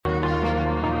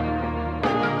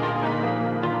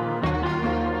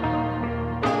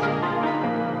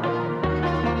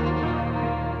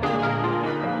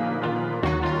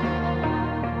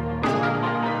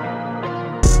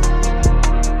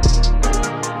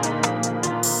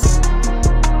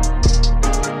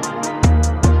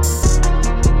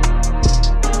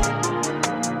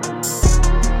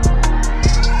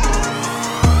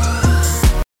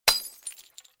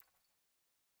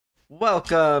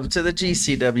welcome to the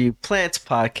GCW Plant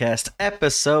Podcast,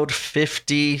 episode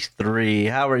 53.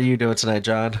 How are you doing tonight,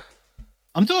 John?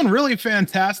 I'm doing really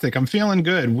fantastic. I'm feeling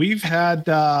good. We've had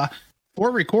 4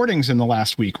 recordings in the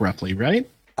last week, roughly, right?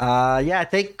 Yeah, I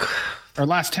think... Or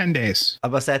last 10 days. I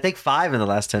must say, I think 5 in the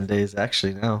last 10 days,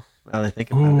 actually, now that I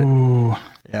think about it.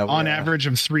 Yeah, on average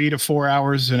of 3 to 4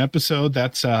 hours an episode,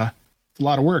 that's a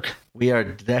lot of work. We are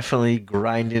definitely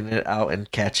grinding it out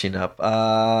and catching up.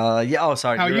 Yeah. Oh,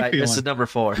 sorry. How you're you right. feeling? This is number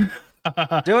 4.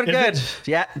 Doing good.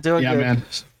 Yeah, doing good. Man.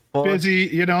 4. Busy,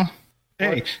 you know.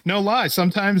 Hey, no lie.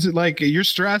 Sometimes like you're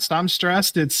stressed, I'm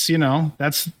stressed. It's, you know,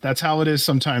 that's how it is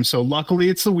sometimes. So luckily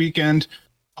it's the weekend,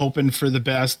 hoping for the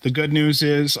best. The good news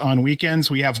is on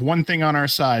weekends, we have one thing on our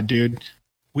side, dude.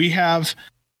 We have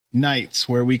nights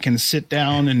where we can sit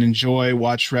down and enjoy,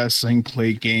 watch wrestling,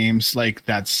 play games. Like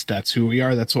that's who we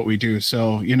are. That's what we do.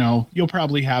 So, you know, you'll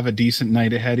probably have a decent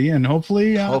night ahead of you and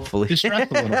hopefully distress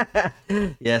a little.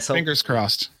 Yeah. So fingers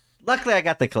crossed. Luckily, I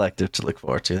got the collective to look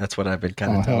forward to. That's what I've been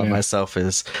kind of telling myself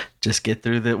is just get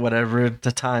through whatever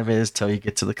the time is till you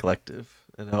get to the collective,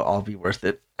 and it'll all be worth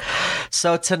it.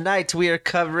 So tonight we are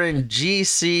covering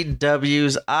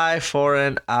GCW's Eye for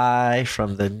an Eye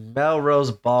from the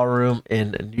Melrose Ballroom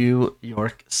in New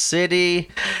York City,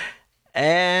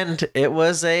 and it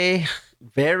was a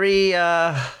very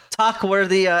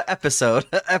talk-worthy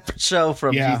show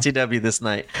from GCW this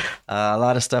night. A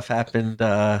lot of stuff happened.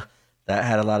 That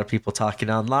had a lot of people talking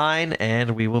online,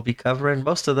 and we will be covering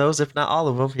most of those, if not all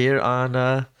of them, here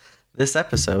on this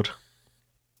episode.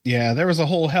 Yeah, there was a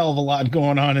whole hell of a lot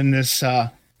going on in this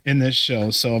show,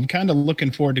 so I'm kind of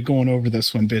looking forward to going over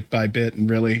this one bit by bit and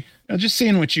really just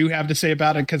seeing what you have to say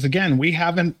about it. Because again, we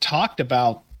haven't talked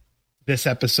about this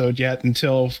episode yet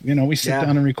until we sit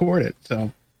down and record it.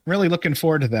 So really looking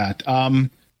forward to that.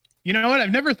 You know what?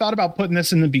 I've never thought about putting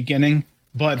this in the beginning.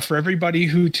 But for everybody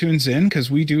who tunes in,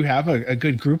 because we do have a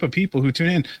good group of people who tune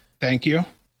in, thank you.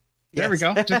 There we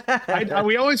go.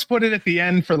 We always put it at the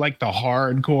end for like the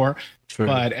hardcore. True.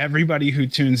 But everybody who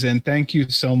tunes in, thank you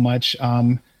so much.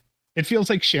 It feels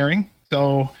like sharing.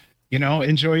 So,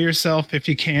 enjoy yourself if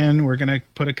you can. We're going to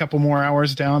put a couple more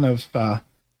hours down of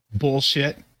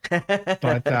bullshit.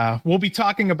 But we'll be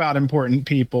talking about important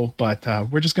people, but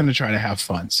we're just going to try to have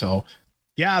fun. So,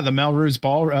 yeah, the Melrose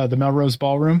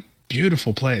Ballroom.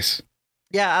 Beautiful place.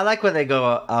 Yeah, I like when they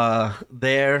go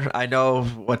there. I know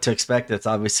what to expect. It's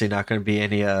obviously not going to be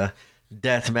any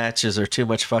death matches or too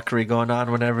much fuckery going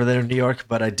on whenever they're in New York,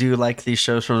 but I do like these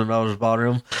shows from the Melrose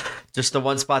Ballroom. Just the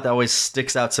one spot that always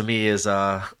sticks out to me is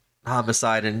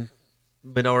Homicide and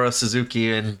Minoru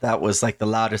Suzuki, and that was like the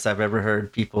loudest I've ever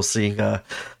heard people sing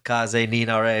Kaze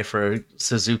Ninare for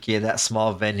Suzuki in that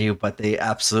small venue, but they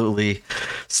absolutely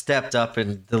stepped up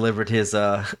and delivered his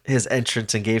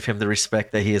entrance and gave him the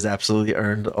respect that he has absolutely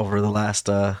earned over the last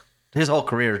his whole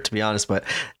career, to be honest. But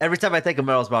every time I think of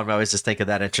Melrose Ballroom, I always just think of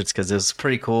that entrance because it was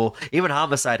pretty cool. Even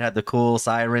Homicide had the cool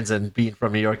sirens, and being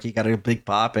from New York, he got a big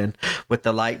pop. And with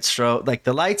the light stroke, like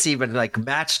the lights even like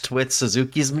matched with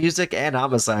Suzuki's music and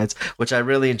Homicide's, which I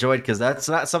really enjoyed because that's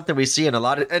not something we see in a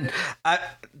lot of. And I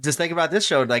just think about this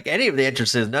show, like any of the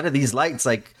entrances, none of these lights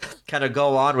like kind of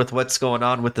go on with what's going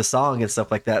on with the song and stuff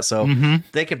like that. So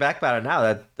thinking back about it now,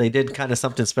 that they did kind of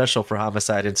something special for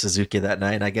Homicide and Suzuki that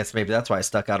night. And I guess maybe that's why it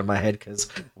stuck out of my head, because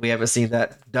we haven't seen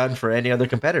that done for any other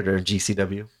competitor in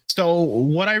GCW. So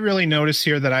what I really noticed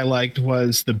here that I liked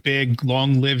was the big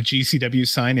long live GCW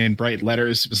sign in bright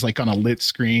letters. It was like on a lit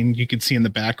screen. You could see in the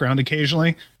background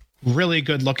occasionally. Really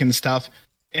good looking stuff.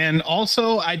 And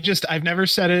also I've never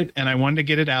said it, and I wanted to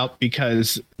get it out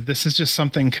because this is just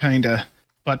something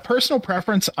but personal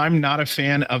preference, I'm not a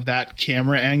fan of that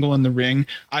camera angle in the ring.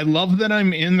 I love that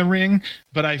I'm in the ring,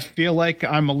 but I feel like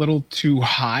I'm a little too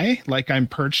high, like I'm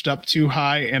perched up too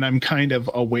high and I'm kind of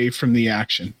away from the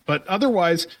action. But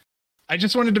otherwise, I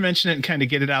just wanted to mention it and kind of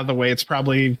get it out of the way. It's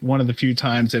probably one of the few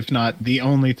times, if not the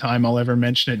only time I'll ever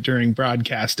mention it during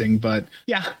broadcasting. But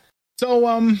yeah,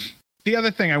 so the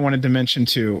other thing I wanted to mention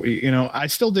too, I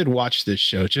still did watch this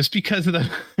show just because of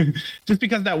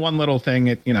that one little thing.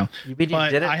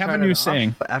 But I have a new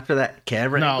saying after that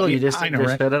camera angle, you just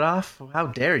shut it off. How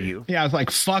dare you? Yeah, I was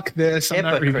like, fuck this. I'm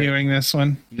not reviewing this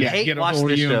one. Get a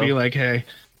hold of you and be like, hey,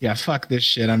 yeah, fuck this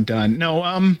shit. I'm done. No,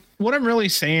 what I'm really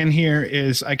saying here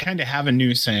is I kind of have a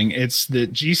new saying. It's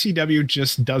that GCW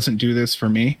just doesn't do this for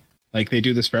me. Like they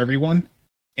do this for everyone,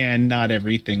 and not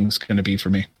everything's going to be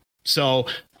for me. So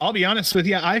I'll be honest with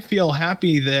you. I feel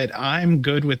happy that I'm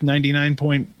good with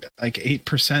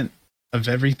 99.8% of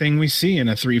everything we see in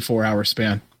a 3-4 hour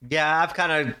span. Yeah, I've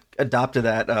kind of adopted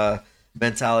that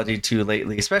mentality too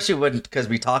lately, especially because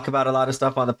we talk about a lot of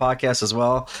stuff on the podcast as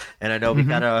well. And I know we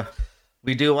kind of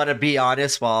we do want to be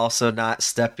honest while also not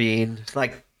stepping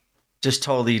like just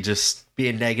totally just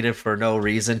being negative for no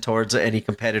reason towards any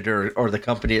competitor or the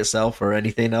company itself or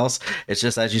anything else. It's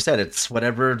just, as you said, it's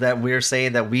whatever that we're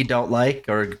saying that we don't like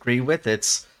or agree with.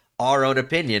 It's our own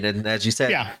opinion. And as you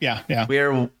said, yeah. we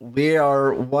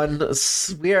are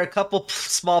a couple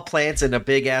small plants in a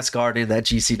big ass garden that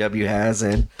GCW has.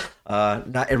 And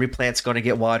not every plant's going to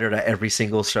get watered at every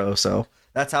single show. So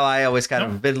that's how I always kind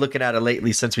of been looking at it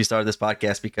lately since we started this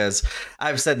podcast, because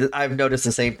I've said that I've noticed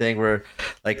the same thing where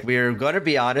like we're going to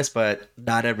be honest, but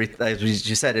not every, as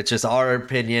you said, it's just our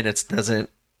opinion. It doesn't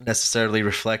necessarily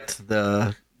reflect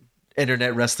the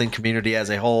internet wrestling community as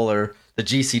a whole or the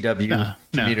GCW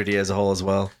community as a whole as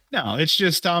well. No, it's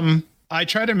just I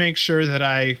try to make sure that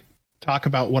I talk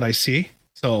about what I see.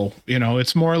 So,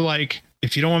 it's more like,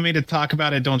 if you don't want me to talk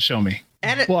about it, don't show me.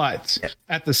 But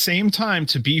at the same time,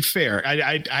 to be fair,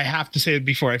 I have to say it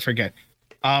before I forget.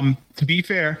 To be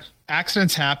fair,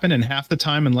 accidents happen, and half the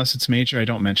time, unless it's major, I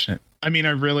don't mention it. I mean,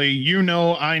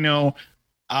 I know,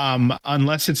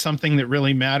 unless it's something that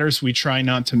really matters, we try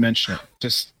not to mention it.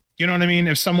 Just, you know what I mean?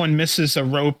 If someone misses a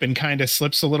rope and kind of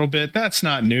slips a little bit, that's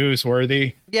not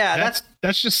newsworthy. Yeah,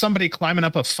 that's just somebody climbing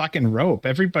up a fucking rope.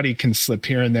 Everybody can slip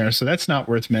here and there, so that's not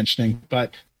worth mentioning.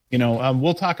 But,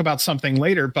 we'll talk about something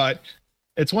later, but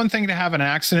it's one thing to have an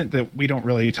accident that we don't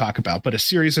really talk about, but a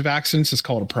series of accidents is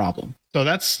called a problem. So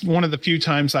that's one of the few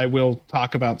times I will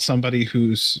talk about somebody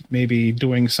who's maybe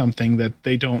doing something that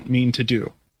they don't mean to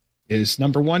do. Is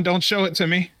number one, don't show it to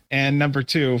me. And number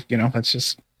two, that's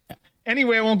just...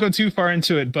 Anyway, I won't go too far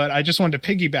into it, but I just wanted to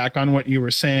piggyback on what you were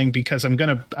saying, because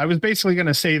I was basically going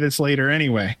to say this later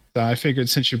anyway. So I figured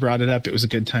since you brought it up, it was a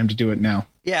good time to do it now.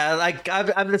 Yeah, like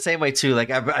I'm the same way too. Like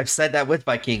I've said that with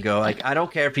Vikingo. Like I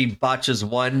don't care if he botches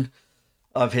one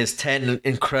of his 10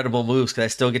 incredible moves, because I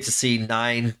still get to see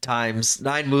 9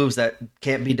 moves that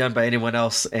can't be done by anyone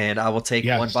else, and I will take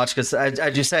one botch, because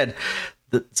as you said,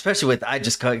 especially with, I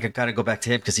just kind of go back to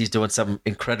him because he's doing some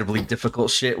incredibly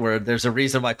difficult shit where there's a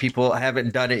reason why people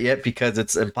haven't done it yet, because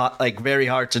it's like very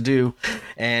hard to do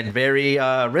and very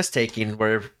risk taking,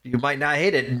 where you might not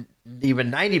hit it even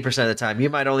 90% of the time. You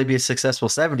might only be successful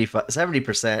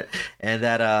 70%, and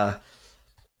that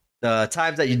the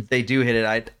times that they do hit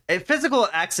it, physical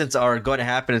accidents are going to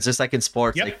happen. It's just like in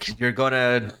sports. Yep. Like you're going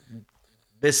to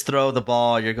misthrow the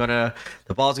ball, the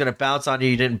ball's gonna bounce on you,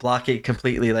 you didn't block it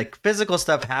completely. Like physical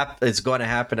stuff is going to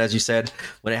happen. As you said,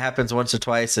 when it happens once or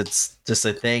twice, it's just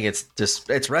a thing.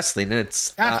 It's wrestling, and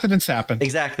it's accidents happen.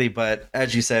 Exactly. But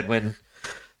as you said, when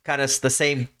kind of the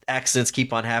same accidents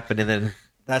keep on happening, then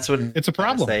that's when it's a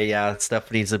problem.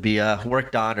 Stuff needs to be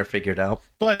worked on or figured out.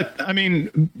 But I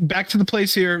mean, back to the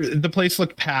place here. The place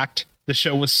looked packed. The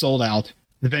show was sold out.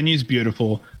 The venue's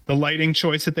beautiful. The lighting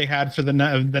choice that they had for the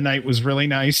night was really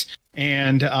nice.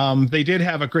 And they did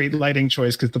have a great lighting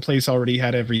choice because the place already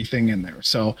had everything in there.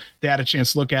 So they had a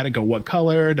chance to look at it, go, what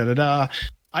color, da-da-da.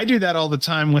 I do that all the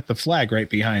time with the flag right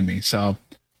behind me. So,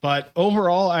 but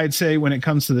overall, I'd say when it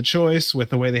comes to the choice,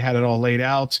 with the way they had it all laid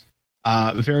out,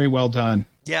 very well done.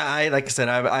 Yeah, like I said,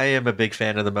 I am a big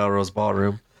fan of the Melrose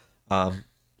Ballroom.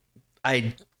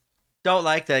 I don't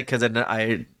like that because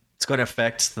it's going to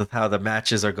affect how the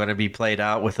matches are going to be played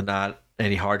out with not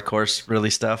any hardcore really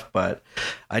stuff. But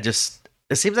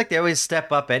it seems like they always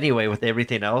step up anyway with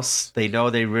everything else. They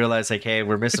realize like, hey,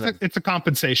 we're missing. It's a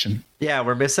compensation. Yeah,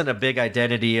 we're missing a big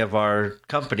identity of our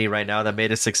company right now that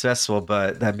made us successful.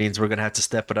 But that means we're going to have to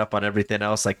step it up on everything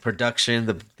else, like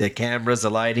production, the cameras, the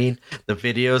lighting, the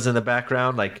videos in the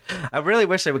background. Like I really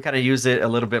wish they would kind of use it a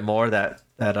little bit more, that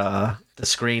the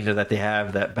screen that they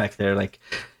have that back there. Like,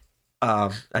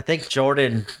 I think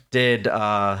Jordan did.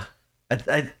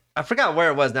 I forgot where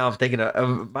it was. Now I'm thinking it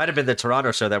might have been the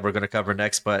Toronto show that we're going to cover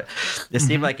next. But it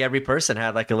seemed like every person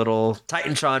had like a little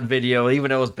Titantron video, even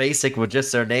though it was basic with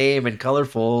just their name and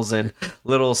colorfuls and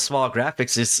little small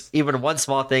graphics. Just even one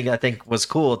small thing I think was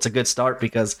cool. It's a good start,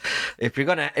 because if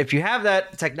you have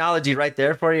that technology right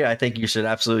there for you, I think you should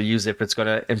absolutely use it if it's going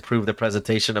to improve the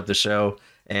presentation of the show.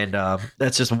 And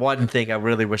that's just one thing I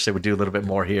really wish they would do a little bit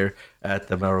more here at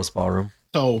the Melrose Ballroom.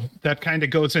 So that kind of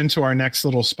goes into our next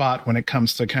little spot when it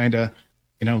comes to kind of,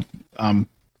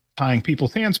 tying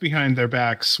people's hands behind their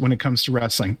backs when it comes to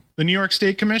wrestling. The New York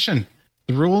State Commission.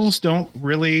 The rules don't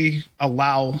really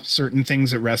allow certain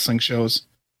things at wrestling shows.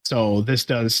 So this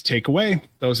does take away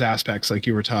those aspects like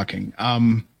you were talking.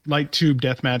 Light tube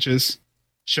death matches,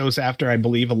 shows after, I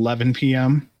believe, 11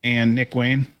 p.m. and Nick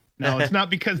Wayne. No, it's not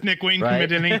because Nick Wayne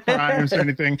committed any crimes or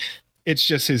anything. It's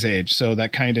just his age. So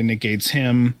that kind of negates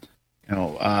him.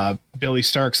 Billy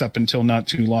Starks up until not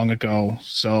too long ago.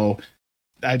 So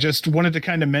I just wanted to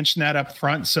kind of mention that up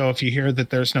front. So if you hear that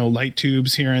there's no light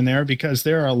tubes here and there, because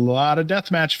there are a lot of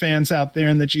deathmatch fans out there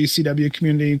in the GCW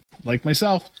community, like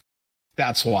myself,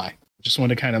 that's why. Just want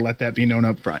to kind of let that be known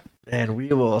up front. And we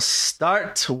will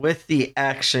start with the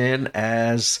action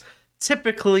as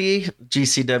typically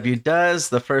GCW does.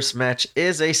 The first match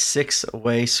is a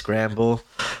 6-way scramble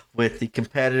with the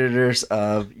competitors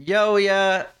of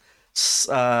Yoya,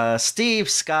 Steve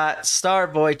Scott,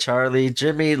 Starboy Charlie,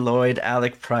 Jimmy Lloyd,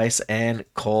 Alec Price, and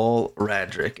Cole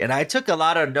Radrick. And I took a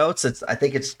lot of notes. It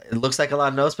looks like a lot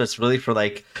of notes, but it's really for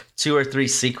like 2 or 3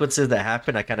 sequences that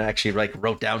happen. I kind of actually like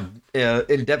wrote down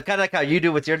in depth, kind of like how you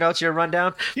do with your notes, your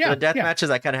rundown. Yeah, for the death matches.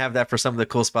 I kind of have that for some of the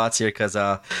cool spots here because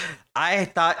I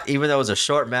thought even though it was a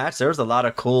short match, there was a lot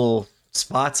of cool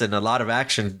spots and a lot of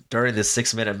action during this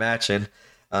 6-minute match. And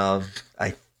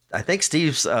I think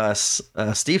Steve Scott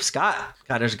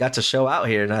kind of got to show out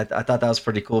here, and I thought that was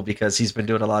pretty cool because he's been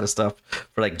doing a lot of stuff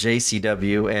for like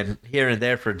JCW and here and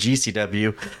there for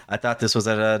GCW. I thought this was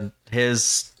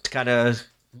his kind of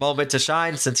moment to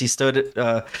shine since he stood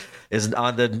is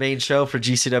on the main show for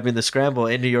GCW in the Scramble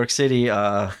in New York City.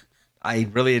 I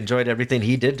really enjoyed everything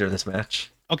he did during this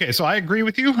match. Okay, so I agree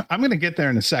with you. I'm going to get there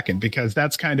in a second because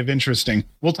that's kind of interesting.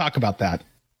 We'll talk about that.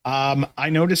 I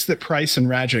noticed that Price and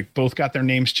Radrick both got their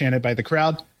names chanted by the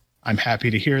crowd. I'm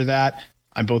happy to hear that.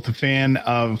 I'm both a fan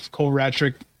of Cole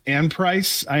Radrick and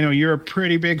Price. I know you're a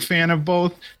pretty big fan of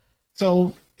both.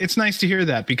 So it's nice to hear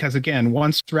that because, again,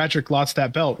 once Radrick lost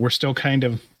that belt, we're still kind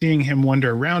of seeing him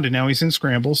wander around, and now he's in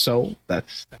Scramble. So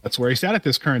that's where he's at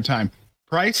this current time.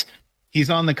 Price, he's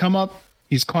on the come up.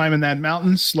 He's climbing that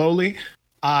mountain slowly.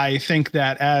 I think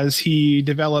that as he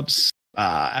develops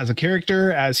as a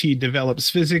character, as he develops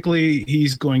physically,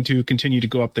 he's going to continue to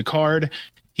go up the card.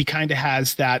 He kind of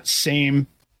has that same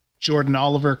Jordan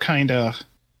Oliver kind of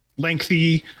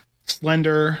lengthy,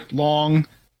 slender, long,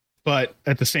 but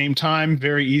at the same time,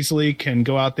 very easily can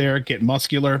go out there, get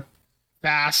muscular,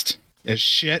 fast as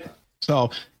shit.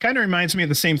 So kind of reminds me of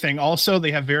the same thing. Also,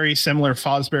 they have very similar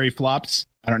Fosbury flops.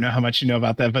 I don't know how much you know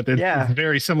about that, but it's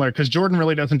very similar because Jordan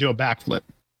really doesn't do a backflip.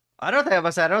 I don't think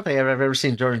I've ever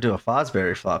seen Jordan do a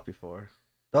Fosbury flop before.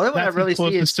 The only one I really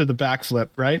see is to the backflip,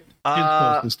 right? His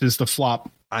closest is the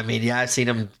flop. I mean, yeah, I've seen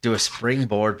him do a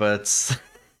springboard, but it's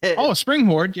a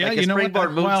springboard, yeah. Like a springboard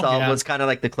moonsault was kind of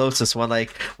like the closest one. Like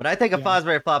when I think of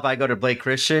Fosbury flop, I go to Blake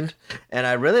Christian, and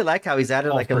I really like how he's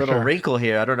added like a little wrinkle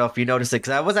here. I don't know if you noticed it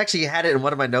because I was actually had it in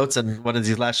one of my notes in one of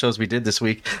these last shows we did this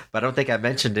week, but I don't think I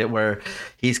mentioned it where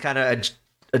he's kind of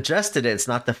adjusted it. It's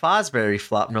not the Fosbury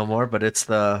flop no more, but it's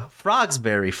the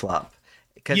Frogsbury flop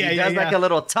because he does like a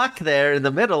little tuck there in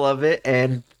the middle of it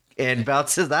and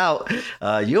bounces out.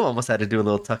 You almost had to do a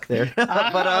little tuck there.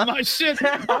 But my shit,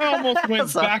 I almost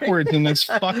went backwards in this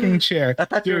fucking chair. I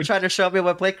thought you were trying to show me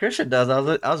what Blake Christian does. I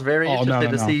was very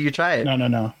interested to see you try it.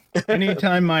 No.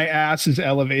 Anytime my ass is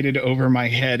elevated over my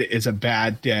head is a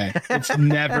bad day. It's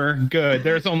never good.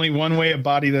 There's only one way a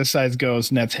body this size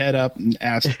goes, and that's head up and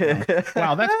ass down.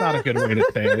 Wow, that's not a good way to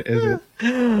say it, is it?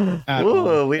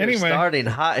 Ooh, we're starting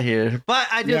hot here. But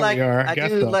I do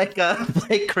like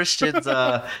Blake Christian's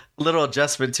little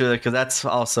adjustment to it because that's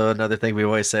also another thing we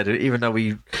always said. Even though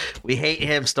we hate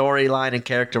him storyline and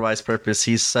character-wise purpose,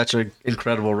 he's such an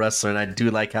incredible wrestler, and I do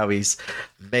like how he's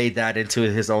made that into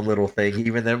his own little thing.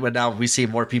 Even then, when now we see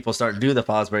more people start to do the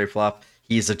Fosbury flop,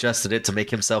 he's adjusted it to make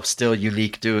himself still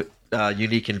unique in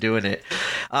doing it.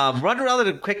 Run around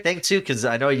a quick thing too, because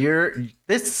I know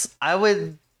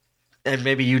and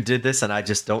maybe you did this and I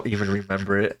just don't even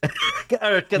remember it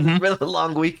because it's been a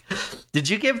long week. Did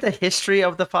you give the history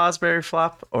of the Fosbury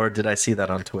flop or did I see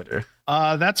that on Twitter?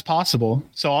 That's possible.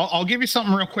 So I'll give you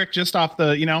something real quick just off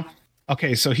the,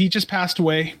 okay, so he just passed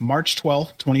away March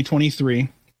 12th, 2023,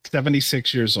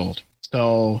 76 years old.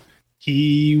 So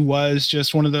he was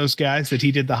just one of those guys that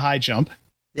he did the high jump.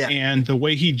 Yeah. And the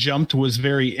way he jumped was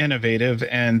very innovative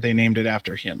and they named it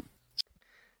after him.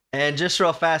 And just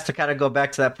real fast to kind of go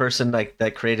back to that person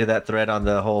that created that thread on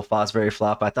the whole Fosbury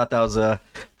flop, I thought that was a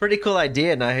pretty cool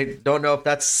idea, and I don't know if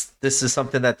this is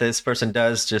something that this person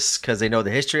does just because they know the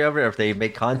history of it or if they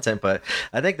make content, but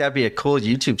I think that'd be a cool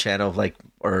YouTube channel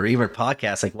or even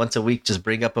podcast, like once a week, just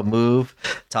bring up a move,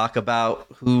 talk about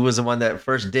who was the one that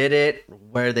first did it,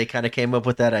 where they kind of came up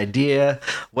with that idea,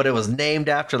 what it was named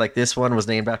after. Like this one was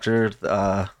named after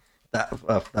that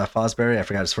Fosbury. I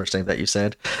forgot his first name that you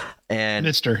said. And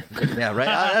Mr. Yeah, right.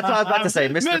 That's what I was about to say,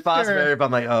 Mr. Fosbury. But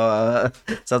I'm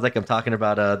like, sounds like I'm talking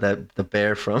about the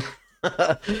bear from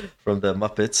from the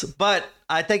Muppets. But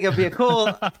I think it'd be a cool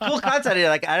content.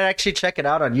 Like, I'd actually check it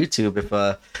out on YouTube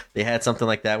if they had something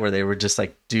like that where they were just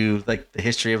like do like the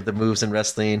history of the moves in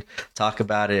wrestling, talk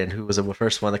about it, and who was the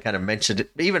first one that kind of mentioned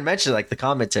like the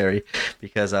commentary,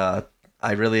 because I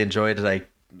really enjoyed like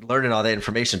learning all that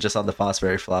information just on the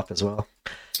Fosbury flop as well.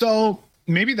 So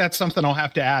maybe that's something I'll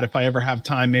have to add if I ever have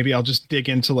time. Maybe I'll just dig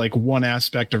into like one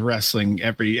aspect of wrestling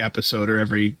every episode or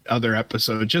every other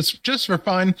episode, just for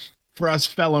fun for us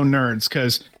fellow nerds,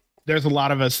 because there's a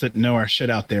lot of us that know our shit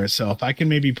out there. So if I can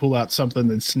maybe pull out something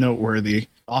that's noteworthy,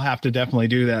 I'll have to definitely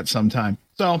do that sometime.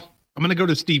 So I'm going to go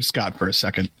to Steve Scott for a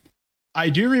second. I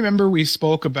do remember we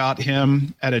spoke about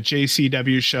him at a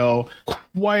JCW show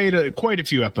quite a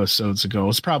few episodes ago. It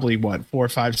was probably 4,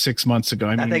 5, 6 months ago.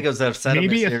 I think it was a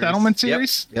settlement maybe series. A settlement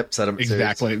series. Yep, settlement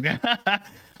exactly.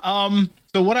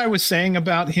 So what I was saying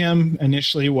about him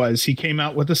initially was he came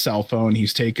out with a cell phone.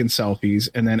 He's taking selfies,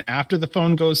 and then after the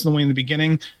phone goes the way in the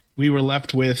beginning, we were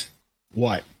left with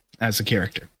what as a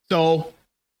character. So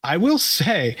I will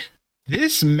say,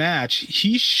 this match,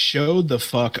 he showed the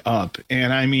fuck up.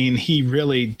 And I mean, he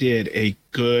really did a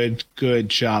good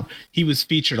job. He was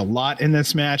featured a lot in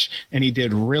this match, and he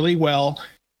did really well.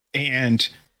 And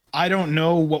I don't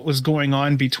know what was going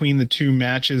on between the two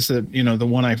matches that, the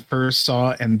one I first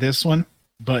saw and this one.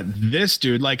 But this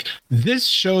dude, like, this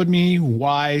showed me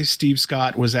why Steve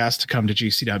Scott was asked to come to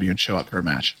GCW and show up for a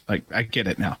match. Like, I get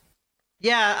it now.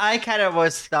 Yeah, I kind of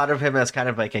was thought of him as kind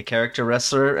of like a character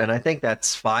wrestler, and I think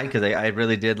that's fine because I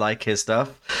really did like his stuff,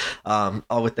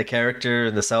 all with the character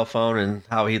and the cell phone and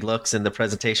how he looks in the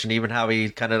presentation, even how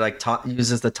he kind of like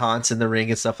uses the taunts in the ring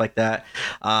and stuff like that.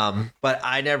 But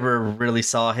I never really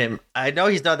saw him. I know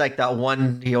he's done like that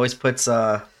one. He always puts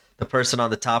the person on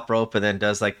the top rope and then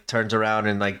does like turns around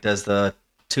and like does the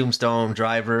tombstone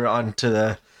driver onto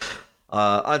the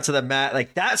mat.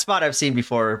 Like, that spot I've seen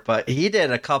before, but he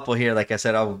did a couple here. Like I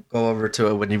said, I'll go over to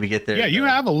it when we get there. Yeah, you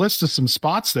have a list of some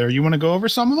spots there. You want to go over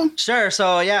some of them? Sure.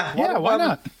 So yeah, why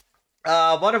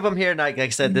not? One of them here, like I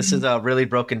said, this is really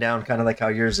broken down, kind of like how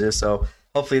yours is. So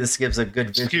hopefully this gives a good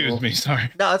visual. Excuse me,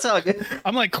 sorry. No, it's all good.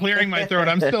 I'm like clearing my throat.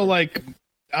 I'm still like,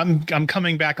 I'm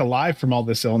coming back alive from all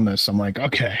this illness. I'm like,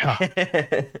 okay.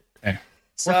 Hey,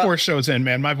 so, we're 4 shows in,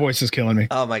 man. My voice is killing me.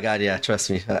 Oh my God, yeah, trust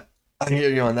me. I hear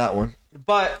you on that one.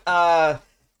 But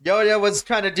Yo-Yo was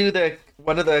trying to do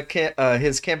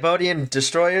his Cambodian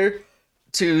destroyer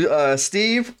to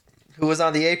Steve, who was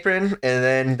on the apron, and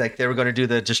then like they were going to do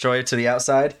the destroyer to the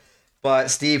outside. But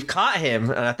Steve caught him,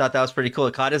 and I thought that was pretty cool.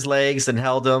 It caught his legs and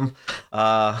held him,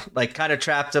 like kind of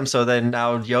trapped him. So then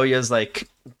now Yo-Yo's like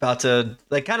about to,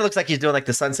 like, kind of looks like he's doing like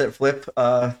the sunset flip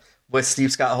with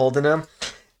Steve Scott holding him.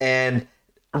 And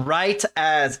right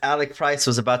as Alec Price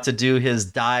was about to do his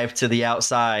dive to the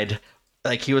outside,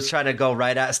 like he was trying to go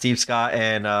right at Steve Scott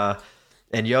and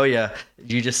Yo-Yo,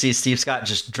 you just see Steve Scott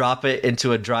just drop it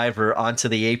into a driver onto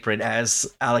the apron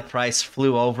as Alec Price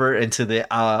flew over into the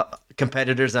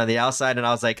competitors on the outside. And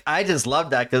I was like, I just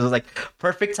love that because it was like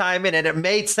perfect timing and it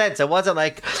made sense. It wasn't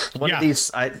like one of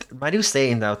these. My new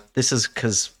saying though, this is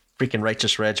because freaking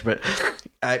Righteous Reg, but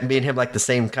me and him like the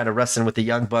same kind of wrestling with the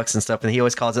Young Bucks and stuff, and he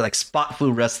always calls it like spot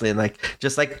food wrestling, like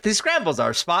just like these scrambles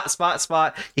are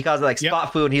spot. He calls it like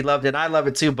spot food, and he loved it, and I love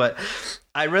it too. But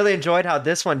I really enjoyed how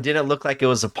this one didn't look like it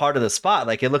was a part of the spot.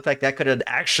 Like it looked like that could have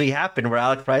actually happened, where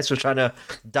Alec Price was trying to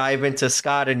dive into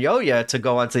Scott and Yo-Yo to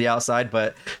go onto the outside,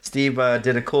 but Steve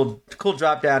did a cool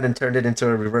drop down and turned it into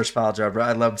a reverse pile driver.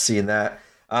 I loved seeing that.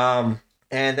 And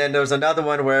then there was another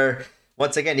one where,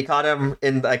 once again, he caught him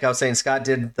in, like I was saying, Scott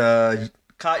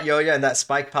caught Yo-Yo in that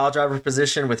spike pile driver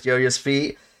position with Yo-Yo's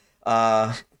feet.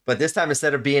 But this time,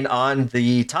 instead of being on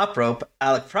the top rope,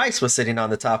 Alec Price was sitting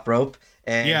on the top rope.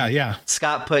 And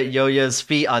Scott put Yo-Yo's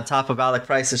feet on top of Alec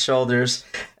Price's shoulders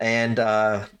and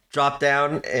dropped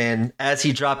down. And as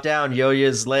he dropped down,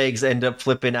 Yo-Yo's legs end up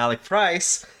flipping Alec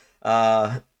Price.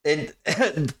 And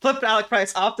flipped Alec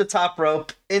Price off the top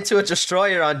rope into a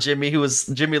destroyer on Jimmy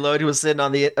Lloyd, who was standing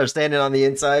on the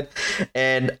inside,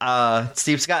 and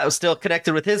Steve Scott was still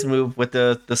connected with his move with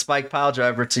the spike pile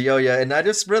driver to Yo-Yo. And I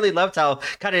just really loved how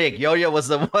kind of like Yo-Yo was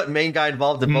the main guy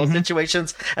involved in both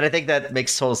situations, and I think that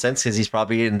makes total sense because he's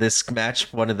probably in this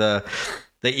match one of the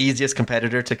easiest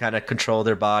competitor to kind of control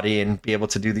their body and be able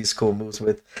to do these cool moves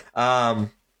with.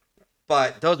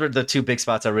 But those were the 2 big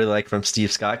spots I really like from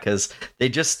Steve Scott, because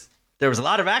there was a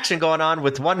lot of action going on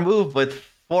with one move with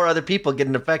 4 other people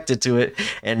getting affected to it.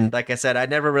 And like I said, I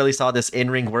never really saw this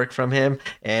in-ring work from him,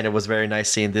 and it was very nice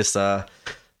seeing this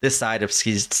side of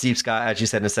Steve Scott, as you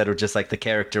said, instead of just like the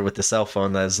character with the cell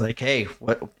phone that's like, hey,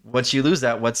 once you lose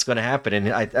that, what's going to happen? And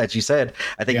as you said,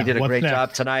 I think he did a great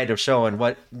job tonight of showing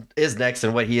what is next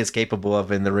and what he is capable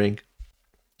of in the ring.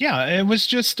 Yeah, it was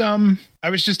just I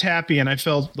was just happy, and I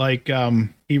felt like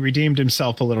he redeemed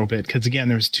himself a little bit because again,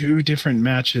 there's two different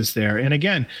matches there, and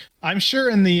again, I'm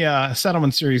sure in the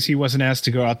settlement series he wasn't asked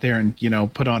to go out there and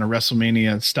put on a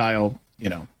WrestleMania style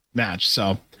match.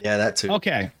 So yeah, that too.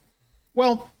 Okay,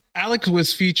 well, Alec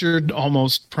was featured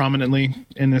almost prominently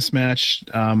in this match.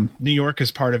 New York is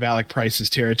part of Alec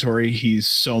Price's territory. He's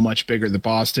so much bigger than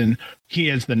Boston. He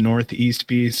is the Northeast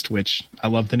Beast, which I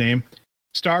love the name.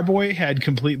 Starboy had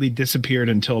completely disappeared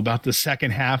until about the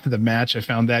second half of the match. I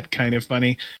found that kind of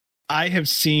funny. I have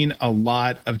seen a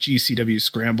lot of GCW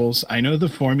scrambles. I know the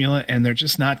formula, and they're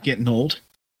just not getting old.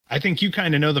 I think you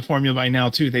kind of know the formula by now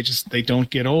too. They don't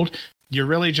get old. You're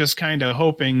really just kind of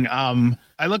hoping.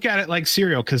 I look at it like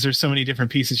cereal because there's so many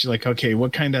different pieces. You're like, okay,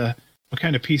 what kind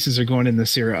of pieces are going in the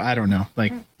cereal? I don't know.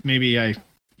 Like maybe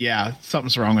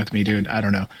something's wrong with me, dude. I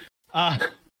don't know.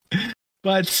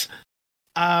 But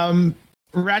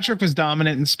Radrick was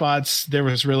dominant in spots. There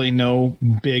was really no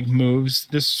big moves.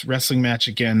 This wrestling match,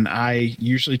 again, I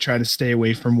usually try to stay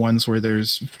away from ones where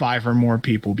there's 5 or more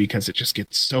people because it just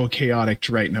gets so chaotic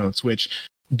to write notes, which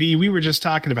we were just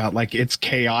talking about, like, it's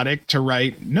chaotic to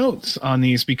write notes on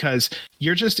these because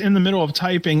you're just in the middle of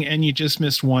typing and you just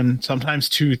missed one, sometimes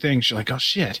 2 things. You're like, oh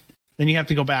shit. Then you have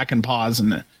to go back and pause,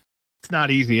 and it's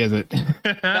not easy, is it?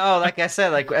 No, like I said,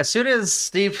 like as soon as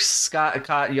Steve Scott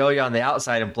caught Yo-Yo on the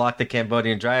outside and blocked the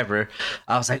Cambodian driver,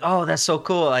 I was like, oh, that's so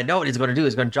cool. I know what he's going to do.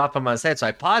 He's going to drop him on his head. So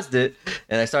I paused it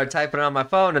and I started typing it on my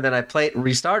phone, and then I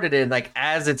restarted it. And like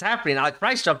as it's happening, Alec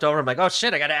Price jumped over. I'm like, oh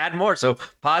shit, I got to add more. So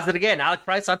pause it again. Alec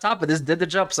Price on top of this did the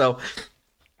jump. So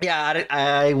yeah,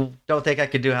 I don't think I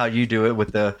could do how you do it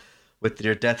with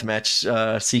your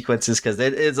deathmatch sequences, because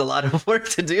it is a lot of work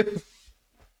to do.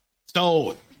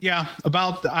 So yeah,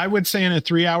 I would say in a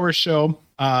 3-hour show,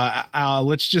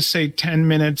 let's just say 10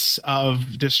 minutes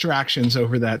of distractions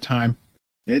over that time.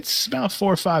 It's about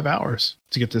 4 or 5 hours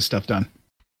to get this stuff done.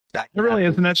 It really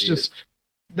is, and that's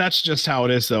just how it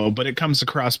is, though. But it comes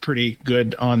across pretty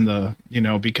good on the,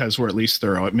 because we're at least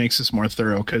thorough. It makes us more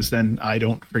thorough because then I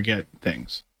don't forget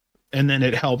things, and then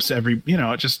it helps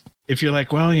if you're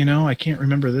like, well, I can't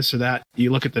remember this or that,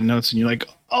 you look at the notes and you're like,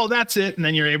 oh, that's it. And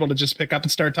then you're able to just pick up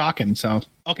and start talking. So,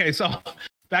 okay. So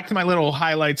back to my little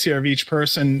highlights here of each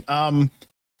person.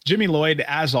 Jimmy Lloyd,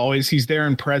 as always, he's there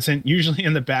and present, usually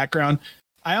in the background.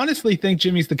 I honestly think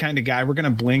Jimmy's the kind of guy we're going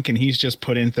to blink and he's just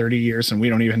put in 30 years and we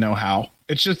don't even know how.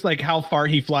 It's just like how far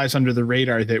he flies under the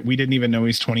radar that we didn't even know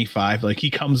he's 25. Like he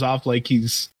comes off like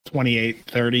he's 28,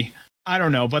 30. I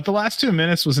don't know, but the last 2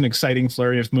 minutes was an exciting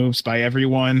flurry of moves by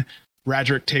everyone.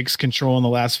 Radrick takes control in the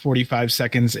last 45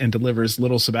 seconds and delivers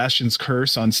Little Sebastian's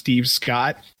curse on Steve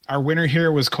Scott. Our winner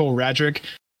here was Cole Radrick.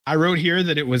 I wrote here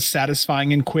that it was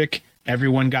satisfying and quick.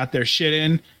 Everyone got their shit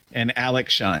in, and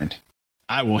Alec shined.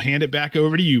 I will hand it back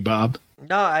over to you, Bob.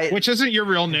 No, which isn't your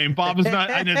real name. Bob is not.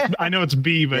 I know it's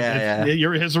B, but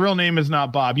his real name is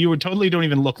not Bob. You would totally don't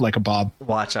even look like a Bob.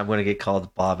 Watch, I'm going to get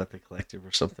called Bob at the Collective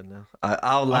or something now.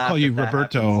 I'll call you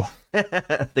Roberto.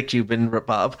 The Cuban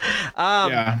Bob.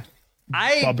 Yeah.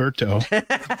 Roberto.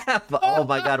 Oh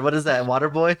my God, what is that?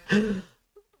 Waterboy?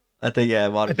 I think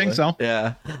Waterboy. I think so.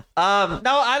 Yeah. No,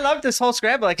 I love this whole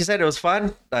scramble. Like you said, it was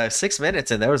fun. 6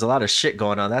 minutes and there was a lot of shit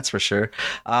going on. That's for sure.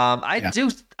 I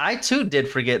too did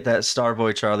forget that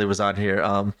Starboy Charlie was on here.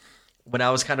 When I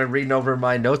was kind of reading over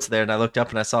my notes there, and I looked up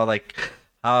and I saw like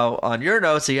how on your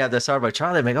notes you have the Starboy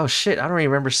Charlie. I'm like, oh shit, I don't even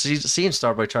remember seeing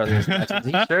Starboy Charlie. Is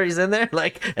he sure he's in there?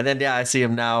 Like, and then I see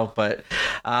him now. But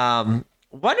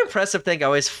one impressive thing I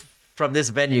always from this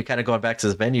venue, kind of going back to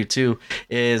this venue too,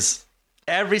 is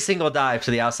every single dive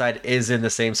to the outside is in the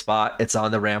same spot. It's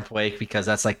on the rampway because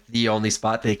that's like the only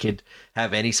spot they could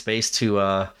have any space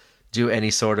to do any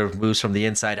sort of moves from the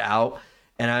inside out.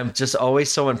 And I'm just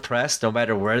always so impressed, no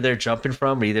matter where they're jumping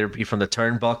from, either be from the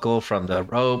turnbuckle, from the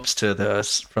ropes,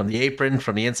 from the apron,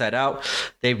 from the inside out.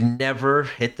 They've never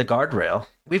hit the guardrail.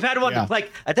 We've had one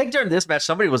like I think during this match,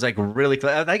 somebody was like really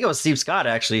close. I think it was Steve Scott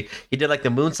actually. He did like the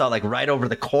moonsault like right over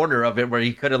the corner of it, where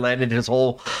he could have landed his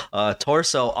whole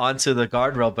torso onto the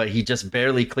guardrail, but he just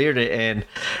barely cleared it. And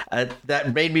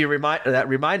that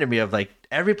reminded me of like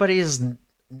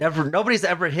nobody's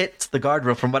ever hit the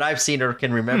guardrail from what I've seen or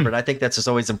can remember. And I think that's just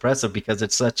always impressive because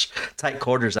it's such tight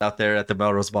quarters out there at the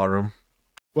Melrose Ballroom.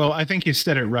 Well, I think you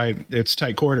said it right. It's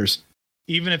tight quarters.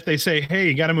 Even if they say, hey,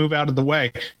 you got to move out of the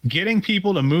way, getting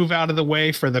people to move out of the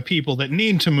way for the people that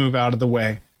need to move out of the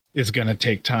way is going to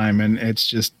take time. And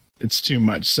it's too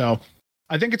much. So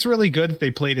I think it's really good that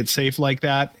they played it safe like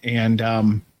that. And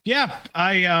I'm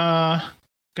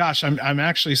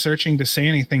actually searching to say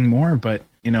anything more, but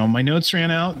my notes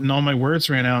ran out and all my words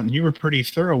ran out, and you were pretty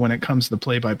thorough when it comes to the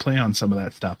play-by-play on some of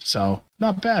that stuff. So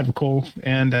not bad, Cole.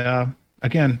 And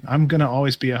again, I'm going to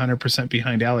always be 100%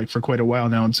 behind Alec for quite a while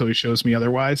now until he shows me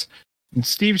otherwise. And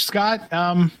Steve Scott,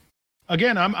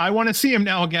 again, I want to see him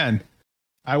now again.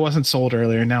 I wasn't sold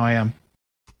earlier. Now I am.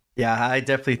 Yeah, I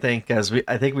definitely think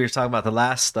I think we were talking about the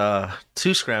last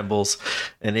two scrambles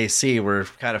in AC, where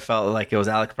kind of felt like it was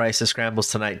Alec Price's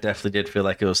scrambles. Tonight definitely did feel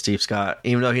like it was Steve Scott,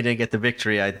 even though he didn't get the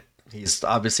victory. He's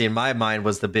obviously in my mind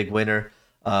was the big winner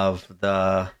of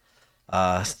the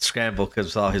scramble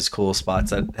because of all his cool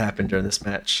spots that happened during this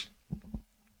match.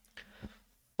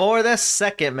 For the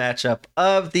second matchup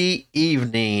of the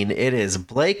evening, it is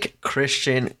Blake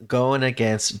Christian going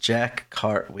against Jack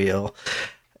Cartwheel.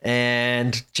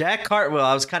 And Jack Cartwheel,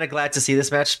 I was kind of glad to see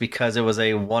this match because it was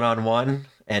a one-on-one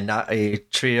and not a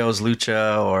trios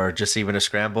lucha or just even a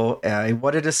scramble. I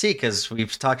wanted to see because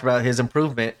we've talked about his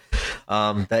improvement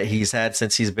that he's had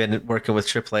since he's been working with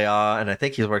AAA, and I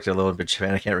think he's worked a little bit in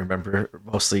Japan. I can't remember.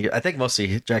 I think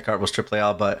mostly Jack Cartwheel's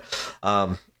AAA, but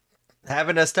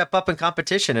having to step up in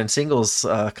competition and singles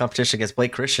competition against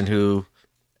Blake Christian, who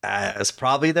is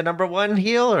probably the number one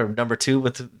heel or number two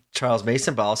with Charles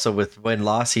Mason, but also with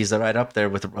win-loss, he's right up there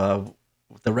with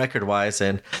the record-wise.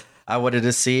 And I wanted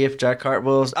to see if I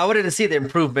wanted to see the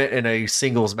improvement in a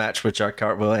singles match with Jack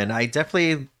Cartwheel, and I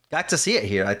definitely got to see it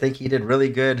here. I think he did really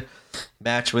good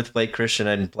match with Blake Christian,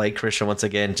 and Blake Christian once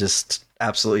again just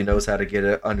absolutely knows how to get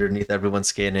it underneath everyone's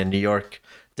skin. And New York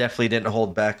definitely didn't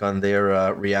hold back on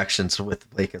their reactions with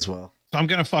Blake as well. So I'm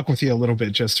gonna fuck with you a little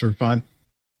bit just for fun.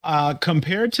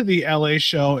 Compared to the LA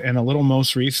show and a little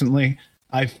most recently,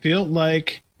 I feel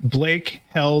like Blake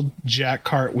held Jack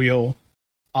Cartwheel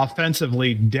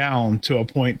offensively down to a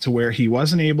point to where he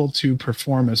wasn't able to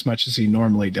perform as much as he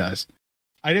normally does.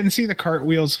 I didn't see the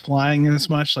cartwheels flying as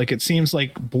much. Like, it seems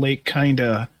like Blake kind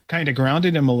of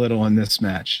grounded him a little in this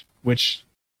match, which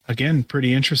again,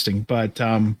 pretty interesting. But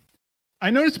I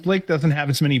noticed Blake doesn't have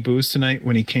as many boos tonight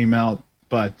when he came out,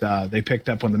 but they picked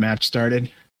up when the match started.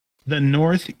 The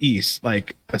Northeast,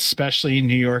 like especially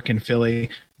New York and Philly,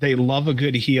 they love a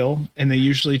good heel, and they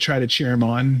usually try to cheer him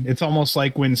on. It's almost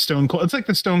like when Stone Cold, it's like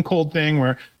the Stone Cold thing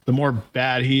where the more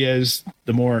bad he is,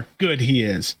 the more good he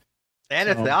is. And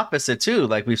it's the opposite too.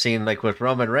 Like we've seen, like with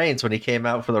Roman Reigns when he came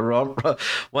out for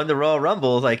won the Royal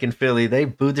Rumble, like in Philly, they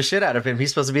booed the shit out of him. He's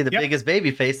supposed to be the biggest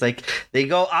baby face. Like they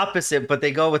go opposite, but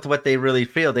they go with what they really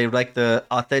feel. They like the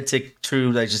authentic,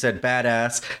 true, like you said,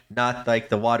 badass, not like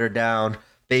the watered down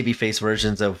babyface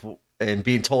versions of and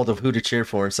being told of who to cheer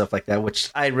for and stuff like that,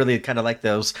 which I really kind of like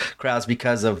those crowds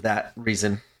because of that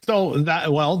reason. So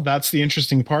that's the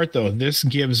interesting part though. This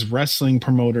gives wrestling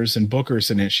promoters and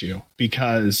bookers an issue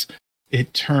because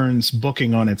it turns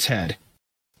booking on its head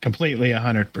completely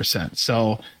 100%.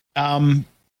 So the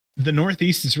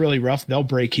Northeast is really rough. They'll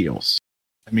break heels.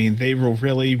 I mean, they will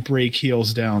really break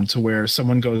heels down to where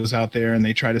someone goes out there and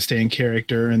they try to stay in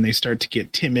character and they start to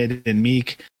get timid and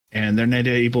meek, and they're not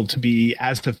able to be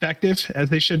as effective as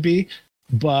they should be.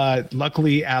 But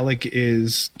luckily, Alec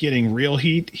is getting real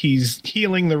heat. He's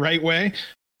healing the right way.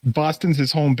 Boston's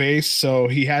his home base, so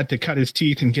he had to cut his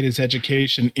teeth and get his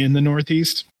education in the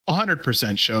Northeast.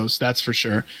 100% shows, that's for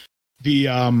sure.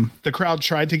 The crowd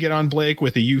tried to get on Blake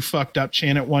with a "you fucked up"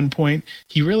 chant at one point.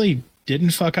 He really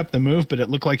didn't fuck up the move, but it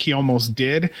looked like he almost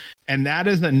did. And that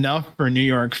is enough for New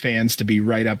York fans to be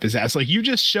right up his ass. Like, you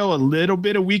just show a little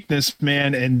bit of weakness,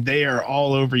 man, and they are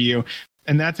all over you.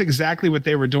 And that's exactly what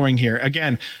they were doing here.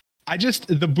 Again,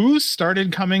 the boos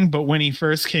started coming, but when he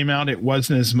first came out, it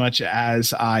wasn't as much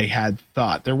as I had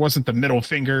thought. There wasn't the middle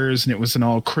fingers, and it wasn't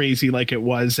all crazy like it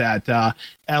was at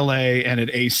LA and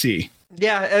at AC.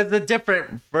 Yeah, the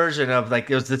different version of like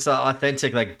it's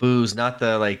authentic like boos, not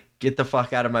the like get the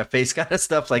fuck out of my face kind of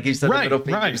stuff. Like you said, the middle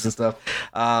fingers and stuff.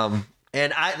 And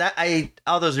I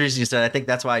all those reasons you said, I think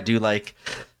that's why I do like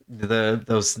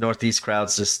those Northeast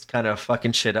crowds just kind of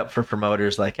fucking shit up for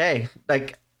promoters. Like, hey,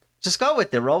 like just go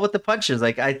with it, roll with the punches.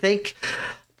 Like I think,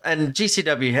 and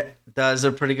GCW does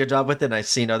a pretty good job with it. And I've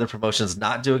seen other promotions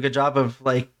not do a good job of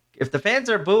like if the fans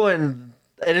are booing.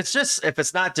 And it's just, if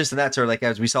it's not just in that sort of like,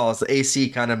 as we saw, as AC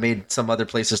kind of made some other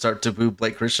places start to boo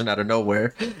Blake Christian out of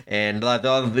nowhere. And all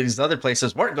of these other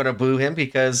places weren't going to boo him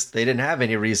because they didn't have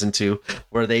any reason to,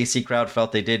 where the AC crowd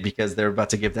felt they did because they're about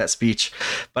to give that speech.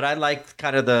 But I like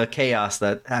kind of the chaos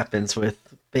that happens with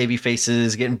baby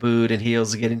faces getting booed and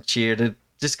heels getting cheered. It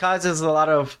just causes a lot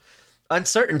of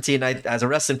uncertainty. And as a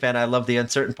wrestling fan, I love the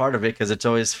uncertain part of it because it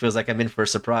always feels like I'm in for a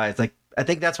surprise. Like, I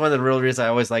think that's one of the real reasons I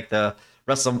always like the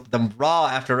Raw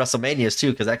after WrestleManias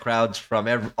too, because that crowd's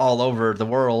from all over the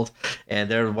world, and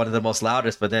they're one of the most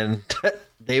loudest. But then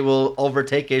they will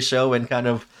overtake a show and kind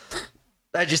of,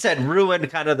 as you said, ruin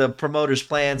kind of the promoters'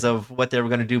 plans of what they were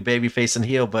going to do, babyface and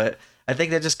heel. But I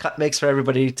think that just makes for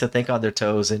everybody to think on their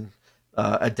toes and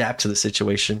adapt to the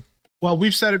situation. Well,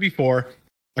 we've said it before.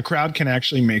 A crowd can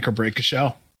actually make or break a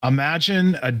show.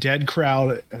 Imagine a dead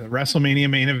crowd at a WrestleMania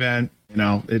main event. You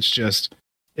know,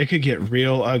 it could get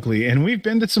real ugly. And we've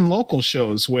been to some local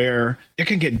shows where it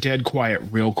can get dead quiet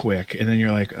real quick. And then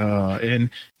you're like,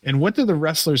 and what do the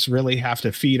wrestlers really have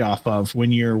to feed off of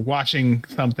when you're watching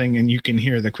something and you can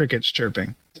hear the crickets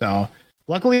chirping? So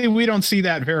luckily we don't see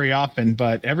that very often,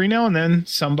 but every now and then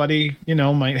somebody,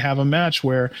 might have a match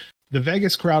where the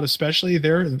Vegas crowd, especially,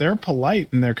 they're polite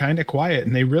and they're kind of quiet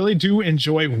and they really do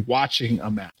enjoy watching a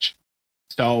match.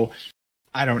 So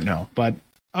I don't know, but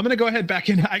I'm going to go ahead back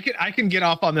in. I can get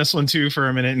off on this one too for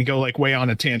a minute and go like way on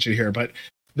a tangent here, but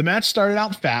the match started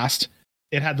out fast.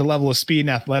 It had the level of speed and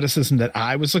athleticism that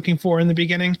I was looking for in the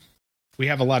beginning. We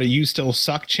have a lot of "you still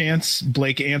suck" chants.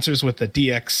 Blake answers with the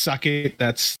DX suck it.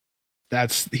 That's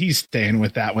he's staying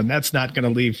with that one. That's not going to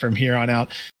leave from here on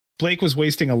out. Blake was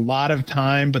wasting a lot of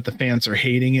time, but the fans are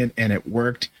hating it, and it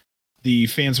worked. The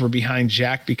fans were behind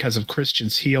Jack because of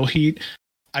Christian's heel heat.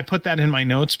 I put that in my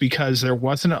notes because there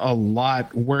wasn't a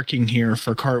lot working here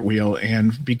for Cartwheel,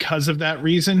 and because of that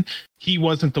reason, he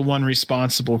wasn't the one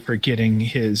responsible for getting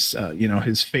his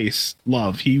face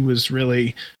love. He was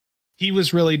really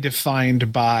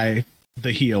defined by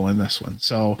the heel in this one.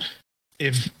 So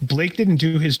if Blake didn't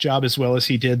do his job as well as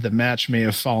he did, the match may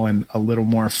have fallen a little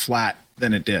more flat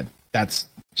than it did. That's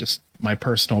just my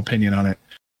personal opinion on it.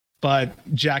 But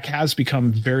Jack has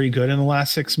become very good in the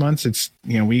last 6 months. It's,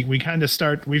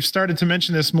 we've started to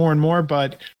mention this more and more,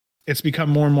 but it's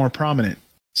become more and more prominent.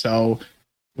 So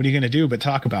what are you going to do but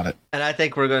talk about it? And I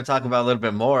think we're going to talk about a little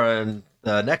bit more in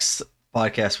the next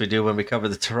podcast we do when we cover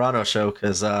the Toronto show,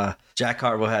 because Jack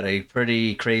Hartwell had a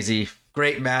pretty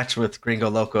great match with Gringo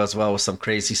Loco as well, with some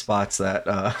crazy spots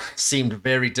that seemed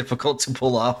very difficult to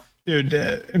pull off. Dude,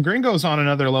 Gringo's on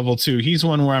another level too. He's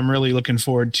one where I'm really looking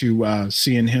forward to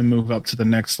seeing him move up to the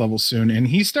next level soon. And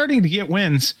he's starting to get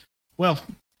wins. Well,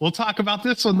 we'll talk about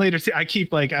this one later. I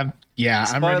keep I'm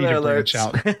ready to branch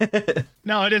out.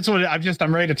 No, it is what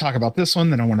I'm ready to talk about this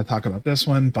one. Then I want to talk about this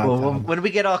one. But when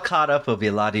we get all caught up, it'll be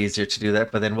a lot easier to do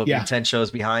that. But then we'll be 10 shows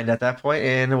behind at that point,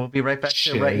 and we'll be right back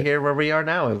to right here where we are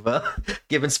now, of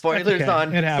giving spoilers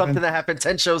on something that happened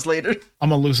 10 shows later. I'm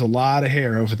gonna lose a lot of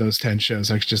hair over those 10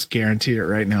 shows. I can just guarantee it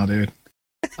right now, dude.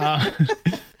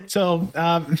 So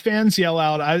fans yell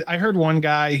out. I heard one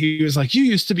guy, he was like, "You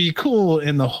used to be cool,"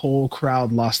 and the whole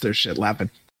crowd lost their shit laughing.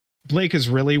 Blake is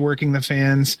really working the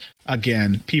fans.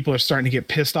 Again, people are starting to get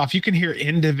pissed off. You can hear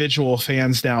individual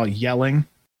fans now yelling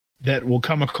that will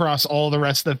come across all the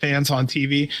rest of the fans on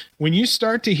TV. When you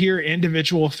start to hear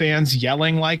individual fans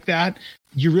yelling like that,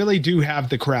 you really do have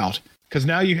the crowd, because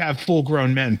now you have full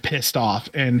grown men pissed off.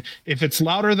 And if it's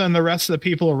louder than the rest of the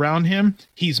people around him,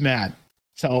 he's mad.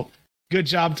 So good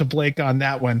job to Blake on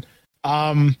that one.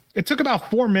 It took about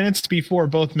 4 minutes before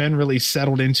both men really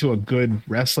settled into a good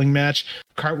wrestling match.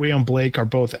 Cartwheel and Blake are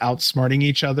both outsmarting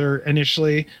each other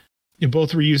initially.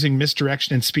 Both were using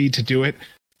misdirection and speed to do it.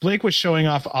 Blake was showing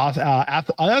off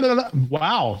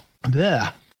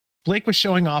Blake was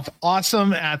showing off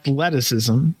awesome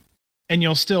athleticism, and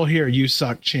you'll still hear "you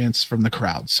suck" chants from the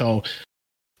crowd. So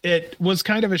it was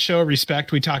kind of a show of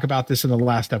respect. We talk about this in the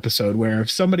last episode, where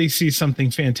if somebody sees something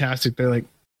fantastic, they're like,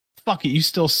 "Fuck it, you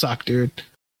still suck, dude."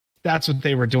 That's what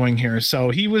they were doing here.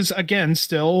 So he was, again,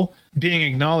 still being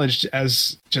acknowledged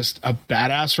as just a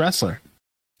badass wrestler.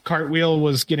 Cartwheel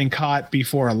was getting caught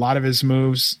before a lot of his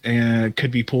moves and could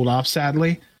be pulled off,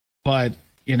 sadly. But,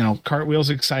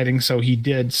 Cartwheel's exciting, so he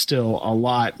did still a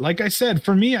lot. Like I said,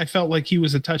 for me, I felt like he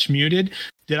was a touch muted.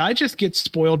 Did I just get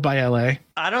spoiled by LA?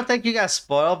 I don't think you got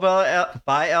spoiled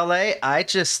by LA. I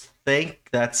just think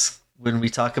that's when we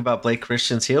talk about Blake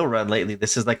Christian's heel run lately.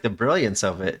 This is like the brilliance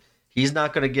of it. He's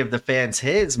not going to give the fans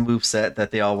his moveset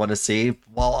that they all want to see,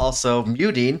 while also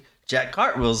muting Jack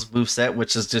Cartwheel's moveset,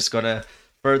 which is just going to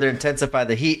further intensify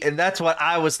the heat. And that's what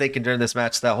I was thinking during this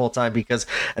match that whole time, because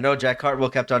I know Jack Cartwheel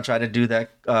kept on trying to do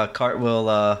that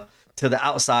cartwheel to the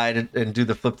outside and do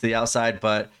the flip to the outside,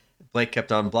 but Blake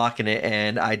kept on blocking it,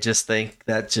 and I just think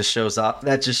that just shows up.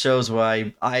 That just shows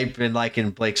why I've been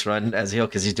liking Blake's run as a heel,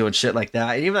 because he's doing shit like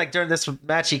that. And even like during this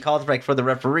match, he called for the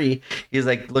referee. He's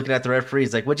like looking at the referee.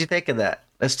 He's like, "What'd you think of that?"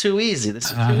 That's too easy. This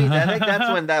is too easy. I think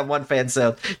that's when that one fan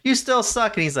said, "You still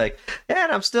suck," and he's like, "Yeah,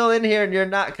 and I'm still in here, and you're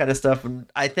not," kind of stuff. And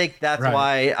I think that's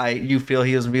why you feel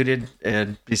he was muted,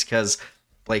 and because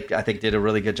Blake, I think, did a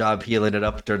really good job healing it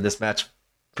up during this match,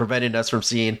 preventing us from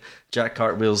seeing Jack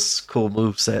Cartwheel's cool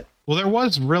moveset. Well, there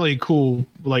was really cool,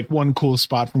 like one cool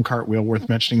spot from Cartwheel worth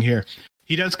mentioning here.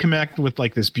 He does connect with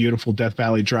like this beautiful Death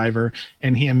Valley driver,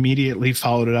 and he immediately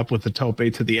followed it up with a tope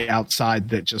to the outside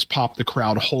that just popped the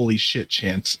crowd holy shit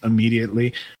chants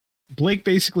immediately. Blake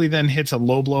basically then hits a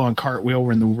low blow on Cartwheel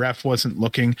when the ref wasn't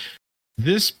looking.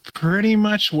 This pretty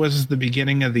much was the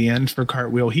beginning of the end for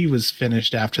Cartwheel. He was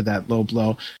finished after that low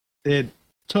blow. It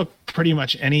took pretty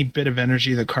much any bit of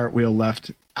energy that Cartwheel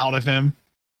left out of him,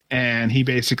 and he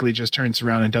basically just turns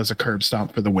around and does a curb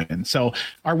stomp for the win. So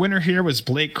our winner here was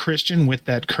Blake Christian with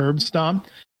that curb stomp.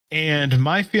 And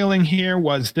my feeling here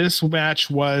was this match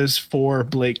was for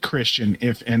Blake Christian,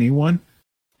 if anyone.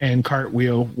 And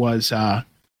Cartwheel was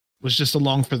just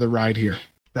along for the ride here.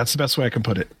 That's the best way I can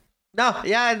put it. No,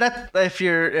 yeah, that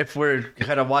if we're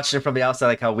kind of watching it from the outside,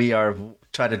 like how we are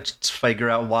trying to figure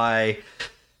out why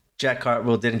Jack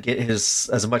Cartwheel didn't get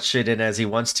as much shit in as he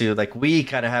wants to. Like, we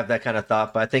kind of have that kind of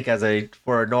thought, but I think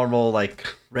for a normal, like,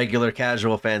 regular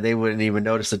casual fan, they wouldn't even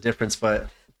notice the difference. But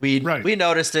we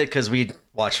noticed it because we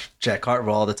watch Jack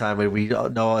Cartwheel all the time, and we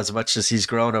know as much as he's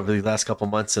grown over the last couple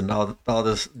months and all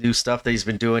the new stuff that he's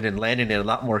been doing and landing it a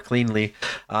lot more cleanly.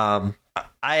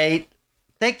 I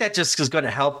think that just is going to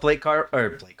help Blake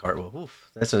Cartwheel. Oof,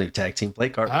 that's a new tag team.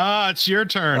 Blake Cartwheel. It's your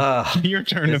turn. Your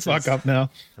turn to fuck up now.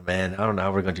 Man, I don't know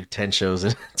how we're going to do 10 shows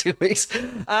in 2 weeks.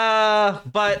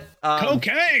 But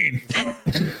cocaine.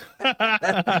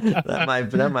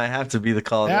 that might have to be the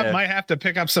call. That might have to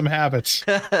pick up some habits.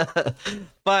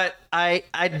 But I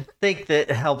think that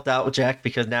helped out Jack,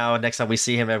 because now next time we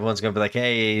see him, everyone's going to be like,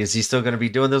 "Hey, is he still going to be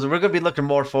doing this?" We're going to be looking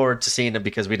more forward to seeing him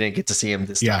because we didn't get to see him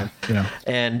this time. Yeah.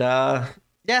 And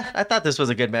yeah, I thought this was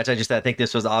a good match. I think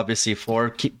this was obviously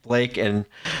for Blake, and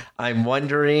I'm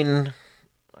wondering.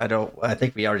 I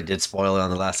think we already did spoil it on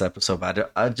the last episode,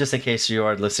 but just in case you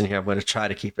are listening here, I'm going to try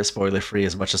to keep it spoiler free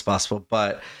as much as possible.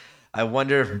 But I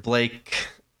wonder if Blake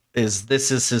if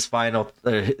this is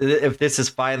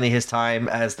finally his time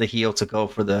as the heel to go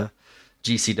for the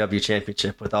GCW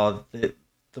championship, with all the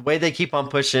way they keep on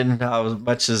pushing, how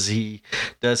much as he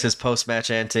does his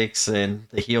post-match antics and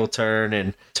the heel turn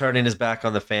and turning his back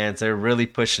on the fans. They're really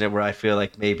pushing it where I feel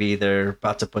like maybe they're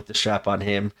about to put the strap on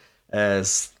him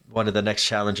as one of the next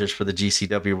challengers for the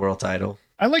GCW world title.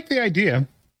 I like the idea.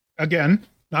 Again,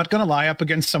 not going to lie, up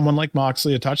against someone like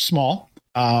Moxley, a touch small.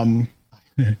 I'm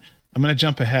going to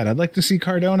jump ahead. I'd like to see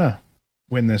Cardona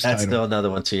win this title. That's still another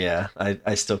one too, yeah.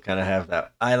 I still kind of have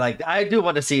that. I do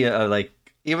want to see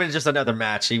even just another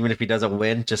match, even if he doesn't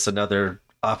win, just another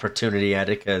opportunity at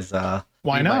it, because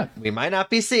why not? We might not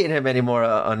be seeing him anymore,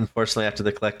 unfortunately, after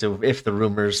the collective, if the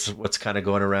rumors, what's kind of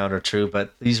going around, are true.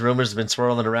 But these rumors have been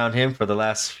swirling around him for the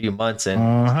last few months,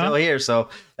 and still here. So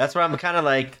that's where I'm kind of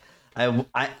like,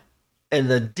 I in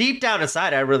the deep down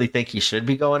inside, I really think he should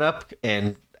be going up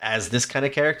and as this kind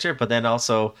of character. But then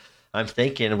also, I'm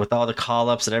thinking with all the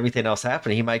call-ups and everything else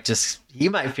happening, he might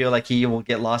feel like he will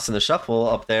get lost in the shuffle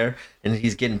up there, and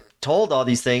he's getting told all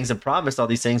these things and promised all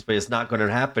these things, but it's not going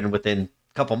to happen within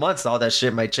a couple months. All that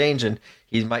shit might change, and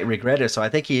he might regret it. So I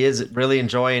think he is really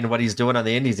enjoying what he's doing on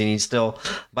the indies, and he still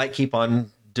might keep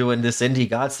on doing this indie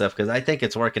god stuff, because I think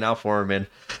it's working out for him. And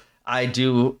I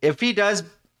do, if he does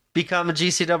become a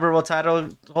GCW world title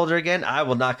holder again, I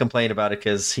will not complain about it,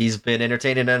 because he's been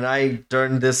entertaining. And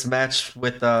during this match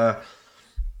with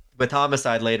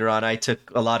Homicide later on, I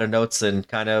took a lot of notes and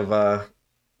kind of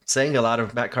sang a lot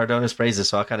of Matt Cardona's praises,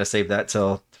 so I'll kind of save that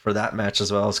for that match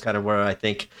as well. It's kind of where I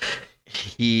think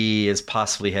he is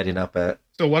possibly heading up at.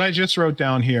 So what I just wrote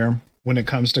down here when it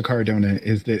comes to Cardona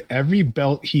is that every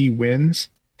belt he wins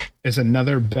is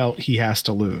another belt he has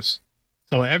to lose.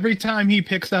 So every time he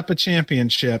picks up a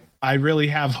championship, I really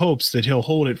have hopes that he'll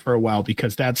hold it for a while,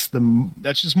 because that's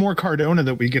just more Cardona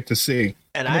that we get to see.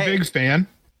 And I'm a big fan.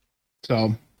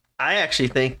 So I actually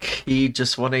think he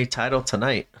just won a title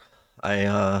tonight.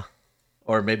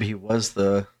 Or maybe he was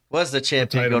the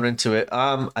champion going into it.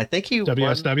 I think he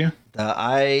WSW.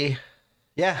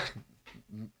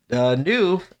 The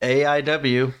new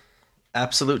AIW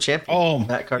absolute champion. Oh,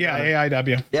 Matt Cardona. Yeah,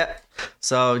 AIW. Yeah.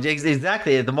 So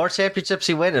exactly, the more championships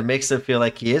he wins, it makes it feel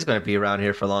like he is going to be around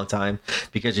here for a long time,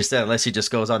 because you said unless he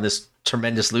just goes on this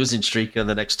tremendous losing streak in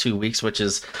the next 2 weeks, which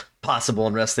is possible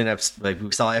in wrestling. Like,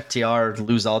 we saw FTR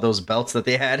lose all those belts that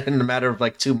they had in a matter of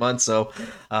like 2 months. So,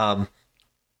 and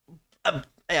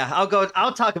Yeah,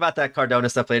 I'll talk about that Cardona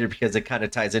stuff later because it kind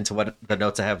of ties into what the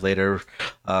notes I have later,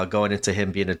 going into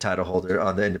him being a title holder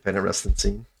on the independent wrestling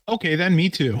scene. Okay, then me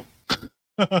too.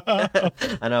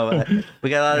 I know we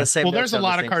got a lot of the same. Well, there's a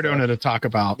lot of Cardona to talk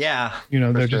about. Yeah,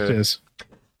 there just is.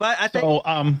 But I think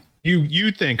so.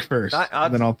 You think first,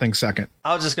 and then I'll think second.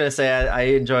 I was just gonna say I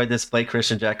enjoyed this Blake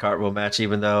Christian Jack Cartwheel match,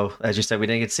 even though, as you said, we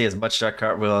didn't get to see as much Jack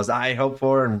Cartwheel as I hoped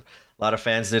for, and a lot of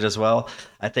fans did as well.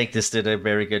 I think this did a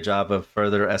very good job of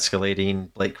further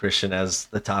escalating Blake Christian as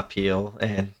the top heel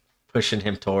and pushing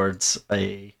him towards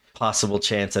a possible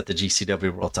chance at the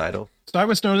GCW World Title. So I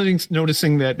was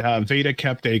noticing that Veda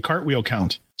kept a cartwheel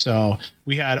count. So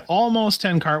we had almost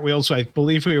 10 cartwheels. So I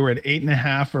believe we were at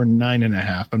 8.5 or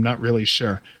 9.5. I'm not really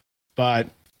sure. But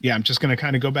yeah, I'm just going to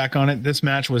kind of go back on it. This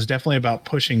match was definitely about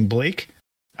pushing Blake.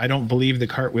 I don't believe the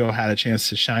cartwheel had a chance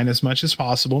to shine as much as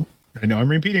possible. I know I'm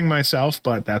repeating myself,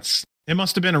 but it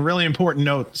must have been a really important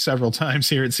note several times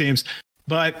here, it seems.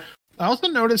 But I also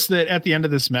noticed that at the end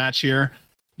of this match here,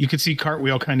 you could see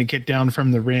Cartwheel kind of get down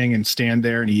from the ring and stand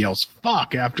there, and he yells,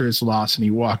 "Fuck," after his loss, and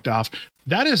he walked off.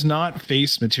 That is not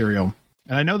face material.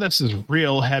 And I know this is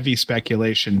real heavy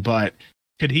speculation, but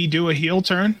could he do a heel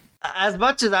turn? As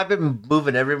much as I've been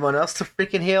moving everyone else to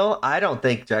freaking heel, I don't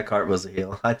think Jack Hart was a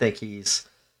heel. I think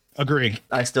Agree.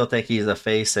 I still think he's a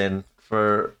face, and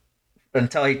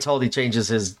until he changes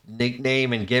his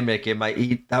nickname and gimmick,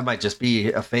 that might just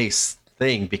be a face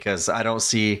thing, because I don't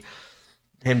see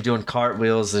him doing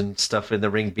cartwheels and stuff in the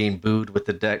ring being booed with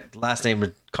the last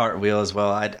name Cartwheel as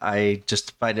well. I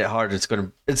just find it hard.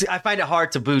 I find it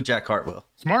hard to boo Jack Cartwheel.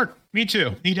 Smart. Me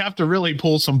too. He'd have to really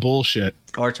pull some bullshit.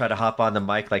 Or try to hop on the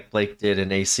mic like Blake did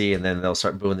in AC, and then they'll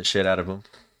start booing the shit out of him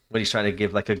when he's trying to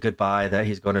give like a goodbye that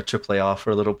he's going to AAA off for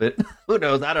a little bit. Who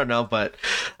knows? I don't know, but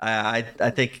I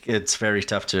think it's very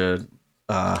tough to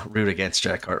root against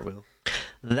Jack Cartwheel.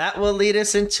 That will lead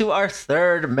us into our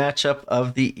third matchup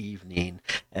of the evening,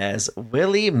 as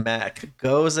Willie Mack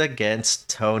goes against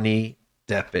Tony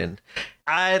Deppen.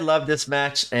 I love this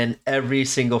match and every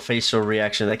single facial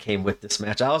reaction that came with this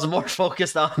match. I was more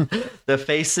focused on the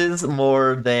faces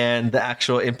more than the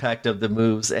actual impact of the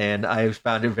moves, and I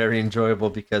found it very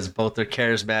enjoyable because both are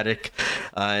charismatic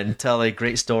and tell a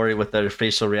great story with their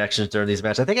facial reactions during these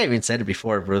matches. I think I even said it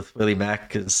before with Willie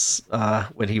Mack, because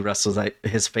when he wrestles,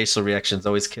 his facial reactions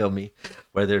always kill me.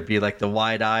 Whether it be like the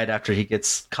wide-eyed after he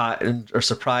gets caught or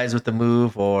surprised with the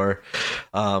move, or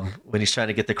when he's trying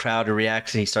to get the crowd to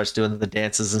react and he starts doing the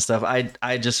dances and stuff.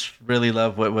 I just really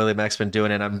love what Willie Mack's been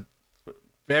doing, and I'm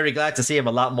very glad to see him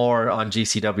a lot more on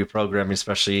GCW programming,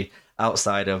 especially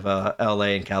outside of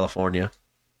LA and California.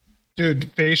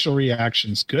 Dude, facial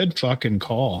reactions, good fucking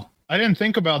call. I didn't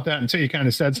think about that until you kind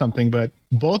of said something, but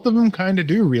both of them kind of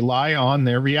do rely on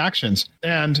their reactions.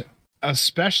 And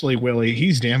especially Willie,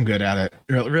 he's damn good at it.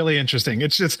 Really interesting.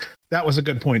 It's just, that was a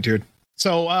good point, dude.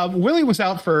 So Willie was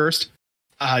out first.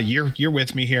 You're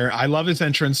with me here. I love his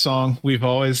entrance song. We've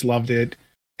always loved it.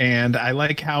 And I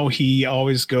like how he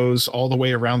always goes all the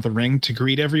way around the ring to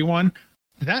greet everyone.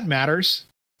 That matters,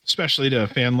 especially to a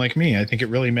fan like me. I think it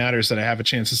really matters that I have a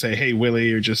chance to say, "Hey,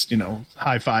 Willie," or just,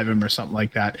 high five him or something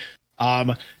like that.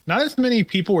 Not as many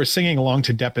people were singing along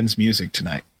to Deppen's music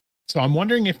tonight. So I'm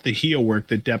wondering if the heel work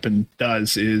that Deppen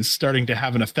does is starting to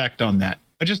have an effect on that.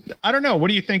 I don't know. What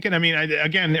are you thinking? I mean,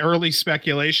 again, early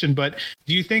speculation, but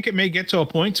do you think it may get to a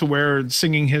point to where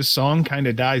singing his song kind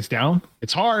of dies down?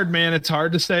 It's hard, man. It's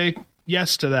hard to say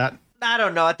yes to that. I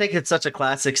don't know. I think it's such a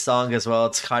classic song as well.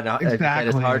 It's kind of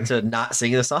it's hard to not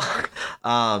sing the song.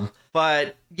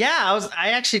 But yeah, I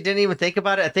actually didn't even think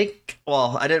about it.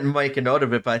 I didn't make a note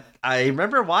of it, but I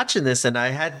remember watching this and I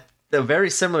had a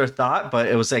very similar thought, but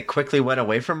it was like quickly went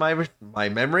away from my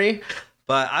memory.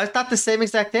 But I thought the same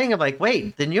exact thing. I'm like,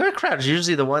 wait, the New York crowd is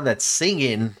usually the one that's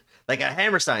singing, like at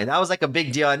Hammerstein. That was like a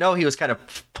big deal. I know he was kind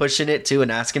of pushing it too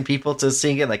and asking people to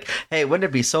sing it. Like, hey, wouldn't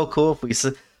it be so cool if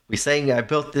we sang "I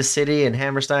Built This City" in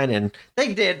Hammerstein? And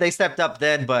they did. They stepped up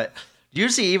then. But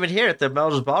usually even here at the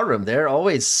Melrose Ballroom, they're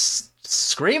always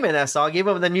screaming that song.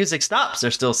 Even when the music stops,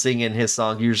 they're still singing his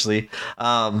song usually.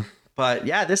 But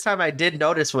yeah, this time I did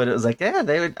notice when it was like, yeah,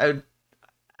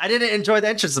 I didn't enjoy the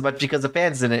entrance as much because the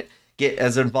fans didn't get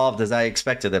as involved as I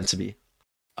expected them to be.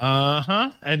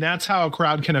 And that's how a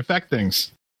crowd can affect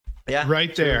things. Yeah.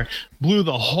 Right there. Blew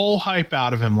the whole hype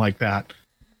out of him like that.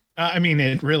 I mean,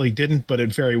 it really didn't, but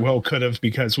it very well could have,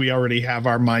 because we already have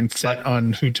our mindset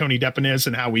on who Tony Deppen is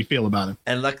and how we feel about him.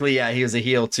 And luckily, yeah, he was a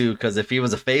heel too, because if he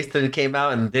was a face and came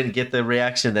out and didn't get the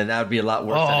reaction, then that would be a lot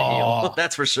worse than a heel.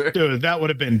 That's for sure. Dude, that would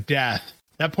have been death.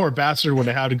 That poor bastard would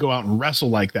have had to go out and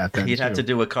wrestle like that then. He'd have to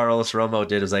do what Carlos Romo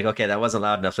did. It was like, okay, that wasn't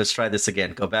loud enough. Let's try this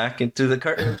again. Go back into the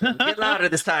curtain. Get louder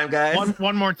this time, guys.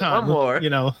 One more time. One more.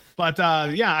 You know. But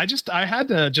yeah, I had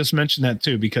to just mention that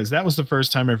too, because that was the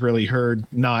first time I've really heard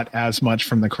not as much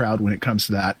from the crowd when it comes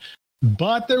to that.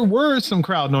 But there were some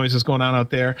crowd noises going on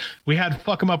out there. We had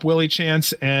 "fuck him up Willie"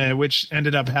 chants, which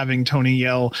ended up having Tony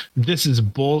yell, "This is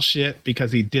bullshit,"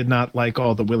 because he did not like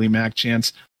all the Willie Mack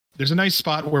chants. There's a nice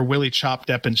spot where Willie chopped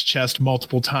Deppin's chest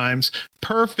multiple times,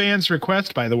 per fans'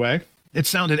 request, by the way. It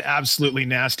sounded absolutely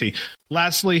nasty.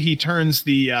 Lastly, he turns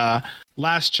the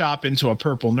last chop into a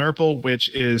purple nurple, which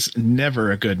is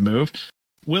never a good move.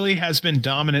 Willie has been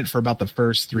dominant for about the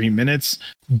first 3 minutes.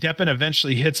 Deppin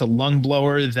eventually hits a lung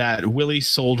blower that Willie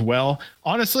sold well.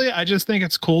 Honestly, I just think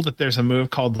it's cool that there's a move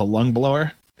called the lung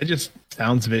blower. It just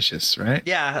sounds vicious, right?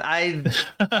 Yeah,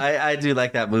 I do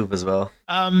like that move as well.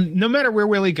 No matter where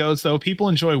Willie goes, though, people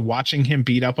enjoy watching him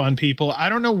beat up on people. I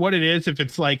don't know what it is, if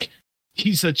it's like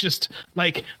he's just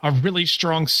like a really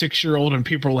strong 6-year-old and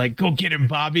people are like, "Go get him,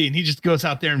 Bobby," and he just goes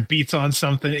out there and beats on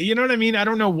something. You know what I mean? I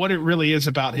don't know what it really is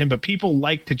about him, but people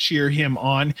like to cheer him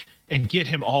on and get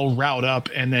him all riled up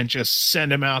and then just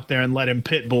send him out there and let him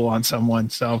pitbull on someone.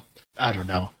 So I don't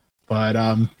know.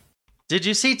 But did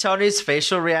you see Tony's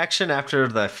facial reaction after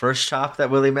the first chop that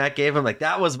Willie Mack gave him? Like,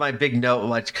 that was my big note.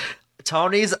 Like,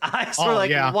 Tony's eyes were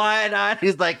like wide-eyed.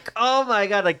 He's like, "Oh my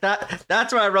god!" Like that.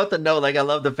 That's where I wrote the note. Like, I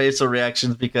love the facial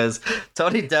reactions because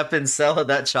Tony Deppin's sell of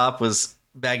that chop was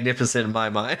magnificent in my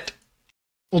mind.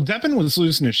 Well, Deppin was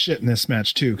losing his shit in this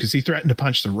match too because he threatened to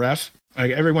punch the ref.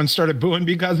 Like, everyone started booing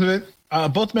because of it.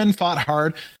 Both men fought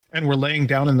hard and were laying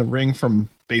down in the ring from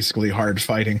basically hard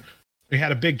fighting. We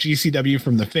had a big GCW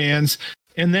from the fans.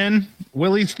 And then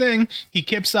Willie's thing, he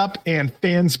kips up and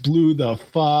fans blew the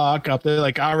fuck up. They're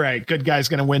like, "All right, good guy's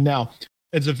going to win now."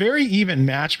 It's a very even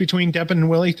match between Deppin and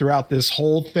Willie throughout this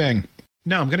whole thing.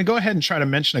 Now, I'm going to go ahead and try to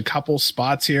mention a couple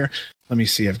spots here. Let me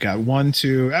see. I've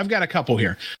got a couple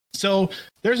here. So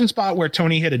there's a spot where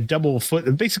Tony hit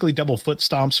basically double foot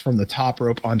stomps from the top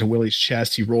rope onto Willie's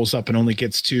chest. He rolls up and only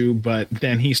gets 2, but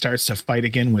then he starts to fight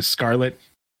again with Scarlett.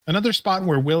 Another spot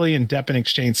where Willie and Deppin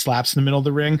exchange slaps in the middle of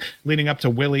the ring, leading up to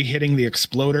Willie hitting the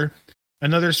exploder.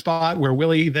 Another spot where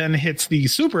Willie then hits the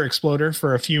super exploder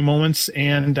for a few moments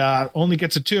and only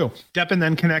gets a 2. Deppin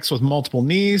then connects with multiple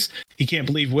knees. He can't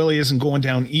believe Willie isn't going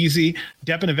down easy.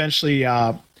 Deppin eventually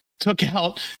took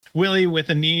out Willie with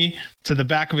a knee to the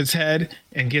back of his head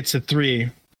and gets a 3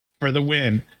 for the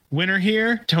win. Winner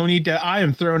here, Tony. I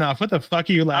am thrown off. What the fuck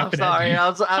are you laughing at?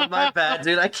 I'm sorry. My bad,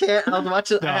 dude. I can't. I was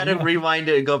watching. I had to rewind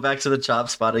it and go back to the chop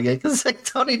spot again because like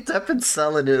Tony Deppin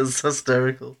selling it is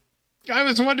hysterical. I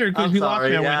was wondering because we laughed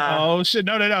and went, "Oh shit!"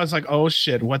 No. I was like, "Oh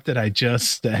shit! What did I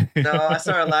just say?" No, I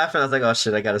started laughing. I was like, "Oh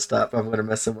shit! I gotta stop. I'm gonna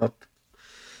mess him up."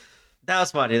 That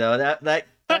was funny though.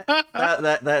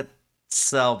 That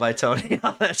sell by Tony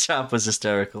on that chop was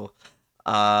hysterical.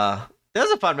 That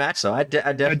was a fun match though. I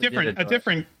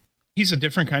definitely He's a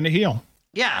different kind of heel.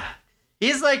 Yeah.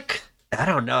 He's like, I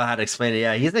don't know how to explain it.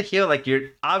 Yeah, he's a heel. Like, you're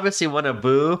obviously want to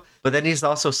boo, but then he's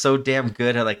also so damn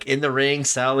good at like in the ring,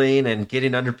 selling and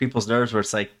getting under people's nerves where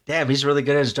it's like, damn, he's really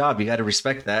good at his job. You got to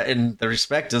respect that. And the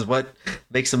respect is what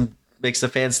makes the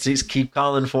fans keep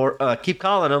calling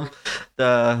him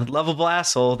the lovable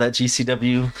asshole that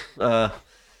GCW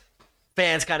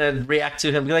fans kind of react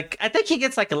to him. Like, I think he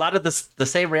gets like a lot of the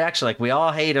same reaction. Like, we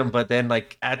all hate him, but then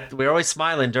like we're always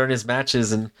smiling during his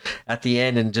matches and at the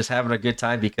end and just having a good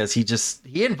time because he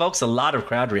invokes a lot of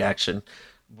crowd reaction.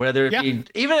 Whether it be,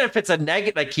 even if it's a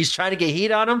negative, like he's trying to get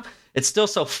heat on him, it's still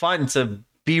so fun to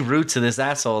be rude to this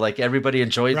asshole. Like, everybody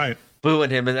enjoys booing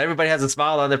him and everybody has a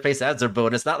smile on their face as they're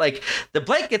booing. It's not like the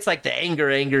Blake gets like the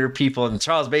anger people, and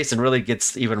Charles Mason really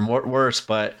gets even worse,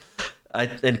 but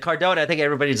and Cardona, I think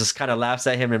everybody just kind of laughs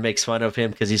at him and makes fun of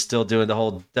him because he's still doing the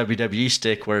whole WWE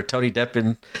shtick. Where Tony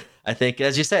Deppin, I think,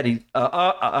 as you said,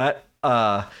 I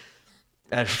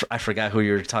forgot who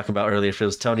you were talking about earlier. If it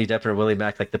was Tony Deppin or Willie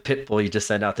Mack, like the pit bull you just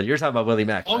sent out there. You're talking about Willie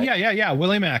Mack. Oh, right? Yeah,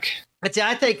 Willie Mack. But see,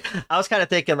 I was kind of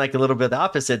thinking like a little bit the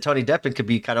opposite. Tony Deppin could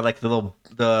be kind of like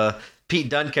the Pete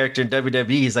Dunne character in WWE.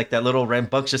 He's like that little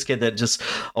rambunctious kid that just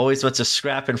always wants to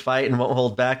scrap and fight and won't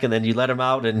hold back, and then you let him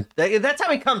out, and that's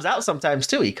how he comes out sometimes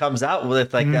too. He comes out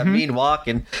with like that mean walk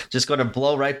and just going to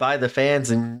blow right by the fans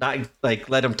and not like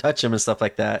let them touch him and stuff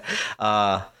like that.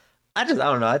 I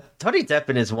don't know. Tony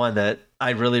Deppin is one that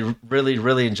I really, really,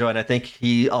 really enjoy, and I think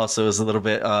he also is a little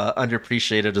bit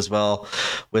underappreciated as well.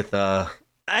 With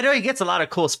I know he gets a lot of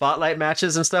cool spotlight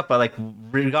matches and stuff, but like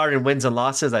regarding wins and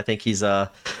losses, I think he's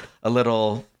a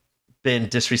little been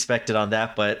disrespected on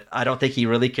that, but I don't think he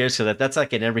really cares because that's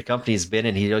like in every company he's been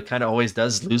in. He kind of always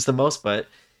does lose the most, but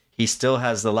he still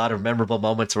has a lot of memorable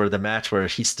moments where the match where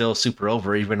he's still super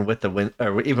over, even with the win,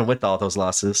 or even with all those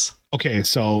losses. Okay,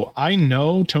 so I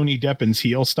know Tony Deppin's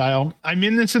heel style. I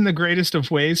mean this in the greatest of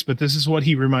ways, but this is what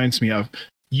he reminds me of.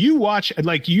 You watch,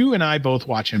 like you and I both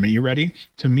watch him. Are you ready?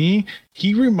 To me,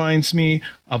 he reminds me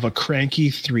of a cranky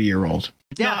 3-year-old.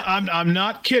 Yeah, no, I'm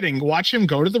not kidding. Watch him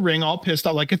go to the ring all pissed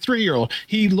out like a 3-year-old.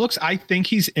 He looks, I think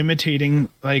he's imitating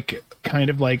like kind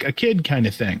of like a kid kind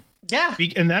of thing. Yeah.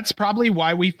 And that's probably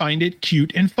why we find it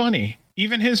cute and funny.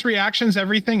 Even his reactions,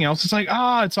 everything else is like,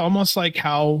 it's almost like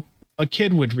how a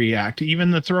kid would react.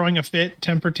 Even the throwing a fit,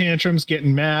 temper tantrums,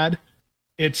 getting mad.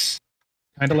 It's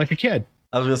kind of like a kid.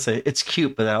 I was going to say it's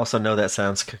cute, but I also know that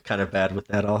sounds kind of bad with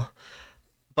that all.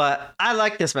 But I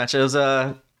like this match.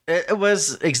 It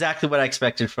was exactly what I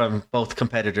expected from both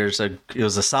competitors. It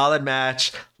was a solid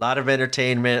match, a lot of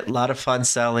entertainment, a lot of fun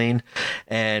selling,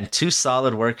 and two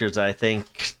solid workers I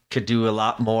think could do a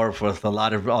lot more with a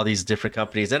lot of all these different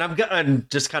companies. And I'm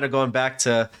just kind of going back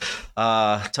to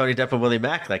Tony Depp and Willie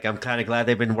Mack. Like, I'm kind of glad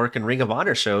they've been working Ring of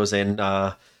Honor shows and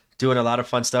doing a lot of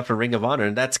fun stuff for Ring of Honor.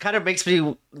 And that's kind of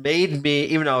made me,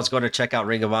 even though I was going to check out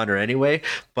Ring of Honor anyway,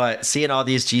 but seeing all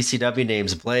these GCW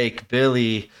names, Blake,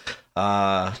 Billy,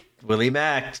 Willie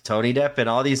Mack, Tony Depp, and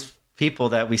all these people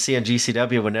that we see on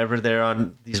GCW whenever they're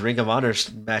on these Ring of Honor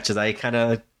matches, I kind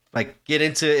of like get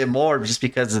into it more just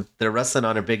because they're wrestling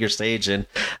on a bigger stage, and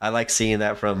I like seeing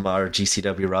that from our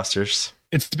GCW rosters.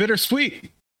 It's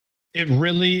bittersweet. It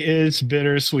really is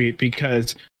bittersweet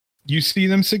because you see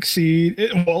them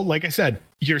succeed. Well, like I said,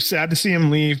 you're sad to see him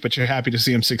leave, but you're happy to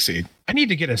see him succeed. I need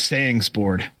to get a sayings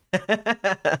board.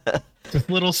 Just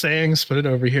little sayings, put it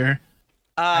over here.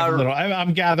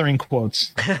 I'm gathering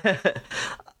quotes.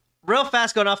 Real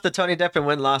fast, going off the Tony Depp and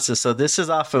win-losses. So this is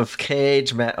off of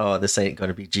Cage Match. Oh, this ain't going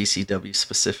to be GCW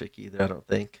specific either, I don't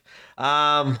think.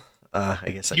 I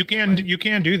guess you can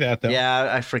do that though. Yeah,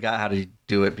 I forgot how to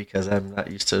do it because I'm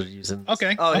not used to using.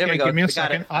 Okay. Oh, here we go. Give me a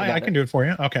second. I can do it for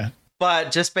you. Okay.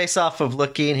 But just based off of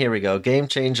looking, here we go. Game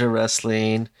Changer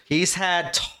Wrestling. He's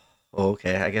had.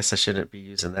 Okay, I guess I shouldn't be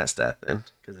using that stat then,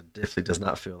 because it definitely does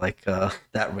not feel like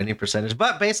that winning percentage.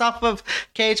 But based off of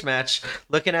Cage Match,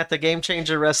 looking at the Game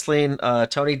Changer Wrestling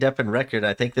Tony Deppen record,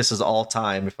 I think this is all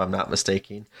time, if I'm not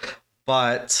mistaken.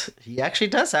 But he actually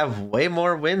does have way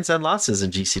more wins than losses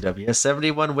in GCW. He has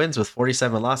 71 wins with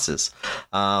 47 losses.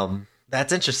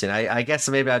 That's interesting. I guess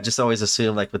maybe I just always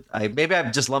assume maybe I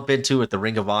just lump into with the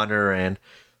Ring of Honor and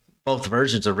both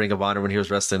versions of Ring of Honor when he was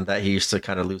wrestling that he used to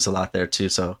kind of lose a lot there too.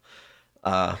 So,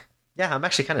 yeah, I'm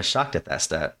actually kind of shocked at that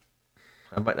stat.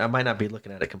 I might not be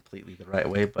looking at it completely the right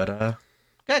way, but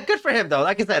good for him though.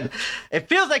 Like I said, it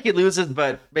feels like he loses,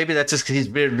 but maybe that's just because he's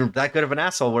been that good of an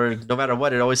asshole where no matter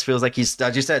what, it always feels like he's,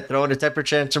 as you said, throwing a temper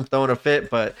tantrum, throwing a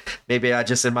fit. But maybe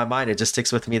in my mind, it just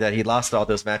sticks with me that he lost all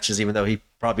those matches, even though he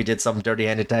probably did some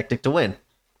dirty-handed tactic to win.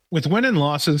 With win and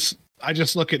losses, I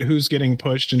just look at who's getting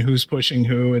pushed and who's pushing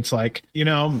who. It's like,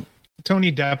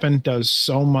 Tony Deppen does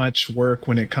so much work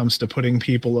when it comes to putting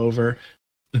people over.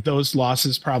 Those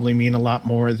losses probably mean a lot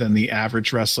more than the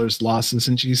average wrestler's losses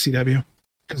in GCW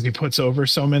because he puts over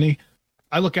so many.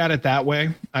 I look at it that way.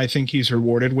 I think he's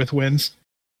rewarded with wins.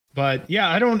 But yeah,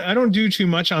 I don't do too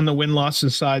much on the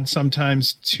win-losses side,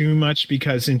 sometimes too much,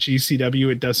 because in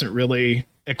GCW it doesn't really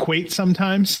equate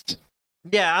sometimes.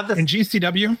 Yeah, in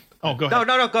GCW. Oh, go ahead.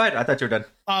 No, go ahead. I thought you were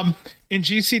done. In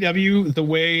GCW, the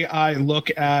way I look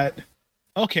at,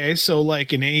 okay, so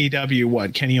like in AEW,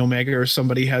 what, Kenny Omega or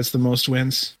somebody has the most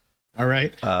wins? All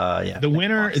right. Yeah. The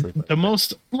winner, Moxley, the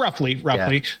most, roughly,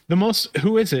 yeah. The most,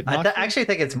 who is it? I actually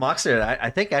think it's Moxley. I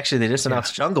think actually they just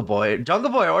announced Jungle Boy. Jungle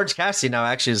Boy or Orange Cassidy now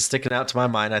actually is sticking out to my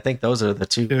mind. I think those are the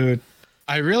two. Dude,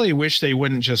 I really wish they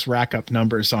wouldn't just rack up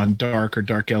numbers on Dark or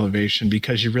Dark Elevation,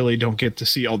 because you really don't get to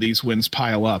see all these wins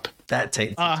pile up. That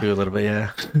takes it too a little bit,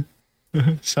 yeah.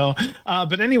 So,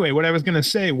 but anyway, what I was going to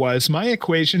say was my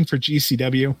equation for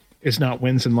GCW is not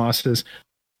wins and losses.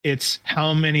 It's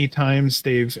how many times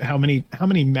how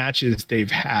many matches they've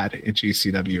had in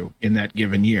GCW in that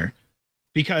given year,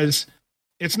 because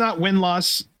it's not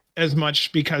win-loss as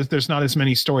much because there's not as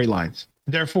many storylines.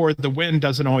 Therefore, the win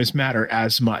doesn't always matter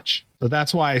as much. So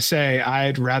that's why I say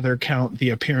I'd rather count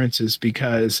the appearances,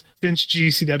 because since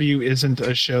GCW isn't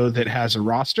a show that has a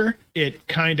roster, it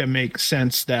kind of makes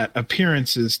sense that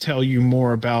appearances tell you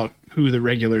more about who the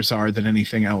regulars are than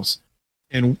anything else.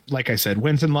 And like I said,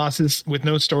 wins and losses with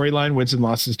no storyline, wins and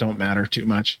losses don't matter too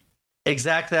much.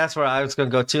 Exactly, that's where I was going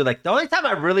to go too. Like the only time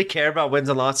I really care about wins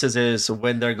and losses is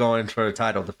when they're going for a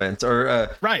title defense or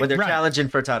when they're challenging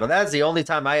for a title. That's the only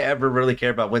time I ever really care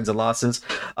about wins and losses.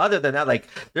 Other than that, like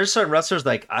there's certain wrestlers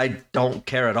like I don't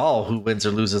care at all who wins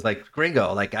or loses. Like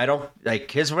Gringo, like I don't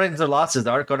like his wins or losses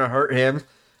aren't going to hurt him.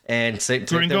 And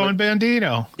Gringo and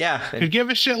Bandito, yeah, could give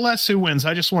a shit less who wins.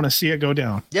 I just want to see it go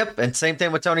down. Yep, and same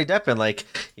thing with Tony Deppen. Like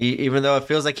even though it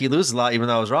feels like he loses a lot, even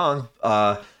though I was wrong.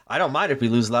 I don't mind if we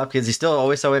lose a lot because he's still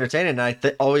always so entertaining. And I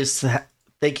always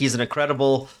think he's an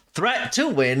incredible threat to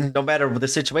win, no matter the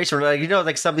situation. Like,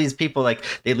 like some of these people, like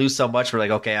they lose so much. We're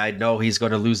like, okay, I know he's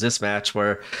going to lose this match.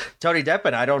 Where Tony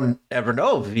Deppen, I don't ever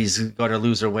know if he's going to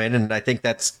lose or win, and I think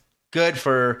that's good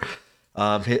for.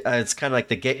 It's kind of like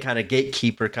the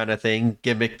gatekeeper kind of thing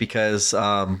gimmick because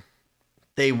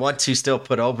they want to still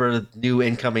put over new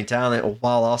incoming talent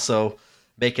while also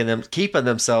keeping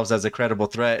themselves as a credible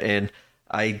threat. And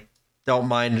I don't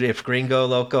mind if Gringo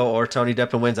Loco or Tony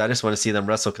Deppen wins. I just want to see them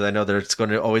wrestle because I know there's going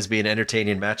to always be an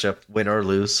entertaining matchup, win or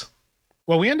lose.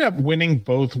 Well, we end up winning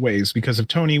both ways because if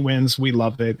Tony wins, we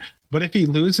love it. But if he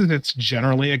loses, it's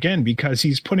generally, again, because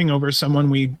he's putting over someone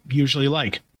we usually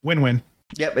like. Win-win.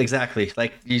 Yep, exactly.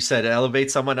 Like you said,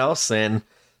 elevate someone else and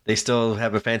they still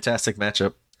have a fantastic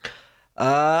matchup.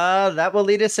 That will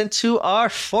lead us into our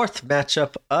fourth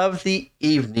matchup of the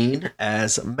evening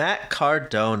as Matt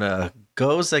Cardona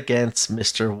goes against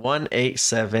Mr.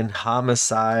 187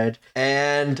 Homicide.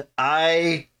 And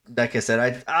like I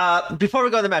said, before we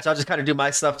go to the match, I'll just kind of do my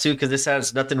stuff too, because this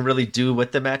has nothing to really do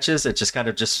with the matches. It's just kind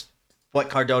of just what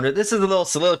Cardona, this is a little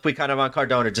soliloquy kind of on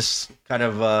Cardona, just kind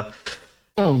of,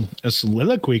 a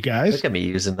soliloquy, guys. Look at me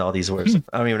using all these words.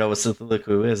 I don't even know what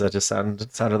soliloquy is. I just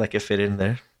sounded like it fit in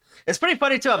there. It's pretty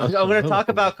funny too. I'm going to talk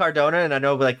about Cardona, and I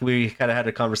know like we kind of had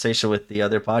a conversation with the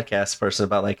other podcast person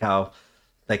about like how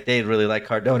like they really like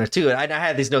Cardona too. And I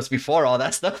had these notes before all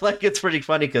that stuff. Like it's pretty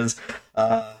funny because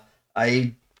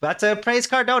I about to praise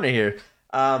Cardona here.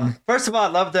 First of all, I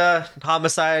love the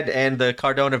Homicide and the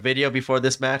Cardona video before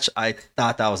this match. I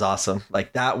thought that was awesome.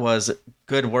 Like that was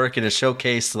good work, and it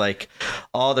showcased like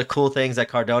all the cool things that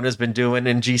Cardona's been doing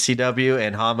in GCW,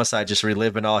 and Homicide just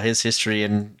reliving all his history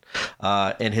and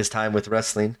in his time with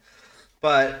wrestling.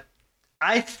 But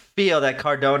I feel that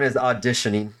Cardona is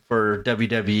auditioning for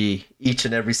WWE each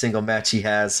and every single match he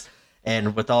has.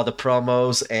 And with all the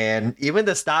promos and even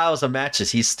the styles of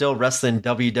matches, he's still wrestling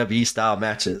WWE style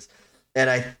matches. And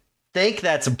I think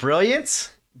that's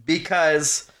brilliant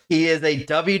because he is a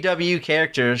WWE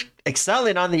character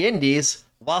excelling on the indies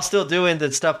while still doing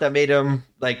the stuff that made him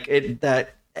like it,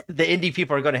 that the indie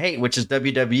people are going to hate, which is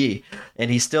WWE.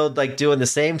 And he's still like doing the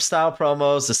same style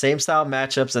promos, the same style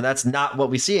matchups. And that's not what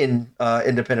we see in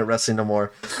independent wrestling no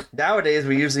more. Nowadays,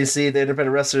 we usually see the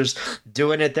independent wrestlers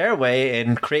doing it their way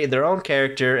and creating their own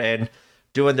character and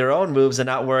doing their own moves and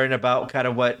not worrying about kind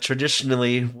of what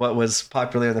was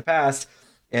popular in the past.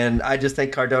 And I just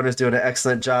think Cardona's doing an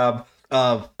excellent job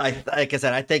of, like I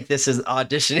said, I think this is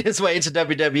auditioning his way into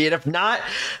WWE. And if not,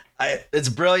 it's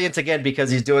brilliant again,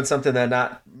 because he's doing something that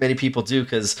not many people do.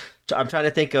 Cause I'm trying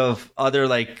to think of other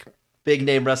like big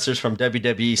name wrestlers from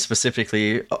WWE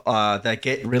specifically that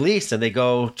get released and they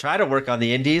go try to work on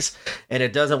the indies and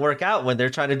it doesn't work out when they're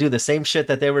trying to do the same shit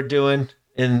that they were doing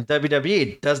in WWE.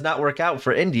 It does not work out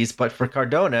for indies, but for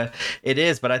Cardona, it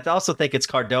is. But I also think it's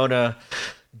Cardona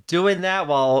doing that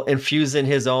while infusing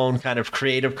his own kind of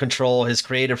creative control, his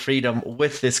creative freedom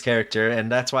with this character.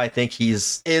 And that's why I think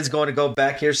is going to go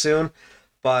back here soon.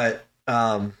 But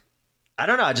I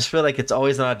don't know. I just feel like it's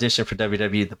always an audition for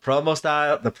WWE. The promo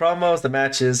style, the promos, the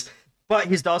matches. But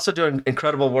he's also doing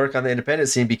incredible work on the independent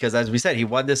scene because, as we said, he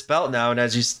won this belt now. And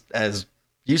as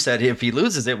you said, if he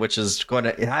loses it, which is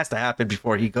it has to happen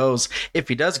before he goes, if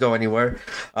he does go anywhere,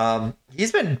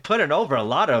 he's been putting over a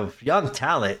lot of young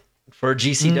talent for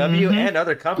GCW and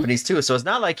other companies too. So it's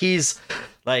not like he's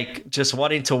like just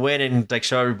wanting to win and like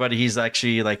show everybody he's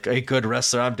actually like a good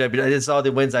wrestler. I'm WWE. It's all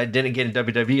the wins I didn't get in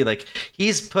WWE. Like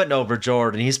he's putting over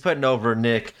Jordan. He's putting over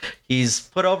Nick. He's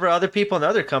put over other people in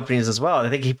other companies as well. I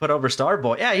think he put over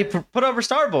Starboy. Yeah, he put over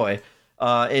Starboy.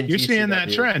 You're seeing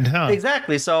that trend, huh?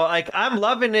 Exactly. So like I'm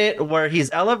loving it where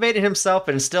he's elevated himself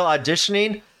and still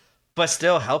auditioning, but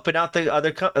still helping out the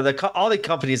other all the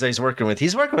companies that he's working with.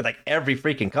 He's working with like every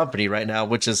freaking company right now,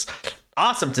 which is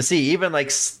awesome to see. Even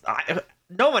like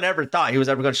no one ever thought he was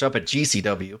ever going to show up at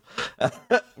GCW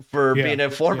for being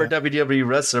a former WWE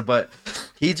wrestler, but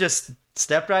he just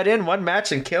stepped right in one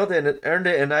match and killed it and earned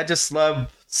it. And I just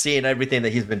love seeing everything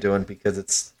that he's been doing because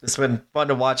it's been fun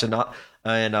to watch and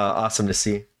awesome to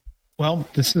see. Well,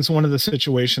 this is one of the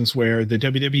situations where the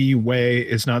WWE way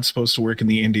is not supposed to work in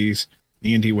the indies.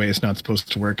 The indie way is not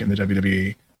supposed to work in the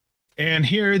WWE. And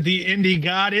here the indie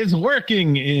god is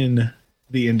working in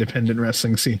the independent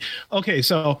wrestling scene. Okay,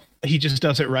 so he just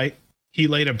does it right. He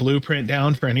laid a blueprint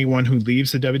down for anyone who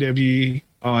leaves the WWE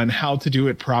on how to do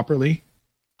it properly.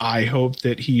 I hope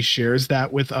that he shares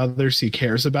that with others he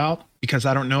cares about, because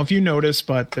I don't know if you noticed,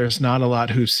 but there's not a lot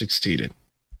who've succeeded.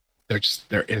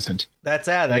 There isn't. That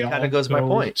kind of goes my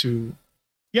point.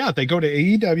 They go to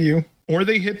AEW or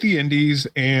they hit the indies,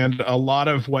 and a lot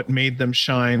of what made them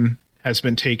shine has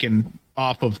been taken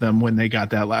off of them when they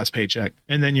got that last paycheck.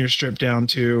 And then you're stripped down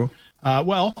to,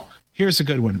 here's a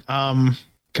good one.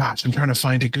 Gosh, I'm trying to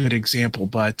find a good example,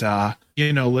 but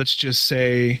let's just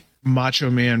say Macho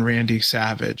Man Randy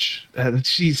Savage.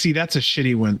 See, that's a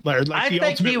shitty one. Like I the think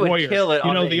Ultimate he would Warrior. kill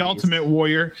it. The Ultimate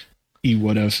Warrior. He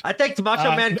would have. I think the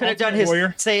Macho Man could have done his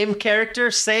same character,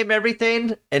 same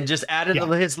everything, and just added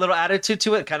his little attitude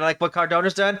to it, kind of like what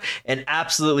Cardona's done, and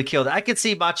absolutely killed it. I could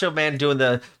see Macho Man doing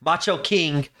the Macho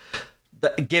King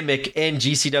gimmick in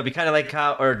GCW, kind of like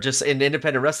how, or just in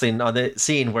independent wrestling on the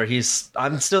scene where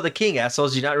I'm still the king,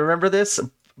 assholes. Do you not remember this?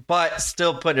 But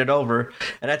still putting it over.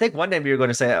 And I think one name you were going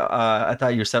to say, I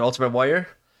thought you said Ultimate Warrior.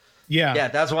 Yeah,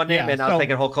 that was one name, and I was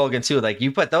thinking Hulk Hogan too. Like,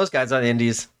 you put those guys on the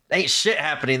indies, ain't shit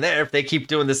happening there if they keep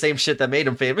doing the same shit that made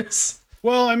them famous.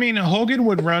 Well, I mean, Hogan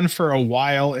would run for a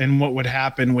while, and what would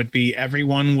happen would be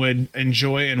everyone would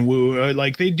enjoy and woo.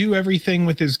 Like, they do everything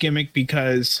with his gimmick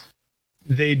because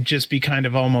they'd just be kind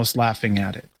of almost laughing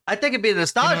at it. I think it'd be a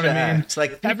nostalgia. You know what I mean? It's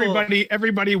like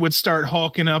everybody would start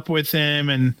hulking up with him,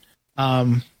 and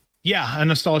a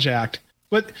nostalgia act.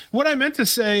 But what I meant to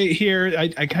say here,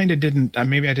 I kind of didn't.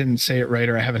 Maybe I didn't say it right,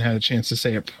 or I haven't had a chance to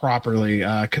say it properly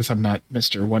because I'm not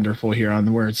Mr. Wonderful here on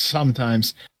the words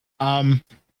sometimes.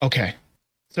 Okay,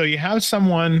 so you have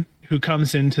someone who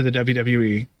comes into the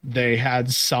WWE. They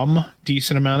had some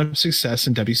decent amount of success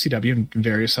in WCW and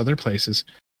various other places.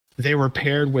 They were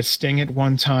paired with Sting at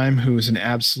one time, who was an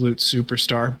absolute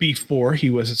superstar before he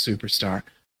was a superstar.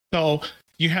 So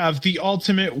you have the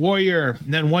Ultimate Warrior,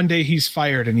 and then one day he's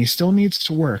fired and he still needs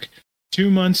to work.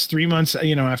 2 months, 3 months,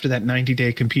 after that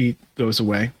 90-day compete goes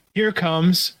away. Here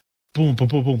comes, boom, boom,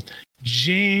 boom, boom,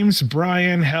 James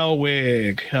Bryan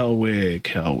Hellwig.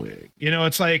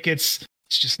 It's like, it's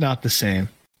just not the same.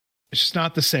 It's just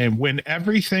not the same. When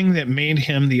everything that made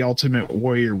him the Ultimate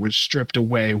Warrior was stripped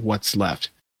away, what's left?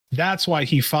 That's why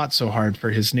he fought so hard for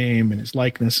his name and his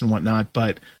likeness and whatnot.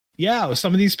 But yeah,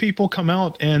 some of these people come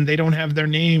out and they don't have their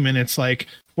name, and it's like,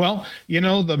 well,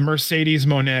 the Mercedes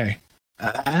Moné.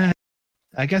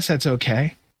 I guess that's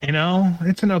okay.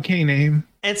 It's an okay name.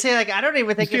 And see, like, I don't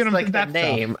even think it's like the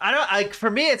name. I don't like.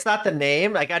 For me, it's not the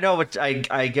name. Like, I know what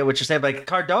I get what you're saying. But like,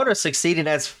 Cardona's succeeding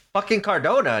as fucking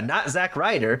Cardona, not Zack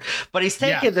Ryder. But he's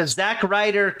taken the Zack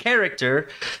Ryder character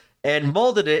and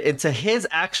molded it into his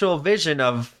actual vision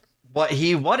of what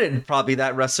he wanted probably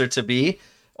that wrestler to be,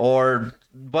 or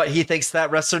what he thinks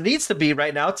that wrestler needs to be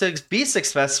right now to be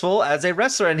successful as a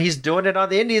wrestler. And he's doing it on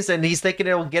the indies, and he's thinking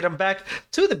it will get him back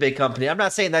to the big company. I'm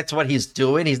not saying that's what he's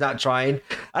doing. He's not trying.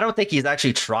 I don't think he's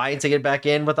actually trying to get back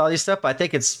in with all these stuff, but I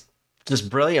think it's just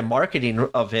brilliant marketing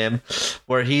of him,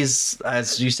 where he's,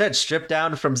 as you said, stripped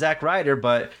down from Zack Ryder,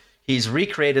 but he's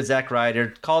recreated Zack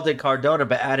Ryder, called it Cardona,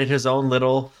 but added his own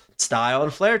little style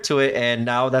and flair to it, and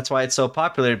now that's why it's so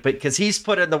popular. Because he's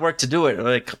put in the work to do it.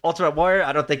 Like Ultimate Warrior,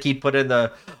 I don't think he'd put in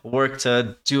the work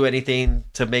to do anything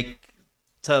to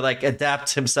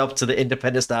adapt himself to the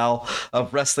independent style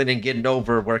of wrestling and getting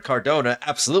over, where Cardona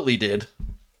absolutely did.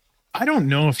 I don't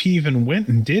know if he even went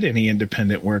and did any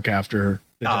independent work after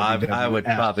the I would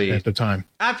probably at the time.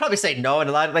 I'd probably say no, and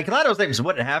a lot of those names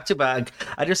wouldn't have to, but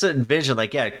I just envision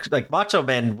like Macho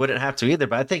Man wouldn't have to either,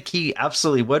 but I think he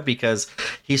absolutely would, because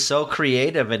he's so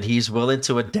creative and he's willing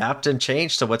to adapt and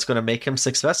change to what's going to make him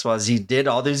successful, as he did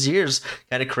all these years,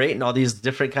 kind of creating all these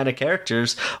different kind of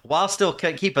characters while still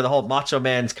keeping the whole Macho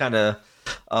Man's kind of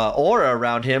aura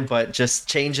around him, but just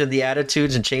changing the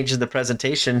attitudes and changing the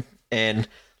presentation and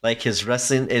like his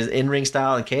wrestling, his in-ring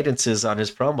style and cadences on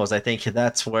his promos. I think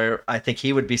that's where I think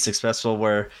he would be successful,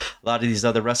 where a lot of these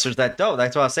other wrestlers that don't.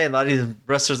 That's what I was saying. A lot of these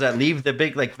wrestlers that leave the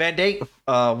big, like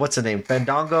what's the name?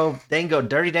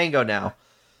 Dirty Dango now.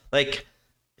 Like,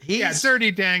 Dirty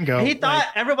Dango.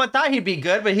 Everyone thought he'd be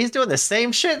good, but he's doing the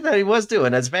same shit that he was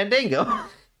doing as Fandango.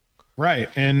 Right.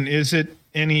 And is it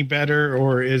any better,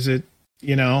 or is it,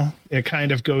 it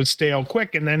kind of goes stale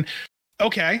quick, and then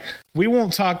okay, we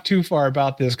won't talk too far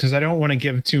about this because I don't want to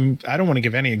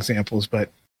give any examples,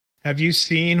 but have you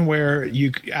seen where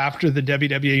after the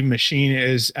WWE machine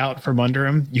is out from under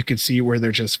them, you could see where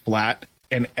they're just flat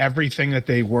and everything that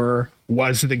they were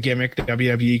was the gimmick that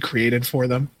WWE created for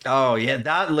them. Oh yeah,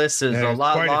 that list is a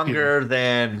lot longer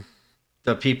than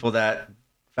the people that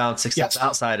found success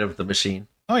outside of the machine.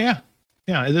 Oh yeah.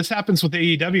 Yeah, this happens with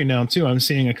AEW now too. I'm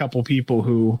seeing a couple people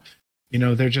who,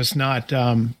 they're just not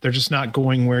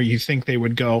going where you think they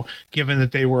would go, given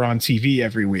that they were on TV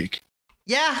every week.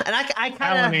 Yeah, and I kind of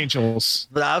Alan Angels.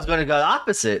 But I was going to go the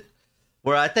opposite,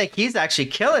 where I think he's actually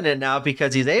killing it now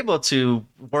because he's able to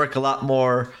work a lot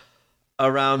more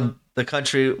around the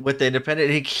country with the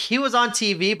independent. He was on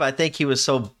TV, but I think he was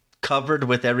so covered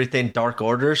with everything Dark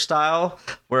Order style,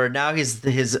 where now he's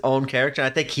his own character. I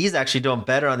think he's actually doing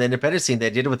better on the independent scene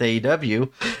than they did with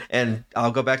AEW. And I'll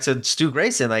go back to Stu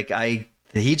Grayson.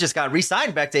 He just got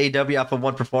re-signed back to AEW off of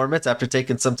one performance after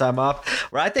taking some time off,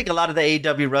 where I think a lot of the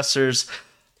AEW wrestlers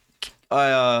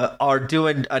are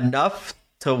doing enough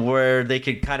to where they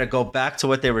could kind of go back to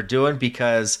what they were doing,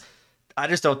 because I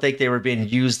just don't think they were being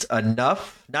used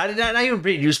enough. Not even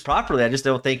being used properly. I just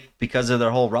don't think, because of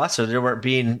their whole roster, they weren't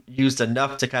being used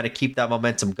enough to kind of keep that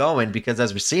momentum going. Because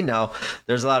as we see now,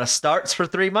 there's a lot of starts for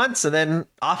 3 months and then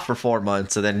off for 4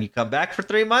 months. And then you come back for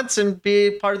 3 months and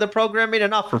be part of the programming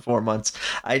and off for 4 months.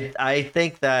 I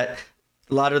think that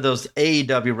a lot of those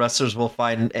AEW wrestlers will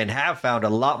find and have found a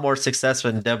lot more success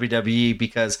in WWE,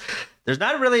 because there's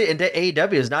not really, in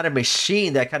AEW is not a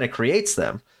machine that kind of creates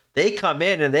them. They come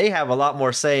in and they have a lot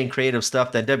more say in creative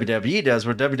stuff than WWE does,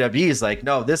 where WWE is like,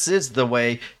 no, this is the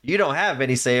way. You don't have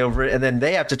any say over it. And then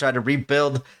they have to try to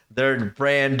rebuild their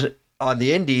brand on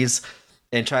the indies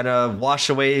and try to wash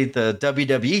away the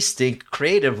WWE stink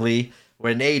creatively.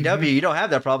 Where in AEW, you don't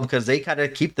have that problem, because they kind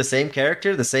of keep the same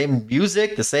character, the same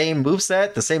music, the same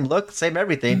moveset, the same look, the same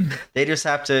everything. They just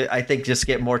have to, I think, just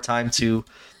get more time to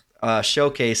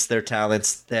showcase their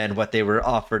talents than what they were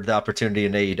offered the opportunity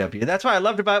in AEW. That's what I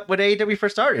loved about when AEW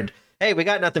first started. Hey, we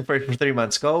got nothing for 3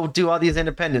 months. Go do all these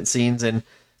independent scenes and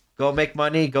go make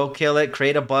money, go kill it,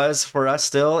 create a buzz for us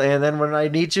still, and then when I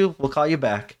need you, we'll call you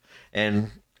back.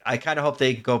 And I kind of hope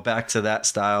they go back to that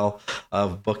style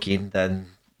of booking than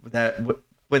that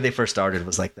when they first started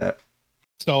was like that.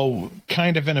 So,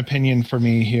 kind of an opinion for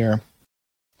me here.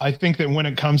 I think that when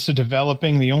it comes to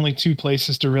developing, the only two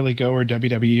places to really go are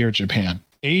WWE or Japan.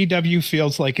 AEW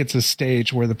feels like it's a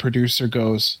stage where the producer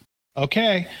goes,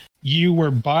 okay, you were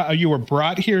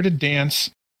brought here to dance.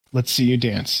 Let's see you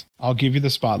dance. I'll give you the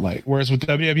spotlight. Whereas with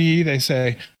WWE, they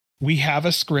say, we have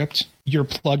a script. You're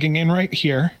plugging in right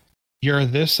here. You're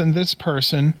this and this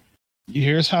person.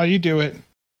 Here's how you do it.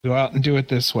 Go out and do it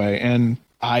this way. And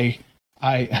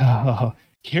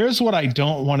here's what I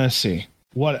don't want to see.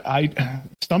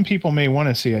 Some people may want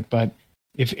to see it, but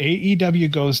if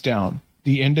AEW goes down,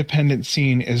 the independent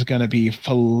scene is going to be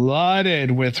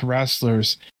flooded with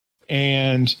wrestlers,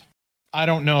 and I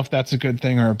don't know if that's a good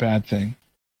thing or a bad thing.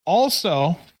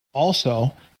 Also,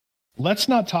 let's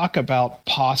not talk about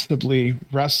possibly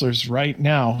wrestlers right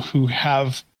now who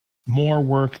have more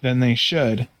work than they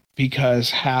should, because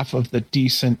half of the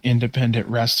decent independent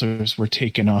wrestlers were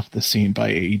taken off the scene by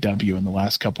AEW in the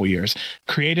last couple years,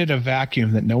 created a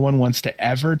vacuum that no one wants to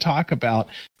ever talk about,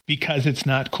 because it's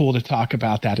not cool to talk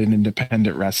about that in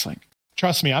independent wrestling.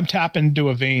 Trust me, I'm tapping into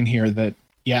a vein here that,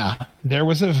 yeah, there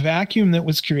was a vacuum that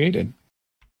was created.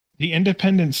 The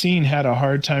independent scene had a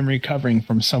hard time recovering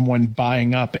from someone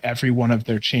buying up every one of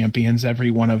their champions,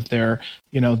 every one of their,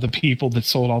 the people that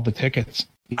sold all the tickets.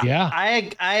 Yeah,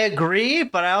 I agree,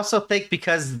 but I also think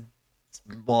because,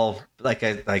 well, the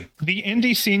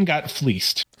indie scene got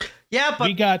fleeced. Yeah, but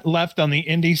we got left on the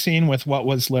indie scene with what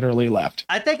was literally left.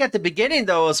 I think at the beginning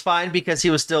though it was fine, because he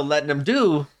was still letting them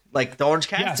do, like, the Orange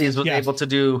Cassidy's was able to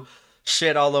do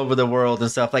shit all over the world and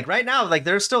stuff. Like right now, like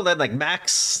they're still letting, like,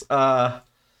 Max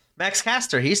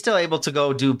Caster, he's still able to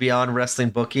go do Beyond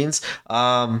Wrestling bookings.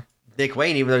 Nick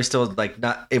Wayne, even though he's still, like,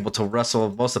 not able to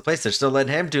wrestle most of the place, they're still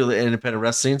letting him do the independent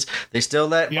wrestlings. They still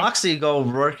let Moxley go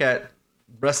work at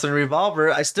Wrestling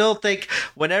Revolver. I still think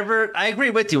whenever, I agree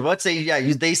with you. Once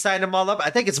they sign him all up, I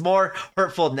think it's more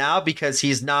hurtful now because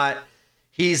he's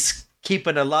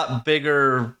keeping a lot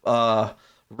bigger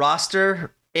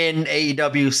roster in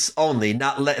AEW only,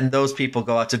 not letting those people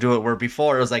go out to do it, where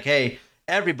before it was like, hey,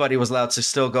 everybody was allowed to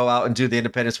still go out and do the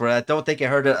independents, where I don't think it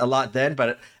hurt it a lot then,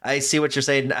 but I see what you're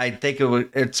saying. I think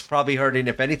it's probably hurting,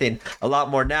 if anything, a lot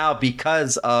more now,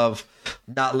 because of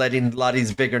not letting a lot of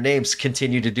these bigger names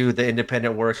continue to do the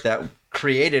independent work that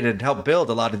created and helped build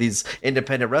a lot of these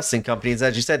independent wrestling companies.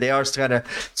 As you said, they are kind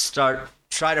of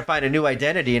try to find a new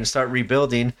identity and start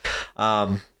rebuilding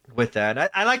with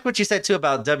that. I like what you said too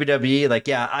about WWE. Like,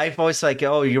 yeah, I've always like,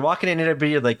 oh, you're walking into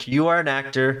WWE, like, you are an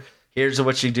actor. Here's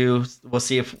what you do. We'll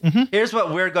see if here's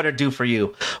what we're going to do for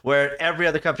you. Where every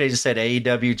other company just said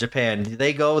AEW Japan,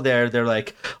 they go there. They're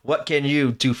like, what can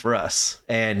you do for us?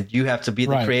 And you have to be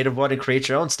the creative one and create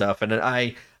your own stuff. And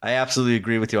I absolutely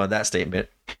agree with you on that statement.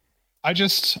 I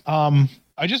just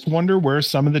wonder where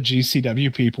some of the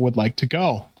GCW people would like to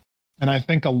go. And I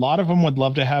think a lot of them would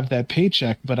love to have that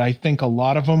paycheck, but I think a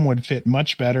lot of them would fit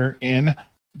much better in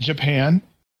Japan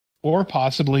or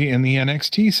possibly in the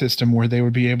NXT system where they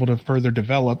would be able to further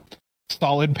develop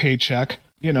solid paycheck,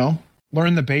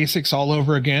 learn the basics all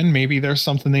over again. Maybe there's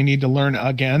something they need to learn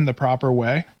again the proper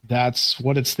way. That's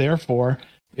what it's there for.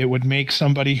 It would make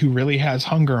somebody who really has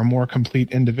hunger a more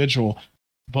complete individual.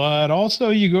 But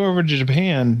also you go over to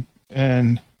Japan,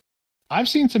 and I've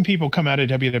seen some people come out of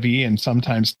WWE and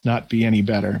sometimes not be any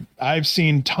better. I've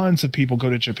seen tons of people go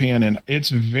to Japan, and it's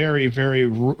very, very,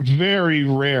 very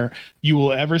rare you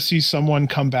will ever see someone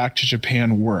come back to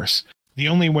Japan worse. The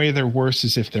only way they're worse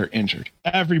is if they're injured.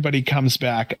 Everybody comes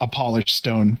back a polished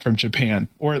stone from Japan,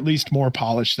 or at least more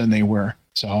polished than they were.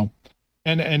 So,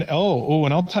 and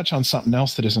I'll touch on something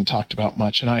else that isn't talked about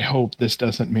much, and I hope this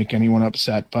doesn't make anyone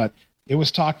upset, but it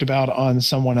was talked about on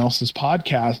someone else's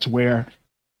podcast where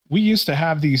we used to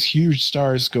have these huge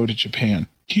stars go to Japan,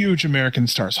 huge American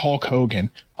stars, Hulk Hogan,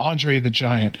 Andre the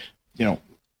Giant,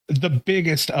 the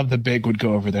biggest of the big would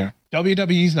go over there.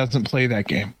 WWE doesn't play that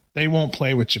game. They won't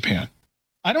play with Japan.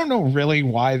 I don't know really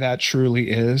why that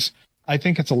truly is. I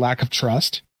think it's a lack of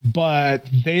trust, but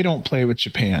they don't play with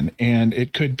Japan. And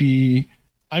it could be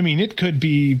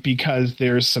because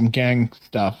there's some gang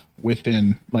stuff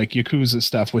within, like Yakuza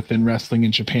stuff within wrestling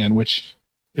in Japan, which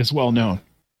is well known.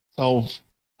 So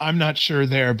I'm not sure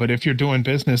there, but if you're doing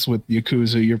business with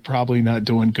Yakuza, you're probably not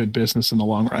doing good business in the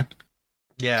long run.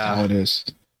 Yeah. That's how it is.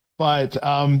 But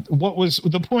what was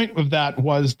the point of that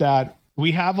was that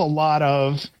we have a lot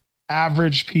of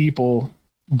average people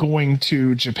going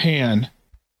to Japan,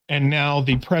 and now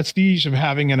the prestige of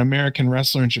having an American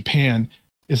wrestler in Japan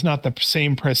is not the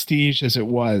same prestige as it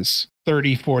was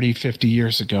 30, 40, 50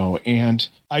 years ago. And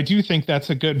I do think that's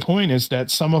a good point, is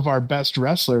that some of our best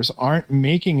wrestlers aren't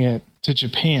making it to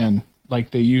Japan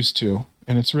like they used to.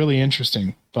 And it's really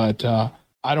interesting, but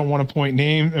I don't want to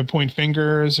point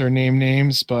fingers or name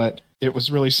names, but it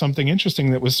was really something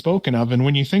interesting that was spoken of. And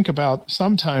when you think about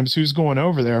sometimes who's going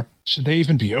over there, should they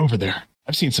even be over there?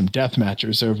 I've seen some death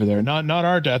matchers over there, not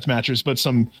our death matchers, but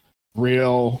some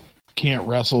real can't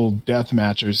wrestle death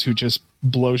matchers who just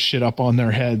blow shit up on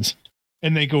their heads,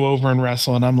 and they go over and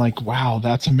wrestle. And I'm like, wow,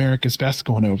 that's America's best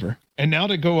going over. And now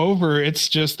to go over, it's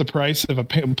just the price of a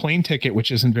plane ticket,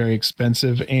 which isn't very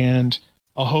expensive, and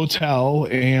a hotel.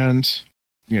 And,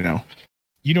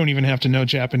 you don't even have to know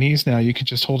Japanese now. You can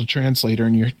just hold a translator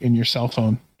in your cell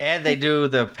phone. And they do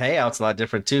the payouts a lot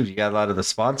different too. You got a lot of the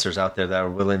sponsors out there that are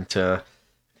willing to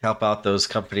help out those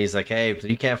companies. Like, hey,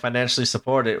 you can't financially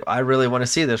support it, I really want to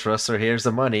see this wrestler. Here's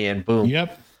the money, and boom.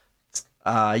 Yep.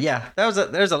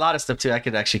 There's a lot of stuff too. I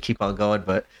could actually keep on going,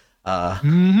 but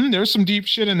there's some deep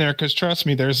shit in there, because trust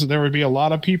me, there would be a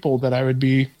lot of people that would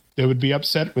be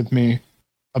upset with me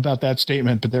about that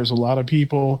statement. But there's a lot of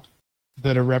people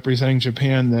that are representing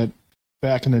Japan that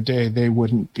back in the day they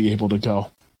wouldn't be able to go.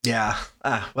 Yeah,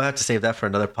 we'll have to save that for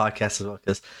another podcast as well,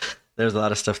 because there's a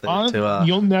lot of stuff there to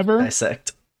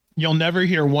dissect. You'll never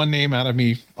hear one name out of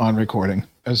me on recording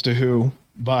as to who,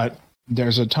 but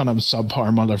there's a ton of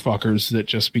subpar motherfuckers that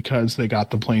just because they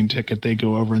got the plane ticket, they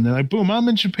go over and they're like, boom, I'm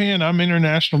in Japan, I'm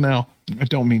international now. It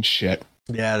don't mean shit.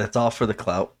 Yeah, that's all for the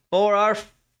clout. For our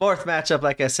fourth matchup,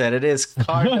 like I said, it is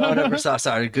Cardona versus...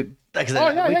 Sorry, like I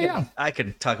said, I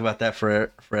could talk about that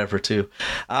forever too.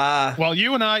 Well,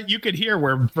 you and I, you could hear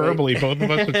where verbally both of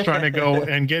us was trying to go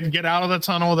and get out of the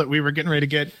tunnel that we were getting ready to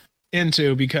get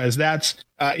into, because that's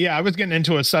I was getting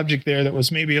into a subject there that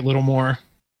was maybe a little more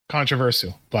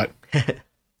controversial, but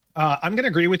I'm going to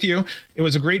agree with you. It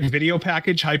was a great video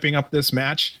package hyping up this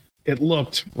match. It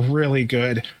looked really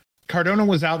good. Cardona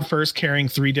was out first carrying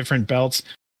 3 different belts.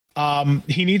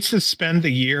 He needs to spend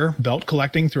the year belt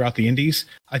collecting throughout the indies.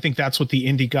 I think that's what the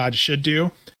indie god should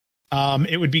do.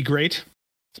 It would be great,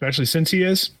 especially since he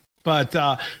is. But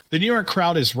the New York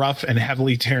crowd is rough and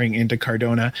heavily tearing into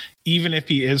Cardona. Even if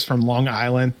he is from Long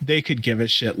Island, they could give a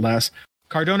shit less.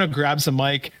 Cardona grabs the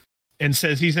mic and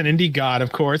says he's an indie god,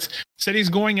 of course. Said he's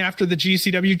going after the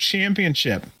GCW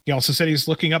championship. He also said he's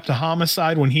looking up to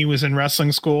Homicide when he was in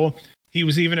wrestling school. He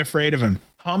was even afraid of him.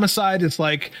 Homicide is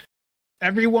like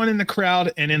everyone in the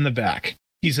crowd and in the back.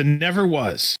 He's a never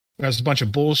was. There's a bunch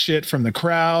of bullshit from the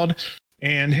crowd,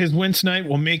 and his win tonight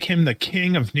will make him the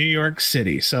king of New York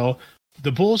City. So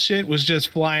the bullshit was just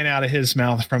flying out of his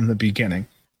mouth from the beginning.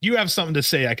 You have something to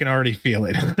say. I can already feel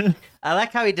it. I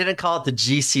like how he didn't call it the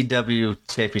GCW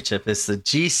Championship. It's the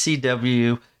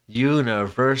GCW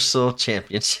Universal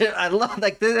Championship. I love,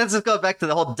 like, let's just go back to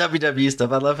the whole WWE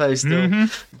stuff. I love how he's still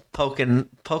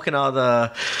poking all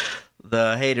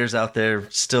the haters out there,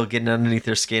 still getting underneath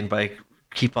their skin by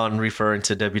keep on referring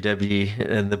to WWE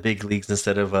and the big leagues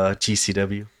instead of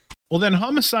GCW. Well, then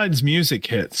Homicide's music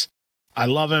hits. I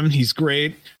love him. He's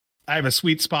great. I have a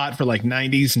sweet spot for like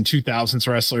 90s and 2000s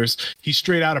wrestlers. He's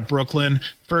straight out of Brooklyn,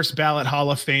 first ballot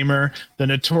Hall of Famer. The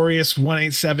notorious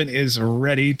 187 is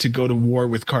ready to go to war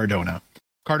with Cardona.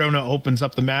 Cardona opens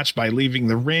up the match by leaving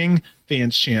the ring.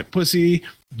 Fans chant, "Pussy,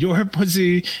 your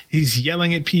pussy." He's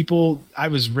yelling at people. I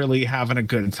was really having a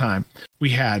good time.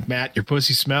 We had Matt, your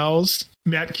pussy smells.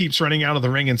 Matt keeps running out of the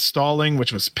ring and stalling,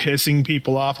 which was pissing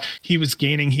people off. He was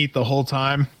gaining heat the whole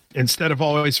time. Instead of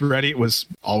always ready, it was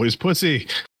always pussy.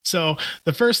 So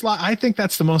the first lot, I think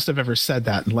that's the most I've ever said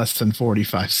that in less than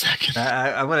 45 seconds.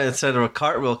 I'm going to, instead of a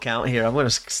cartwheel count here, I'm going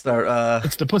to start.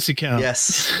 It's the pussy count.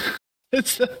 Yes.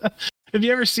 Have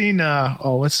you ever seen,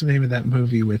 what's the name of that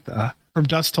movie with From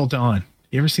Dusk Till Dawn?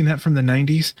 You ever seen that from the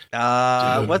 90s?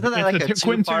 Wasn't that like a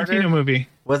Quentin Tarantino movie?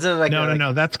 Wasn't it like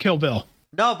No, that's Kill Bill.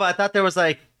 No, but I thought there was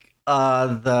like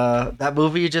that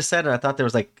movie you just said, and I thought there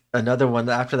was like another one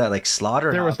after that, like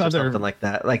Slaughterhouse there was or something like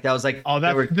that. Like that was like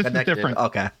this is different.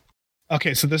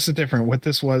 Okay, so this is different. What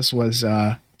this was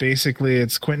basically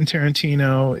it's Quentin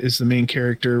Tarantino is the main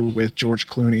character with George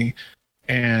Clooney,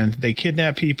 and they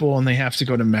kidnap people and they have to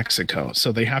go to Mexico.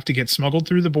 So they have to get smuggled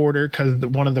through the border because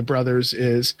one of the brothers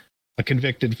is a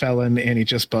convicted felon and he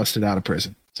just busted out of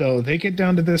prison. So they get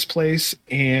down to this place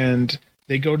and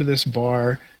they go to this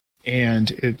bar,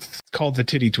 and it's called the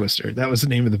Titty Twister. That was the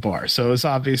name of the bar. So it was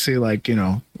obviously like,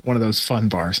 one of those fun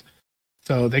bars.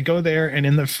 So they go there, and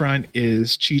in the front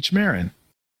is Cheech Marin.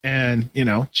 And,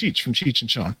 Cheech from Cheech and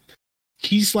Chong.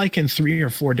 He's like in 3 or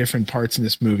 4 different parts in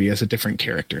this movie as a different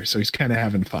character. So he's kind of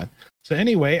having fun. So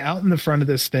anyway, out in the front of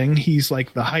this thing, he's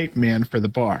like the hype man for the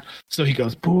bar. So he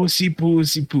goes, "Pussy,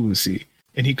 pussy, pussy."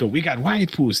 And he go, "We got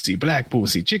white pussy, black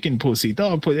pussy, chicken pussy,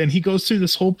 dog pussy." And he goes through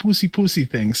this whole pussy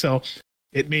thing. So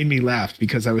it made me laugh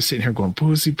because I was sitting here going,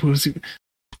 "Pussy, pussy."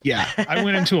 Yeah, I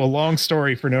went into a long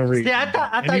story for no reason. See, I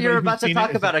thought you were about to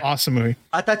talk about an awesome movie.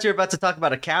 I thought you were about to talk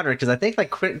about a counter, because I think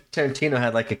like Quentin Tarantino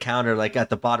had like a counter like at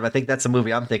the bottom. I think that's the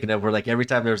movie I'm thinking of, where like every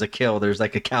time there was a kill, there's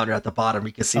like a counter at the bottom.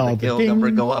 You can see the kill number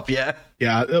go up. Yeah.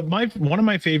 Yeah. One of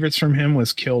my favorites from him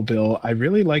was Kill Bill. I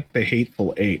really liked The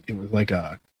Hateful Eight. It was like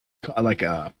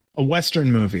a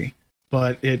Western movie,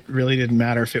 but it really didn't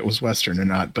matter if it was Western or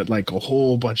not. But like a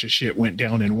whole bunch of shit went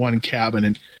down in one cabin,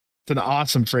 and it's an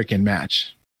awesome freaking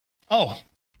match. Oh,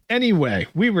 anyway,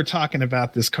 we were talking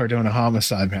about this Cardona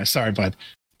Homicide match. Sorry, bud.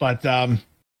 But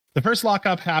the first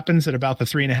lockup happens at about the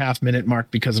 3.5 minute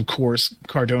mark because, of course,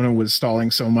 Cardona was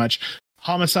stalling so much.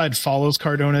 Homicide follows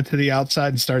Cardona to the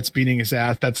outside and starts beating his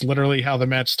ass. That's literally how the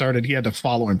match started. He had to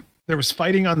follow him. There was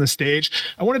fighting on the stage.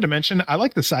 I wanted to mention, I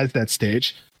like the size of that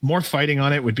stage. More fighting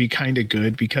on it would be kind of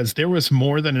good because there was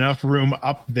more than enough room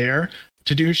up there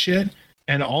to do shit.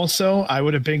 And also, I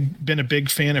would have been a big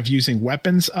fan of using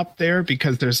weapons up there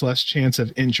because there's less chance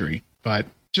of injury. But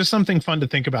just something fun to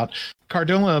think about.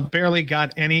 Cardona barely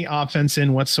got any offense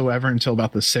in whatsoever until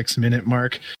about the 6 minute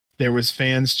mark. There was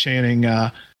fans chanting,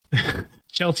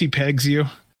 "Chelsea pegs you."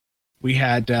 We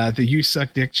had the "You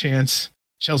suck dick" chants,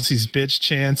 Chelsea's bitch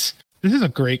chants. This is a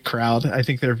great crowd. I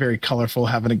think they're very colorful,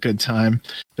 having a good time.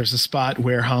 There's a spot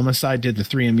where Homicide did the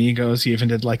Three Amigos. He even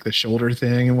did like the shoulder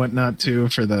thing and whatnot too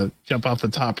for the jump off the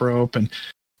top rope. And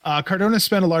Cardona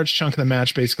spent a large chunk of the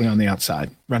match basically on the outside,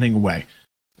 running away.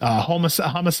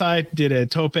 Homicide did a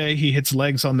tope. He hits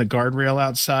legs on the guardrail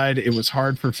outside. It was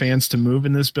hard for fans to move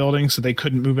in this building, so they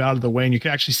couldn't move out of the way. And you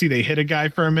can actually see they hit a guy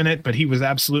for a minute, but he was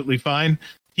absolutely fine.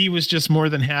 He was just more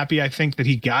than happy, I think, that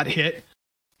he got hit.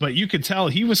 But you could tell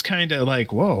he was kind of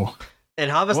like, whoa.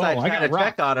 And Homicide kind of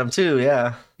check on him too,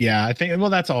 yeah. Yeah, I think, well,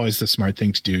 that's always the smart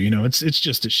thing to do. It's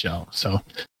just a show. So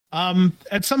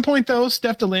at some point, though,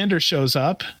 Steph DeLander shows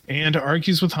up and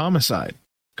argues with Homicide.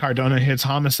 Cardona hits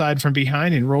Homicide from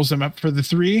behind and rolls him up for the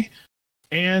 3.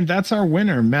 And that's our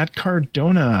winner, Matt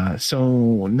Cardona.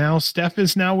 So now Steph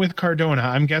is now with Cardona.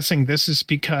 I'm guessing this is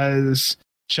because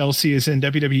Chelsea is in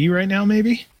WWE right now,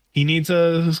 maybe? He needs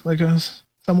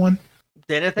someone?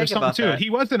 Didn't think about that. He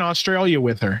was in Australia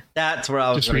with her. That's where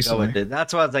I was going to go with it.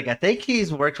 That's why I was like, I think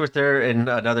he's worked with her in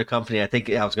another company. I think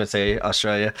I was going to say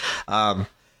Australia.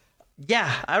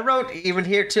 Yeah, I wrote even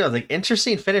here too. I was like,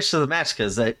 interesting finish to the match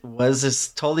because I was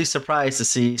just totally surprised to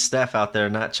see Steph out there,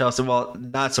 not Chelsea. Well,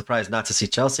 not surprised not to see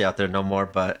Chelsea out there no more,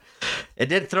 but it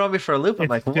did throw me for a loop. I'm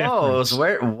like, whoa,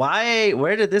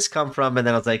 where did this come from? And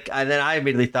then I was like, and then I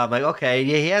immediately thought, I'm like, okay,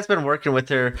 yeah, he has been working with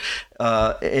her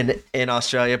in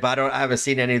Australia, but I haven't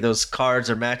seen any of those cards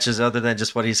or matches other than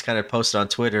just what he's kind of posted on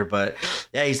Twitter. But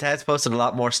yeah, he has posted a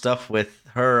lot more stuff with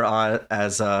her on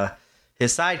as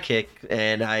his sidekick,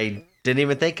 and I didn't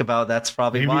even think about that's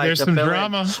probably Maybe why there's some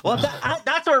drama. Well,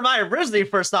 that's where my originally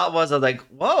first thought was. I was like,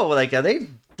 whoa, like are they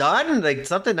done? Like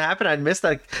something happened. I missed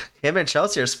like him and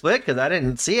Chelsea are split because I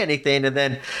didn't see anything. And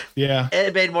then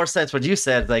it made more sense what you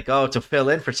said, like, oh, to fill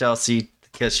in for Chelsea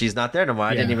because she's not there no more.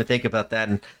 I didn't even think about that,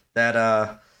 and that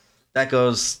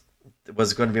was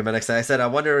going to be my next thing. I said I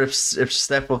wonder if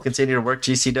Steph will continue to work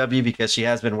GCW because she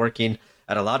has been working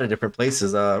at a lot of different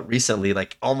places recently,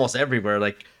 like almost everywhere.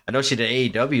 Like I know she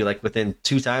did AEW like within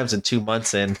 2 times in 2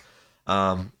 months, and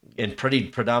in pretty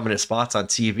predominant spots on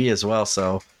TV as well.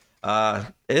 So it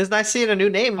is nice seeing a new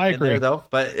name in there though.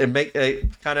 But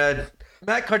it kind of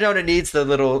Matt Cardona needs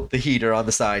the heater on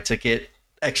the side to get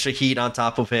extra heat on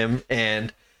top of him,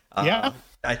 and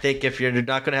I think if you're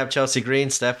not going to have Chelsea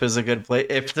Green, Steph is a good play.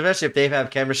 Especially if they have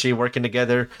chemistry working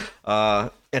together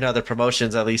in other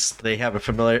promotions, at least they have a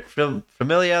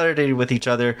familiarity with each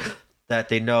other, that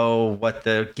they know what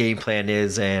the game plan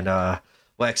is and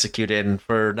will execute it. And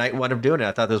for night one of doing it,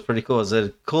 I thought that was pretty cool. It was a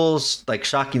cool, like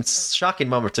shocking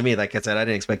moment to me. Like I said, I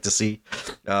didn't expect to see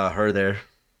her there.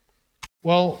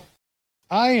 Well,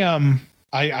 I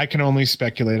can only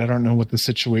speculate. I don't know what the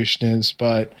situation is,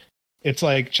 but it's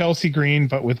like Chelsea Green,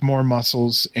 but with more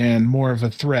muscles and more of a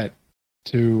threat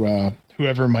to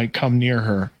whoever might come near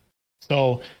her.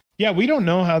 So, yeah, we don't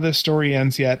know how this story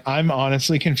ends yet. I'm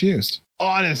honestly confused.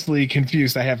 I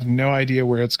have no idea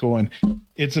where it's going.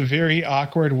 It's a very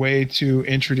awkward way to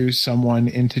introduce someone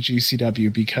into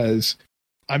GCW because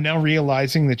I'm now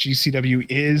realizing that GCW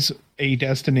is a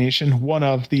destination, one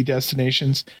of the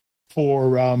destinations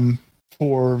for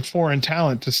foreign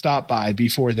talent to stop by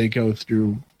before they go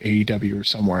through AEW or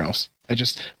somewhere else.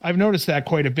 I've noticed that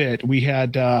quite a bit. We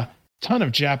had a ton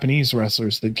of Japanese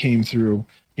wrestlers that came through.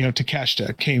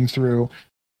 Takeshita came through.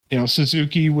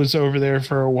 Suzuki was over there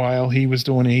for a while. He was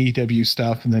doing AEW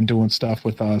stuff and then doing stuff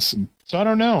with us. And so I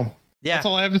don't know. Yeah, that's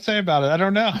all I have to say about it. I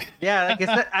don't know. Yeah, like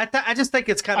I just think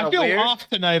it's kind of weird. I feel off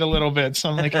tonight a little bit, so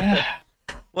I'm like,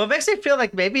 Well, it makes me feel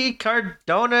like maybe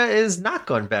Cardona is not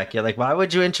going back yet. Like, why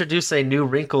would you introduce a new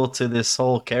wrinkle to this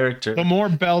whole character? The more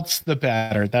belts, the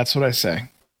better. That's what I say.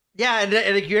 Yeah,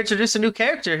 and you introduce a new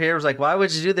character here. It was like, why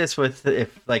would you do this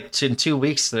if like in 2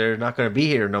 weeks they're not going to be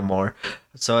here no more?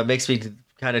 So it makes me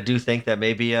kind of do think that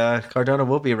maybe Cardona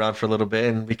will be around for a little bit,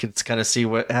 and we can kind of see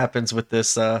what happens with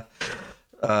this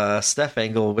Steph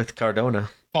angle with Cardona.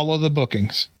 Follow the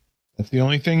bookings. That's the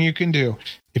only thing you can do.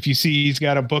 If you see he's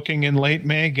got a booking in late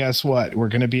May, guess what? We're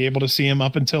going to be able to see him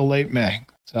up until late May.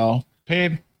 So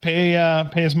pay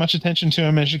as much attention to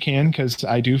him as you can, because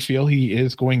I do feel he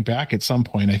is going back at some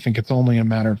point. I think it's only a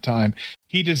matter of time.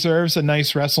 He deserves a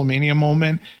nice WrestleMania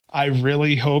moment. I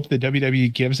really hope the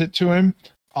WWE gives it to him.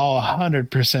 I'll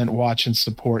 100% watch and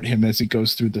support him as he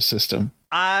goes through the system.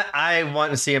 I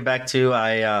want to see him back too.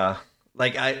 I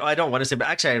don't want to see him.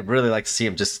 Actually, I'd really like to see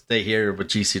him just stay here with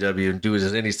GCW and do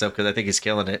his indie stuff because I think he's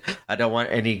killing it. I don't want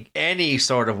any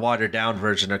sort of watered down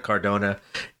version of Cardona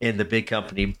in the big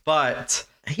company, but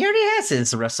he already has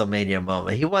his WrestleMania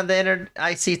moment. He won the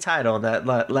IC title in that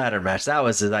ladder match. That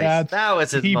was his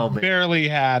moment. He barely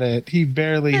had it. He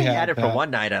had it for one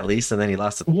night at least, and then he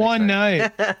lost it. One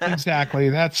night.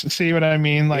 Exactly. See what I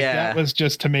mean? Like that was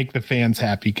just to make the fans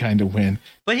happy kind of win.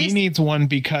 But he needs one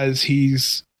because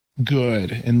he's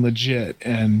good and legit,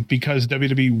 and because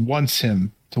WWE wants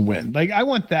him to win. Like I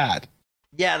want that.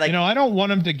 Yeah, like I don't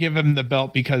want him to give him the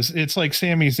belt because it's like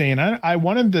Sami Zayn. I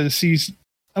want him to see.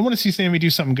 I want to see Sami do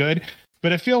something good,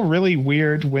 but I feel really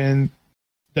weird when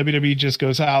WWE just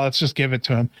goes, let's just give it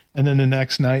to him, and then the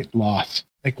next night lost.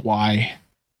 Like why?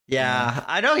 Yeah,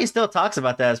 I know he still talks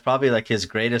about that as probably like his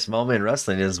greatest moment in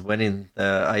wrestling is winning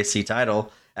the IC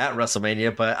title at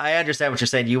WrestleMania. But I understand what you're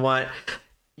saying. You want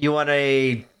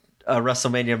a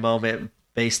WrestleMania moment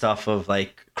based off of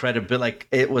like credibility, like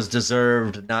it was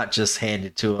deserved, not just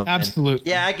handed to him.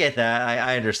 Absolutely. I get that.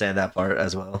 I understand that part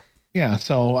as well. Yeah,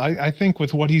 so I think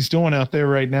with what he's doing out there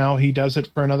right now, he does it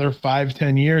for another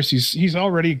 5-10 years. He's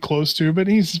already close to, but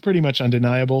he's pretty much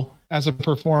undeniable as a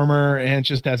performer and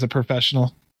just as a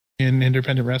professional in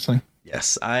independent wrestling.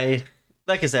 Yes, like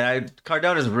I said,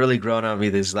 Cardona's really grown on me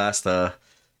this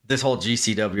this whole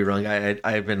GCW run.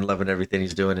 I've been loving everything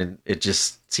he's doing, and it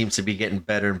just seems to be getting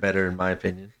better and better, in my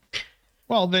opinion.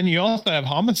 Well, then you also have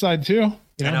Homicide too.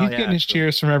 He's getting his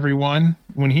cheers from everyone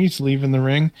when he's leaving the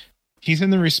ring. He's in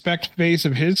the respect phase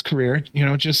of his career,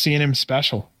 just seeing him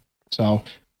special. So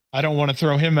I don't want to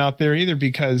throw him out there either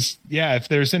because, if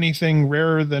there's anything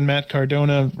rarer than Matt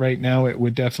Cardona right now, it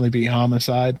would definitely be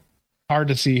Homicide. Hard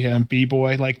to see him,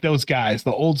 B-Boy, like those guys,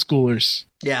 the old schoolers.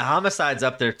 Yeah, Homicide's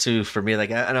up there too for me.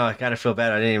 Like, I know I kind of feel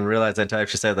bad. I didn't even realize until I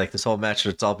actually said, like, this whole match,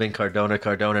 it's all been Cardona,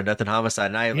 nothing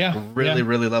Homicide. And I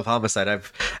really love Homicide.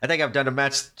 I think I've done a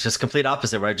match just complete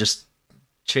opposite where I just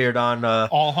cheered on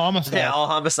all Homicide. Yeah, all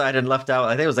Homicide and left out.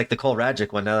 I think it was like the Cole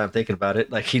Radjic one now that I'm thinking about it.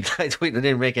 Like, I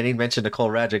didn't make any mention to Cole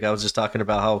Radjic. I was just talking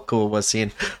about how cool it was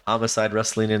seeing Homicide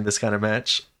wrestling in this kind of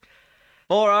match.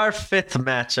 For our fifth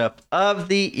matchup of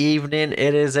the evening,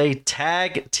 it is a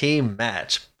tag team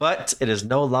match, but it is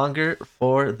no longer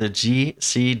for the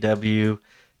GCW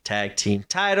tag team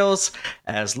titles,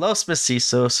 as Los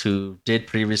Macizos, who did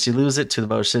previously lose it to the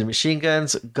Motor City Machine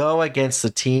Guns, go against the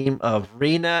team of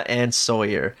Rena and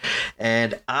Sawyer.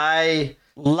 And I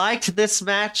liked this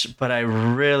match, but I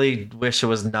really wish it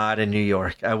was not in New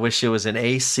York. I wish it was in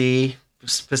AC.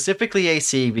 Specifically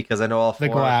AC, because I know all four.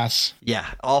 The Glass. Yeah,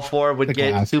 all four would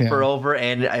get super over,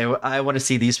 and I want to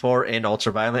see these four in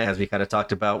Ultraviolent, as we kind of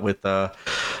talked about with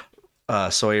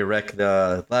Sawyer Wreck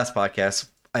the last podcast,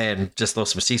 and just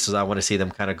Los Macizos. I want to see them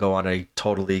kind of go on a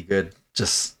totally good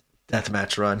just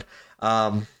deathmatch run.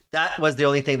 That was the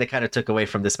only thing that kind of took away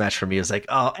from this match for me. It was like,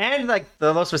 and like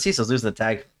the Los Macizos losing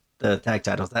the tag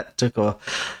titles, that took a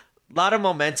lot of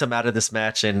momentum out of this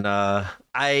match, and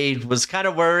I was kind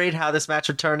of worried how this match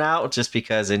would turn out, just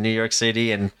because in New York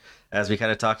City, and as we kind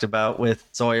of talked about with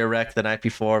Sawyer Wreck the night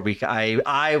before,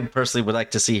 I personally would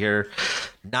like to see her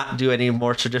not do any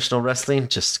more traditional wrestling,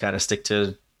 just kind of stick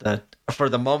to for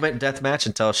the moment death match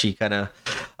until she kind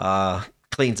of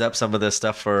cleans up some of the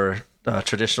stuff for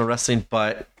traditional wrestling.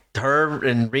 But her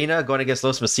and Rena going against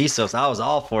Los Macizos, I was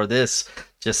all for this,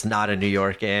 just not in New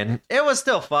York, and it was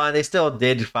still fun. They still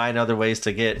did find other ways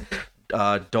to get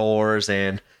doors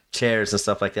and chairs and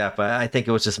stuff like that, but I think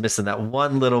it was just missing that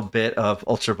one little bit of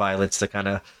ultraviolence to kind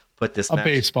of put this match.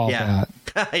 Baseball bat.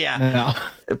 Yeah.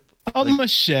 A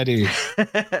machete.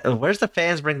 Where's the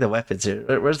fans bring the weapons here?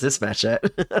 Where's this match at?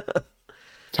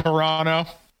 Toronto.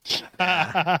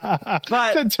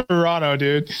 But it's in Toronto,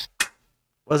 dude.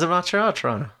 Was it Montreal or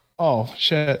Toronto? Oh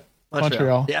shit.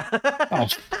 Montreal. Yeah. Oh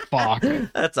fuck.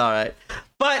 That's all right.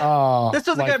 But this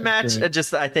was a good match.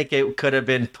 Great. I think it could have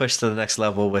been pushed to the next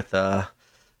level with a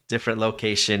different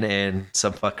location and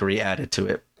some fuckery added to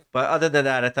it. But other than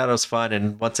that, I thought it was fun.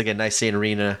 And once again, nice seeing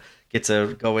Rena get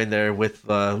to go in there with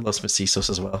Los Macizos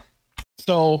as well.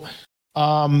 So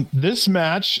this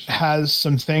match has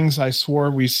some things I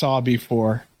swore we saw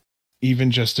before,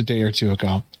 even just a day or two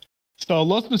ago. So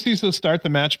Los Macizos start the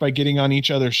match by getting on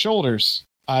each other's shoulders.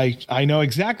 I know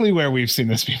exactly where we've seen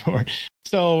this before.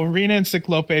 So Rena and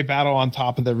Ciclope battle on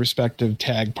top of their respective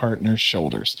tag partners'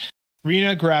 shoulders.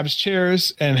 Rena grabs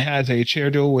chairs and has a chair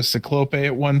duel with Ciclope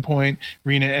at one point.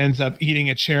 Rena ends up eating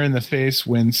a chair in the face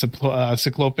when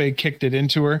Ciclope kicked it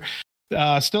into her.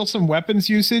 Still some weapons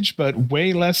usage, but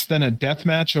way less than a death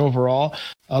match overall.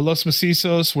 Los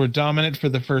Macizos were dominant for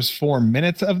the first 4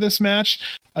 minutes of this match.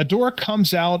 A door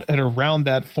comes out at around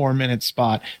that 4-minute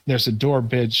spot. There's a door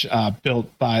bridge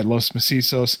built by Los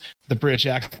Macizos. The bridge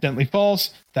accidentally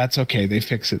falls. That's okay. They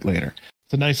fix it later.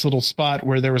 It's a nice little spot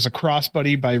where there was a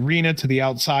crossbody by Rena to the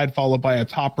outside, followed by a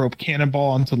top rope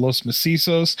cannonball onto Los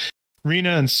Macizos.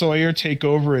 Rena and Sawyer take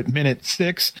over at minute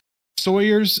 6.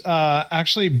 Sawyer's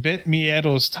actually bit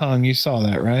Mieto's tongue. You saw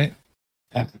that, right?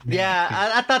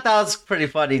 Yeah, I thought that was pretty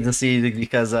funny to see,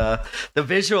 because the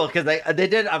visual, because they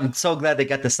did. I'm so glad they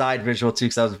got the side visual too,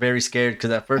 because I was very scared,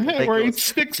 because at first where he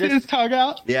sticks his tongue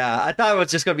out. Yeah, I thought it was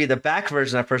just going to be the back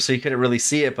version at first, so you couldn't really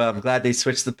see it. But I'm glad they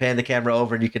switched the camera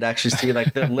over, and you could actually see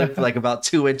like the lip like about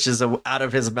 2 inches out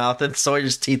of his mouth, and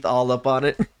Sawyer's teeth all up on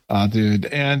it. Oh, dude,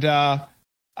 and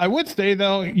I would say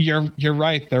though, you're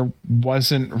right. There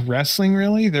wasn't wrestling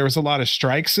really. There was a lot of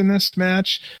strikes in this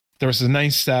match. There was a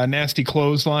nice, nasty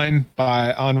clothesline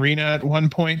on Rena at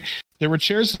one point. There were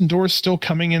chairs and doors still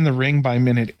coming in the ring by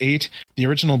minute 8. The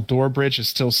original door bridge is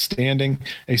still standing.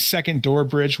 A second door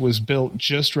bridge was built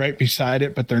just right beside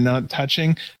it, but they're not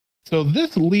touching. So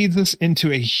this leads us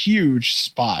into a huge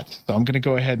spot. So I'm going to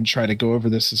go ahead and try to go over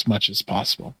this as much as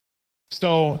possible.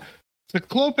 So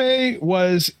Ciclope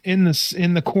was in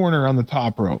the corner on the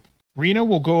top rope. Rena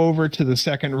will go over to the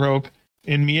second rope,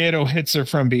 and Mieto hits her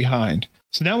from behind.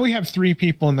 So now we have 3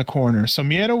 people in the corner. So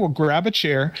Miedo will grab a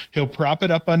chair, he'll prop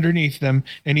it up underneath them,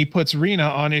 and he puts Rena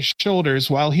on his shoulders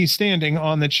while he's standing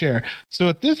on the chair. So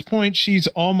at this point, she's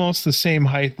almost the same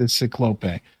height as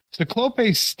Ciclope.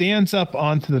 Ciclope stands up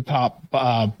onto the top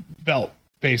belt,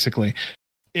 basically.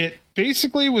 It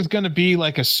basically was going to be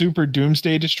like a super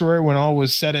doomsday destroyer when all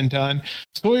was said and done.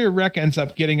 Sawyer Wreck ends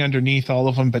up getting underneath all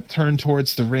of them, but turned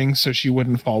towards the ring so she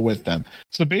wouldn't fall with them.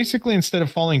 So basically, instead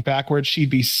of falling backwards, she'd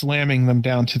be slamming them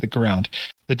down to the ground.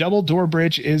 The double door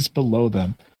bridge is below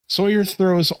them. Sawyer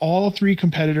throws all 3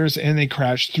 competitors and they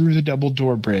crash through the double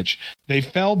door bridge. They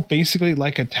fell basically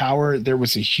like a tower. There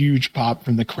was a huge pop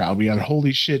from the crowd. We had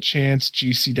holy shit chants,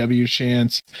 GCW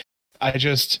chants.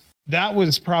 That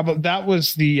was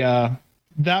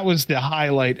the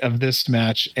highlight of this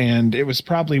match, and it was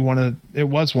probably one of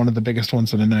the biggest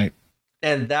ones of the night.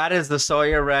 And that is the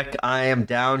Sawyer Wreck. I am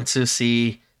down to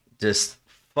see just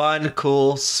fun,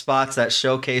 cool spots that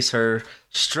showcase her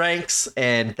strengths,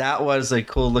 and that was a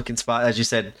cool looking spot, as you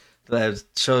said, that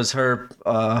shows her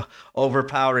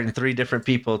overpowering 3 different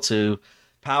people to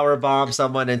power bomb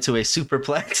someone into a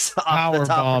superplex. Power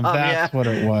bomb, that's what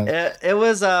it was. It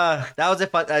was that was a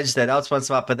fun. I just said that was a fun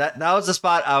spot, but that was the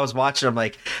spot I was watching. I'm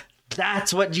like,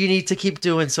 that's what you need to keep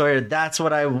doing, Sawyer. That's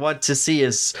what I want to see.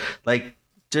 Is like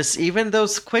just even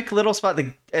those quick little spots,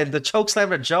 and the choke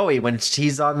slam of Joey when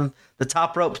he's on the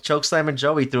top rope, choke slamming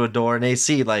Joey through a door in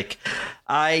AC. Like,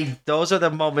 those are the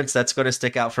moments that's going to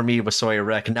stick out for me with Sawyer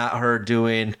Wreck, not her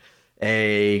doing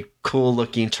a cool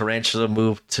looking tarantula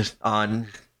move on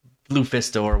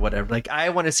Lufisto or whatever. Like, I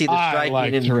want to see the striking. I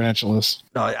like tarantulas.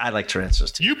 No, I like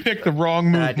tarantulas too. You picked the wrong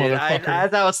move, motherfucker.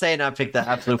 As I was saying, I picked the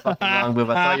absolute fucking wrong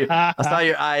move. I saw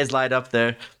your eyes light up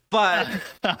there. But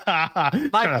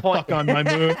my point on my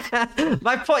move.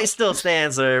 My point still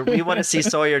stands there. We want to see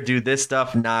Sawyer do this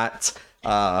stuff, not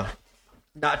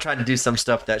trying to do some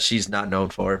stuff that she's not known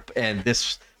for. And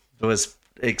this was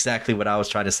exactly what I was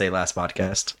trying to say last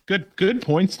podcast. Good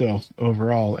points though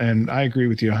overall, and I agree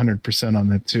with you 100% on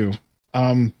that too.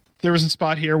 There was a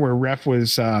spot here where Ref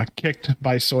was kicked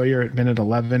by Sawyer at minute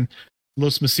 11.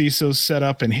 Los Macizos set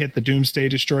up and hit the Doomsday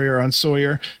Destroyer on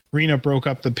Sawyer. Rena broke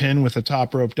up the pin with a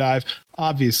top rope dive.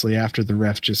 Obviously, after the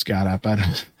ref just got up,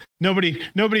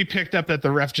 nobody picked up that the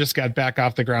ref just got back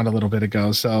off the ground a little bit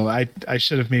ago. So I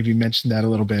should have maybe mentioned that a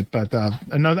little bit. But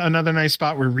another nice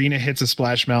spot where Rena hits a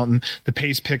splash mountain. The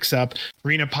pace picks up.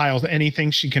 Rena piles anything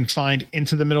she can find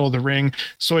into the middle of the ring.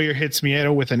 Sawyer hits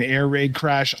Miedo with an air raid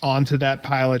crash onto that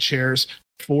pile of chairs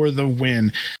for the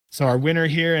win. So our winner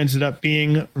here ended up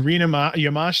being Rena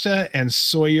Yamashita and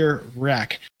Sawyer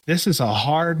Wreck. This is a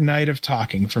hard night of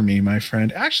talking for me, my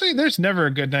friend. Actually, there's never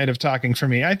a good night of talking for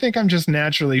me. I think I'm just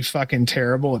naturally fucking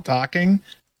terrible at talking.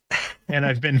 And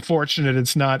I've been fortunate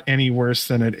it's not any worse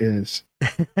than it is.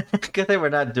 Good thing we're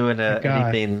not doing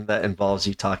anything that involves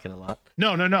you talking a lot.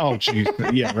 No.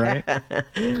 Jeez. Yeah, right?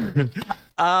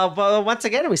 Well, once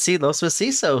again, we see Los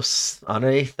Macizos on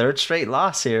a 3rd straight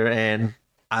loss here, and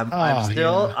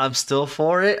I'm still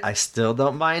for it. I still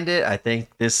don't mind it. I think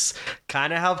this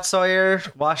kind of helped Sawyer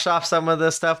wash off some of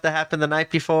the stuff that happened the night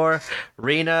before.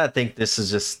 Rena, I think this is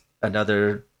just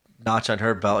another notch on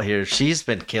her belt here. She's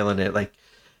been killing it. Like,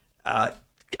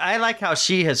 I like how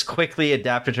she has quickly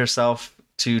adapted herself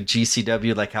to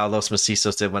GCW, like how Los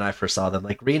Macizos did when I first saw them.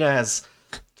 Like, Rena has,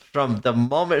 from the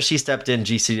moment she stepped in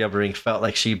GCW ring, felt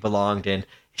like she belonged in.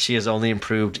 She has only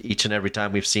improved each and every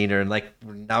time we've seen her. And like,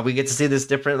 now we get to see this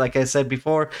different, like I said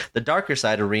before, the darker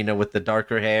side of Rena with the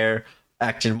darker hair,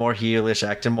 acting more heelish,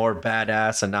 acting more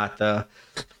badass, and not the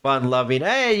fun loving,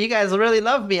 hey, you guys really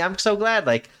love me, I'm so glad.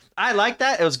 Like, I like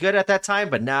that. It was good at that time,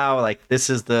 but now, like, this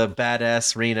is the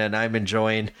badass Rena, and I'm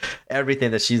enjoying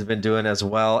everything that she's been doing as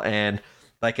well. And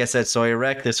like I said, Sawyer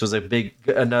Wreck, this was a big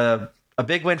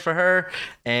win for her,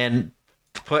 and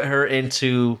put her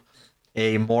into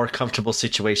a more comfortable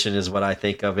situation is what I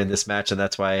think of in this match, and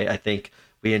that's why I think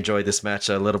we enjoyed this match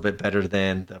a little bit better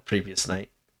than the previous night.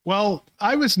 Well,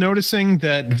 I was noticing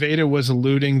that Veda was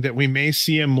alluding that we may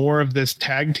see more of this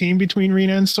tag team between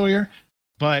Rena and Sawyer,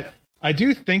 but I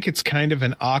do think it's kind of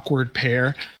an awkward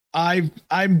pair. I'm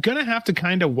going to have to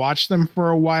kind of watch them for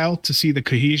a while to see the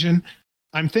cohesion.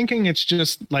 I'm thinking it's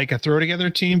just like a throw together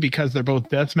team because they're both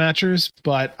death matchers,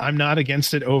 but I'm not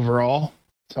against it overall.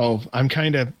 So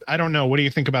I don't know. What do you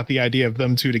think about the idea of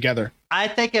them two together? I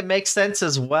think it makes sense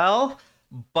as well,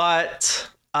 but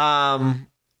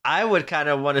I would kind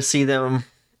of want to see them.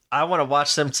 I want to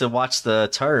watch them to watch the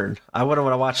turn. I wouldn't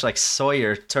want to watch like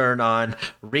Sawyer turn on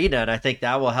Rena, and I think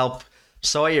that will help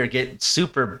Sawyer get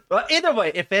super. Well, either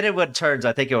way, if anyone turns,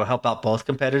 I think it will help out both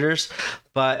competitors.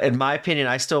 But in my opinion,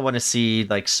 I still want to see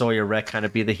like Sawyer Wreck kind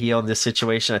of be the heel in this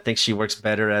situation. I think she works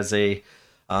better as a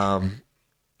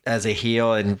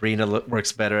heel, and Rena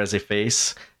works better as a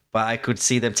face. But I could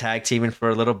see them tag teaming for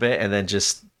a little bit, and then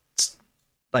just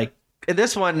like in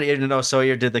this one,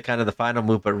 Sawyer did the kind of the final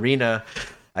move, but Rena,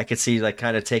 I could see like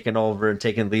kind of taking over and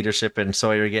taking leadership, and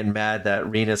Sawyer getting mad that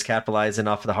Rena's capitalizing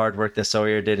off of the hard work that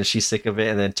Sawyer did, and she's sick of it,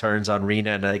 and then turns on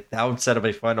Rena, and like that would set up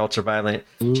a fun ultraviolet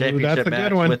championship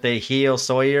match with a heel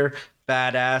Sawyer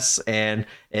badass and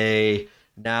a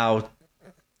now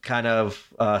kind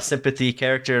of sympathy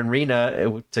character in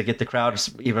Rena to get the crowd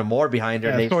even more behind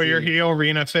her. Yeah, Sawyer heel,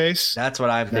 Rena face. That's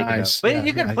what I'm thinking of. But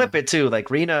you can flip it too,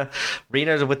 like Rena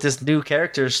with this new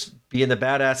characters being the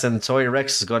badass, and Sawyer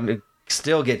Rex is going to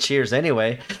still get cheers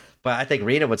anyway, but I think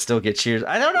Rena would still get cheers.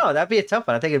 I don't know. That'd be a tough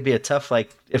one. I think it'd be a tough,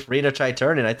 like, if Rena tried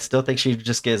turning, I still think she'd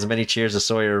just get as many cheers as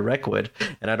Sawyer Wreck would,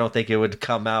 and I don't think it would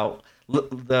come out.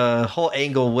 The whole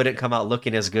angle wouldn't come out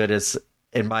looking as good as,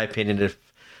 in my opinion, if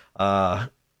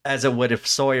as it would if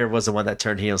Sawyer was the one that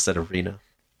turned heel instead of Rena.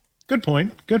 Good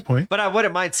point. But I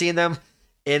wouldn't mind seeing them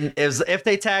if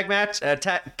they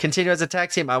continue as a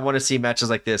tag team. I want to see matches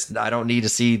like this. I don't need to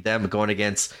see them going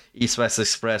against East West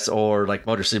Express or like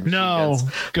Motor City Machine Guns.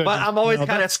 But I'm always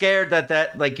kind of scared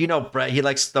that like, Brett, he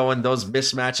likes throwing those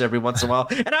mismatch every once in a while,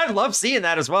 and I love seeing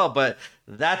that as well. But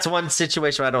that's one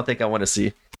situation where I don't think I want to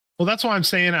see. Well, that's why I'm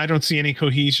saying I don't see any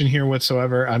cohesion here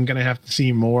whatsoever. I'm going to have to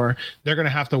see more. They're going to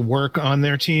have to work on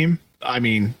their team. I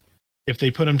mean, if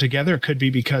they put them together, it could be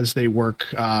because they work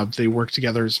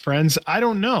together as friends. I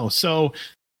don't know. So,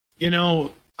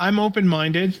 I'm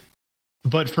open-minded,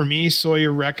 but for me,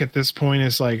 Sawyer Wreck at this point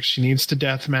is like, she needs to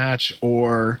death match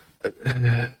or,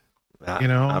 I'm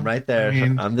right there. I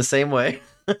mean, I'm the same way.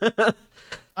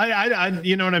 I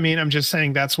you know what I mean? I'm just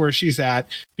saying that's where she's at,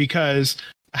 because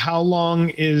how long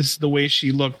is the way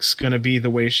she looks going to be the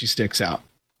way she sticks out?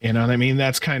 You know what I mean?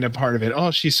 That's kind of part of it. Oh,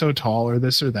 she's so tall or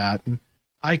this or that. And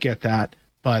I get that.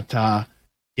 But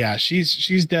yeah, she's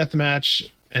deathmatch,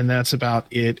 and that's about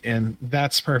it. And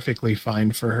that's perfectly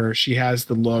fine for her. She has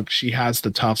the look. She has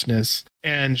the toughness,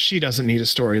 and she doesn't need a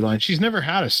storyline. She's never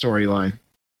had a storyline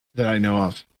that I know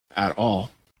of at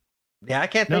all. Yeah, I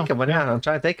can't think of one. Yeah, I'm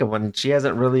trying to think of one. She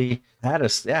hasn't really had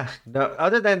no,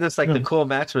 other than this, like the cool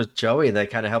match with Joey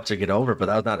that kind of helped her get over, but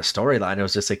that was not a storyline. It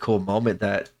was just a cool moment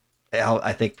that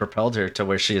I think propelled her to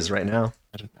where she is right now.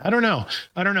 I don't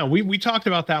know. We talked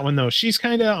about that one though. She's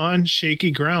kind of on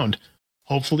shaky ground.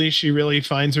 Hopefully she really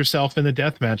finds herself in the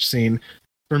deathmatch scene.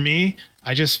 For me,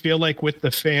 I just feel like with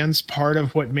the fans, part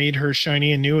of what made her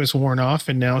shiny and new is worn off,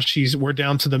 and now we're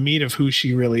down to the meat of who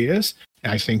she really is.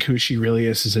 I think who she really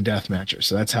is a deathmatcher.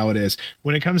 So that's how it is.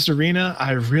 When it comes to Rena,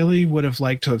 I really would have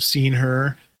liked to have seen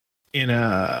her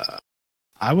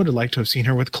I would have liked to have seen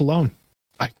her with Cologne.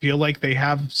 I feel like they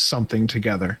have something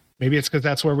together. Maybe it's because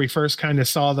that's where we first kind of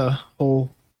saw the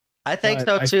whole. I think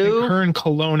so too. I think her and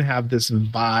Cologne have this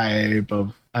vibe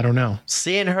of, I don't know.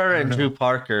 Seeing her and Drew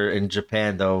Parker in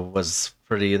Japan though was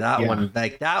pretty. That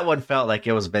one felt like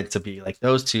it was meant to be. Like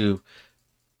those two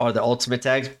are the ultimate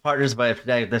tag partners, but if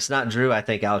that's not Drew, I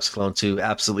think Alex Cologne too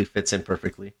absolutely fits in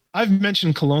perfectly. I've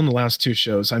mentioned Cologne the last two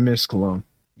shows. I miss Cologne.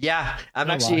 Yeah,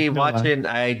 I'm actually watching.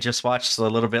 I just watched a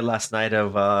little bit last night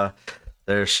of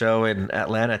their show in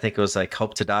Atlanta. I think it was like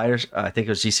Hope to Die, or I think it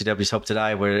was GCW's Hope to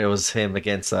Die, where it was him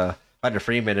against Hunter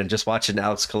Freeman, and just watching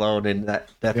Alex Cologne and that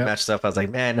deathmatch stuff. I was like,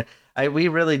 man, we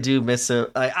really do miss him.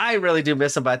 I really do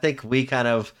miss him, but I think we kind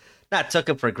of not took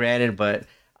him for granted, but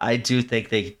I do think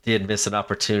they did miss an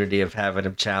opportunity of having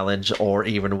him challenge or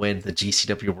even win the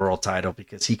GCW World title,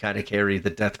 because he kind of carried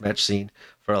the deathmatch scene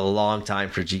for a long time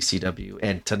for GCW,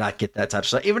 and to not get that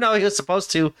touch, even though he was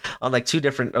supposed to on like two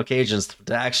different occasions,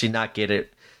 to actually not get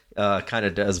it kind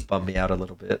of does bum me out a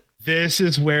little bit. This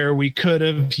is where we could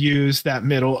have used that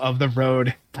middle of the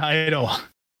road title,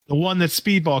 the one that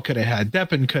Speedball could have had,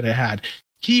 Deppen could have had.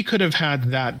 He could have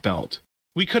had that belt.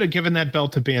 We could have given that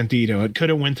belt to Bandito. It could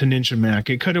have went to Ninja Mac.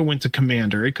 It could have went to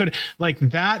Commander. It could, like,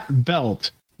 that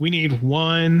belt. We need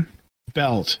one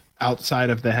belt outside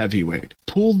of the heavyweight.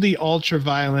 Pulled the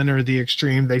ultra-violent or the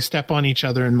extreme. They step on each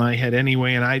other in my head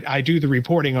anyway, and I do the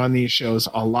reporting on these shows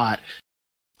a lot.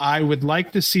 I would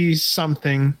like to see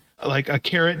something like a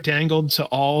carrot dangled to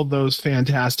all those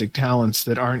fantastic talents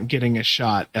that aren't getting a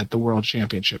shot at the World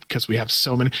Championship, because we have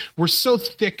so many. We're so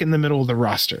thick in the middle of the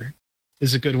roster,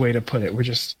 is a good way to put it.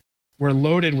 We're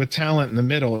loaded with talent in the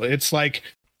middle. It's like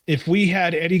if we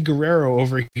had Eddie Guerrero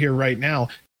over here right now,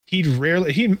 he's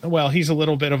a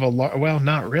little bit of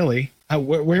not really.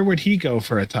 Where would he go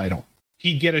for a title?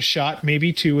 he'd get a shot,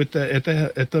 maybe two at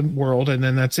the world, and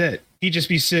then that's it. He'd just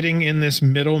be sitting in this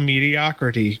middle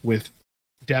mediocrity with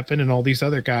Deppen and all these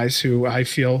other guys who I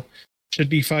feel should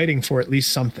be fighting for at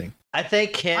least something. I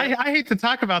think I hate to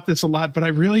talk about this a lot, but I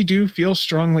really do feel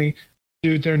strongly,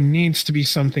 dude, there needs to be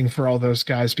something for all those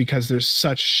guys because there's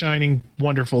such shining,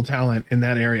 wonderful talent in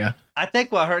that area. I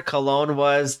think what hurt Cologne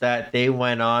was that they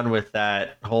went on with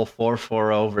that whole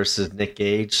 440 versus Nick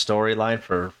Gage storyline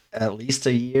for at least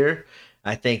a year.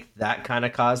 I think that kind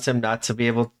of caused him not to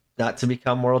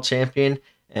become world champion.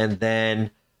 And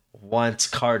then once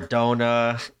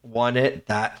Cardona won it,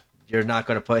 that you're not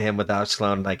going to put him with Alex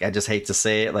Colon. Like, I just hate to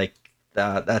say it. Like,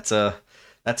 that's a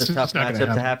tough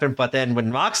matchup to happen. But then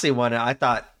when Moxley won it, I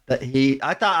thought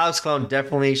Alex Colon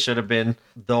definitely should have been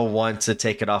the one to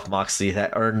take it off Moxley,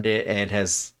 that earned it, and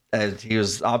he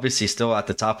was obviously still at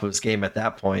the top of his game at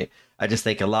that point. I just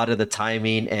think a lot of the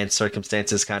timing and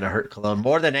circumstances kind of hurt Cologne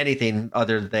more than anything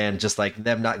other than just like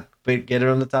them not getting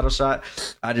on the title shot.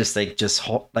 I just think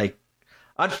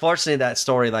unfortunately that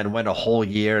storyline went a whole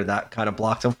year and that kind of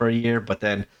blocked him for a year. But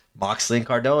then Moxley and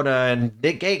Cardona and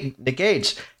Nick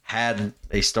Gage had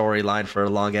a storyline for a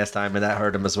long ass time, and that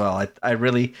hurt him as well. I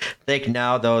really think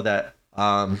now though that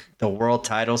the world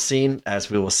title scene,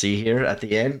 as we will see here at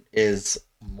the end, is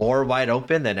more wide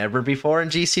open than ever before in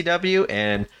GCW,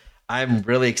 and I'm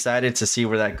really excited to see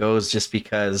where that goes just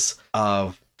because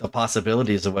of the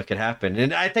possibilities of what could happen.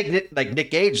 And I think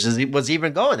Nick Gage was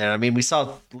even going there. I mean, we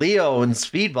saw Leo and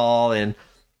Speedball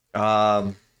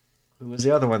and who was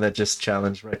the other one that just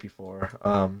challenged right before?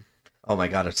 Oh my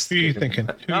God! Who are you thinking?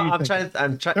 I'm trying.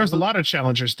 There's a lot of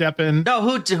challengers. Deppen. No,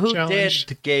 who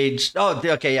did Gage? Oh,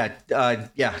 okay,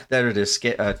 yeah, there it is.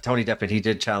 Tony Deppen. He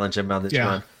did challenge him on this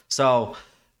run. So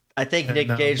I think Nick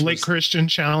Gage. Blake Christian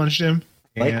challenged him.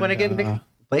 Blake went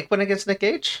against Nick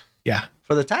Gage. Yeah,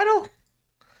 for the title.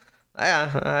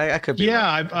 Yeah, I could be.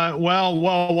 Yeah,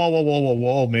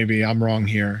 whoa. Maybe I'm wrong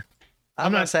here.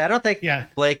 I'm not saying. I don't think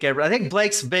Blake ever. I think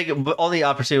Blake's only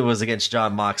opportunity was against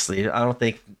John Moxley. I don't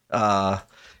think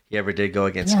he ever did go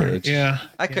against Gage. Yeah,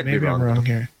 I could be wrong. I'm wrong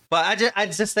here. But I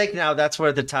just think now that's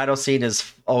where the title scene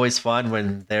is always fun,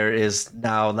 when there is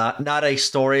now not a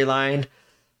storyline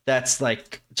that's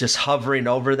like just hovering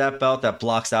over that belt that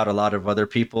blocks out a lot of other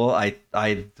people. I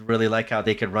really like how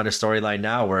they could run a storyline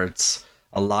now where it's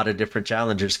a lot of different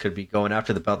challengers could be going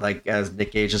after the belt, like as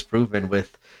Nick Gage has proven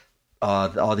with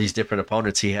all these different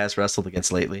opponents he has wrestled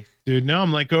against lately. Dude, now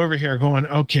I'm like over here going,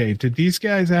 okay, did these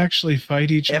guys actually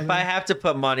fight each other? If I have to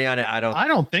put money on it, I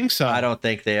don't think so. I don't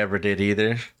think they ever did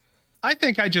either. I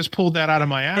think I just pulled that out of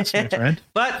my ass, my friend.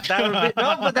 but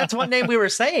that's one name we were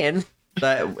saying.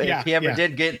 That if he ever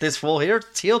did get this full heel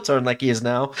turn like he is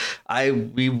now,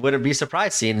 we wouldn't be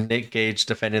surprised seeing Nick Gage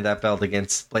defending that belt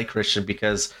against Blake Christian,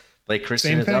 because Blake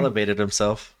Christian has elevated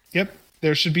himself. Yep.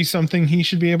 There should be something he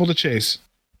should be able to chase.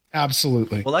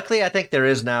 Absolutely. Well, luckily, I think there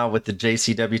is now with the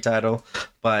JCW title,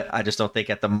 but I just don't think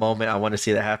at the moment I want to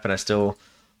see that happen.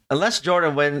 Unless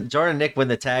Jordan and Nick win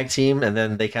the tag team, and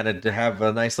then they kind of have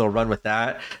a nice little run with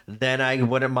that, then I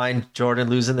wouldn't mind Jordan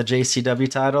losing the JCW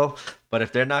title. But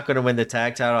if they're not going to win the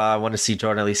tag title, I want to see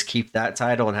Jordan at least keep that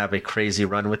title and have a crazy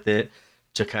run with it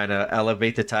to kind of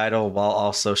elevate the title while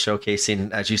also showcasing,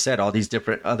 as you said, all these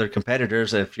different other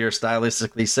competitors. If you're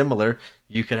stylistically similar,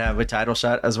 you could have a title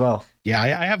shot as well. Yeah,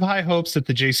 I have high hopes that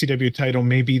the JCW title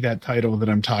may be that title that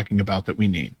I'm talking about that we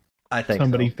need. I think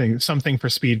something for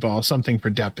Speedball, something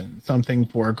for Deppen, something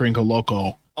for Gringo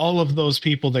Loco. All of those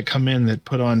people that come in that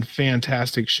put on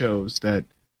fantastic shows that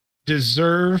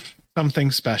deserve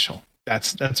something special.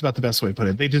 That's about the best way to put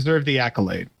it. They deserve the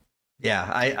accolade. Yeah,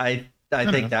 I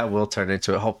think that will turn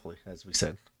into it, hopefully, as we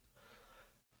said.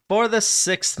 For the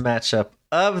sixth matchup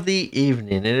of the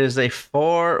evening, it is a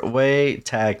 4-way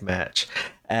tag match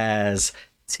as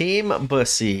Team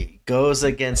Bussy goes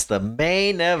against the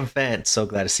main event. So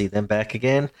glad to see them back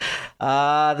again.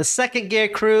 The Second Gear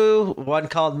Crew, one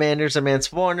called Manders and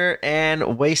Mance Warner,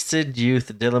 and Wasted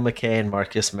Youth, Dylan McKay and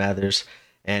Marcus Mathers.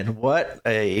 And what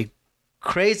a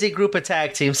crazy group of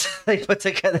tag teams they put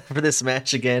together for this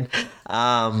match again.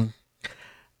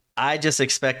 I just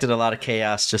expected a lot of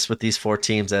chaos just with these four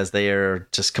teams, as they are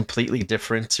just completely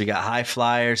different. So you got high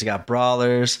flyers, you got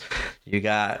brawlers, you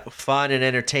got fun and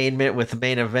entertainment with the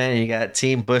main event, and you got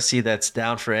Team Bussy that's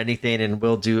down for anything and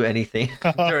will do anything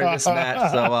during this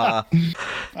match. So,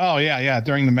 oh yeah,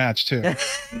 during the match too.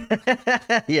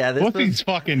 Yeah, Bussy's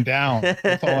fucking down.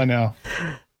 That's all I know.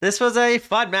 This was a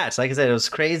fun match. Like I said, it was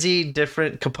crazy,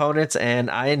 different components,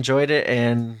 and I enjoyed it.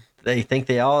 And they think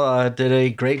they all did a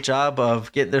great job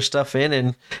of getting their stuff in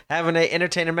and having an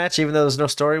entertaining match, even though there's no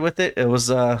story with it. It was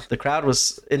the crowd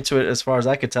was into it as far as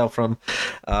I could tell from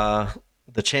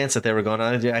the chants that they were going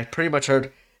on. I pretty much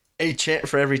heard a chant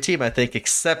for every team, I think,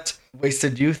 except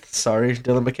Wasted Youth. Sorry,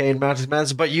 Dylan McKay and Mountain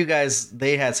Madness. But you guys,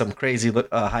 they had some crazy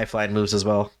high flying moves as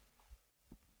well.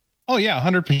 Oh, yeah,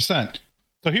 100%.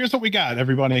 So here's what we got,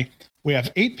 everybody. We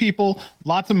have 8 people,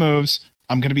 lots of moves.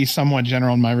 I'm going to be somewhat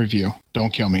general in my review.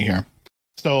 Don't kill me here.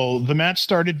 So the match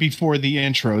started before the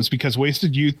intros because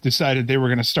Wasted Youth decided they were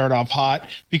going to start off hot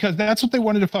because that's what they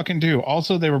wanted to fucking do.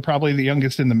 Also, they were probably the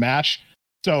youngest in the match.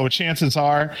 So chances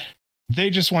are they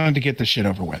just wanted to get the shit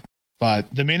over with.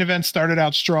 But the main event started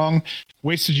out strong.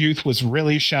 Wasted Youth was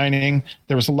really shining.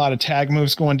 There was a lot of tag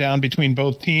moves going down between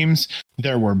both teams.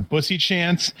 There were bussy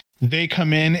chants. They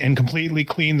come in and completely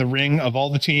clean the ring of all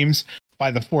the teams.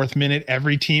 By the 4th minute,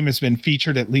 every team has been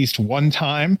featured at least one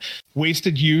time.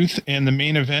 Wasted Youth and the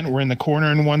main event were in the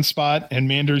corner in one spot, and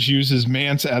Manders uses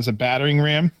Mance as a battering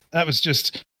ram. That was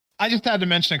just... I just had to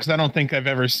mention it because I don't think I've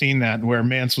ever seen that where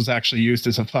Mance was actually used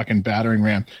as a fucking battering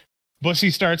ram.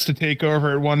 Bussy starts to take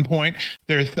over at one point.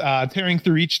 They're tearing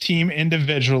through each team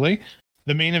individually.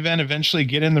 The main event eventually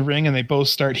get in the ring and they both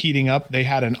start heating up. They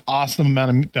had an awesome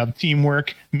amount of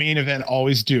teamwork. Main event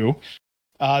always do.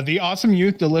 The Awesome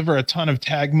Youth deliver a ton of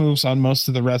tag moves on most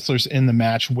of the wrestlers in the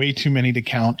match. Way too many to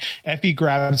count. Effie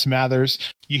grabs Mathers.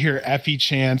 You hear Effie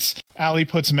chants. Allie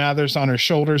puts Mathers on her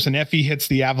shoulders, and Effie hits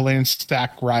the Avalanche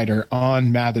Stack Rider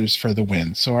on Mathers for the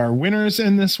win. So our winners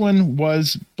in this one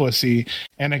was Bussy.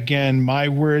 And again, my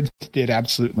words did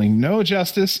absolutely no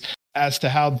justice as to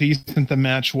how decent the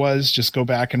match was. Just go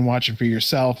back and watch it for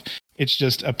yourself. It's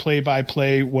just a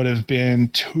play-by-play would have been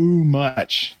too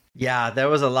much. Yeah, there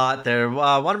was a lot there.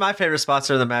 One of my favorite spots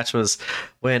of the match was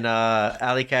when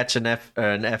Alley Catch and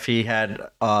Effie had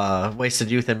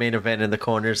Wasted Youth and main event in the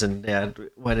corners, and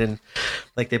went in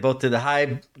like they both did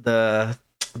the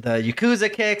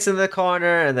Yakuza kicks in the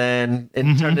corner, and then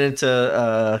it turned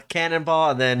into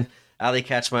Cannonball, and then Alley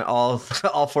Catch went all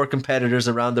 4 competitors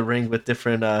around the ring with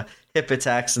different hip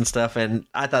attacks and stuff, and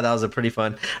I thought that was a pretty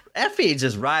fun. Effie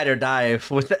just ride or die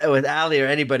with Alley or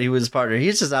anybody who was his partner.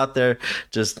 He's just out there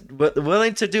just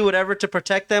willing to do whatever to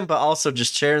protect them, but also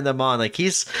just cheering them on. Like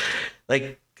he's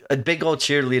like a big old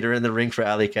cheerleader in the ring for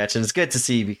Alley Catch, and it's good to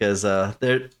see because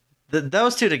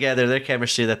those two together, their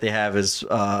chemistry that they have is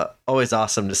always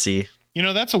awesome to see. You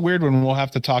know, that's a weird one. We'll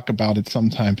have to talk about it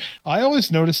sometime. I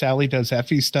always notice Allie does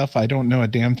Effie stuff. I don't know a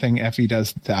damn thing Effie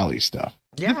does to Allie stuff.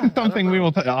 Yeah, this is something we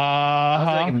will.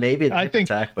 Maybe I think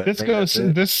attack, but this goes.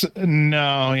 This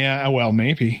no, yeah, well,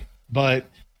 maybe, but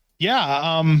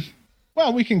yeah.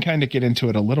 Well, we can kind of get into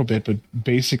it a little bit, but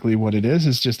basically, what it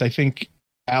is just I think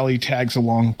Allie tags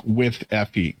along with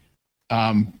Effie.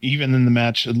 Even in the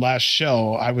match last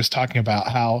show, I was talking about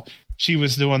how she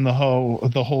was doing the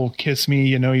whole kiss me,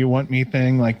 you know, you want me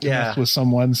thing, like mess with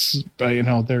someone's, you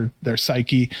know, their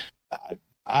psyche.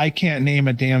 I can't name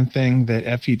a damn thing that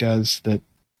Effie does that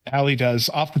Allie does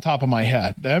off the top of my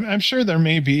head. I'm sure there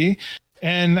may be.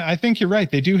 And I think you're right.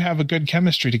 They do have a good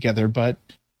chemistry together. But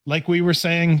like we were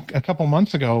saying a couple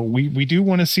months ago, we do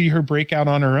want to see her break out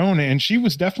on her own. And she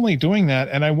was definitely doing that.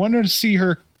 And I wanted to see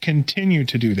her continue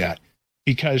to do that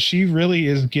because she really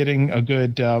is getting a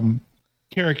good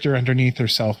character underneath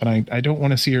herself. And I don't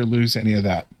want to see her lose any of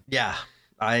that. Yeah,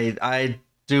 I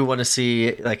do want to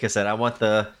see, like I said, I want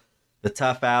the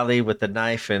tough Allie with the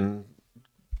knife, and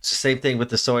same thing with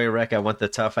the Sawyer Wreck. I want the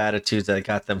tough attitudes that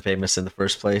got them famous in the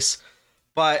first place.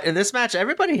 But in this match,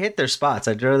 everybody hit their spots.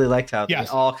 I really liked how they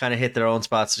all kind of hit their own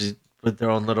spots with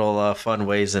their own little fun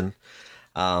ways. And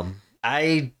never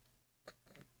mind.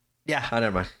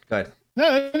 Go ahead.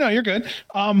 No, you're good.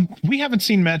 We haven't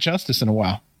seen Matt Justice in a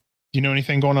while. Do you know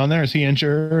anything going on there? Is he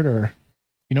injured or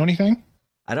you know anything?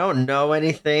 I don't know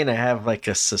anything. I have like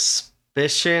a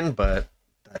suspicion, but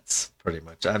that's pretty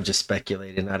much. I'm just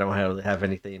speculating. I don't really have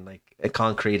anything like a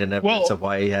concrete and evidence of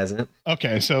why he hasn't.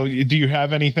 Okay, so do you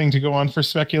have anything to go on for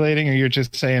speculating, or you're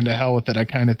just saying to hell with it? I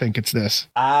kind of think it's this.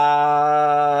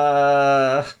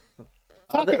 Other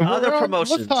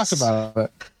promotions. Let's talk about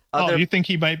it. You think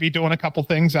he might be doing a couple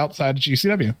things outside of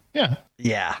GCW? Yeah.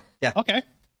 Yeah. Okay.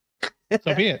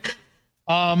 So be it.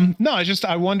 No,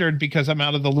 I wondered because I'm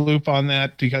out of the loop on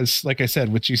that because like I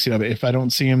said, with GCW, if I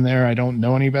don't see him there, I don't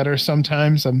know any better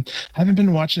sometimes. I haven't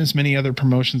been watching as many other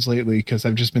promotions lately because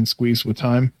I've just been squeezed with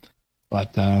time.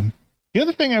 But the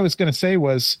other thing I was going to say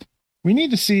was we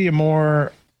need to see a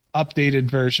more updated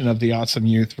version of the Awesome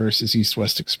Youth versus East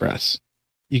West Express.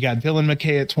 You got Dylan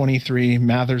McKay at 23,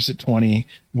 Mathers at 20,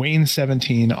 Wayne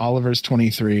 17, Oliver's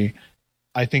 23.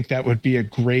 I think that would be a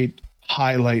great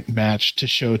highlight match to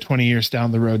show 20 years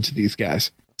down the road to these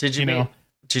guys. Did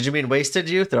you mean Wasted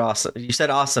Youth or Awesome? You said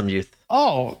Awesome Youth.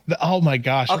 Oh my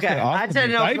gosh. Okay, I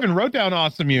didn't know. I even wrote down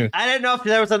Awesome Youth. I didn't know if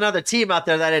there was another team out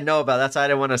there that I didn't know about. That's why I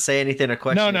didn't want to say anything or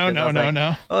question.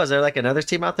 No. Oh, is there like another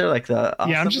team out there like the?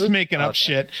 Awesome I'm just making up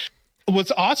shit.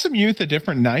 Was Awesome Youth a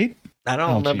different night? I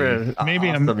don't remember. Maybe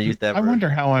Awesome Youth ever. I wonder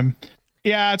how I'm.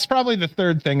 Yeah, it's probably the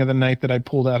third thing of the night that I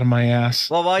pulled out of my ass.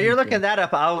 Well, while you're looking that up,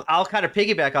 I'll kind of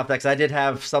piggyback off that because I did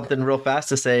have something real fast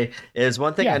to say. Is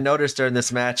one thing I noticed during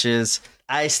this match is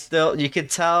you can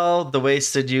tell the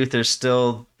Wasted Youth are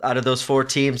still, out of those 4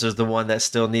 teams, there's the one that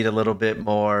still need a little bit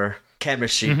more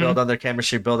chemistry, build on their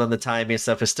chemistry, build on the timing and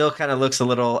stuff. It still kind of looks a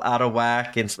little out of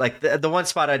whack. And like the one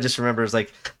spot I just remember is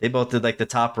like they both did like the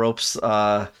top ropes,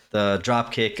 the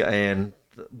drop kick, and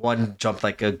one jumped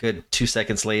like a good 2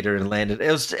 seconds later and landed.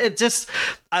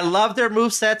 I love their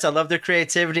move sets. I love their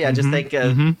creativity. I just think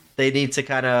they need to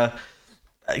kind of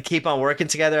keep on working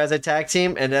together as a tag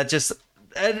team. And that just,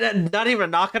 and not even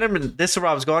knocking them. And this is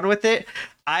where I was going with it.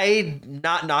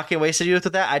 Not knocking Wasted Youth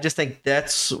with that. I just think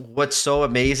that's what's so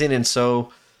amazing and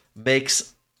so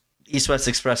makes East West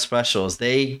Express special is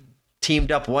they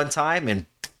teamed up one time and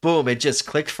boom, it just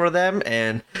clicked for them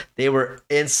and they were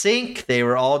in sync. They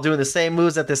were all doing the same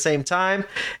moves at the same time.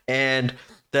 And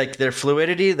like their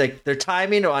fluidity, like their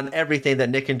timing on everything that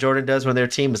Nick and Jordan does when their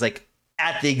team is like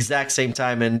at the exact same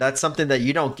time. And that's something that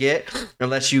you don't get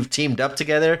unless you've teamed up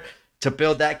together to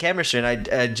build that chemistry. And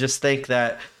I just think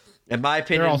that, in my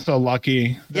opinion, they're also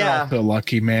lucky. They're also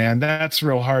lucky, man. That's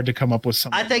real hard to come up with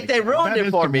something. I think they ruined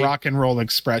it for me. Rock and Roll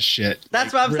Express shit.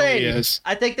 That's what I'm saying.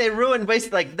 I think they ruined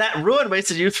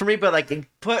Wasted Youth for me, but like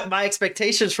put my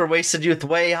expectations for Wasted Youth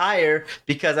way higher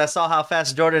because I saw how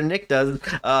fast Jordan and Nick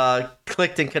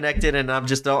clicked and connected, and I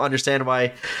just don't understand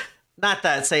why. Not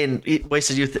that saying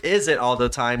Wasted Youth isn't all the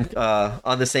time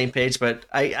on the same page, but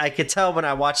I could tell when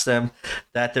I watch them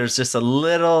that there's just a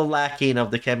little lacking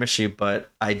of the chemistry. But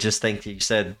I just think you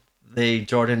said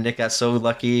Jordan and Nick got so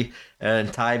lucky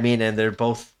and timing, and they're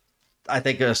both, I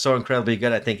think, so incredibly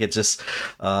good. I think it's just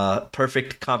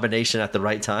perfect combination at the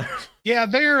right time. Yeah,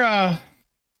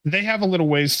 they have a little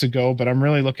ways to go, but I'm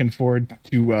really looking forward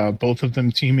to both of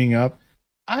them teaming up.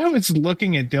 I was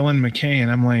looking at Dylan McKay,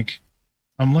 and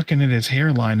I'm looking at his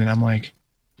hairline and I'm like,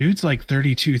 dude's like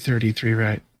 32, 33,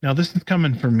 right? Now this is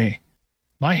coming from me.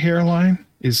 My hairline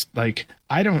is like,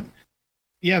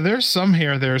 there's some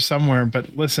hair there somewhere,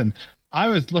 but listen, I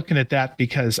was looking at that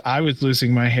because I was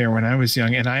losing my hair when I was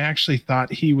young and I actually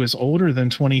thought he was older than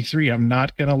 23. I'm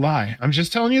not going to lie. I'm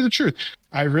just telling you the truth.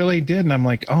 I really did. And I'm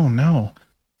like, oh no.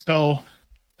 So,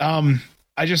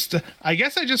 I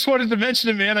guess I just wanted to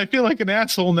mention it, man. I feel like an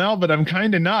asshole now, but I'm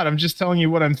kind of not. I'm just telling you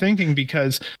what I'm thinking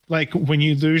because, like, when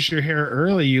you lose your hair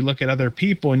early, you look at other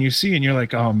people and you see, and you're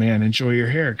like, oh man, enjoy your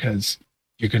hair because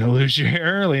you're going to lose your hair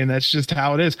early. And that's just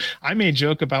how it is. I made a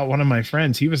joke about one of my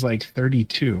friends. He was like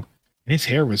 32 and his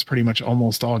hair was pretty much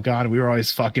almost all gone. We were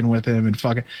always fucking with him and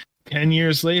fucking. 10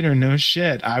 years later, no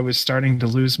shit, I was starting to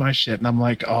lose my shit. And I'm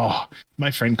like, oh,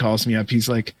 my friend calls me up. He's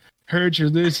like, heard you're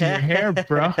losing your hair,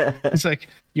 bro. He's like,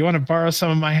 you want to borrow some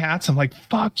of my hats? I'm like,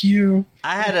 fuck you.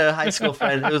 I had a high school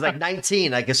friend who was like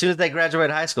 19. Like as soon as they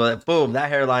graduated high school, boom, that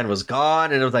hairline was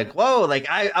gone. And it was like, whoa, like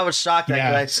I was shocked.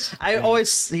 Like,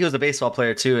 he was a baseball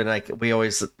player too. And like, we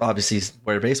always obviously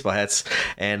wear baseball hats.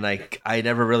 And like, I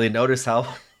never really noticed how,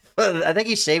 I think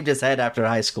he shaved his head after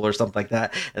high school or something like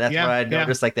that. And that's where I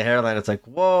noticed like the hairline. It's like,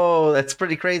 whoa, that's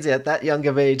pretty crazy at that young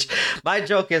of age. My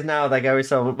joke is now, like I always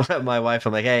tell my wife,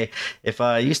 I'm like, hey, if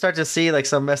you start to see like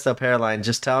some messed up hairline,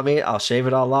 just tell me, I'll shave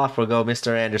it all off. We'll go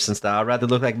Mr. Anderson style. I'd rather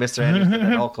look like Mr. Anderson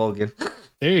than Hulk Hogan.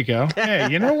 There you go. Hey,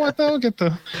 you know what though?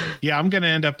 I'm going to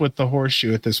end up with the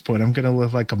horseshoe at this point. I'm going to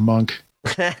live like a monk.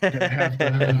 I'm going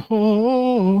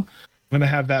to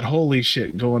have that holy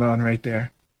shit going on right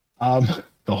there.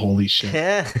 The holy shit.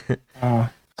 I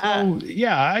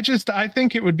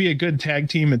think it would be a good tag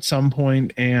team at some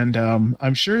point, and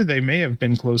I'm sure they may have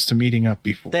been close to meeting up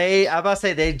before. I'm about to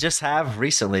say they just have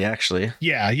recently, actually.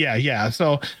 Yeah.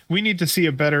 So we need to see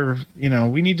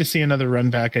we need to see another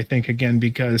run back, I think, again,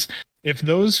 because if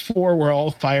those 4 were all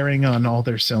firing on all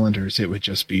their cylinders, it would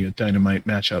just be a dynamite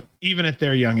matchup, even at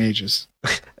their young ages.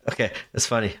 Okay, it's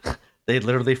funny. They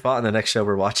literally fought in the next show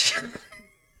we're watching.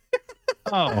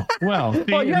 Oh, well. See,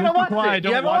 you haven't watched it. I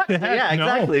don't watch the head. Yeah,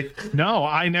 exactly. No,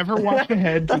 I never watch the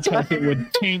head because it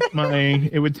would taint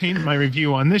my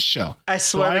review on this show. I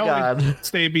swear to God.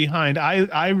 Stay behind.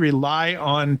 I rely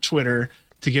on Twitter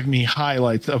to give me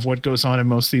highlights of what goes on in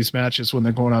most of these matches when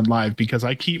they're going on live because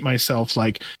I keep myself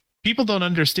like People don't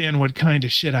understand what kind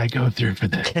of shit I go through for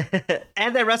this.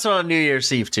 And they wrestled on New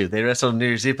Year's Eve too. They wrestled on New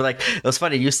Year's Eve, but like it was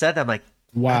funny. You said that, I'm like,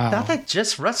 Wow. I thought they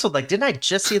just wrestled. Like, didn't I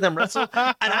just see them wrestle?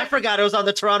 And I forgot it was on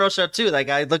the Toronto show too. Like,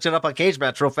 I looked it up on Cage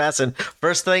Match real fast, and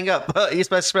first thing up,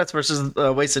 East West Express versus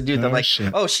Wasted Youth. I'm like,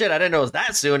 oh shit, I didn't know it was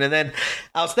that soon. And then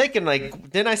I was thinking, like,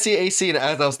 didn't I see AC? And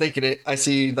as I was thinking it, I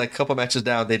see like a couple matches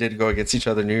down, they didn't go against each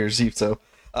other New Year's Eve. So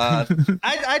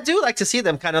I do like to see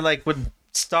them kind of like would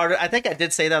start. I think I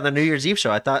did say that on the New Year's Eve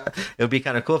show. I thought it would be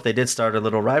kind of cool if they did start a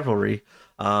little rivalry,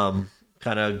 kind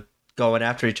of going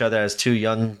after each other as two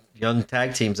young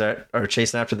tag teams that are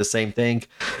chasing after the same thing.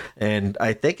 And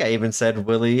I think I even said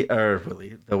Willie,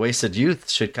 the Wasted Youth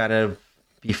should kind of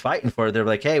be fighting for it. They're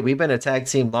like, hey, we've been a tag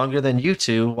team longer than you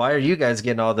two. Why are you guys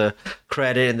getting all the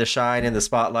credit and the shine and the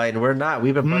spotlight and we're not?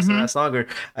 We've been busting ass longer.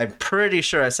 I'm pretty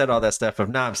sure I said all that stuff. If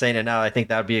not, I'm saying it now. I think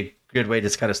that would be a good way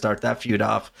to kind of start that feud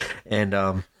off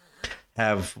and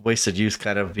have Wasted Youth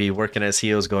kind of be working as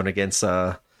heels going against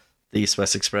the East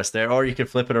West Express there. Or you could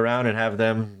flip it around and have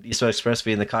them, East West Express,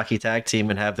 being the cocky tag team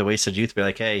and have the Wasted Youth be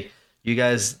like, hey, you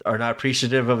guys are not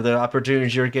appreciative of the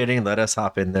opportunities you're getting. Let us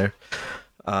hop in there.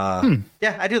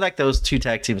 Yeah, I do like those two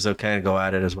tag teams that kind of go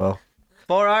at it as well.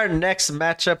 For our next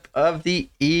matchup of the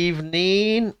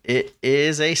evening, it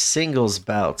is a singles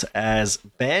bout as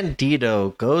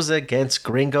Bandito goes against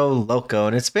Gringo Loco.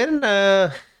 And it's been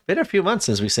a few months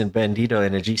since we've seen Bandito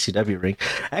in a GCW ring.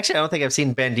 Actually, I don't think I've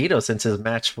seen Bandito since his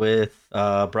match with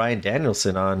Bryan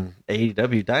Danielson on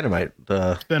AEW Dynamite.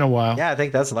 It's been a while. Yeah, I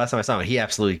think that's the last time I saw him. He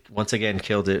absolutely, once again,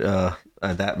 killed it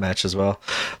that match as well.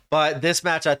 But this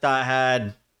match I thought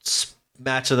had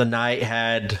match of the night,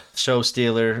 had show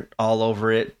stealer all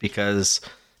over it, because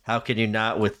how can you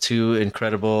not with two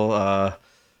incredible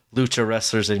lucha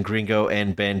wrestlers in Gringo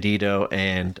and Bandito?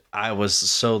 And I was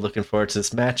so looking forward to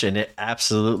this match, and it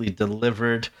absolutely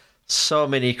delivered. So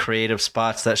many creative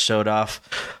spots that showed off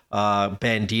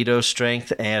Bandito's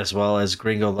strength as well as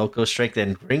Gringo Loco's strength.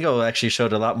 And Gringo actually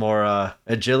showed a lot more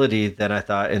agility than I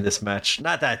thought in this match.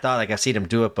 Not that I thought, like, I've seen him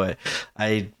do it, but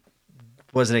I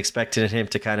wasn't expecting him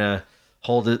to kind of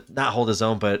not hold his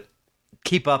own, but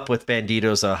keep up with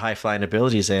Bandito's high flying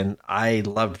abilities. And I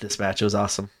loved this match. It was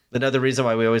awesome. Another reason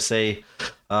why we always say,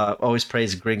 always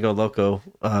praise Gringo Loco,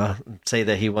 say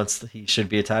that he should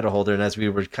be a title holder. And as we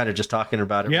were kind of just talking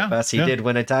about it, he did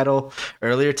win a title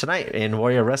earlier tonight in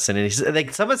Warrior Wrestling. And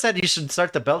like someone said, you should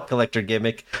start the belt collector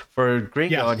gimmick for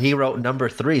Gringo, and he wrote number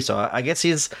 3. So I guess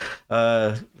he's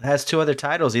has 2 other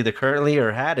titles, either currently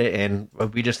or had it, and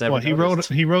we just never. Well, he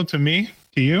wrote to me,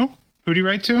 to you. Who'd he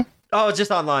write to? Oh, it's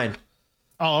just online.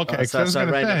 Oh, okay. So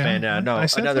another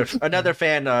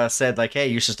fan said, like, hey,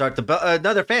 you should start the belt.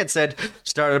 Another fan said,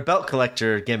 start a belt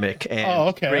collector gimmick.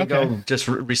 And Gringo just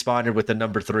responded with the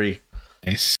number 3.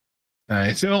 Nice.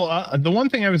 So the one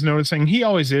thing I was noticing, he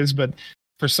always is, but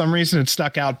for some reason it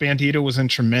stuck out. Bandito was in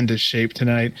tremendous shape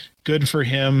tonight. Good for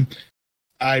him.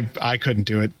 I couldn't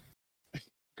do it.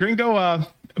 Gringo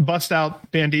bust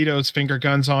out Bandito's finger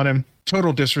guns on him.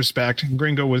 Total disrespect.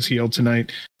 Gringo was healed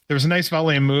tonight. There was a nice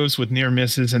volley of moves with near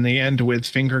misses, and they end with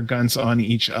finger guns on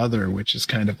each other, which is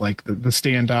kind of like the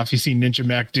standoff you see Ninja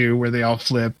Mac do, where they all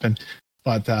flip.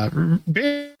 But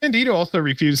Bandito also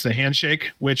refused the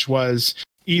handshake, which was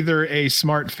either a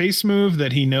smart face move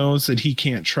that he knows that he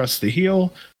can't trust the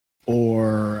heel,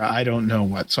 or I don't know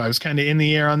what. So I was kind of in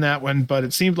the air on that one, but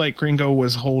it seemed like Gringo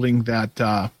was holding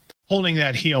that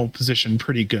heel position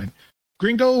pretty good.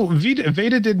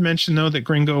 Veda did mention, though, that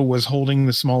Gringo was holding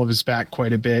the small of his back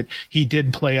quite a bit. He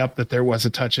did play up that there was a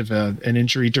touch of an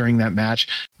injury during that match.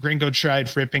 Gringo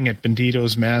tried ripping at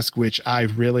Bandito's mask, which I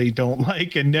really don't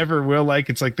like and never will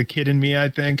like. It's like the kid in me, I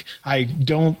think. I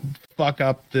don't fuck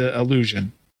up the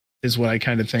illusion, is what I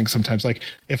kind of think sometimes. Like,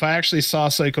 if I actually saw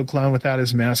Psycho Clown without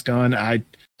his mask on, I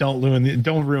don't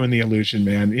ruin the illusion,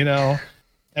 man. You know?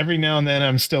 Every now and then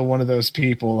I'm still one of those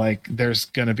people, like, there's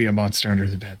gonna be a monster under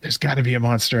the bed. There's got to be a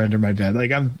monster under my bed.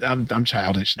 Like, I'm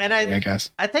childish, and I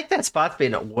guess. I think that spot's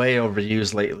been way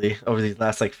overused lately. Over these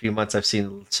last few months, I've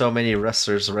seen so many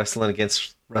wrestlers wrestling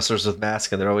against wrestlers with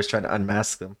masks, and they're always trying to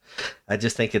unmask them. I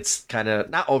just think it's kind of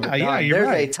not overdone. There's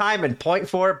a time and point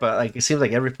for it, but like it seems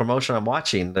like every promotion I'm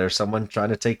watching, there's someone trying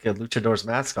to take a luchador's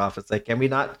mask off. It's like, can we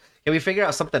figure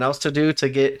out something else to do to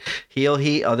get heel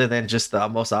heat other than just the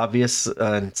most obvious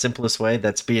and simplest way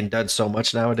that's being done so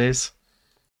much nowadays?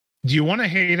 Do you want to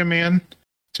hate a man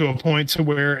to a point to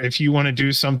where if you want to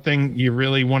do something, you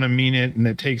really want to mean it and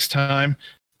it takes time?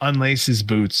 Unlace his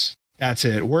boots. That's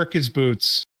it. Work his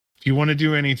boots. If you want to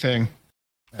do anything,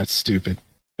 that's stupid.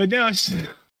 But no,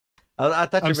 I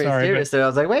thought you were being serious there. I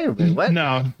was like, wait a minute, what?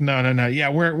 No. Yeah,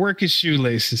 work his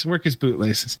shoelaces. Work his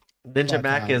bootlaces. Ninja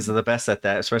Mac is the best at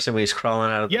that, especially when he's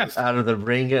crawling out of the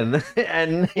ring and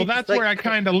well, that's like, where I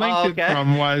kind of linked it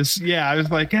from. I was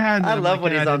like, I love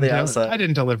when he's on the outside. I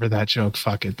didn't deliver that joke.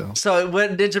 Fuck it though. So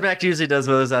what Ninja Mac usually does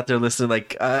with those out there listening,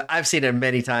 like I've seen it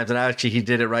many times, and he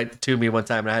did it right to me one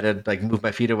time, and I had to like move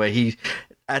my feet away.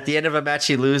 At the end of a match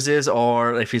he loses,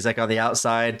 or if he's like on the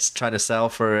outside trying to sell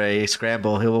for a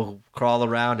scramble, he'll crawl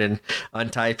around and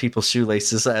untie people's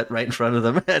shoelaces right in front of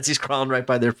them as he's crawling right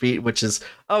by their feet, which is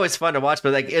always fun to watch.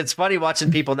 But like it's funny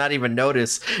watching people not even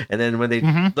notice, and then when they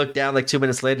look down like 2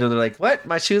 minutes later, they're like, "What?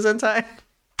 My shoe's untied?"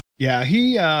 Yeah,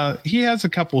 he has a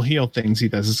couple heel things he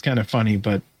does. It's kind of funny,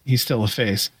 but he's still a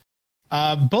face.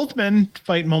 Both men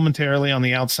fight momentarily on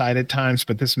the outside at times,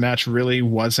 but this match really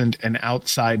wasn't an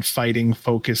outside fighting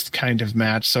focused kind of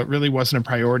match. So it really wasn't a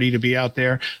priority to be out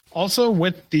there. Also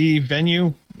with the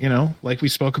venue, like we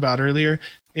spoke about earlier,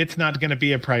 it's not going to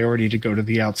be a priority to go to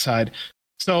the outside.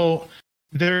 So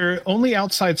their only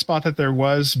outside spot that there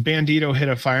was, Bandito hit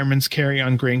a fireman's carry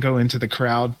on Gringo into the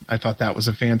crowd. I thought that was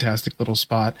a fantastic little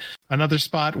spot. Another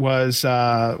spot was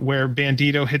where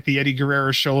Bandito hit the Eddie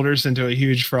Guerrero shoulders into a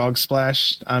huge frog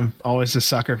splash. I'm always a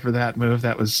sucker for that move.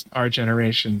 That was our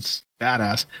generation's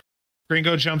badass.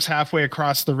 Gringo jumps halfway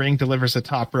across the ring, delivers a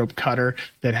top rope cutter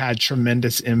that had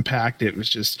tremendous impact. It was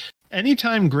just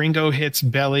anytime Gringo hits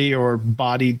belly or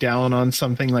body down on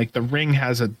something, like the ring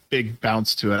has a big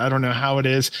bounce to it. I don't know how it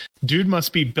is. Dude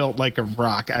must be built like a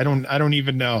rock. I don't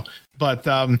even know. But,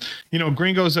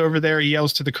 Gringo's over there. He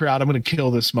yells to the crowd, "I'm going to kill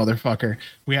this motherfucker."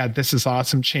 We had "This is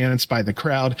awesome" chants by the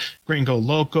crowd. Gringo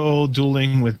Loco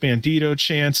dueling with Bandito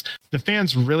chants. The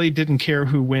fans really didn't care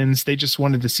who wins. They just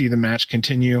wanted to see the match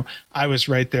continue. I was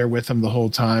right there with them the whole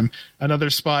time.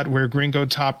 Another spot where Gringo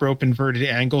top rope inverted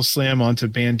angle slam onto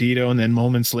Bandito, and then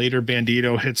moments later,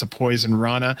 Bandito hits a poison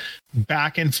Rana.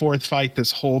 Back and forth fight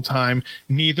this whole time.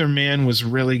 Neither man was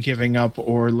really giving up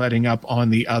or letting up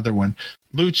on the other one.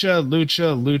 Lucha,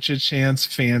 lucha, lucha chants.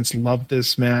 Fans love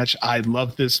this match. I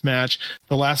love this match.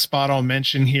 The last spot I'll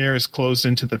mention here is closed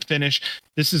into the finish.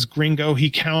 This is Gringo. He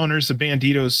counters the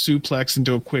Bandito's suplex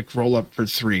into a quick roll up for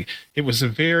 3. It was a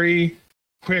very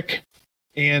quick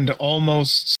and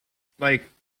almost like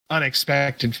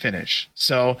unexpected finish.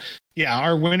 So yeah,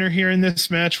 our winner here in this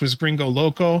match was Gringo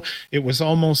Loco. It was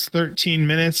almost 13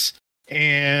 minutes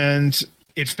and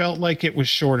it felt like it was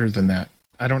shorter than that.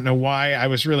 I don't know why. I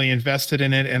was really invested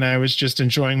in it and I was just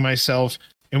enjoying myself.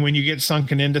 And when you get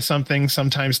sunken into something,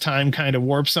 sometimes time kind of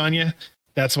warps on you.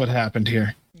 That's what happened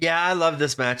here. Yeah, I love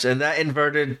this match. And that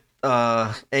inverted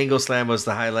angle slam was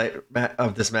the highlight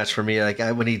of this match for me. Like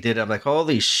when he did it, I'm like,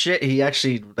 holy shit. He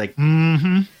actually like,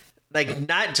 like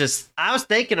not just, I was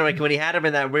thinking like when he had him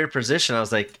in that weird position, I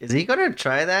was like, is he going to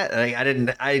try that? Like, I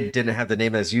didn't have the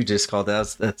name as you just called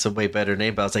it. That's a way better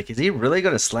name. But I was like, is he really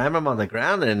going to slam him on the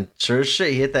ground? And sure as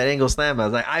shit, he hit that angle slam. I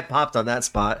was like, I popped on that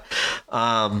spot.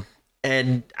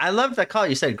 And I love that call.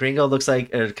 You said Gringo looks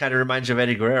like, it kind of reminds you of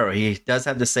Eddie Guerrero. He does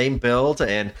have the same build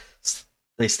and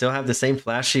they still have the same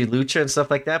flashy lucha and stuff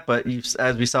like that. But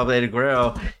as we saw with Eddie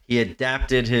Guerrero, he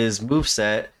adapted his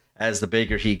moveset as the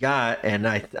bigger he got, and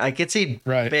I could see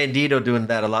Bandito doing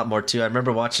that a lot more too. I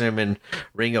remember watching him in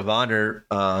Ring of Honor,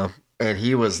 and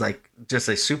he was like just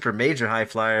a super major high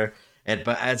flyer.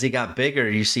 But as he got bigger,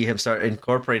 you see him start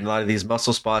incorporating a lot of these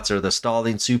muscle spots, or the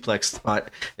stalling suplex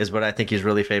spot is what I think he's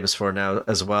really famous for now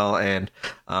as well. And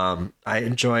I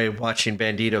enjoy watching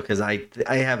Bandito because I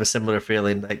have a similar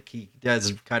feeling. Like he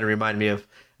does kind of remind me of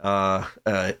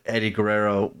Eddie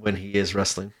Guerrero when he is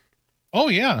wrestling. Oh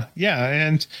yeah,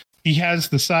 and he has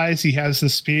the size, he has the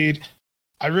speed.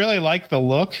 I really like the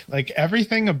look. Like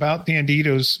everything about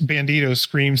Bandito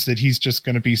screams that he's just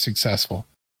going to be successful.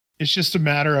 It's just a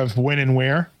matter of when and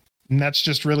where. And that's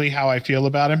just really how I feel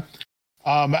about him.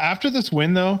 After this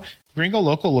win though, Gringo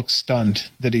Loco looked stunned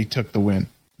that he took the win.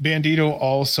 Bandito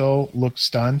also looked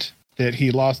stunned that he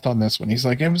lost on this one. He's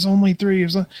like, it was only 3.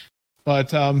 But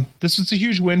this was a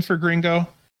huge win for Gringo.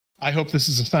 I hope this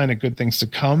is a sign of good things to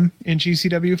come in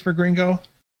GCW for Gringo.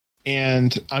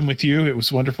 And I'm with you. It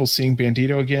was wonderful seeing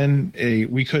Bandito again.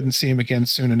 We couldn't see him again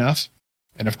soon enough.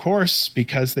 And of course,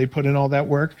 because they put in all that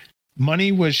work,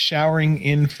 money was showering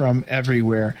in from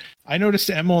everywhere. I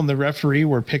noticed Emil and the referee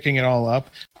were picking it all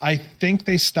up. I think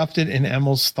they stuffed it in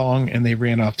Emil's thong and they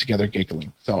ran off together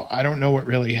giggling. So I don't know what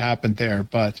really happened there.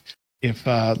 But if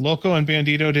Loco and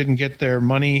Bandito didn't get their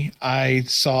money, I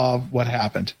saw what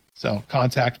happened. So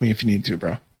contact me if you need to,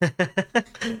 bro.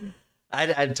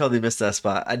 I totally missed that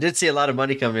spot. I did see a lot of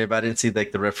money coming in, but I didn't see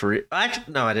like the referee.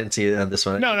 Actually, no, I didn't see it on this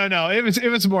one. No. It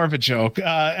was more of a joke.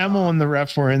 Emil and the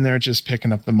ref were in there just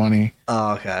picking up the money.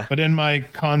 Oh, okay. But in my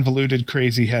convoluted,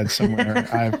 crazy head somewhere,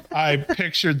 I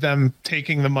pictured them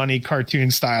taking the money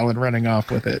cartoon style and running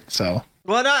off with it. So.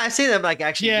 Well, no, I see them like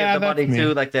actually give the money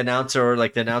to like the announcer,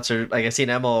 like I seen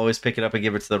Emil always pick it up and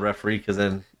give it to the referee because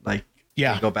then like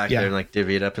go back there and like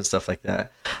divvy it up and stuff like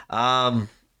that.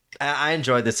 I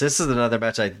enjoyed this. This is another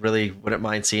match I really wouldn't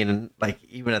mind seeing, and like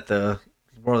even at the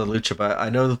World of Lucha. But I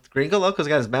know Gringo Loco's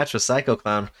got his match with Psycho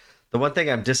Clown. The one thing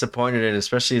I'm disappointed in,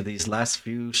 especially these last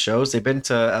few shows, they've been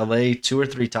to LA 2 or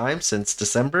 3 times since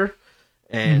December,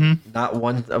 and not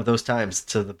one of those times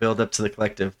to the build up to the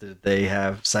collective did they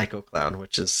have Psycho Clown,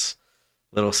 which is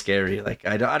a little scary. Like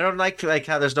I don't like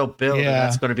how there's no build. Yeah. And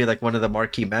that's going to be like one of the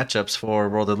marquee matchups for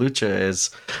World of Lucha is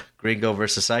Gringo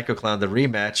versus Psycho Clown, the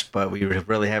rematch, but we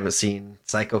really haven't seen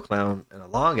Psycho Clown in a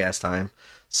long ass time.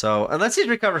 So unless he's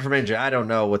recovered from injury, I don't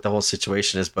know what the whole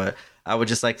situation is, but I would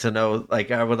just like to know,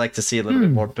 like I would like to see a little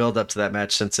bit more build up to that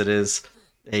match since it is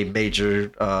a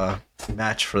major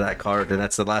match for that card, and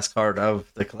that's the last card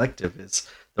of the collective is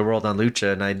the World on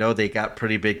Lucha, and I know they got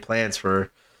pretty big plans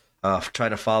for trying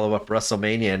to follow up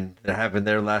WrestleMania, and they're having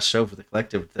their last show for the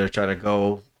collective. They're trying to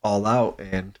go all out,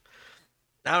 and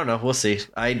I don't know. We'll see.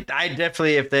 I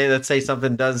definitely, if they, let's say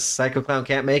something does, Psycho Clown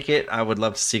can't make it, I would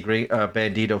love to see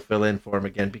Bandito fill in for him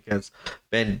again because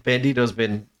Bandito's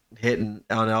been hitting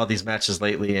on all these matches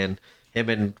lately, and him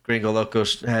and Gringo Loco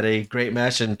had a great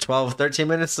match in 12, 13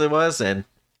 minutes it was, and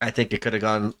I think it could have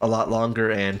gone a lot longer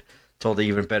and told an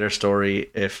even better story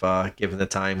if given the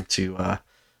time to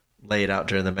lay it out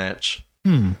during the match.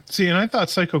 See, and I thought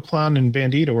Psycho Clown and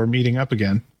Bandito were meeting up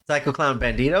again. Psycho Clown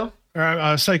Bandito?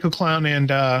 Psycho Clown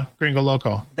and Gringo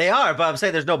Loco. They are, but I'm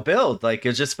saying there's no build. Like,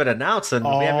 it's just been announced, and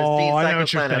we haven't seen Psycho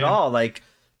Clown at all. Like,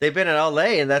 they've been in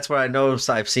LA, and that's where I know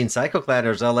I've seen Psycho Clown,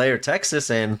 or LA or Texas,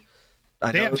 and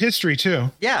they have history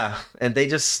too. Yeah, and they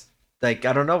just, like,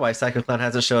 I don't know why Psycho Clown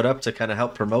hasn't showed up to kind of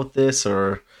help promote this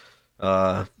or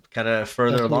kind of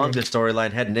further along the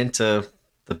storyline heading into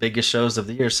the biggest shows of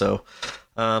the year. So,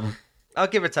 I'll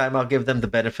give it time. I'll give them the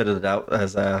benefit of the doubt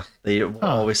as they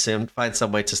always find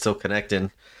some way to still connect. And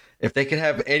if they can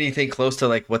have anything close to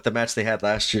like what the match they had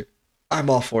last year, I'm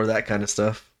all for that kind of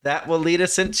stuff. That will lead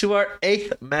us into our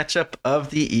 8th matchup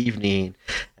of the evening.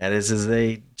 And this is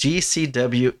a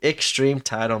GCW Extreme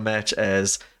title match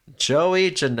as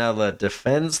Joey Janela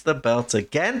defends the belt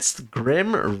against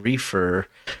Grim Reaper.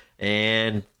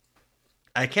 And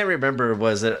I can't remember,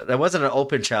 that wasn't an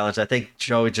open challenge. I think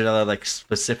Joey Janela like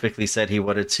specifically said he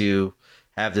wanted to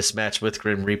have this match with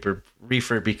Grim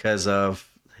Reaper because of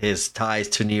his ties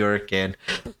to New York, and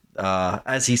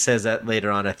as he says that later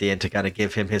on at the end to kind of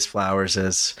give him his flowers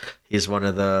as he's one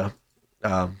of the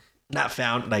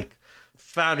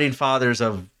founding fathers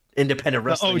of independent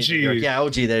wrestling. OG. Yeah,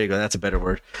 OG. There you go. That's a better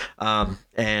word.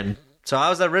 And so I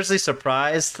was originally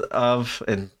surprised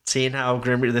and seeing how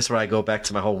Grim Reaper, this is where I go back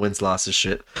to my whole wins losses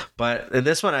shit. But in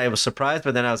this one I was surprised,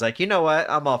 but then I was like, you know what?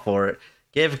 I'm all for it.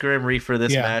 Give Grim Reaper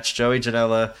this match. Joey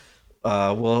Janela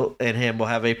will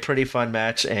have a pretty fun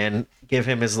match and give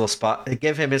him his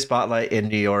spotlight in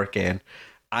New York, and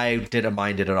I didn't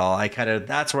mind it at all.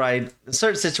 That's where in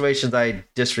certain situations I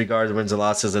disregard the wins and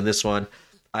losses, and this one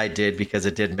I did because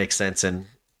it did make sense, and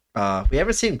we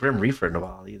haven't seen Grim Reaper in a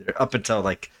while either, up until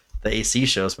like the AC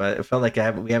shows, but it felt like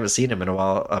we haven't seen him in a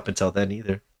while up until then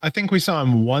either. I think we saw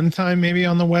him one time maybe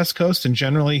on the West Coast, and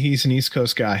generally he's an East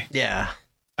Coast guy. Yeah.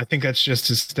 I think that's just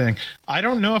his thing. I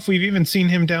don't know if we've even seen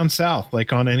him down south,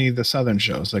 like on any of the southern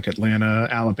shows, like Atlanta,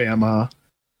 Alabama,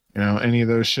 any of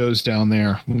those shows down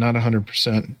there. I'm not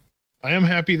 100%. I am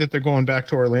happy that they're going back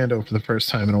to Orlando for the first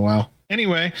time in a while.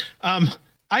 Anyway,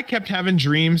 I kept having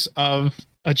dreams of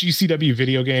a GCW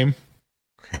video game,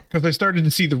 because I started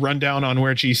to see the rundown on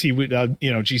where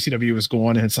GCW was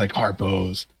going, and it's like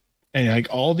Harpo's and like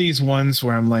all these ones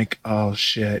where I'm like, oh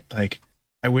shit, like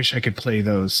I wish I could play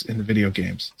those in the video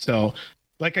games. So,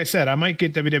 like I said, I might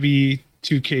get WWE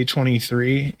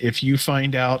 2K23. If you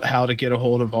find out how to get a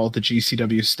hold of all the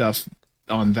GCW stuff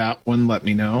on that one, let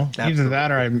me know. Absolutely. Either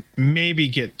that or I maybe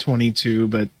get 22,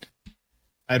 but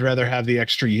I'd rather have the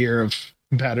extra year of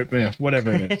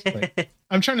whatever it is. Like,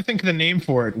 I'm trying to think of the name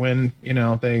for it when,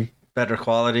 they better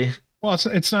quality. Well,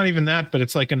 it's not even that, but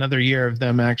it's like another year of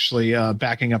them actually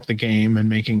backing up the game and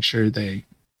making sure they,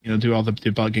 do all the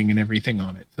debugging and everything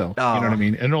on it. So, you know what I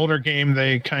mean? An older game,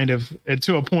 they kind of,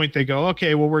 to a point, they go,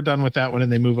 okay, well, we're done with that one,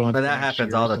 and they move on. But that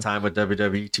happens all the time with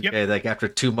WWE 2K. Yep. Like after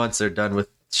 2 months, they're done with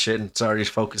shit and it's already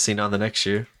focusing on the next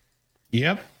year.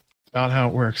 Yep. About how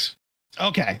it works.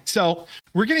 Okay, so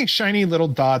we're getting shiny little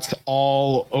dots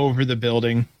all over the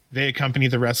building. They accompany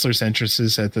the wrestlers'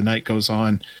 entrances as the night goes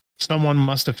on. Someone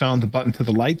must have found the button to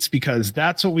the lights because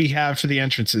that's what we have for the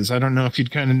entrances. I don't know if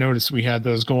you'd kind of noticed we had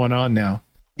those going on now.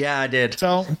 Yeah, I did.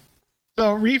 So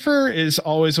Reefer is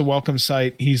always a welcome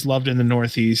sight. He's loved in the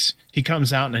Northeast. He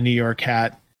comes out in a New York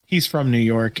hat. He's from New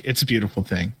York. It's a beautiful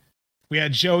thing. We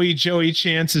had Joey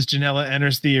chants as Janela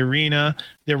enters the arena.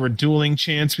 There were dueling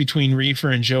chants between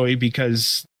Reefer and Joey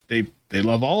because they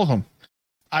love all of them.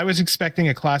 I was expecting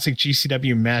a classic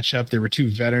GCW matchup. There were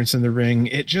two veterans in the ring.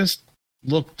 It just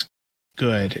looked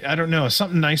good. I don't know.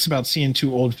 Something nice about seeing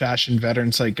two old-fashioned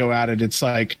veterans like go at it. It's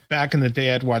like back in the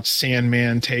day I'd watch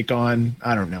Sandman take on,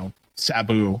 I don't know,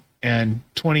 Sabu. And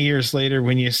 20 years later,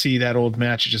 when you see that old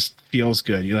match, it just feels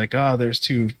good. You're like, oh, there's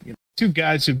two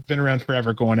guys who've been around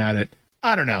forever going at it.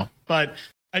 I don't know, but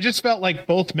I just felt like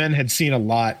both men had seen a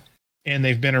lot and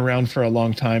they've been around for a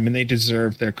long time and they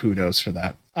deserve their kudos for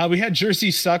that. We had Jersey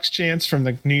Sucks chants from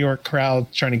the New York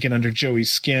crowd trying to get under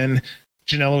Joey's skin.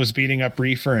 Janela was beating up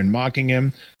Reefer and mocking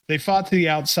him. They fought to the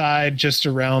outside just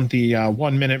around the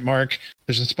 1 minute mark.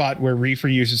 There's a spot where Reefer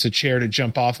uses a chair to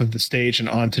jump off of the stage and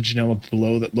onto Janela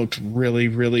below that looked really,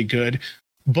 really good.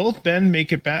 Both men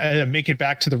make it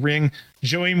back to the ring.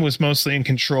 Joey was mostly in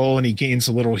control and he gains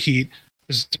a little heat.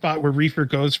 There's a spot where Reefer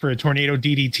goes for a tornado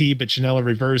DDT, but Janela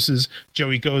reverses.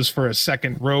 Joey goes for a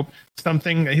second rope.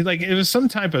 It was some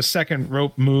type of second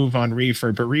rope move on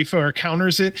Reefer, but Reefer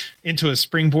counters it into a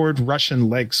springboard Russian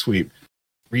leg sweep.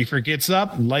 Reefer gets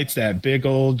up and lights that big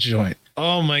old joint.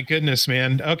 Oh my goodness,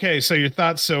 man. Okay, so your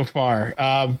thoughts so far.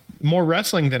 More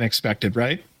wrestling than expected,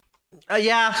 right?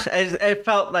 Yeah, it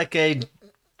felt like a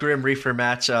Grim Reefer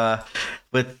match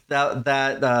without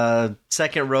that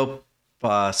second rope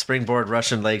springboard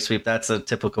Russian leg sweep. That's a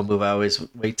typical move. I always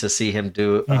wait to see him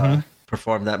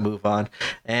perform that move on.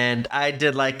 And I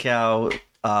did like how,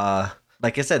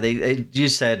 like I said, you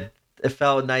said it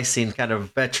felt nice seeing kind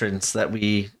of veterans that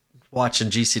we watch in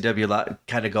GCW a lot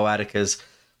kind of go at it, because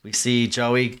we see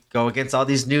Joey go against all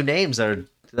these new names that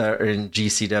are in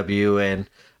GCW and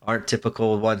aren't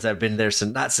typical ones that have been there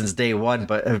not since day one,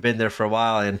 but have been there for a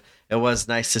while. And it was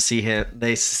nice to see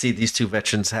these two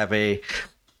veterans have a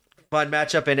fun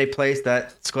matchup in a place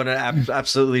that's going to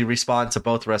absolutely respond to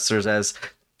both wrestlers, as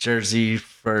Jersey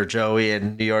for Joey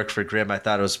and New York for Grim. I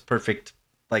thought it was perfect,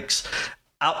 like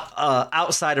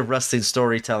outside of wrestling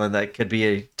storytelling that could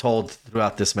be told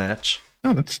throughout this match.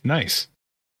 Oh, that's nice.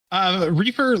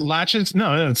 Reefer latches.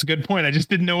 No, that's a good point. I just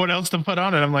didn't know what else to put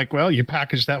on it. I'm like, well, you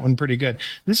packaged that one pretty good.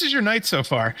 This is your night so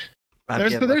far.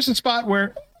 There's a spot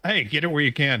where, hey, get it where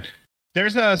you can.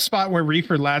 There's a spot where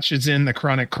Reefer latches in the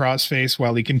chronic crossface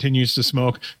while he continues to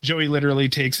smoke. Joey literally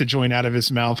takes the joint out of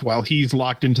his mouth while he's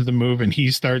locked into the move and he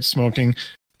starts smoking.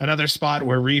 Another spot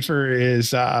where Reefer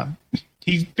is,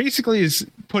 he basically is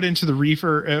put into the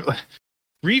Reefer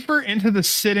into the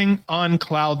sitting on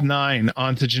cloud 9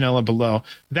 onto Janela below.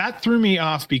 That threw me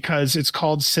off because it's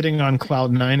called sitting on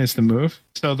cloud 9 is the move.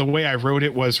 So the way I wrote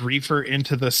it was Reefer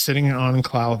into the sitting on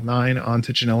cloud 9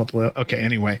 onto Janela below. Okay,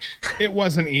 anyway, it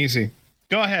wasn't easy.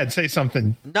 Go ahead, say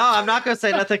something. No, I'm not going to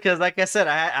say nothing because, like I said,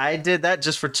 I did that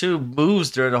just for two moves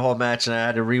during the whole match, and I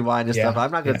had to rewind and stuff.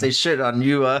 I'm not going to say shit on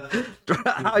you,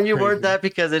 how you word that,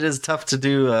 because it is tough to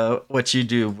do what you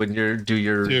do when you do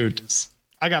your... Dude,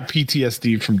 I got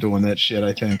PTSD from doing that shit,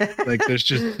 I think. Like, there's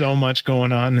just so much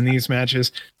going on in these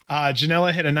matches.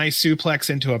 Janela hit a nice suplex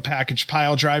into a package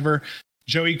pile driver.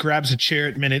 Joey grabs a chair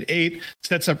at minute 8,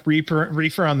 sets up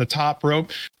Reefer on the top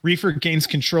rope. Reefer gains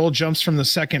control, jumps from the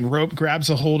second rope, grabs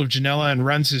a hold of Janela and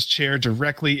runs his head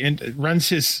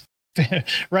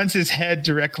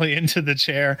directly into the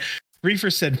chair. Reefer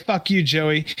said, "Fuck you,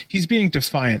 Joey." He's being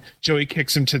defiant. Joey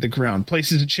kicks him to the ground,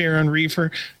 places a chair on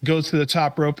Reefer, goes to the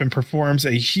top rope and performs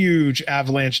a huge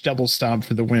avalanche double stomp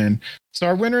for the win. So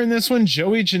our winner in this one,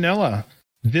 Joey Janela.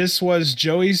 This was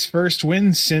Joey's first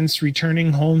win since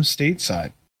returning home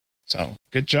stateside. So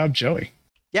good job, Joey.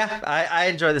 Yeah, I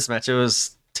enjoyed this match. It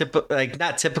was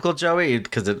not typical Joey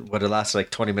because it would have lasted like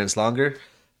 20 minutes longer,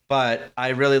 but I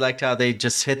really liked how they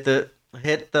just hit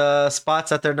the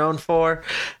spots that they're known for,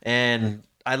 and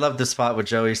I love the spot where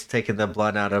Joey's taking the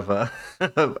blunt out of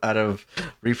out of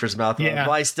Reefer's mouth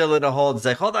while he's still in a hold. It's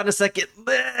like, hold on a second,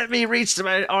 let me reach to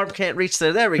my arm, can't reach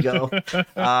there. There we go.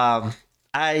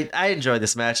 I enjoyed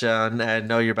this match, and I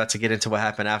know you're about to get into what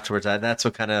happened afterwards. That's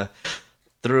what kind of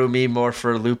threw me more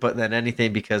for a loop than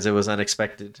anything because it was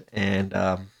unexpected, and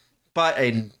but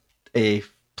a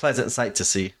pleasant sight to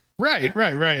see. Right.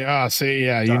 See,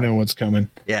 yeah, you know what's coming.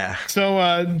 Yeah.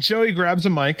 So Joey grabs a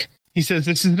mic. He says,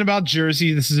 "This isn't about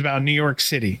Jersey. This is about New York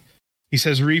City. He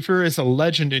says Reefer is a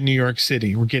legend in New York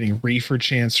City. We're getting Reefer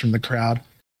chants from the crowd.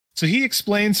 So he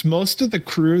explains most of the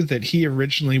crew that he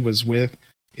originally was with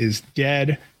is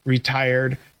dead,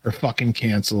 retired, or fucking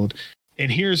canceled.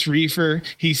 And here's Reefer.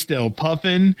 He's still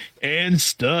puffing and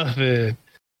stuffing.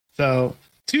 So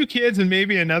 2 kids and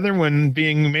maybe another one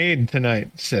being made tonight,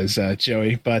 says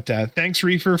Joey. But thanks,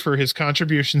 Reefer, for his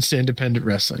contributions to independent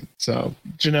wrestling. So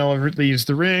Janela leaves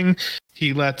the ring.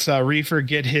 He lets Reefer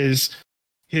get his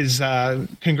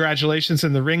congratulations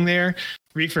in the ring there.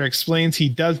 Reefer explains he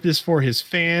does this for his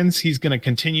fans. He's going to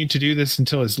continue to do this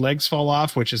until his legs fall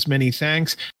off, which is many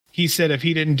thanks. He said if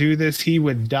he didn't do this, he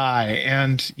would die.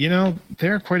 And, you know,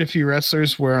 there are quite a few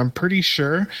wrestlers where I'm pretty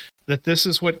sure that this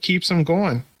is what keeps them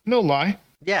going. No lie.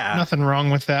 Yeah. Nothing wrong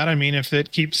with that. I mean, if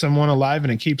it keeps someone alive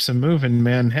and it keeps them moving,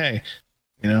 man, hey,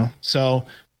 you know. So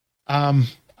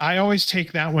I always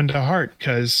take that one to heart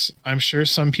because I'm sure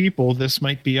some people, this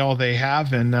might be all they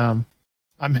have. And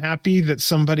I'm happy that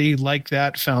somebody like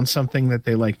that found something that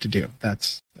they like to do.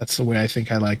 That's the way I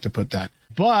think I like to put that.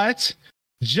 But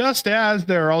just as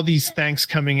there are all these thanks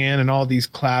coming in and all these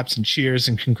claps and cheers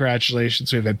and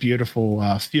congratulations, we have a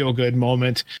beautiful feel-good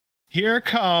moment. Here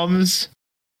comes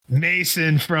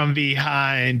Mason from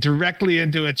behind, directly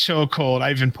into a chokehold.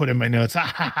 I even put in my notes.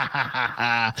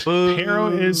 Pero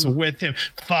is with him.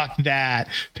 Fuck that.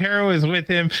 Pero is with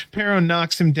him. Pero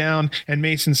knocks him down, and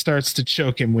Mason starts to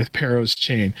choke him with Pero's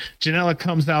chain. Janela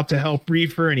comes out to help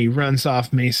Reefer, and he runs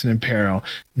off Mason and Pero.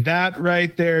 That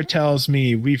right there tells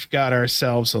me we've got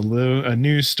ourselves a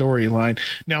new storyline.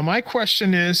 Now, my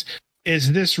question is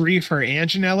this Reefer and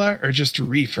Janela, or just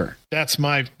Reefer? That's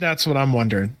what I'm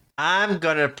wondering. I'm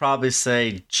gonna probably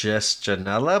say just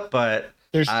Janela, but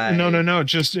no.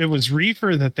 Just it was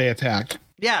Reefer that they attacked.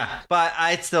 Yeah, but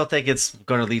I still think it's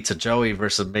going to lead to Joey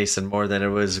versus Mason more than it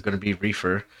was going to be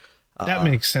Reefer. That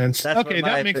makes sense. Okay,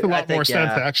 that makes a lot more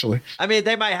sense actually. I mean,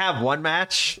 they might have one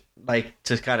match like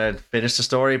to kind of finish the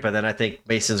story, but then I think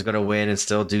Mason's going to win and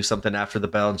still do something after the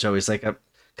bell. And Joey's like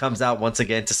comes out once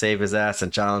again to save his ass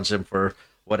and challenge him for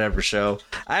whatever show.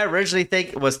 I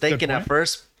originally was thinking at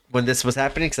first when this was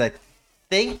happening, because I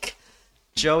think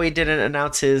Joey didn't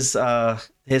announce his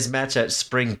match at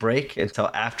Spring Break until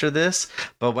after this.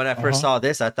 But when I first saw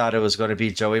this, I thought it was going to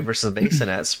be Joey versus Mason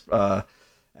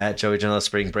at Joey Janela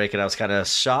Spring Break, and I was kind of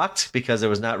shocked because there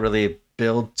was not really a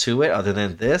build to it other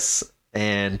than this.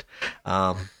 And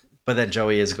but then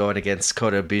Joey is going against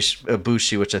Kota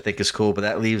Ibushi, which I think is cool. But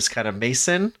that leaves kind of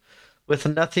Mason with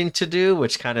nothing to do,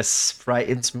 which kind of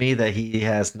frightens me that he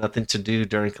has nothing to do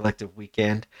during Collective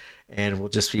Weekend and will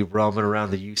just be roaming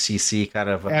around the UCC kind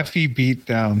of Effie beat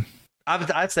down. I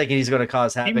was thinking he's going to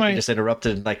cause havoc and just interrupt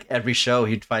it. Like every show,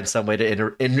 he'd find some way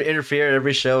to interfere at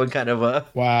every show and kind of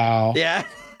wow, yeah,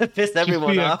 piss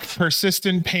everyone off.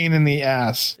 Persistent pain in the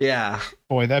ass. Yeah,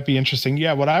 boy, that'd be interesting.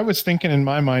 Yeah, what I was thinking in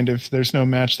my mind, if there's no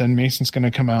match, then Mason's going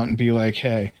to come out and be like,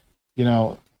 "Hey, you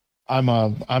know, I'm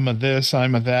a this,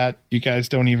 I'm a that. You guys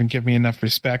don't even give me enough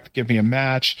respect. Give me a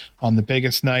match on the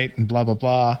biggest night and blah blah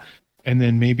blah." And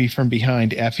then maybe from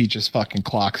behind, Effie just fucking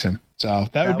clocks him. So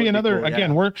that would be another. Cool,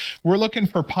 again, we're looking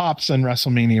for pops on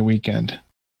WrestleMania weekend.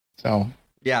 So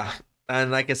yeah, and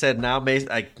like I said, now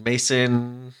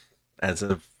Mason,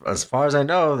 as far as I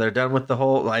know, they're done with the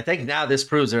whole. I think now this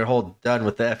proves they're done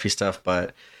with the Effie stuff.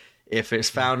 But if it's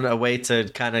found a way to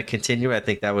kind of continue, I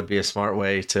think that would be a smart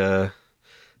way to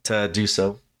do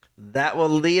so. That will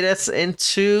lead us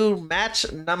into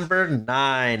match number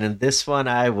 9. And this one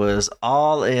I was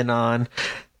all in on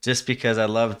just because I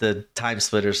love the time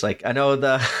splitters. Like, I know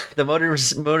the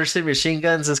Motor City Machine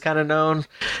Guns is kind of known.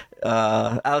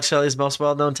 Alex Shelley's most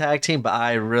well-known tag team, but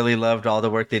I really loved all the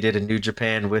work they did in New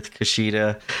Japan with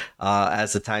Kushida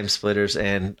as the time splitters.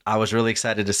 And I was really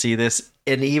excited to see this.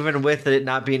 And even with it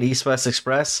not being East West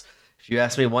Express, if you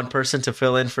asked me one person to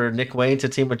fill in for Nick Wayne to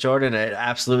team with Jordan, it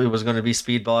absolutely was going to be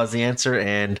Speedball as the answer.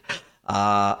 And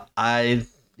I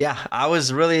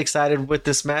was really excited with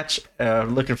this match,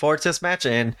 looking forward to this match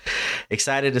and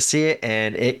excited to see it.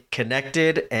 And it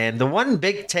connected. And the one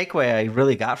big takeaway I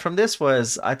really got from this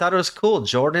was I thought it was cool.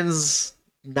 Jordan's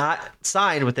not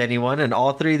signed with anyone, and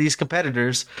all 3 of these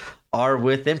competitors are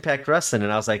with Impact Wrestling.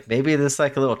 And I was like, maybe this is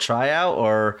like a little tryout,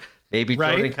 or maybe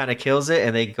Jordan kind of kills it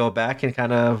and they go back and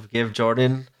kind of give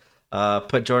Jordan,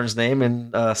 put Jordan's name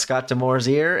in Scott D'Amore's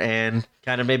ear and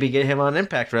kind of maybe get him on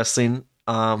Impact Wrestling.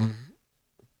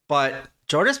 But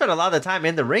Jordan spent a lot of the time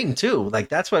in the ring too. Like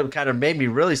that's what kind of made me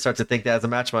really start to think that as the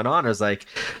match went on. It was like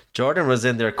Jordan was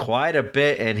in there quite a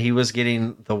bit and he was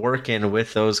getting the work in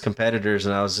with those competitors.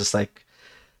 And I was just like,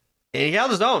 and he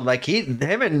held his own. Like him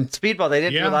and Speedball, they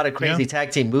didn't do a lot of crazy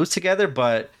tag team moves together,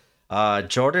 but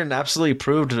Jordan absolutely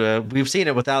proved. We've seen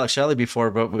it with Alex Shelley before,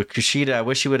 but with Kushida, I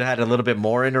wish he would have had a little bit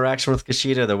more interaction with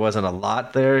Kushida. There wasn't a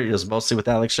lot there. It was mostly with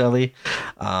Alex Shelley.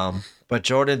 But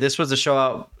Jordan, this was a show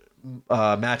out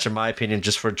match, in my opinion,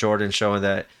 just for Jordan, showing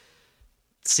that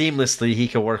seamlessly he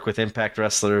can work with Impact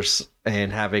wrestlers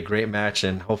and have a great match.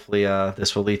 And hopefully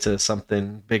this will lead to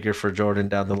something bigger for Jordan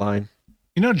down the line.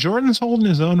 You know, Jordan's holding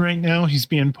his own right now. He's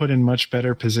being put in much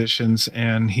better positions,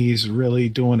 and he's really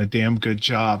doing a damn good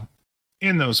job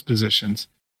in those positions.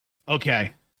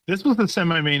 Okay, this was the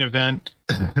semi-main event.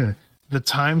 The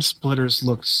time splitters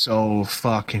looked so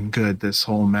fucking good this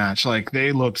whole match. Like,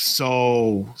 they looked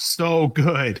so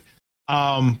good.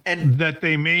 And that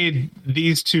they made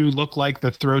these two look like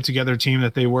the throw together team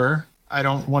that they were. I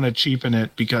don't want to cheapen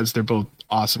it because they're both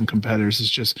awesome competitors. It's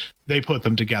just they put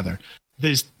them together.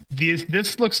 This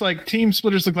looks like Team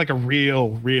Splitters look like a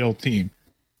real team.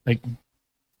 Like,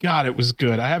 God, it was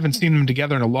good. I haven't seen them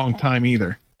together in a long time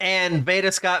either. And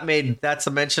Veda Scott that's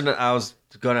a mention. I was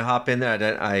going to hop in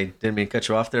there. I didn't mean to cut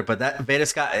you off there, but that Veda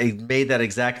Scott made that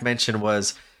exact mention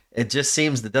was, it just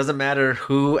seems it doesn't matter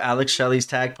who Alex Shelley's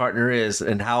tag partner is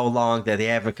and how long that they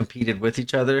haven't competed with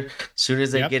each other. As soon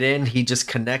as they get in, he just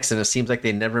connects, and it seems like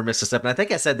they never miss a step. And I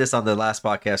think I said this on the last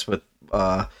podcast with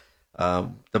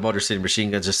the Motor City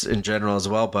Machine Guns just in general as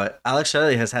well. But Alex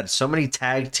Shelley has had so many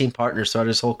tag team partners throughout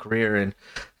his whole career, and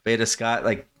Veda Scott,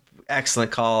 like,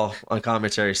 excellent call on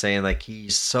commentary saying like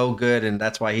he's so good, and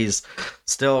that's why he's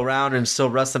still around and still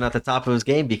wrestling at the top of his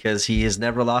game, because he has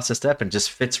never lost a step and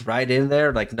just fits right in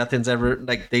there. Like, nothing's ever,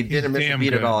 like, they didn't miss a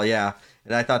beat at all. Yeah.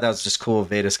 And I thought that was just cool.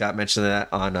 Veda Scott mentioned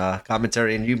that on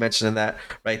commentary, and you mentioning that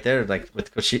right there, like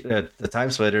with the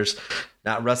Time Splitters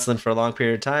not wrestling for a long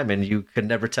period of time, and you could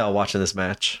never tell watching this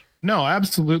match. No,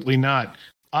 absolutely not.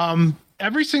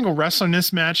 Every single wrestler in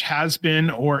this match has been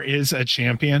or is a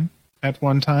champion at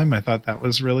one time. I thought that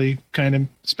was really kind of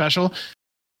special.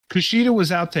 Kushida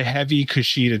was out to heavy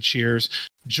Kushida cheers.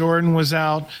 Jordan was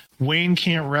out. Wayne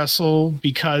can't wrestle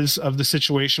because of the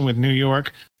situation with New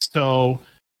York. So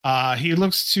he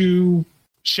looks to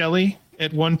Shelley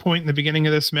at one point in the beginning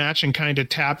of this match and kind of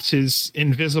taps his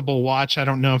invisible watch. I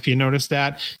don't know if you noticed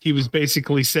that. He was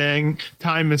basically saying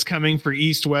time is coming for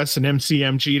East, West, and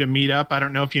MCMG to meet up. I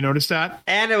don't know if you noticed that.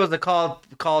 And it was a call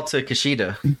to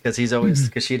Kushida, because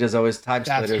Kushida's always time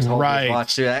splitters. That's right.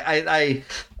 Watch too.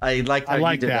 I liked how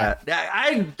you did that.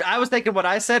 I was thinking what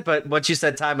I said, but once you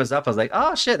said time is up, I was like,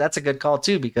 oh shit, that's a good call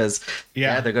too, because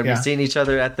they're going to be seeing each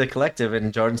other at the collective,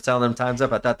 and Jordan's telling them time's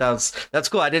up. I thought that's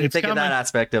cool. I didn't think of that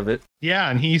aspect of it.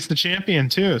 Yeah, and he's the champion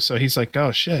too, so he's like,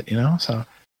 oh shit, you know. So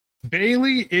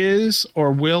Bailey is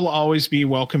or will always be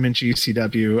welcome in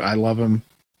GCW. I love him.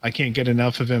 I can't get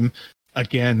enough of him.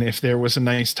 Again, if there was a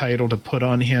nice title to put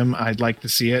on him, I'd like to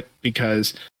see it,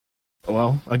 because,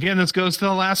 well, again, this goes to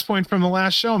the last point from the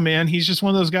last show, man. He's just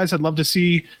one of those guys I'd love to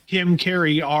see him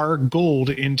carry our gold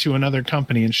into another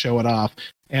company and show it off.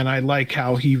 And I like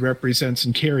how he represents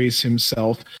and carries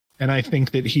himself. And I think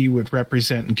that he would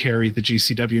represent and carry the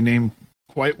GCW name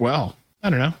quite well. I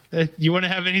don't know. You want to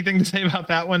have anything to say about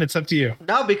that one? It's up to you.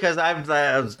 No, because I've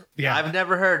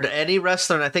never heard any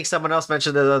wrestler, and I think someone else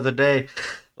mentioned it the other day,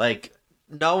 like,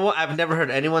 no, I've never heard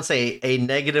anyone say a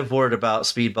negative word about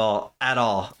Speedball at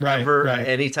all. Ever,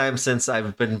 anytime since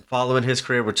I've been following his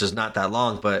career, which is not that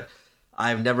long, but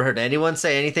I've never heard anyone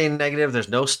say anything negative. There's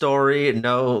no story,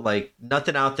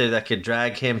 nothing out there that could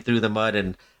drag him through the mud.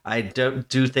 And I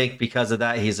do think because of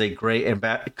that, he's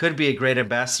could be a great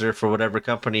ambassador for whatever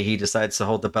company he decides to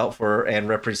hold the belt for and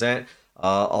represent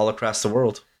all across the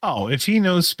world. Oh, if he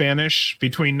knows Spanish,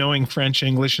 between knowing French,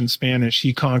 English, and Spanish,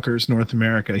 he conquers North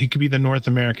America. He could be the North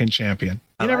American champion.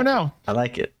 You never know. I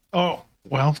like it. Oh,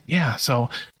 well, yeah. So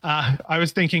I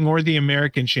was thinking, or the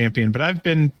American champion, but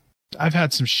I've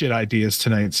had some shit ideas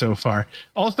tonight so far.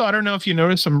 Also, I don't know if you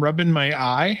noticed, I'm rubbing my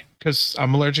eye because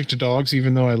I'm allergic to dogs,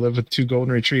 even though I live with 2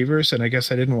 golden retrievers, and I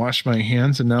guess I didn't wash my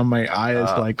hands, and now my eye is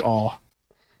like all.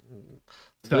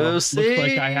 So looks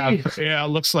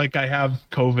like I have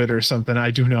COVID or something.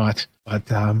 I do not. But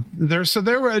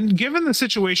there were, given the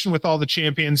situation with all the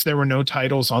champions, there were no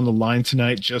titles on the line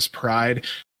tonight, just Pride.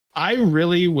 I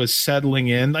really was settling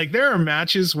in. Like, there are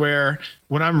matches where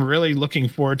when I'm really looking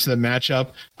forward to the matchup,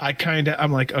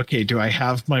 I'm like, okay, do I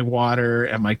have my water?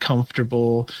 Am I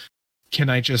comfortable? Can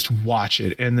I just watch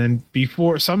it? And then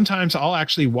sometimes I'll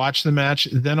actually watch the match,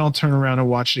 then I'll turn around and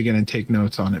watch it again and take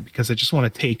notes on it, because I just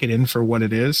want to take it in for what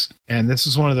it is. And this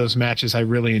is one of those matches I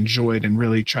really enjoyed and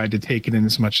really tried to take it in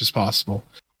as much as possible.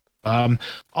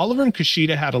 Oliver and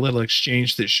Kushida had a little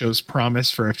exchange that shows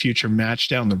promise for a future match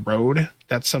down the road.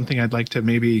 That's something I'd like to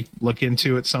maybe look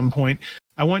into at some point.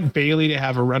 I want Bailey to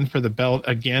have a run for the belt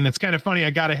again. It's kind of funny. I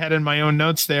got ahead in my own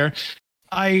notes there.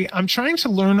 I'm trying to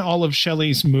learn all of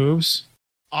Shelley's moves.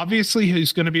 Obviously,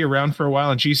 he's going to be around for a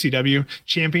while in GCW.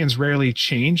 Champions rarely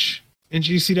change in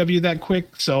GCW that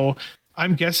quick. So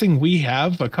I'm guessing we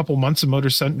have a couple months of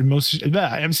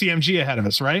MCMG ahead of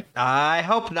us, right? I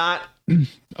hope not.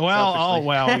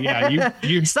 Yeah.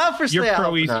 You're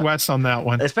pro East West on that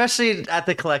one, especially at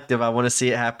the Collective. I want to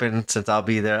see it happen since I'll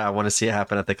be there. I want to see it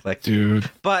happen at the Collective,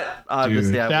 dude. But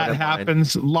obviously, that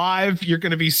happens live. You're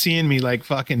going to be seeing me like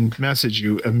fucking message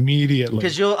you immediately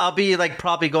because I'll be like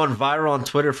probably going viral on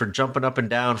Twitter for jumping up and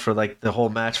down for like the whole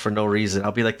match for no reason.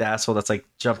 I'll be like the asshole that's like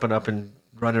jumping up and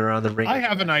running around the ring. I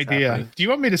have an idea. Happening. Do you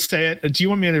want me to say it? Do you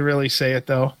want me to really say it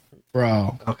though,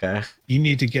 bro? Okay. You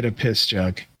need to get a piss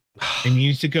jug. And you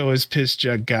need to go as piss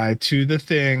jug guy to the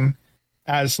thing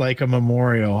as like a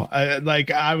memorial.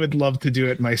 I would love to do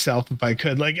it myself if I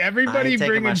could. Like everybody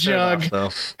bring a jug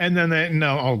off, and then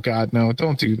oh God, no,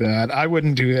 don't do that. I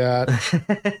wouldn't do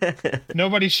that.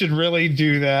 Nobody should really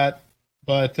do that.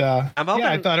 But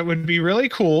I thought it would be really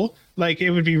cool. Like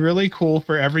it would be really cool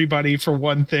for everybody for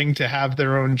one thing to have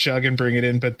their own jug and bring it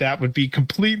in, but that would be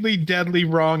completely deadly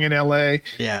wrong in LA.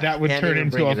 Yeah, that would turn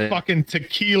into a fucking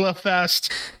tequila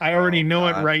fest. I already know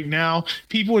it right now.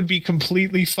 People would be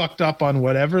completely fucked up on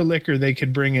whatever liquor they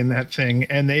could bring in that thing,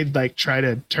 and they'd like try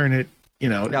to turn it,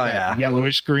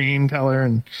 yellowish green color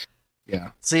and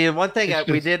yeah. See, one thing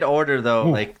we did order though,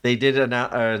 like they did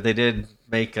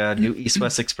make new East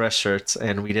West Express shirts,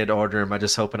 and we did order them. I'm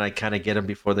just hoping I kind of get them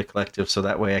before the Collective, so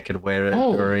that way I could wear it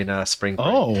during spring break.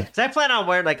 Because I plan on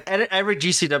wearing like every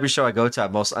GCW show I go to.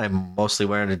 I'm mostly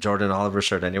wearing a Jordan Oliver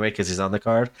shirt anyway because he's on the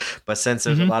card. But since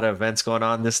there's a lot of events going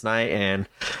on this night, and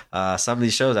some of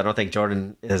these shows I don't think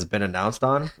Jordan has been announced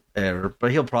on,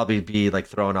 but he'll probably be like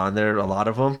thrown on there. A lot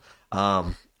of them.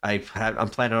 I'm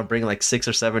planning on bringing like 6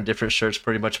 or 7 different shirts,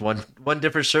 pretty much one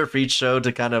different shirt for each show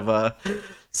to kind of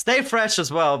stay fresh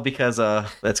as well, because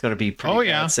that's going to be pretty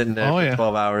bad sitting there for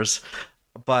 12 hours.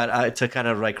 But to kind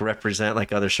of like represent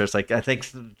like other shirts, like I think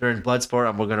during Bloodsport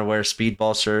I'm going to wear a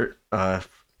Speedball shirt. I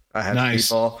have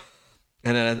Speedball,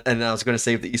 and I was going to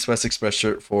save the East West Express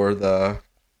shirt for the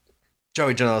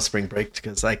Joey Janela spring break,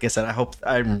 because like I said,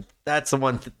 that's the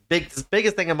one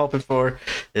biggest thing I'm hoping for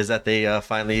is that they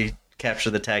finally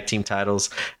capture the tag team titles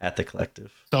at the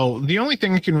Collective. So the only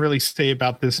thing I can really say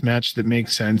about this match that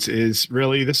makes sense is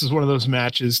really this is one of those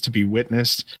matches to be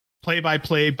witnessed. Play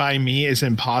by me is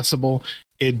impossible.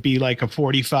 It'd be like a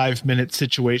 45-minute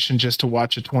situation just to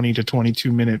watch a 20 to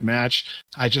 22-minute match.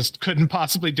 I just couldn't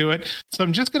possibly do it. So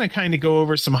I'm just going to kind of go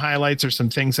over some highlights or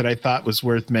some things that I thought was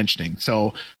worth mentioning.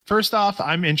 So first off,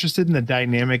 I'm interested in the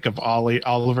dynamic of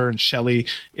Oliver and Shelley.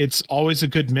 It's always a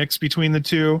good mix between the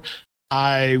two.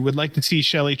 I would like to see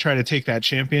Shelley try to take that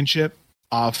championship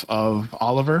off of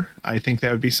Oliver. I think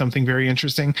that would be something very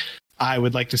interesting. I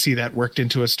would like to see that worked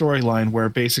into a storyline where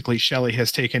basically Shelley has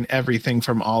taken everything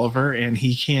from Oliver and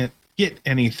he can't get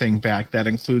anything back. That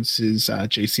includes his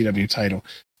JCW title.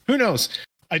 Who knows?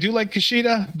 I do like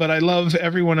Kushida, but I love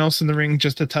everyone else in the ring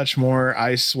just a touch more.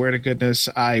 I swear to goodness,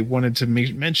 I wanted to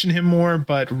mention him more,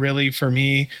 but really for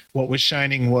me, what was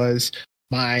shining was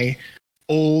my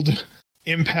old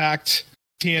Impact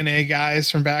TNA guys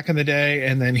from back in the day,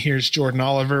 and then here's Jordan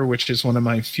Oliver, which is one of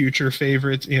my future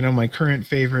favorites, my current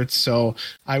favorites. So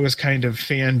I was kind of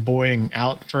fanboying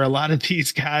out for a lot of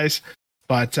these guys,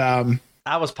 but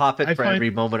I was popping every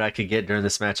moment I could get during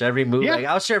this match. Every move, like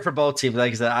I'll share for both teams.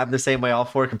 Like I said, I'm the same way. All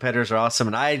 4 competitors are awesome,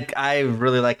 and I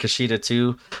really like Kushida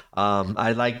too.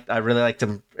 I really liked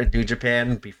him in New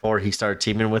Japan before he started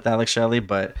teaming with Alex Shelley.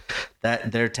 But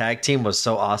their tag team was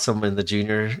so awesome in the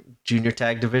junior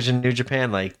tag division in New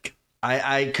Japan. Like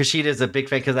Kushida is a big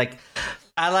fan because like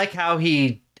I like how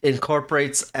he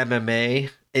incorporates MMA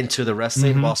into the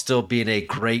wrestling while still being a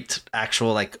great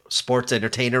actual like sports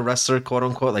entertainer wrestler, quote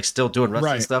unquote, like still doing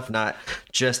wrestling stuff, not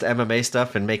just MMA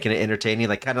stuff, and making it entertaining.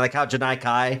 Like kind of like how Janai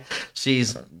Kai,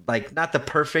 she's like not the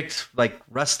perfect like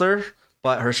wrestler,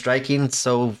 but her striking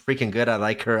so freaking good. I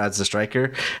like her as a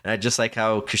striker, and I just like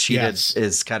how Kushida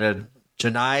is kind of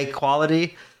Janai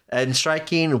quality and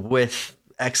striking with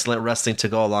excellent wrestling to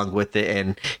go along with it,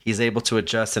 and he's able to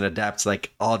adjust and adapt to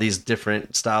like all these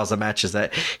different styles of matches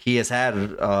that he has had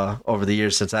over the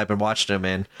years since I've been watching him.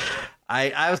 And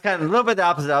I was kind of a little bit the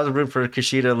opposite. I was rooting for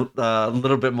Kushida a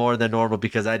little bit more than normal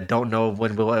because I don't know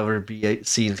when we'll ever be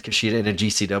seeing Kushida in a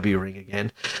GCW ring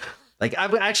again. Like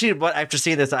I'm actually, after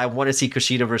seeing this, I want to see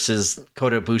Kushida versus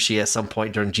Kota Ibushi at some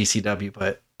point during GCW,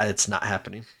 but it's not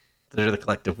happening. They're the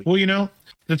Collective week. Well,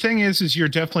 the thing is you're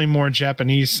definitely more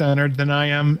Japanese centered than I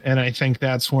am, and I think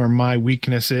that's where my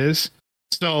weakness is.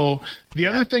 So the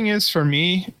other thing is for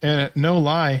me, no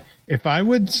lie, if I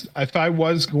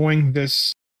was going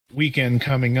this weekend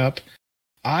coming up,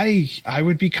 I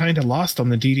would be kind of lost on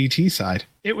the DDT side.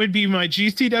 It would be my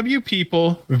GCW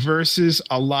people versus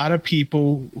a lot of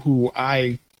people who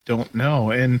I don't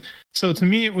know. And so to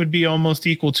me, it would be almost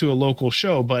equal to a local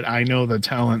show, but I know the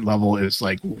talent level is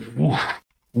like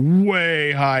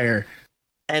way higher.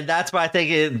 And that's why I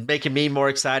think it's making me more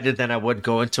excited than I would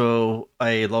go into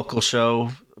a local show,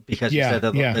 because you said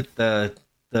that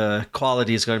the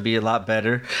quality is going to be a lot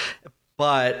better.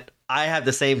 But I have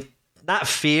the same, not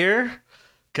fear,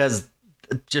 because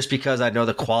I know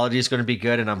the quality is going to be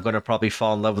good, and I'm going to probably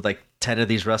fall in love with like 10 of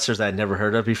these wrestlers that I'd never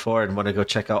heard of before and want to go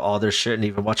check out all their shit and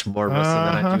even watch more wrestling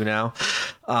than I do now.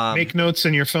 Make notes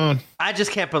in your phone. I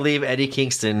just can't believe Eddie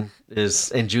Kingston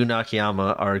and Jun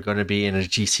Akiyama are going to be in a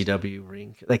GCW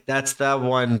ring. Like, that's the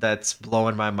one that's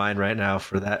blowing my mind right now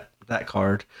for that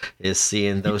card, is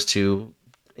seeing those two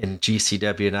in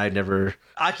GCW. And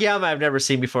Akiyama I've never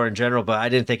seen before in general, but I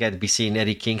didn't think I'd be seeing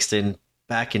Eddie Kingston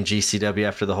back in GCW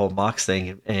after the whole Mox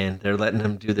thing, and they're letting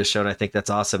him do the show, and I think that's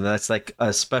awesome. That's like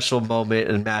a special moment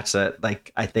and match that,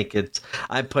 like, I think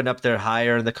I'm putting up there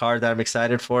higher in the card that I'm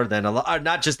excited for than a lot,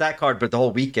 not just that card, but the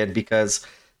whole weekend, because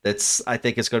I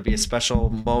think it's going to be a special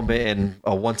moment and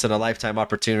a once in a lifetime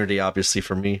opportunity, obviously,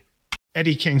 for me.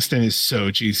 Eddie Kingston is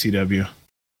so GCW.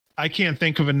 I can't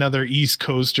think of another East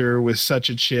Coaster with such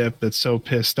a chip that's so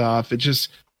pissed off.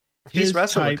 He's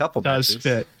wrestled a couple does matches.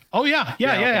 Fit. Oh yeah.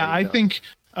 I think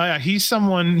he's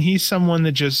someone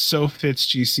that just so fits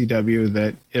GCW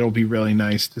that it'll be really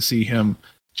nice to see him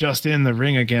just in the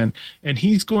ring again. And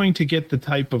he's going to get the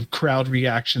type of crowd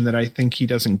reaction that I think he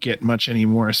doesn't get much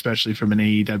anymore, especially from an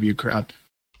AEW crowd.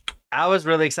 I was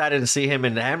really excited to see him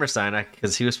in the Hammerstein,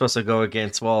 because he was supposed to go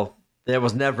against, well, it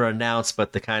was never announced,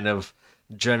 but the kind of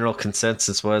general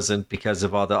consensus was, and because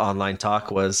of all the online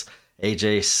talk, was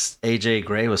AJ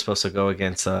Gray was supposed to go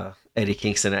against Eddie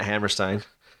Kingston at Hammerstein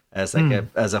as like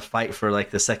as a fight for like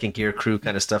the second gear crew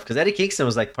kind of stuff, because Eddie Kingston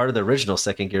was like part of the original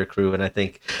second gear crew, and I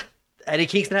think Eddie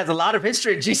Kingston has a lot of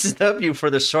history in GCW for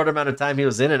the short amount of time he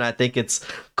was in, and I think it's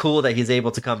cool that he's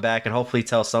able to come back and hopefully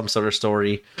tell some sort of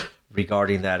story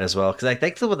regarding that as well, because I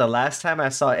think the last time I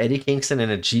saw Eddie Kingston in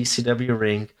a GCW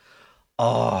ring,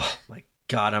 oh my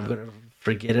god, I'm gonna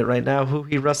forget it right now who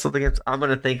he wrestled against. I'm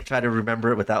gonna try to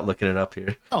remember it without looking it up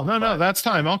here. Oh no, that's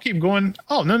time. I'll keep going.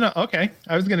 Oh no, okay.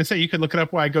 I was gonna say you could look it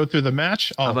up while I go through the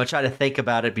match. I'm gonna try to think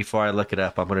about it before I look it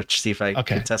up. I'm gonna see if I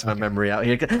can test my memory out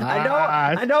here.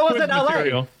 I know it was in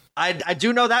LA. I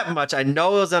do know that much. I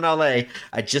know it was in LA.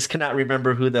 I just cannot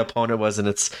remember who the opponent was, and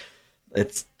it's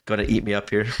gonna eat me up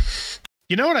here.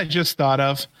 You know what I just thought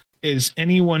of is,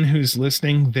 anyone who's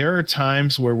listening, there are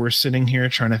times where we're sitting here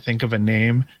trying to think of a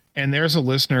name, and there's a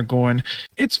listener going,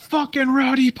 "It's fucking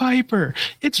Roddy Piper.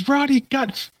 It's Roddy.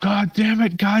 God damn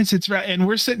it, guys. It's right." And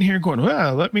we're sitting here going,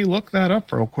 "Well, let me look that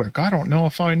up real quick. I don't know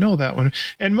if I know that one."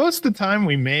 And most of the time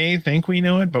we may think we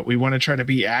know it, but we want to try to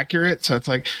be accurate. So it's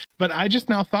like, but I just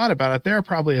now thought about it. There are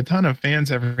probably a ton of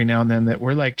fans every now and then that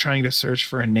we're like trying to search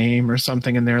for a name or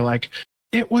something, and they're like,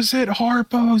 "It was at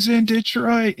Harpo's in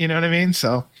Detroit." You know what I mean?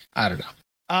 So I don't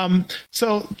know.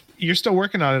 So you're still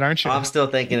working on it, aren't you? I'm still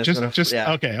thinking.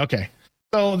 Okay.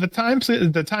 So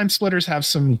the time splitters have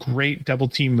some great double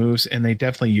team moves, and they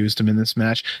definitely used them in this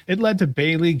match. It led to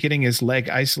Bailey getting his leg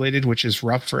isolated, which is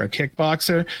rough for a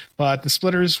kickboxer, but the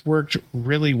splitters worked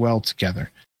really well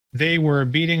together. They were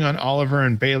beating on Oliver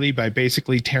and Bailey by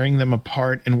basically tearing them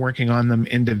apart and working on them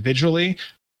individually.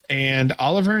 And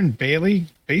Oliver and Bailey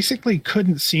basically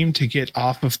couldn't seem to get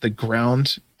off of the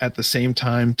ground at the same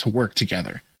time to work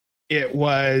together. It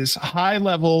was high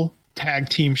level tag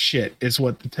team shit is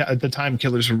what the time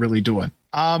killers were really doing.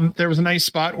 There was a nice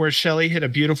spot where Shelly hit a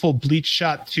beautiful bleach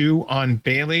shot 2 on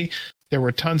Bailey. There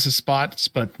were tons of spots,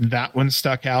 but that one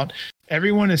stuck out.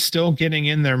 Everyone is still getting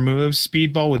in their moves.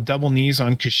 Speedball with double knees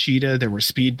on Kushida. There were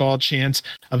speedball chants.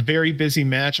 A very busy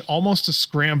match. Almost a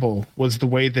scramble was the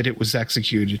way that it was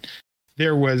executed.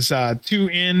 There was 2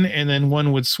 in, and then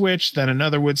one would switch, then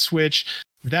another would switch.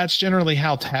 That's generally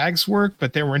how tags work,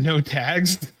 but there were no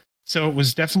tags. So it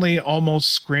was definitely almost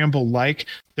scramble-like.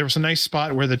 There was a nice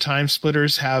spot where the time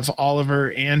splitters have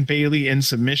Oliver and Bailey in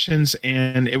submissions,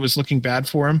 and it was looking bad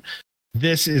for him.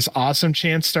 "This is awesome"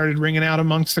 chants started ringing out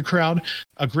amongst the crowd.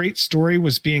 A great story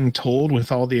was being told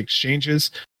with all the exchanges.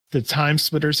 The time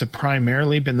splitters have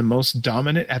primarily been the most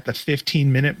dominant at the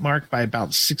 15-minute mark by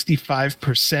about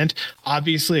 65%.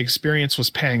 Obviously, experience was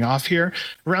paying off here.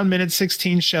 Around minute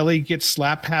 16, Shelly gets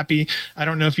slap happy. I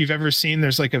don't know if you've ever seen,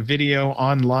 there's like a video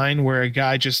online where a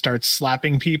guy just starts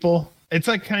slapping people it's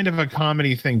like kind of a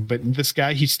comedy thing, but this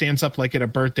guy, he stands up like at a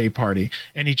birthday party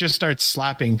and he just starts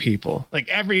slapping people, like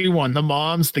everyone, the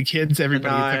moms, the kids,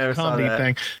 everybody. No, it's like a comedy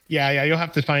thing. Yeah, you'll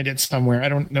have to find it somewhere. I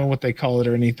don't know what they call it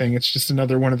or anything. It's just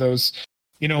another one of those,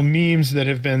 memes that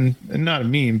have been, not a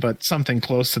meme, but something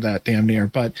close to that, damn near.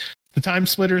 But the Time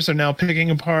Splitters are now picking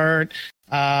apart.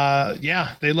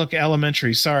 They look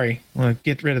elementary. Sorry, I want to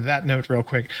get rid of that note real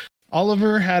quick.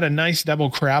 Oliver had a nice double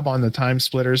crab on the Time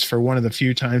Splitters for one of the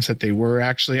few times that they were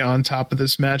actually on top of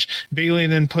this match. Bailey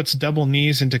then puts double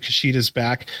knees into Kushida's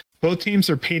back. Both teams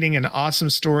are painting an awesome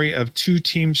story of two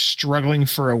teams struggling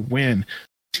for a win.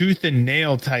 Tooth and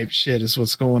nail type shit is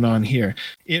what's going on here.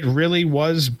 It really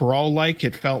was brawl-like.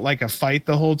 It felt like a fight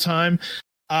the whole time.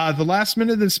 The last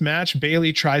minute of this match,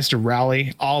 Bailey tries to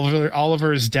rally.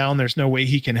 Oliver is down. There's no way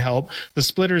he can help. The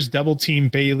Splitters double team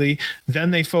Bailey.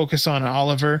 Then they focus on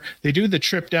Oliver. They do the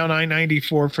trip down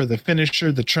I-94 for the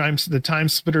finisher. The Time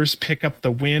Splitters pick up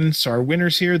the win. So our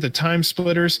winners here, the Time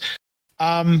Splitters.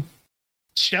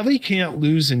 Shelly can't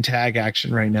lose in tag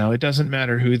action right now. It doesn't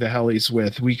matter who the hell he's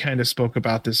with. We kind of spoke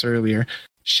about this earlier.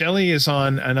 Shelly is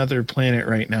on another planet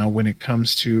right now when it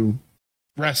comes to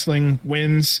wrestling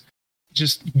wins.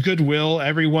 Just goodwill.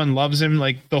 Everyone loves him.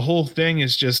 Like the whole thing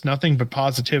is just nothing but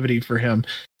positivity for him.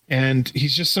 And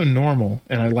he's just so normal.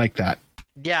 And I like that.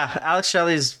 Yeah. Alex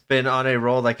Shelley's been on a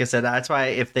roll. Like I said, that's why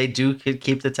if they do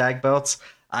keep the tag belts,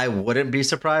 I wouldn't be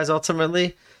surprised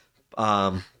ultimately.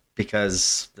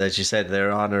 Because as you said,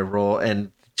 they're on a roll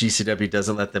and GCW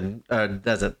doesn't let them,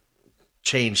 doesn't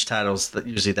change titles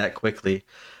usually that quickly.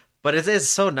 But it is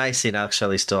so nice seeing Alex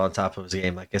Shelley still on top of his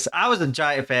game. Like I said, I was a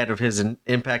giant fan of his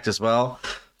Impact as well.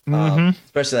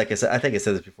 Especially, like I said, I think I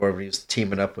said this before, when he was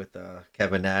teaming up with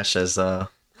Kevin Nash as, I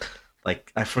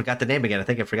forgot the name again. I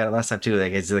think I forgot it last time too.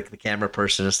 Like he's like the camera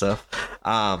person and stuff.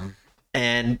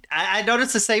 And I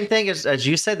noticed the same thing as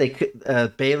you said.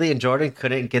 Bailey and Jordan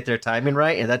couldn't get their timing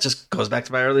right, and that just goes back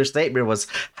to my earlier statement, was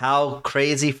how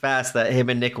crazy fast that him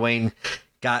and Nick Wayne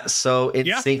got so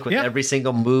in sync with every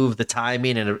single move, the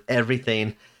timing and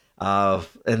everything.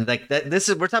 And like that,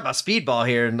 we're talking about Speedball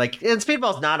here, and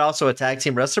Speedball's not also a tag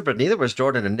team wrestler, but neither was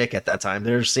Jordan and Nick at that time.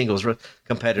 They're singles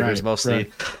competitors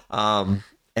mostly. Right.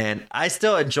 And I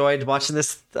still enjoyed watching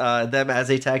them as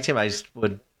a tag team. I just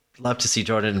would love to see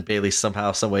Jordan and Bailey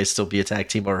somehow, some way still be a tag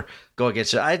team or go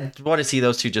against it. I want to see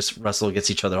those two just wrestle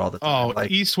against each other all the time. Oh,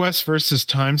 East West versus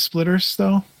Time Splitters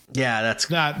though. Yeah,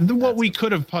 what we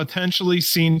could have potentially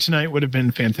seen tonight would have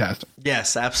been fantastic.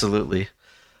 Yes, absolutely.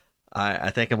 I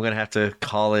think I'm going to have to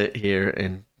call it here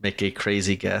and make a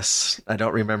crazy guess. I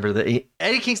don't remember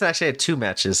Eddie Kingston actually had two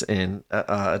matches in.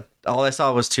 All I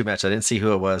saw was two matches. I didn't see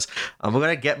who it was. I'm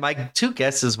going to get my two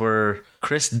guesses were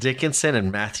Chris Dickinson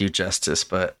and Matthew Justice,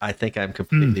 but I think I'm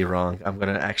completely wrong. I'm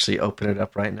going to actually open it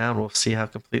up right now and we'll see how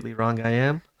completely wrong I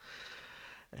am.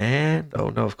 And oh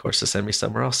no, of course, to send me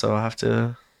somewhere else, so I'll have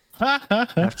to.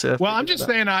 Well, I'm just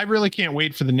saying, I really can't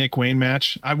wait for the Nick Wayne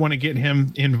match. I want to get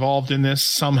him involved in this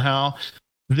somehow.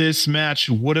 This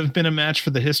match would have been a match for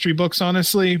the history books,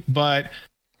 honestly, but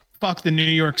fuck the New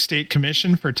York State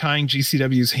Commission for tying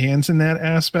GCW's hands in that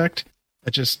aspect.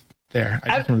 I just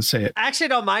want to say it. I actually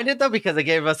don't mind it though, because they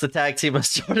gave us the tag team of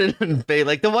Jordan and Bailey.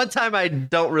 Like the one time I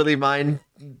don't really mind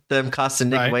them costing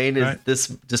Nick Wayne is this,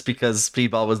 just because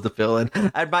Speedball was the fill-in.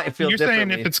 I might feel. You're saying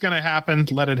if it's going to happen,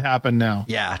 let it happen now.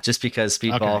 Yeah, just because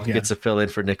Speedball gets a fill-in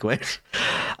for Nick Wayne.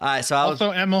 All right, so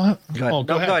Emma. Go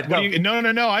ahead.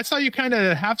 No. I saw you kind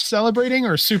of half celebrating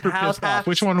or super pissed off.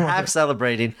 Which one was half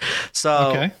celebrating?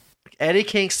 So Eddie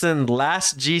Kingston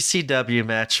last GCW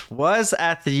match was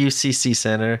at the UCC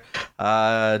Center.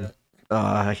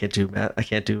 I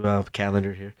can't do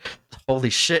calendar here. Holy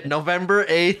shit! November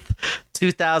 8th,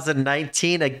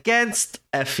 2019, against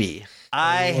Effie.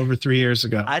 Over 3 years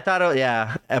ago. I thought,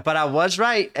 but I was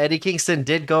right. Eddie Kingston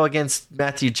did go against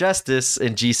Matthew Justice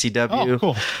in GCW. Oh,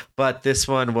 cool. But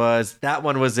that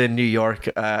one was in New York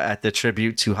at the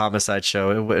Tribute to Homicide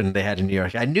show, and they had in New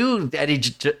York. I knew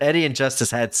Eddie and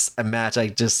Justice had a match. I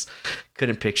just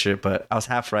couldn't picture it, but I was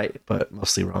half right, but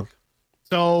mostly wrong.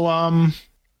 So,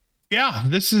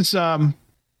 this is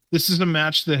a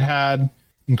match that had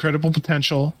incredible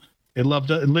potential. It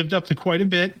lived up to quite a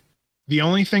bit. The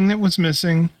only thing that was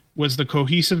missing was the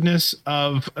cohesiveness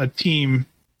of a team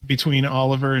between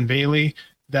Oliver and Bailey.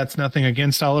 That's nothing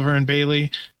against Oliver and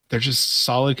Bailey. They're just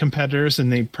solid competitors,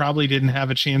 and they probably didn't have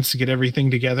a chance to get everything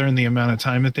together in the amount of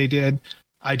time that they did.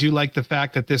 I do like the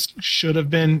fact that this should have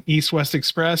been East-West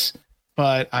Express,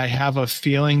 but I have a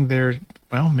feeling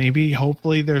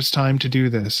hopefully there's time to do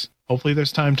this. Hopefully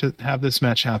there's time to have this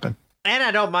match happen. And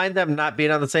I don't mind them not being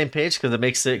on the same page because it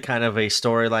makes it kind of a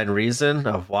storyline reason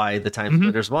of why the Time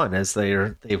Splitters won, as they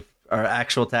are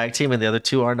actual tag team and the other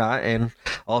two are not, and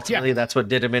ultimately that's what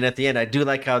did them in at the end. I do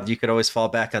like how you could always fall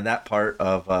back on that part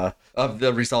of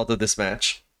the result of this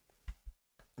match.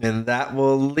 And that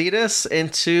will lead us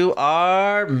into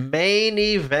our main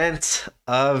event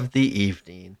of the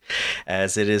evening,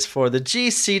 as it is for the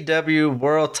GCW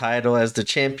World Title, as the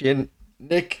champion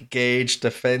Nick Gage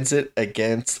defends it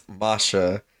against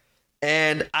Masha.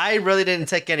 And I really didn't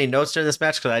take any notes during this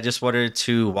match because I just wanted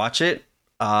to watch it,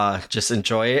 just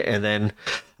enjoy it, and then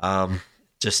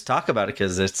just talk about it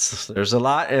because there's a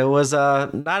lot. It was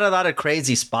not a lot of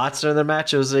crazy spots during the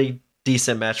match. It was a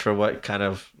decent match for what kind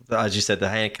of, as you said, the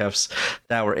handcuffs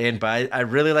that were in. But I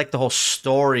really like the whole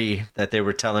story that they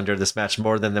were telling during this match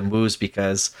more than the moves,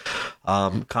 because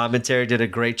commentary did a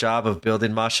great job of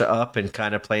building Masha up and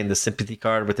kind of playing the sympathy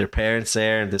card with her parents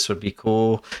there, and this would be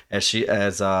cool as to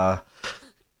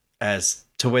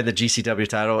win the GCW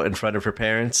title in front of her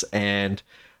parents. And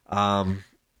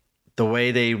the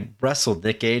way they wrestled,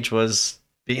 Nick Gage was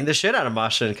beating the shit out of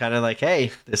Masha and kind of like,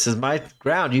 hey, this is my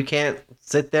ground. You can't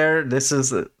sit there. This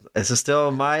is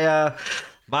still my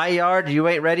yard. You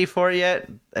ain't ready for it yet.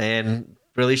 And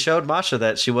really showed Masha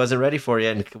that she wasn't ready for it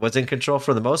yet and was in control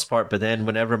for the most part. But then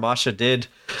whenever Masha did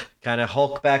kind of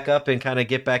hulk back up and kind of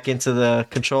get back into the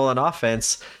control and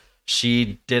offense,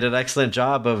 she did an excellent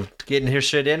job of getting her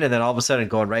shit in and then all of a sudden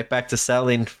going right back to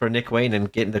selling for Nick Wayne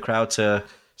and getting the crowd to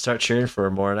start cheering for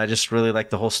her more. And I just really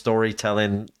like the whole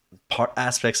storytelling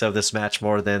aspects of this match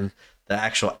more than the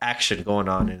actual action going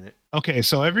on in it. Okay,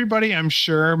 so everybody, I'm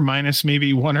sure, minus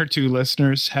maybe one or two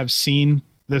listeners, have seen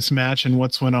this match and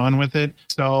what's went on with it.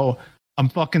 So I'm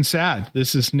fucking sad.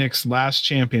 This is Nick's last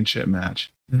championship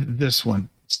match. This one.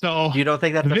 So you don't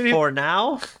think that's for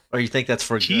now, or you think that's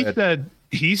for good?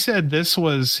 He said this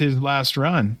was his last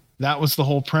run. That was the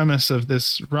whole premise of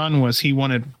this run, was he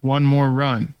wanted one more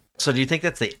run. So do you think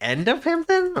that's the end of him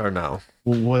then, or no?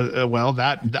 Well,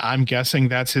 that I'm guessing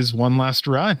that's his one last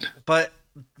run. But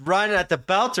run at the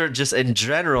belt, or just in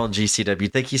general in GCW? You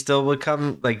think he still would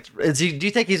come? Like, do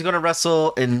you think he's going to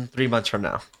wrestle in 3 months from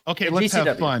now? Okay, let's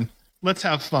have fun. Let's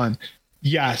have fun.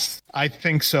 Yes, I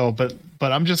think so. But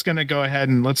I'm just going to go ahead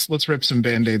and let's rip some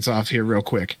Band-Aids off here real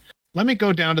quick. Let me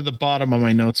go down to the bottom of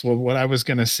my notes. What I was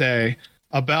going to say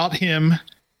about him,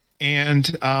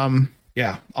 and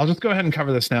yeah, I'll just go ahead and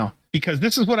cover this now, because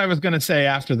this is what I was going to say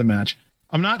after the match.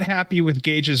 I'm not happy with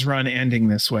Gage's run ending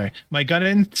this way. My gut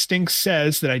instinct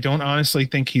says that I don't honestly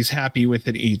think he's happy with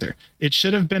it either. It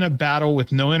should have been a battle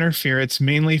with no interference,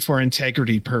 mainly for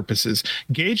integrity purposes.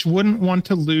 Gage wouldn't want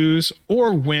to lose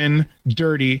or win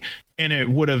dirty, and it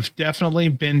would have definitely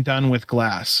been done with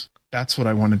glass. That's what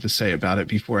I wanted to say about it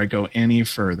before I go any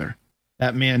further.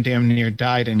 That man damn near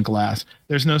died in glass.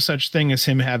 There's no such thing as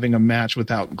him having a match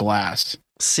without glass.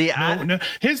 See, no,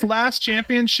 his last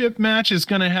championship match is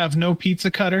going to have no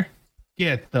pizza cutter.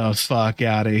 Get the fuck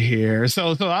out of here.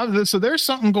 So there's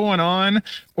something going on,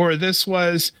 or this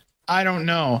was, I don't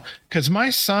know. Because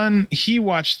my son, he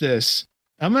watched this.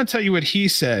 I'm going to tell you what he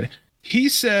said. He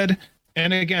said,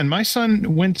 and again, my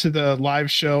son went to the live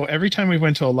show. Every time we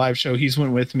went to a live show, he's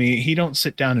went with me. He don't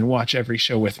sit down and watch every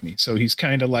show with me. So he's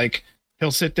kind of like, he'll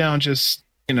sit down, just,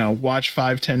 watch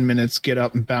 5-10 minutes, get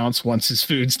up and bounce once his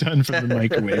food's done from the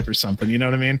microwave or something. You know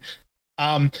what I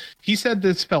mean? He said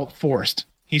this felt forced.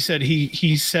 He said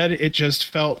he said it just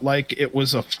felt like it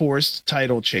was a forced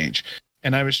title change.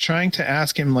 And I was trying to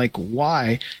ask him, like,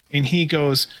 why? And he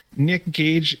goes, Nick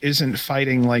Gage isn't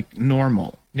fighting like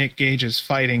normal. Nick Gage is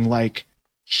fighting like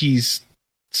he's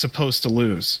supposed to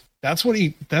lose. That's what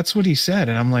he said.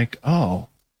 And I'm like, oh.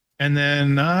 And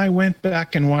then I went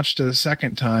back and watched it a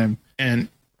second time, and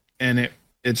it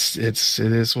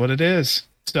is what it is.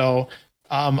 So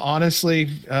honestly,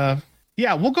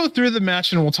 yeah, we'll go through the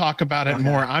match and we'll talk about it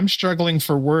more. I'm struggling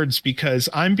for words because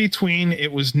I'm between,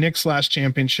 it was Nick's last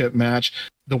championship match,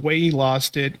 the way he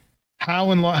lost it, how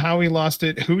he lost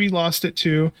it, who he lost it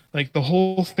to. Like, the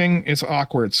whole thing is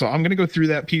awkward. So I'm going to go through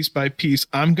that piece by piece.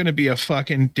 I'm going to be a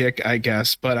fucking dick, I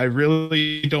guess, but I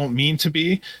really don't mean to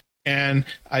be. And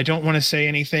I don't want to say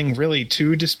anything really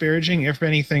too disparaging, if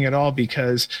anything at all,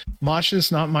 because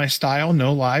Masha's not my style,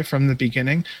 no lie, from the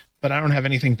beginning. But I don't have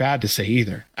anything bad to say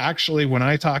either. Actually, when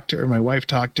I talked to her, my wife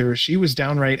talked to her, she was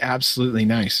downright absolutely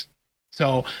nice.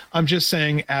 So I'm just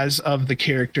saying, as of the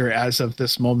character, as of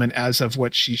this moment, as of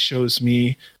what she shows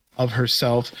me of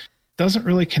herself, doesn't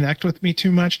really connect with me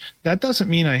too much. That doesn't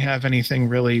mean I have anything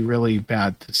really, really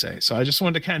bad to say. So I just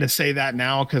wanted to kind of say that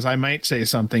now because I might say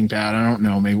something bad. I don't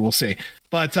know. Maybe we'll see.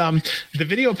 But the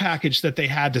video package that they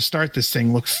had to start this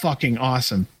thing looked fucking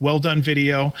awesome. Well done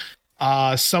video.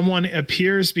 Someone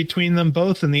appears between them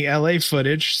both in the LA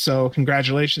footage. So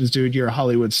congratulations, dude. You're a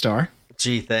Hollywood star.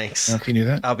 Gee, thanks. I don't know if you knew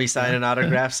that. I'll be signing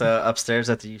autographs upstairs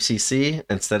at the UCC.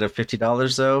 Instead of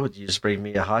 $50, though, you just bring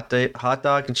me a hot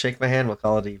dog and shake my hand. We'll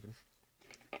call it even.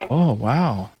 Oh,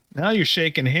 wow. Now you're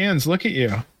shaking hands. Look at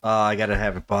you. I got to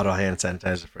have a bottle of hand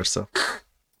sanitizer first, so.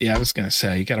 Yeah, I was going to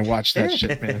say, you got to watch that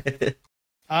shit, man.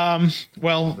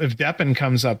 Well, if Deppen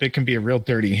comes up, it can be a real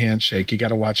dirty handshake. You got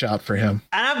to watch out for him.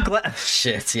 And I'm glad.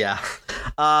 Shit, yeah.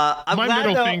 My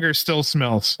middle finger still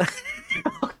smells.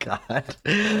 Oh, God.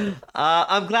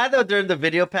 I'm glad, though, during the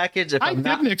video package. I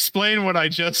didn't explain what I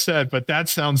just said, but that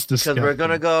sounds disgusting. Because we're going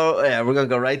to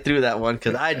go right through that one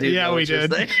because I do. Yeah, we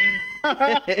did.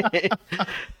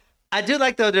 I do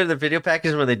like, though, during the video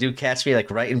package when they do catch me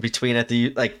like right in between in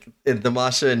the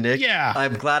Masha and Nick. Yeah.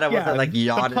 I'm glad I wasn't like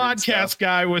yawning. The podcast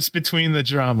guy was between the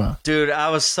drama. Dude, I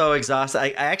was so exhausted. I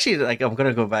actually, I'm going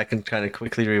to go back and kind of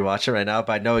quickly rewatch it right now,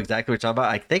 but I know exactly what you're talking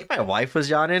about. I think my wife was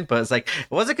yawning, but it's like,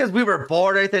 it wasn't because we were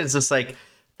bored or anything. It's just like,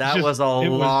 that was a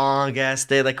long ass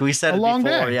day. Like we said before,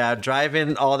 day. Yeah,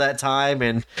 driving all that time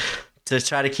and to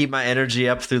try to keep my energy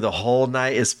up through the whole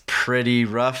night is pretty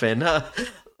rough. And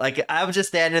like I'm just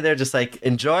standing there, just like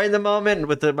enjoying the moment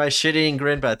with my shitty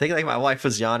grin. But I think like my wife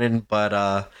was yawning,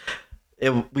 but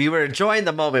we were enjoying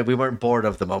the moment. We weren't bored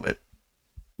of the moment.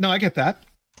 No, I get that.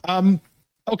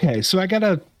 Okay, so I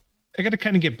gotta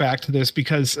kind of get back to this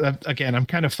because again, I'm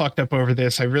kind of fucked up over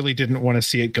this. I really didn't want to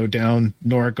see it go down,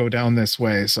 nor go down this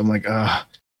way. So I'm like,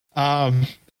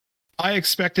 I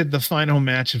expected the final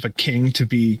match of a king to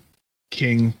be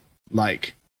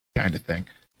king-like kind of thing,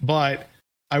 but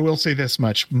I will say this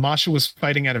much. Masha was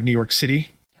fighting out of New York City.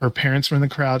 Her parents were in the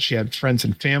crowd. She had friends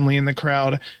and family in the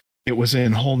crowd. It was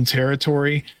in home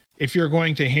territory. If you're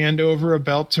going to hand over a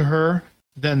belt to her,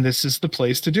 then this is the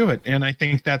place to do it. And I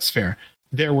think that's fair.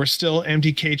 There were still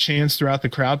MDK chants throughout the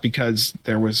crowd because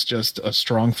there was just a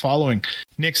strong following.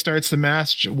 Nick starts the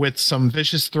match with some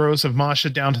vicious throws of Masha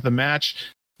down to the match.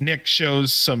 Nick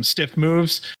shows some stiff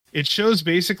moves. It shows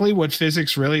basically what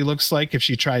physics really looks like if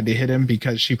she tried to hit him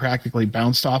because she practically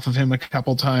bounced off of him a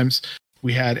couple times.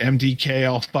 We had MDK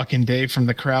all fucking day from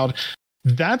the crowd.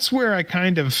 That's where I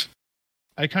kind of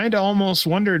almost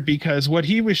wondered because what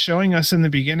he was showing us in the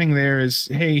beginning there is,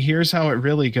 hey, here's how it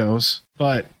really goes,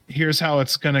 but here's how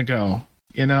it's going to go.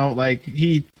 You know, like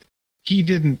he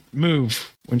didn't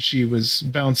move when she was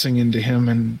bouncing into him,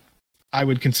 and I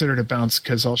would consider it a bounce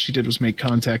because all she did was make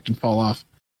contact and fall off.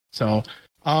 So,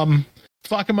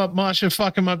 fuck him up, Masha,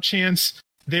 fuck him up, chance.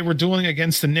 They were dueling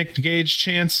against the Nick Gage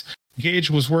chance.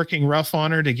 Gage was working rough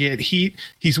on her to get heat.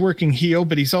 He's working heel,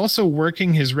 but he's also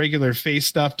working his regular face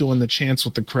stuff, doing the chants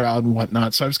with the crowd and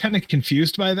whatnot. So I was kind of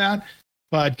confused by that.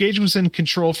 But Gage was in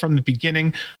control from the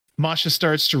beginning. Masha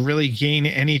starts to really gain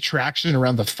any traction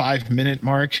around the 5-minute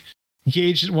mark.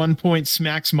 Gage at one point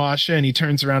smacks Masha and he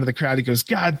turns around to the crowd. He goes,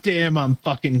 God damn, I'm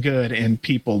fucking good. And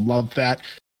people love that.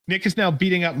 Nick is now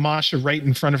beating up Masha right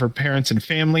in front of her parents and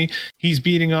family. He's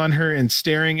beating on her and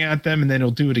staring at them, and then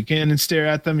he'll do it again and stare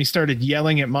at them. He started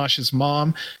yelling at Masha's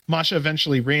mom. Masha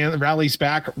eventually rallies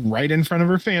back right in front of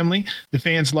her family. The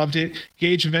fans loved it.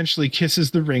 Gage eventually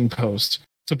kisses the ring post.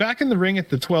 So back in the ring at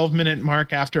the 12-minute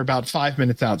mark after about 5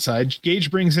 minutes outside,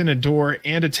 Gage brings in a door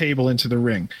and a table into the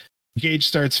ring. Gage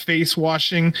starts face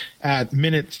washing at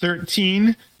minute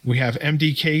 13. We have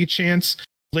MDK chants.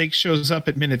 Blake shows up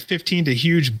at minute 15 to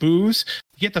huge boos.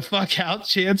 Get the fuck out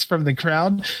chants from the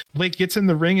crowd. Blake gets in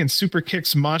the ring and super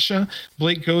kicks Masha.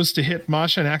 Blake goes to hit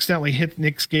Masha and accidentally hit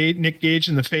Nick Gage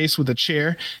in the face with a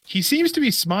chair. He seems to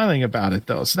be smiling about it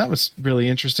though, so that was really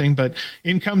interesting. But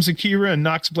in comes Akira and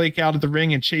knocks Blake out of the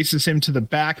ring and chases him to the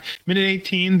back. Minute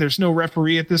 18, there's no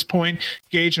referee at this point.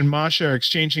 Gage and Masha are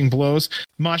exchanging blows.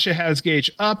 Masha has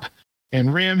Gage up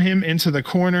and ram him into the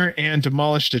corner and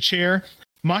demolished a chair.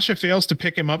 Masha fails to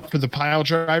pick him up for the pile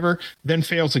driver, then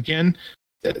fails again.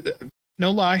 No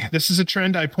lie, this is a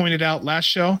trend I pointed out last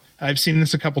show. I've seen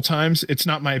this a couple times. It's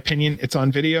not my opinion. It's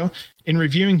on video. In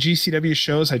reviewing GCW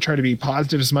shows, I try to be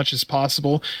positive as much as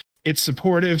possible. It's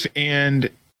supportive and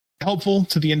helpful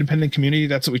to the independent community.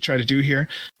 That's what we try to do here.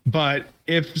 But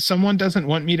if someone doesn't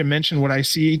want me to mention what I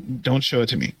see, don't show it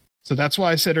to me. So that's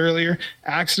why I said earlier,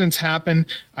 accidents happen.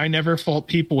 I never fault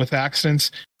people with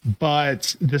accidents.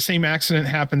 But the same accident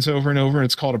happens over and over, and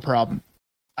it's called a problem.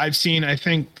 I've seen, I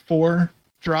think, 4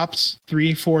 drops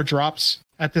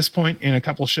at this point in a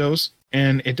couple shows.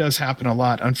 And it does happen a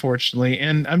lot, unfortunately.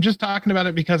 And I'm just talking about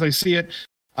it because I see it.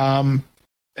 And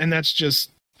that's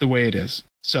just the way it is.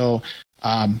 So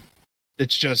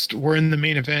it's just, we're in the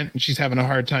main event and she's having a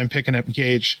hard time picking up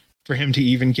Gage for him to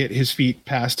even get his feet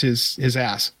past his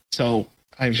ass. So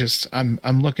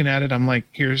I'm looking at it. I'm like,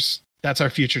 that's our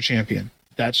future champion.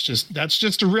 That's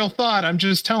just a real thought. I'm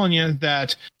just telling you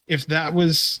that if that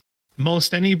was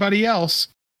most anybody else,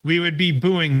 we would be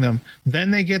booing them.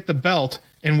 Then they get the belt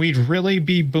and we'd really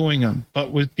be booing them.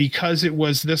 But because it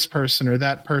was this person or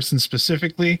that person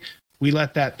specifically, we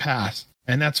let that pass.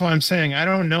 And that's why I'm saying I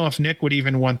don't know if Nick would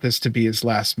even want this to be his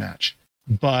last match.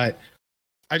 But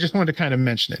I just wanted to kind of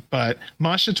mention it. But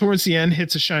Masha towards the end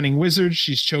hits a Shining Wizard.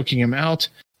 She's choking him out.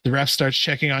 The ref starts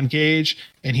checking on Gage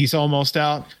and he's almost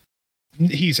out.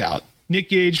 He's out. Nick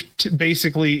Gage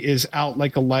basically is out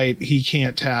like a light. He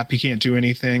can't tap. He can't do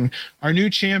anything. Our new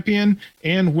champion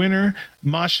and winner,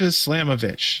 Masha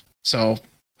Slamovich. So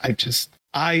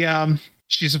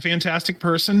she's a fantastic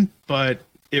person, but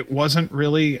it wasn't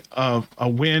really a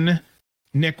win.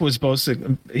 Nick was both,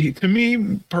 to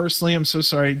me personally, I'm so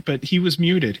sorry, but he was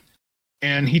muted.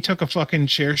 And he took a fucking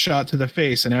chair shot to the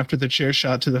face. And after the chair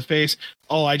shot to the face,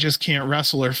 I just can't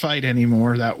wrestle or fight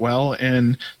anymore that well.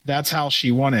 And that's how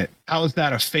she won it. How is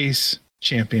that a face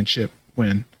championship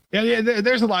win? Yeah,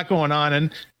 there's a lot going on.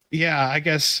 And yeah, I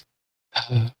guess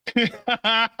I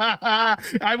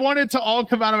want it to all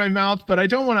come out of my mouth, but I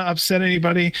don't want to upset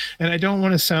anybody. And I don't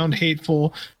want to sound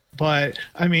hateful. But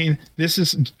I mean,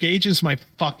 Gage is my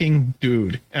fucking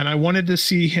dude. And I wanted to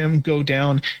see him go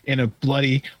down in a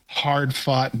bloody, hard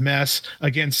fought mess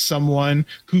against someone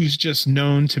who's just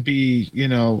known to be,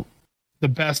 the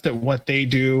best at what they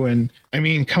do. And I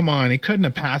mean, come on, he couldn't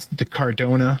have passed it to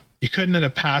Cardona. He couldn't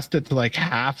have passed it to like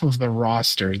half of the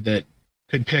roster that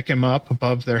could pick him up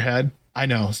above their head. I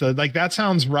know. So like, that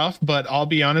sounds rough, but I'll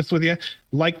be honest with you,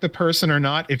 like the person or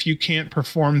not, if you can't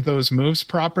perform those moves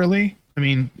properly, I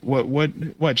mean,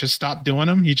 what? Just stop doing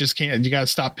them. You just can't. You got to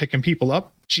stop picking people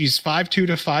up. She's 5'2" to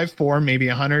 5'4", maybe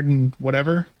 100 and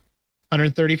whatever,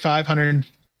 135, 100.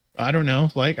 I don't know.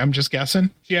 Like, I'm just guessing.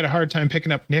 She had a hard time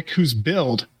picking up Nick, who's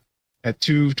billed at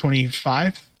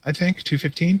 225, I think,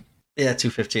 215. Yeah,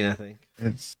 215, I think.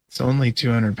 It's only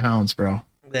 200 pounds, bro.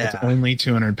 Yeah, it's only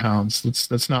 200 pounds.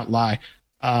 Let's not lie.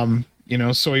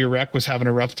 Sawyer Wreck was having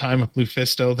a rough time with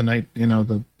Lufisto the night,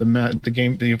 the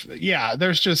game.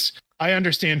 There's just, I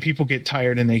understand people get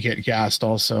tired and they get gassed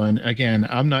also. And again,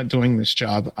 I'm not doing this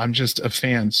job. I'm just a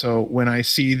fan. So when I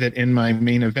see that in my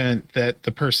main event that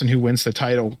the person who wins the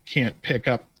title can't pick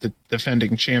up the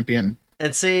defending champion.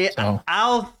 And see,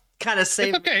 I'll kind of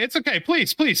say, it's okay.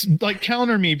 Please, like,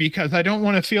 counter me, because I don't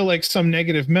want to feel like some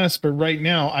negative mess. But right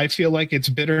now I feel like it's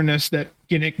bitterness that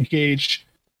Nick Gage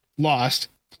lost.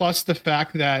 Plus the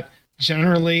fact that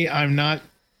generally I'm not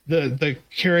the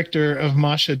character of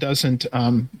Masha doesn't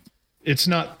it's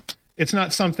not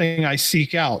something I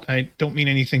seek out. I don't mean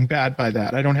anything bad by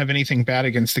that. I don't have anything bad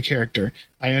against the character.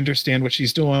 I understand what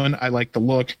she's doing. I like the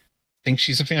look. I think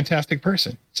she's a fantastic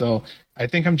person. So I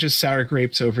think I'm just sour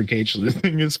grapes over Gage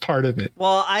losing as part of it.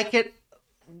 Well,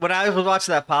 when I was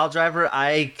watching that pile driver,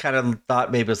 I kind of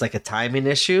thought maybe it was like a timing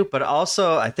issue, but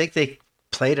also I think they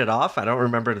played it off. I don't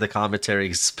remember the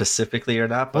commentary specifically or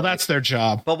not. But well, that's their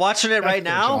job. But watching it right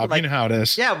now, like, you know how it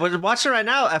is. Yeah, but watching it right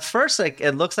now, at first, like,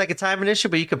 it looks like a timing issue,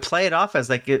 but you could play it off as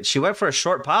like she went for a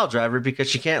short pile driver because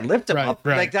she can't lift him up.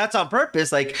 Right. Like, that's on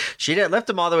purpose. Like, she didn't lift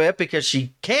him all the way up because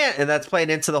she can't, and that's playing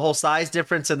into the whole size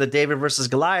difference in the David versus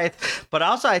Goliath. But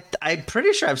also, I'm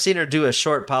pretty sure I've seen her do a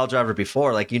short pile driver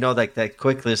before. Like, like that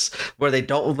quickness where they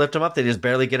don't lift him up, they just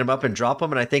barely get him up and drop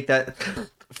him. And I think that,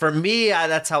 for me,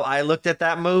 that's how I looked at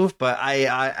that move, but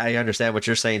I understand what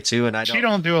you're saying too, and she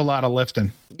don't do a lot of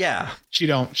lifting. Yeah, she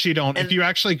don't. And if you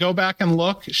actually go back and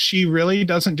look, she really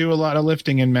doesn't do a lot of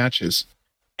lifting in matches,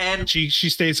 and she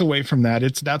stays away from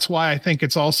that. That's why I think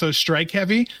it's also strike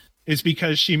heavy, is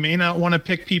because she may not want to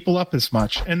pick people up as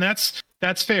much, and that's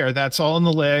fair. That's all in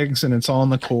the legs and it's all in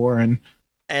the core, and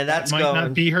that might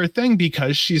not be her thing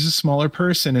because she's a smaller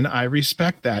person, and I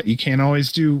respect that. You can't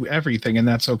always do everything, and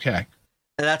that's okay.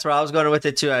 And that's where I was going with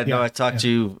it too. I know I talked to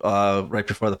you right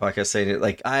before the podcast saying it.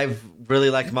 Like, I've really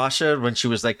liked Masha when she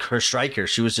was like her striker.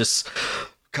 She was just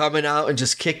coming out and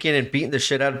just kicking and beating the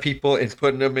shit out of people and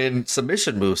putting them in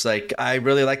submission moves. Like, I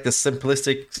really like the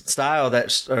simplistic style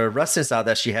wrestling style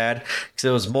that she had, because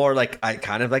it was more like, I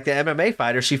kind of like the MMA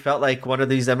fighter. She felt like one of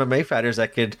these MMA fighters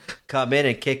that could come in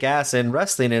and kick ass in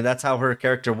wrestling, and that's how her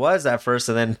character was at first.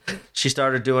 And then she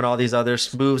started doing all these other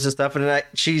moves and stuff, and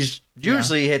she's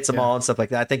usually hits them all and stuff like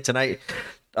that. I think tonight,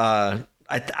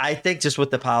 I think just with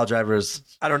the pile drivers,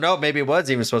 I don't know. Maybe it was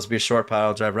even supposed to be a short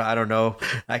pile driver. I don't know.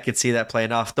 I could see that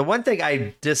playing off. The one thing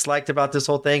I disliked about this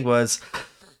whole thing was,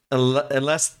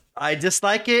 unless I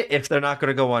dislike it if they're not going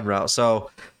to go one route. So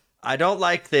I don't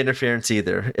like the interference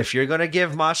either. If you're going to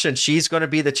give Masha and she's going to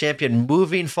be the champion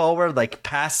moving forward, like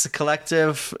past the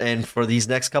collective and for these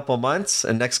next couple months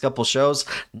and next couple shows,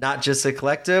 not just the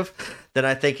collective, then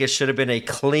I think it should have been a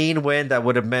clean win that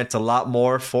would have meant a lot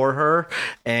more for her.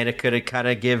 And it could have kind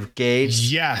of give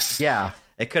Gage. Yes. Yeah.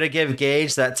 It could have given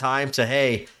Gage that time to,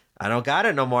 hey, I don't got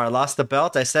it no more. I lost the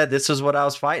belt. I said this was what I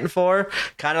was fighting for.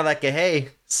 Kind of like a, hey,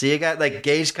 see you guys, like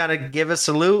Gage kind of give a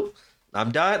salute.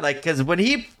 I'm done. Like, because when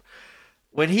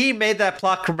he made that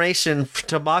proclamation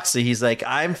to Moxley, he's like,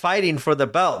 I'm fighting for the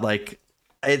belt. Like,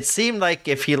 it seemed like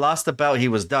if he lost the belt, he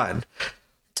was done.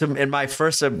 In my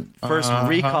first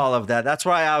recall of that. That's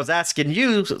why I was asking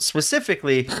you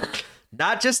specifically,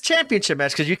 not just championship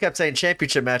match, because you kept saying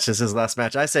championship match is his last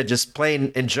match. I said just playing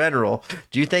in general.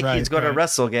 Do you think he's going to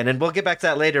wrestle again? And we'll get back to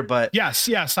that later. But yes,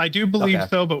 I do believe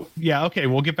so. But yeah, okay,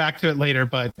 we'll get back to it later.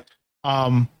 But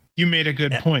you made a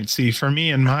good point. See, for me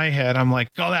in my head, I'm like,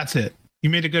 oh, that's it. You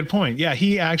made a good point. Yeah,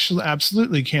 he actually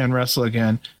absolutely can wrestle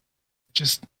again.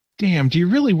 Just damn, do you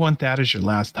really want that as your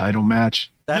last title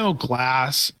match? No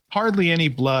glass, hardly any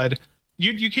blood.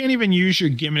 You can't even use your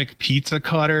gimmick pizza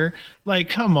cutter. Like,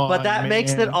 come on. But that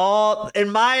makes it all, in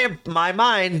my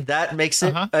mind, that makes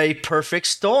it a perfect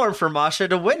storm for Masha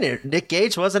to win it. Nick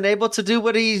Gage wasn't able to do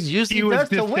what he usually does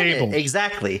to win it.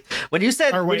 Exactly. When you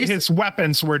said, his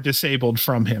weapons were disabled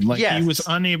from him. Like he was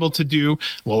unable to do,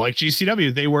 well, like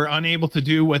GCW, they were unable to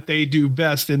do what they do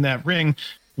best in that ring.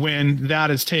 When that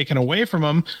is taken away from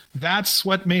them, that's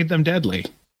what made them deadly.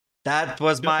 That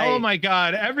was my... Oh, my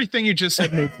God. Everything you just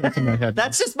said made sense in my head.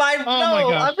 That's just my... my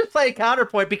gosh. I'm just playing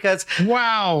counterpoint because...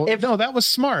 Wow. No, that was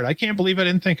smart. I can't believe I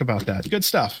didn't think about that. Good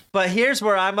stuff. But here's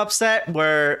where I'm upset,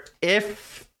 where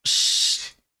if...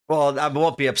 Well, I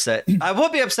won't be upset. I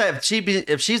won't be upset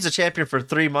if she's the champion for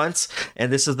 3 months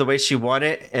and this is the way she won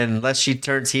it, unless she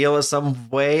turns heel in some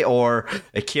way or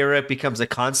Akira becomes a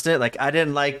constant. Like, I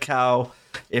didn't like how...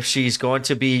 If she's going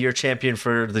to be your champion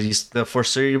for the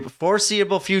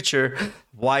foreseeable future,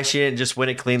 why she didn't just win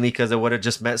it cleanly? Because it would have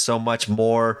just meant so much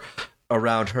more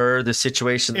around her, the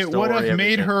situation. It would have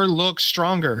made her look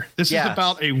stronger. This is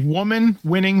about a woman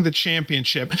winning the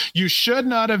championship. You should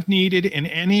not have needed in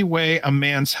any way a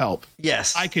man's help.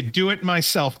 Yes. I could do it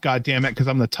myself, goddammit, because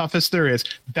I'm the toughest there is.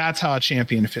 That's how a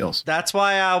champion feels. That's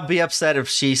why I'll be upset if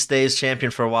she stays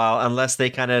champion for a while, unless they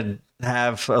kind of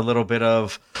have a little bit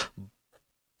of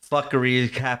fuckery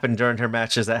happen during her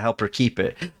matches that help her keep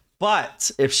it.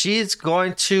 But if she's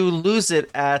going to lose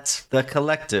it at the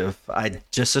collective, I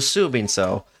just assuming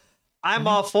so, I'm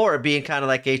all for it being kind of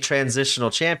like a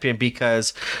transitional champion,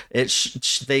 because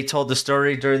they told the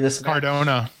story during this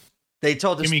Cardona. They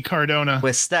told Give me Cardona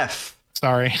with Steph.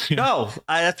 Sorry. No,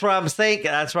 that's what I'm thinking.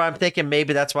 That's why I'm thinking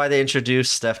maybe that's why they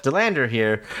introduced Steph DeLander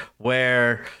here,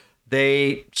 where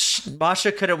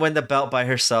Masha couldn't win the belt by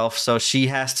herself, so she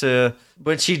has to,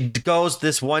 when she goes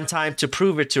this one time to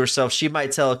prove it to herself, she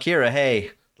might tell Akira,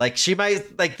 hey, like she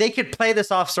might, like they could play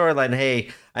this off storyline.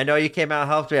 Hey, I know you came out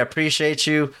and helped me. I appreciate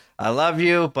you. I love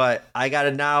you, but I got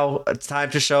to now, it's time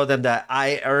to show them that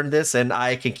I earned this and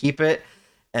I can keep it.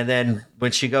 And then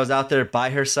when she goes out there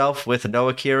by herself with no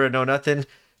Akira, no nothing,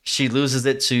 she loses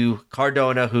it to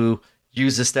Cardona, who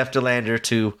uses Steph DeLander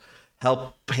to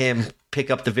help him pick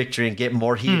up the victory and get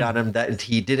more heat on him that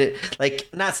he didn't, like,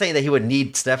 not saying that he would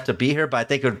need Steph to beat her, but I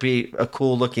think it would be a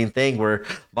cool looking thing where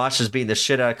Masha's beating the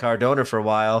shit out of Cardona for a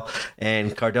while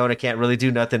and Cardona can't really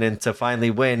do nothing, and to finally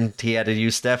win he had to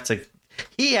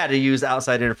use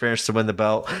outside interference to win the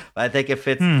belt. But I think it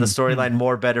fits the storyline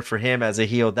more better for him as a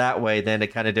heel that way than it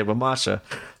kind of did with Masha.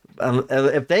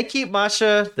 If they keep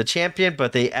Masha the champion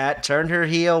but they turn her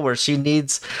heel where she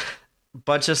needs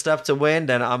bunch of stuff to win,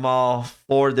 then I'm all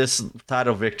for this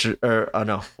title victory.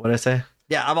 What did I say?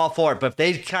 Yeah, I'm all for it. But if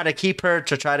they kind of keep her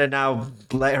to try to now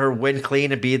let her win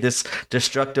clean and be this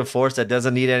destructive force that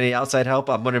doesn't need any outside help,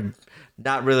 I'm going to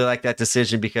not really like that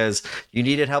decision, because you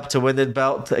needed help to win the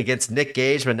belt against Nick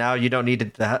Gage, but now you don't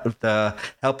need the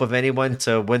help of anyone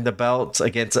to win the belt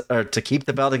against, or to keep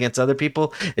the belt against other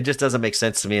people. It just doesn't make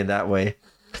sense to me in that way.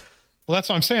 Well, that's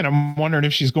what I'm saying. I'm wondering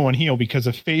if she's going heel, because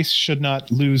a face should not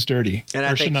lose dirty,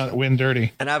 or should not win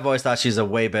dirty. And I've always thought she's a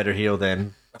way better heel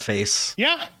than a face.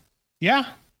 Yeah.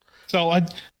 So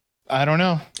I don't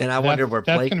know. And I wonder where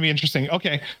that's going to be interesting.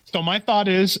 Okay, so my thought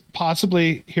is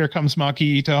possibly here comes Maki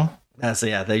Ito. I'm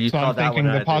thinking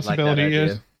the possibility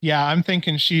is, I'm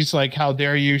thinking she's like, how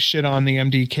dare you shit on the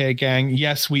MDK gang?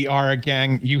 Yes, we are a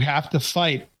gang. You have to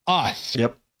fight us.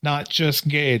 Yep. Not just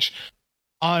Gage.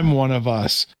 I'm one of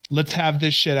us. Let's have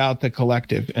this shit out the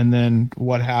collective, and then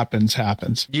what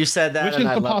happens. You said that, which and is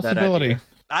I the love possibility. That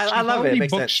idea. I love it. It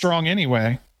makes booked sense. strong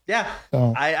anyway. Yeah.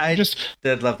 So I just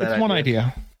did love that. It's idea. one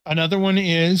idea. Another one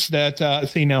is that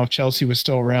see, now if Chelsea was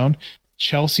still around,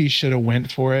 Chelsea should have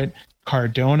went for it.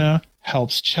 Cardona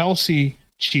helps Chelsea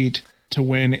cheat to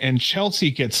win, and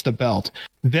Chelsea gets the belt.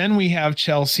 Then we have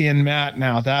Chelsea and Matt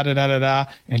now.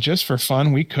 And just for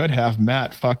fun, we could have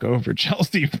Matt fuck over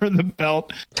Chelsea for the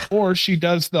belt, or she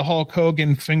does the Hulk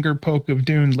Hogan finger poke of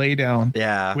doom lay down.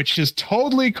 Yeah, which is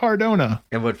totally Cardona.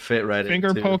 It would fit right.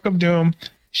 Finger poke of doom.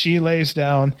 She lays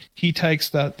down. He takes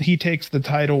the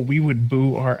title. We would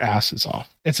boo our asses off.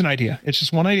 It's an idea. It's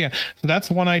just one idea. So that's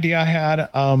one idea I had.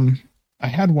 I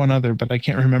had one other, but I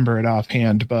can't remember it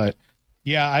offhand. But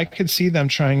yeah, I could see them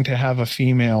trying to have a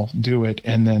female do it,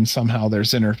 and then somehow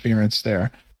there's interference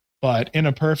there. But in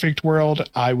a perfect world,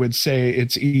 I would say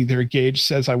it's either Gage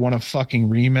says I want a fucking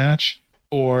rematch,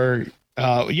 or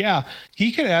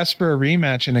he could ask for a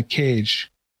rematch in a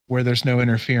cage where there's no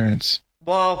interference.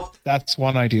 Well, that's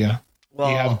one idea.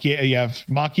 Well, you have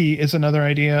Maki is another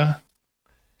idea.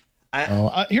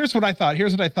 Here's what I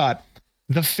thought.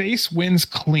 The face wins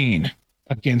clean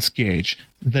against Gage.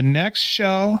 The next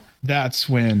show, that's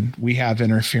when we have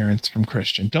interference from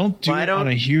Christian. Don't do it on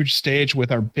a huge stage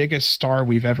with our biggest star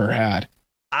we've ever had.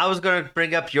 I was going to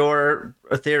bring up your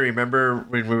theory. Remember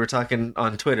when we were talking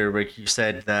on Twitter, where you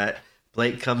said that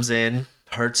Blake comes in,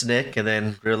 hurts Nick, and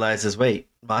then realizes, wait,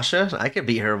 Masha, I can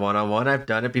beat her one-on-one. I've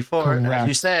done it before, as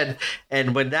you said.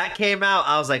 And when that came out,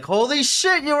 I was like, holy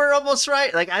shit, you were almost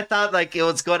right. Like, I thought like it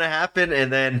was going to happen.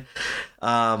 And then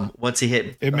once he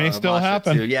hit it may still Masha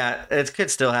happen. too, yeah, it could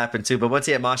still happen too. But once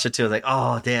he hit Masha too, I was like,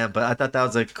 oh, damn. But I thought that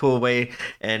was a cool way.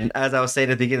 And as I was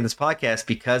saying at the beginning of this podcast,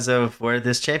 because of where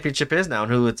this championship is now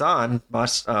and who it's on,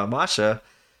 Masha,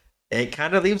 it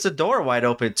kind of leaves the door wide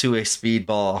open to a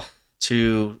speedball,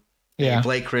 to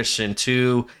Blake Christian,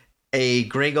 to a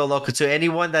Gringo Loco, to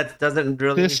anyone that doesn't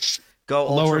really go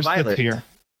ultraviolet.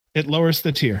 It lowers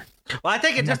the tier. Well, I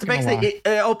think it just makes it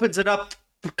opens it up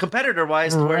competitor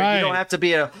wise, where you don't have to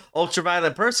be an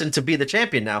ultraviolet person to be the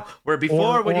champion now. Where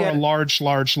before, when you had a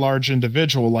large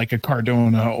individual like a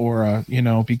Cardona or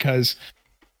a, because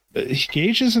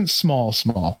Gage isn't small.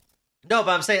 No,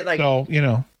 but I'm saying like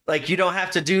like you don't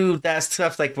have to do that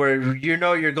stuff like where you're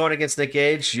going against Nick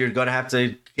Gage, you're going to have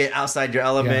to get outside your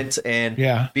element and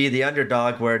be the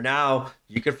underdog, where now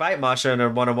you could fight Masha in a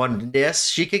one-on-one. Yes,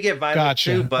 she could get violent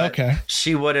too, but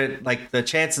she wouldn't, like, the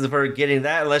chances of her getting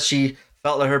that unless she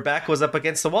felt like her back was up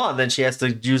against the wall, and then she has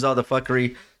to use all the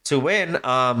fuckery to win.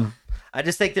 I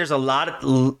just think there's a lot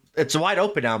of, it's wide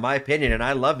open now in my opinion, and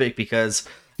I love it because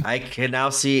I can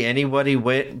now see anybody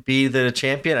be the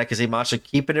champion. I can see Masha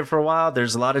keeping it for a while.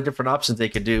 There's a lot of different options they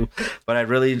could do, but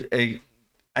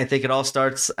I think it all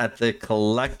starts at the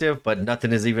collective, but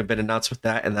nothing has even been announced with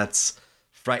that, and that's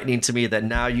frightening to me that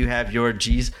now you have your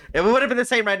G's. It would have been the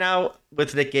same right now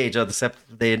with Nick Gage, except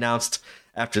they announced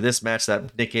after this match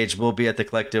that Nick Gage will be at the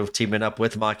collective teaming up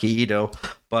with Maki Ito,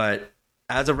 but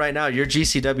as of right now, your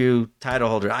GCW title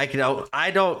holder,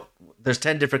 there's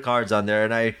 10 different cards on there,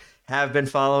 and I have been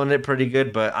following it pretty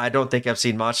good, but I don't think I've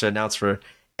seen Masha announced for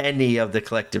any of the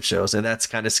collective shows, and that's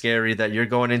kind of scary that you're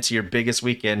going into your biggest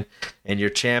weekend and your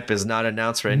champ is not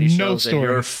announced for any shows, and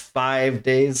you're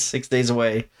 6 days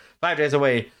away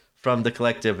from the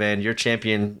collective, and your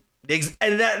champion.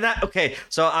 And that okay,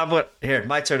 so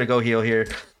my turn to go heel here.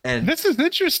 And this is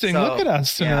interesting. Look at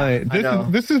us tonight.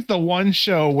 This is the one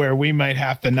show where we might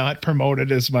have to not promote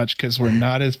it as much because we're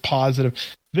not as positive.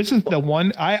 This is the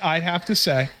one I have to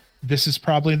say. This is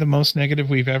probably the most negative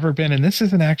we've ever been, and this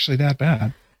isn't actually that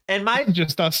bad. And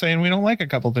just us saying we don't like a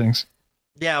couple things.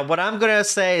 Yeah, what I'm gonna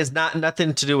say is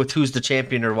nothing to do with who's the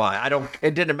champion or why.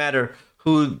 It didn't matter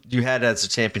who you had as a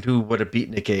champion, who would have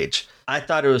beaten Nick Gage. I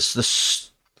thought it was the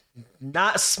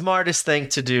not smartest thing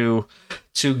to do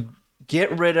to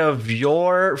get rid of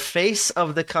your face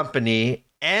of the company,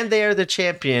 and they are the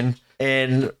champion,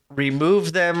 and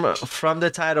remove them from the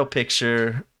title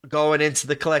picture going into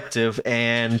the collective,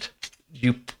 and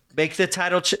you make the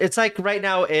title. It's like right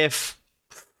now, if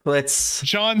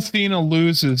John Cena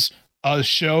loses a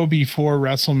show before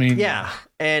WrestleMania,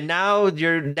 and now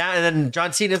and then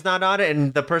John Cena's not on it,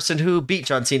 and the person who beat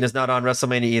John Cena's not on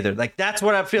WrestleMania either. Like, that's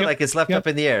what I feel like it's left up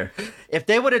in the air. If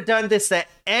they would have done this at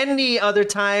any other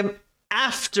time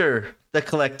after the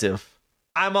collective,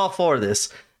 I'm all for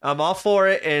this. I'm all for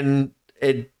it, and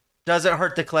it doesn't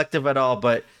hurt the collective at all,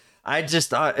 but I just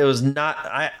thought it was not.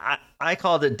 I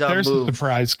called it dumb. There's move. a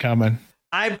surprise coming.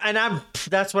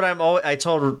 That's what I'm always, I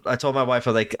told my wife,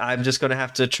 like, I'm just gonna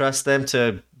have to trust them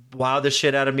to wow the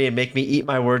shit out of me and make me eat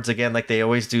my words again like they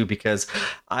always do, because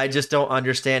I just don't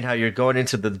understand how you're going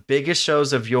into the biggest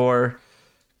shows of your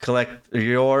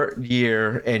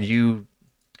year and you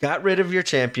got rid of your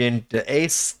champion, the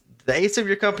ace of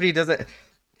your company doesn't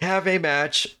have a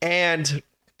match, and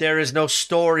there is no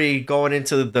story going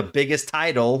into the biggest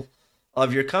title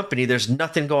of your company. There's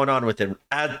nothing going on with it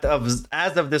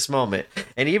as of this moment.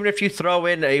 And even if you throw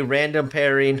in a random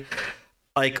pairing,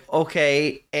 like,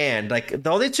 okay, and like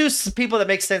the only two people that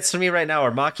make sense to me right now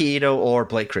are Maki Ito or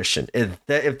Blake Christian.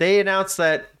 If they announce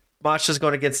that Masha's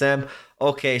going against them,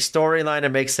 okay, storyline, it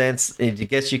makes sense. I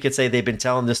guess you could say they've been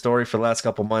telling this story for the last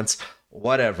couple months,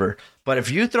 whatever. But if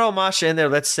you throw Masha in there,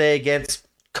 let's say against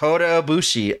Kota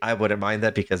Ibushi, I wouldn't mind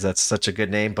that because that's such a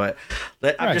good name. But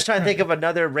I'm just trying to think of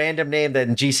another random name that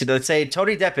in GC. Let's say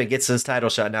Tony Deppen gets his title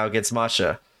shot now against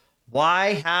Masha.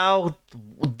 Why? How?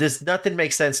 Nothing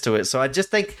makes sense to it. So I just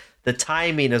think the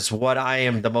timing is what I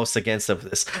am the most against of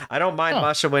this. I don't mind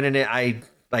Masha winning it.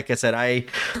 Like I said, I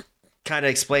kind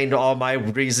of explained all my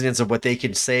reasons of what they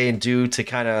can say and do to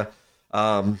kind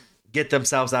of get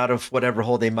themselves out of whatever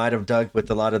hole they might have dug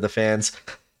with a lot of the fans.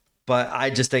 But I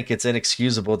just think it's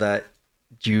inexcusable that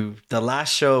the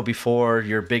last show before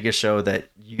your biggest show, that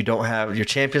you don't have your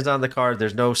champions on the card.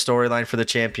 There's no storyline for the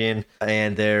champion,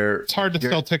 and it's hard to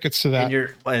sell tickets to that.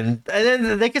 And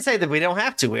then they could say that we don't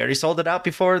have to. We already sold it out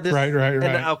before this. Right.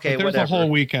 Okay, but there's a whole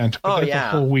weekend. A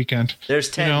whole weekend. There's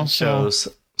 10 shows.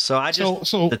 So I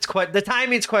just the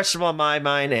timing's questionable in my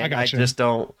mind, and I just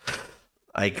don't.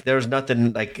 Like, there's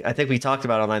nothing, like, I think we talked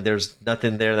about online, there's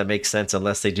nothing there that makes sense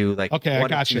unless they do, like,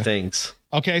 one or two things.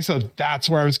 Okay, so that's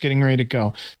where I was getting ready to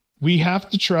go. We have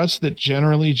to trust that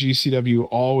generally GCW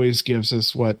always gives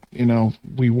us what,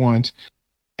 we want.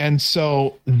 And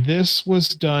so this was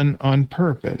done on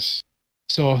purpose.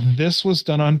 So if this was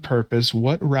done on purpose,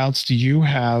 what routes do you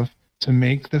have to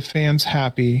make the fans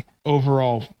happy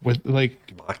overall with, like,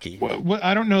 Maki?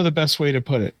 I don't know the best way to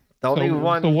put it. The only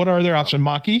one. So what are their options?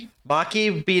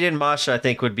 Maki beating Masha, I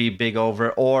think, would be big over,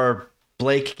 or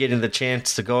Blake getting the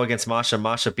chance to go against Masha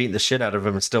beating the shit out of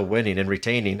him and still winning and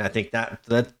retaining. I think that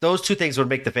those two things would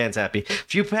make the fans happy.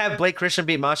 If you have Blake Christian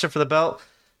beat Masha for the belt,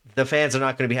 the fans are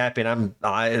not going to be happy, and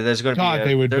there's going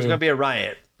to be a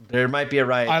riot. There might be a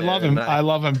riot. I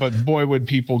love him, but boy, would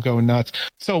people go nuts.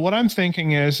 So what I'm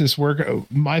thinking is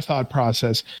my thought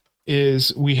process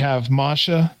is we have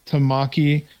Masha to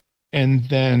Maki, and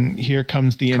then here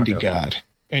comes the Indie God,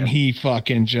 and he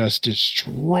fucking just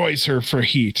destroys her for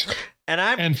heat.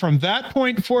 And from that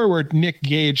point forward, Nick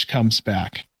Gage comes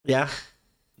back. Yeah.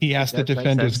 He has to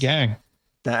defend his gang.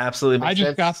 That absolutely makes sense. I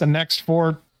just got the next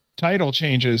 4 title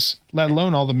changes, let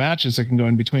alone all the matches that can go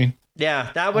in between.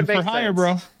 Yeah, that would make sense. I'm for hire,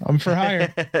 bro. I'm for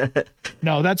hire.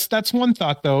 No, that's one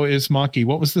thought though. Is Maki?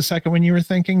 What was the second one you were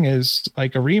thinking? Is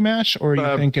like a rematch, or are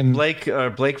you thinking Blake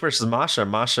versus Masha?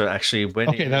 Masha actually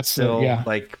winning. Okay, that's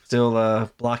still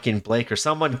blocking Blake, or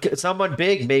someone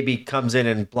big maybe comes in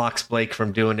and blocks Blake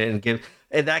from doing it,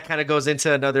 and that kind of goes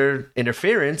into another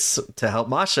interference to help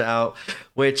Masha out,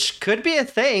 which could be a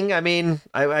thing. I mean,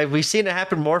 we've seen it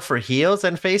happen more for heels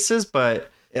than faces, but.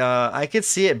 I could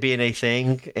see it being a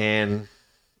thing, and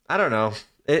I don't know.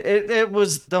 It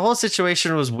was, the whole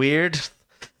situation was weird,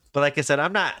 but like I said,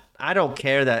 I don't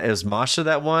care that it was Masha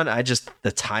that won.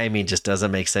 The timing just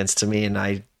doesn't make sense to me, and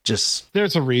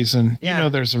there's a reason. Yeah.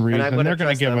 There's a reason. They're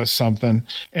going to give us something,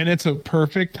 and it's a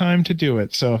perfect time to do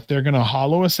it. So if they're going to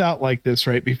hollow us out like this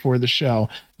right before the show,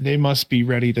 they must be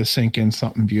ready to sink in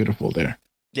something beautiful there.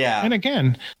 Yeah. And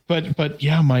again, but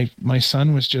yeah, my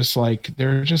son was just like,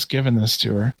 they're just giving this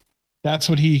to her. That's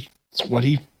what he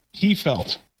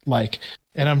felt like.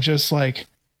 And I'm just like,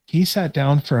 he sat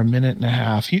down for a minute and a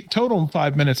half. He total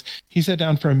 5 minutes. He sat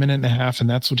down for a minute and a half, and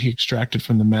that's what he extracted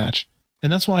from the match.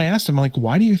 And that's why I asked him, like,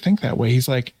 why do you think that way? He's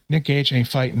like, Nick Gage ain't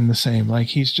fighting the same. Like,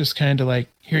 he's just kind of like,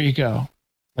 here you go,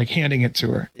 like handing it to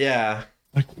her. Yeah.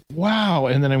 Like, wow.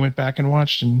 And then I went back and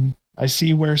watched, and I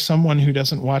see where someone who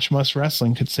doesn't watch much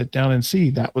wrestling could sit down and see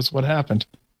that was what happened.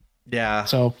 Yeah.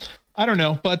 So I don't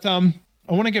know, but I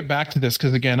want to get back to this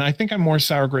because, again, I think I'm more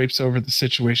sour grapes over the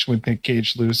situation with Nick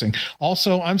Gage losing.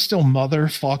 Also, I'm still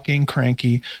motherfucking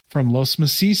cranky from Los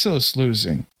Macizos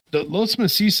losing. The Los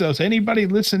Macizos, anybody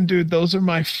listen, dude, those are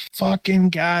my fucking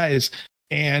guys.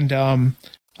 And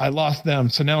I lost them.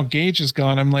 So now Gage is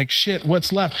gone. I'm like, shit,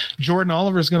 what's left? Jordan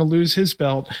Oliver's going to lose his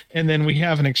belt. And then we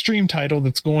have an Extreme title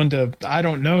that's going to, I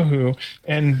don't know who.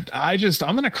 And I'm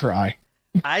going to cry.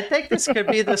 I think this could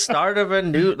be the start of a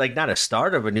new, like not a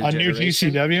start of a new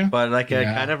generation, GCW, but like a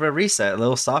kind of a reset, a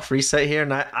little soft reset here.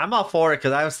 And I'm all for it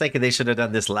because I was thinking they should have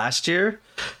done this last year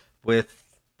with,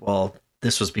 well,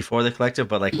 this was before the collective,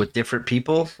 but like with different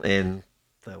people. And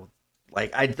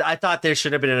like I thought there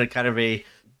should have been a kind of a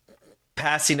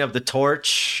passing of the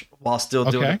torch while still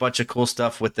doing a bunch of cool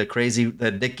stuff with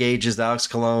the Nick Gages, the Alex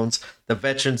Colognes, the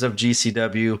veterans of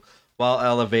GCW, while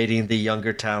elevating the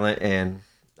younger talent. And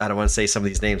I don't want to say some of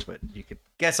these names, but you could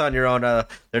guess on your own.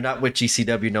 They're not with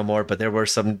GCW no more, but there were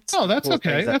some. Oh, that's cool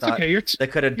okay. That's okay. They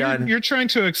could have done. You're trying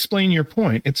to explain your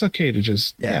point. It's okay to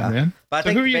just man. But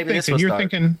so who are you thinking? You're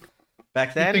thinking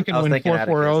back then. You're thinking when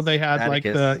 440 they had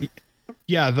Atticus.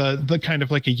 Like the kind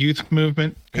of like a youth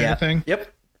movement kind of thing.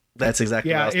 Yep. That's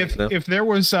exactly what I was thinking of.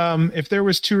 If there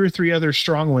was 2 or 3 other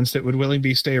strong ones that would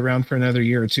willingly stay around for another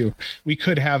year or two, we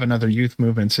could have another youth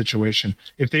movement situation.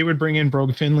 If they would bring in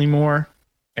Brogue Finley more.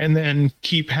 And then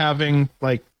keep having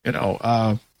like,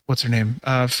 what's her name?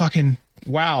 Fucking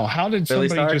wow. How did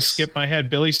somebody just skip my head?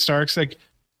 Billy Starks. Like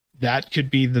that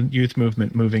could be the youth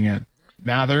movement moving in.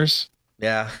 Mathers.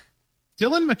 Yeah.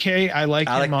 Dylan McKay. I like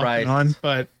him off and on,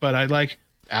 but I like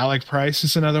Alec Price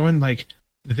is another one. Like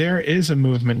there is a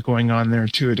movement going on there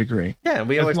to a degree. Yeah.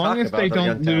 We always talk about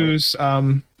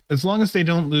as long as they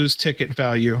don't lose ticket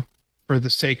value for the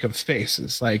sake of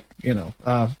faces, like,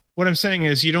 what I'm saying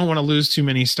is you don't want to lose too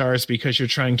many stars because you're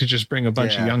trying to just bring a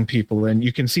bunch of young people in.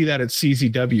 You can see that at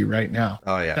CZW right now.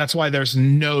 Oh, yeah. That's why there's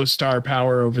no star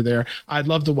power over there. I'd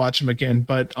love to watch them again,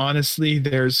 but honestly,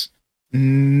 there's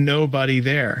nobody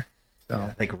there. So,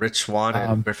 I think Rich Swann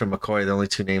and Griffin McCoy are the only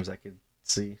 2 names I could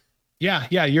see. Yeah,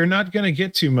 you're not going to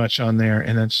get too much on there,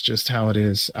 and that's just how it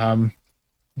is.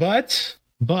 But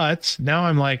now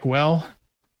I'm like, well,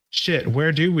 shit,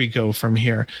 where do we go from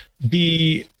here?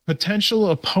 The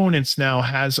potential opponents now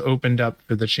has opened up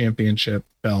for the championship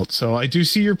belt. So I do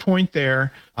see your point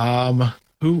there.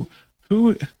 Who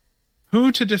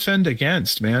to defend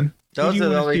against, man? Those are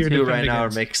the only 2 right now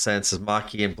that make sense is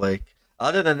Maki and Blake.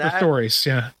 Other than that, stories,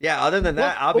 yeah. Other than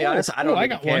that, I'll be honest, I don't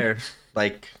even care.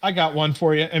 Like I got one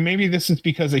for you, and maybe this is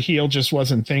because a heel just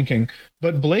wasn't thinking.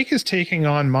 But Blake is taking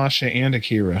on Masha and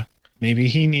Akira. Maybe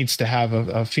he needs to have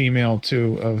a female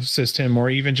to assist him, or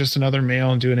even just another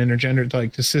male and do an intergender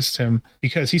to assist him,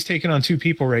 because he's taking on 2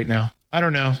 people right now. I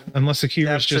don't know, unless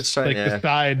Akira's just the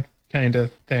side kind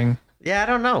of thing. Yeah, I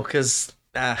don't know, because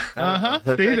there's a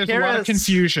lot of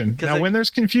confusion. Now, when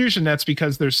there's confusion, that's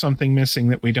because there's something missing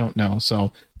that we don't know.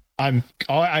 So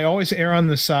I always err on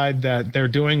the side that they're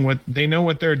doing what they know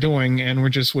what they're doing, and we're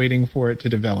just waiting for it to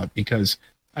develop, because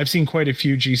I've seen quite a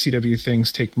few GCW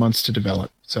things take months to develop.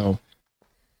 So.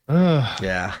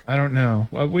 I don't know.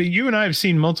 Well, you and I have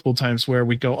seen multiple times where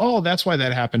we go, oh, that's why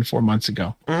that happened 4 months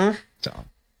ago. Mm-hmm.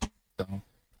 So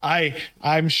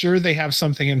I'm sure they have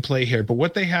something in play here, but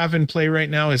what they have in play right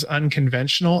now is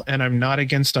unconventional, and I'm not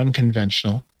against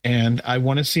unconventional, and I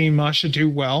want to see Masha do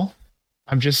well.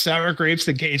 I'm just sour grapes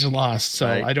that Gage lost, so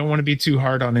I don't want to be too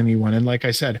hard on anyone. And like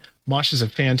I said, Masha's a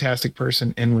fantastic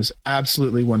person and was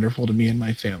absolutely wonderful to me and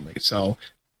my family. So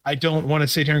I don't want to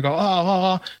sit here and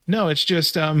go, no, it's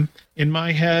just in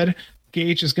my head,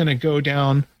 Gage is going to go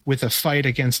down with a fight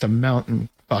against a mountain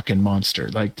fucking monster.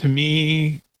 Like, to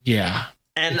me, yeah.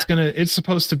 And it's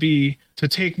supposed to be to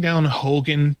take down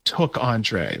Hogan took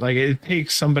Andre. Like, it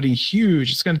takes somebody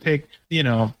huge. It's going to take,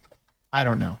 I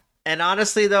don't know. And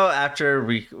honestly, though,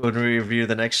 when we review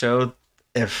the next show,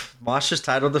 if Masha's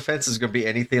title defense is going to be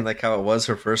anything like how it was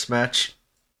her first match,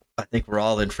 I think we're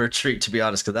all in for a treat, to be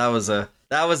honest, because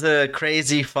that was a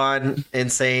crazy, fun,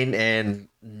 insane, and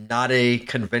not a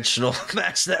conventional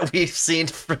match that we've seen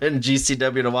in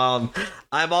GCW in a while. And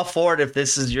I'm all for it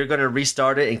if you're going to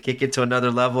restart it and kick it to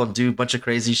another level and do a bunch of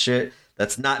crazy shit.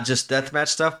 That's not just deathmatch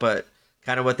stuff, but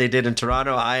kind of what they did in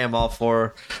Toronto. I am all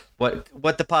for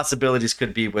what the possibilities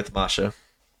could be with Masha.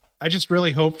 I just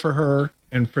really hope for her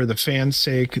and for the fans'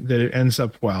 sake that it ends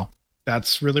up well.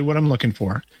 That's really what I'm looking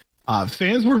for.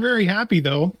 Fans were very happy,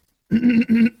 though.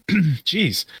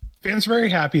 Jeez. Fans were very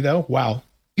happy, though. Wow.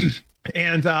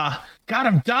 And God,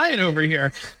 I'm dying over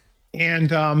here.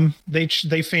 And they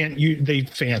chant, you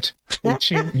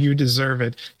deserve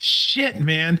it. Shit,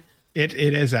 man. It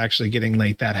is actually getting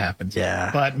late. That happens. Yeah.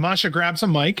 But Masha grabs a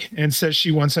mic and says she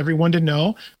wants everyone to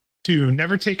know to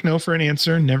never take no for an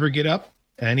answer, never get up.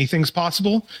 Anything's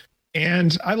possible.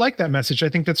 And I like that message. I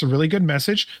think that's a really good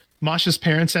message. Masha's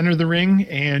parents enter the ring,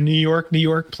 and New York, New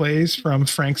York plays from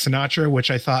Frank Sinatra,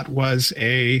 which I thought was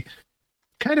a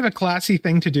kind of a classy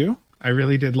thing to do. I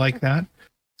really did like that.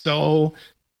 So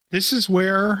this is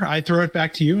where I throw it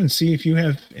back to you and see if you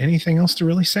have anything else to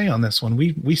really say on this one.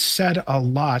 We said a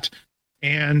lot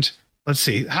And let's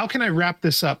see, how can I wrap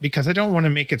this up? Because I don't want to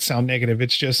make it sound negative.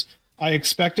 It's just, I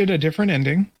expected a different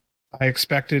ending. I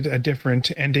expected a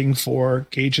different ending for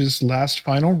Gage's last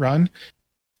final run.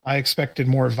 I expected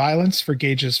more violence for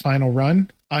Gage's final run.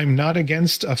 I'm not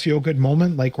against a feel-good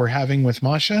moment like we're having with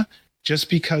Masha. Just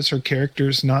because her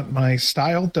character's not my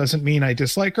style doesn't mean I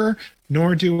dislike her,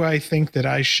 nor do I think that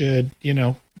I should,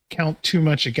 count too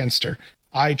much against her.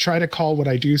 I try to call what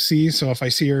I do see. So if I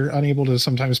see her unable to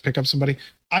sometimes pick up somebody,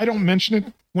 I don't mention it.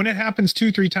 When it happens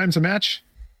 2-3 times a match,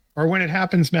 or when it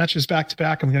happens matches back to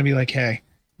back, I'm going to be like, hey,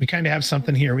 we kind of have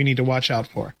something here we need to watch out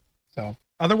for. So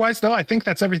otherwise, though, I think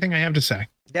that's everything I have to say.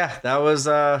 Yeah, that was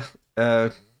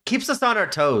keeps us on our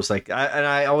toes.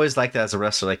 I always like that as a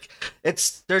wrestler. Like,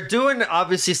 they're doing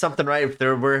obviously something right. If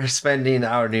we're spending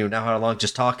how long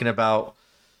just talking about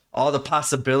all the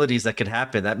possibilities that could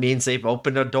happen. That means they've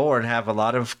opened a door and have a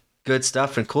lot of good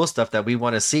stuff and cool stuff that we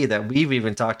want to see, that we've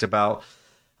even talked about.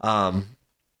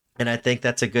 And I think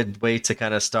that's a good way to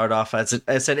kind of start off. As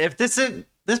I said, if this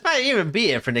might even be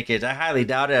it for Nick Gage. I highly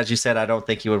doubt it. As you said, I don't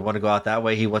think he would want to go out that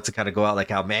way. He wants to kind of go out like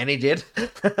how Manny did.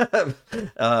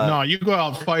 No, you go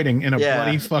out fighting in a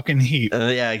bloody fucking heat.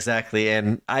 Yeah, exactly.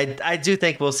 And I do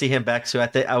think we'll see him back too. I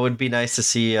think I would be nice to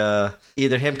see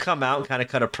either him come out and kind of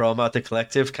cut a promo at the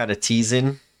collective, kind of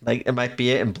teasing. Like, it might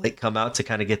be it, and Blake come out to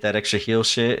kind of get that extra heel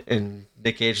shit, and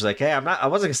Nick Gage is like, hey, I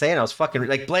wasn't saying I was fucking,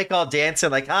 like, Blake all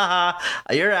dancing, like, haha,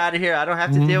 you're out of here, I don't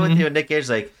have to deal with you, and Nick Gage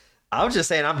like, I was just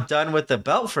saying I'm done with the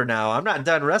belt for now, I'm not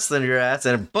done wrestling your ass,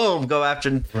 and boom, go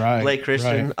after Blake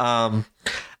Christian. Right.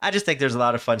 I just think there's a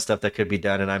lot of fun stuff that could be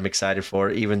done, and I'm excited for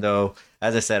it, even though,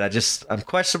 as I said, I'm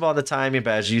questionable on the timing,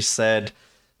 but as you said,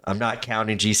 I'm not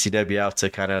counting GCW out to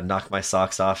kind of knock my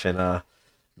socks off and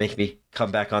make me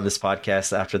come back on this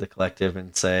podcast after the collective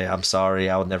and say, I'm sorry,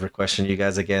 I will never question you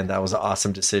guys again. That was an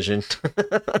awesome decision.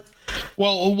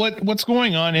 Well, what's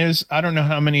going on is, I don't know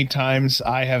how many times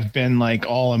I have been like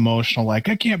all emotional, like,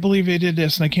 I can't believe they did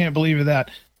this and I can't believe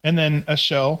that. And then a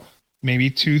show,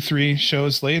 maybe 2-3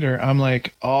 shows later, I'm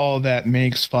like, oh, that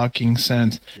makes fucking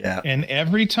sense. Yeah. And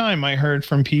every time I heard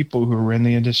from people who were in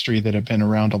the industry that have been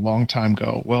around a long time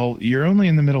go, well, you're only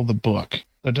in the middle of the book.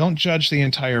 So don't judge the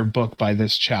entire book by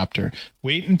this chapter.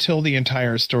 Wait until the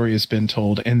entire story has been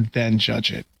told and then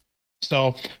judge it.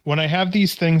 So when I have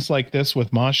these things like this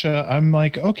with Masha, I'm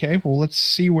like, okay, well, let's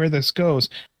see where this goes.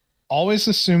 Always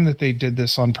assume that they did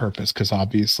this on purpose, because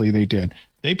obviously they did.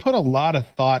 They put a lot of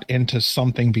thought into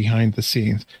something behind the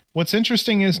scenes. What's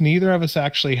interesting is neither of us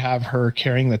actually have her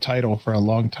carrying the title for a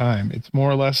long time. It's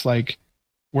more or less like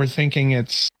we're thinking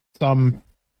it's some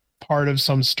part of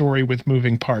some story with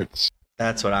moving parts.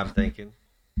 That's what I'm thinking.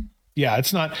 Yeah,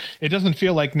 it doesn't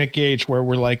feel like Nick Gage where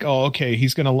we're like, oh, okay,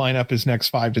 he's going to line up his next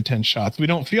 5 to 10 shots. We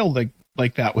don't feel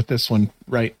like that with this one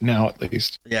right now, at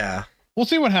least. Yeah. We'll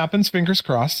see what happens. Fingers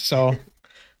crossed. So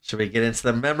should we get into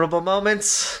the memorable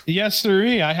moments? Yes, sir.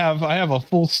 I have a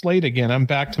full slate again. I'm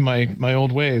back to my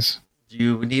old ways. Do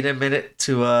you need a minute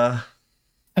to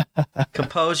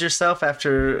compose yourself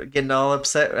after getting all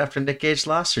upset after Nick Gage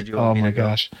lost, or do you want me to go? Oh my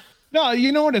gosh. No,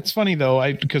 you know what? It's funny though,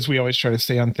 because we always try to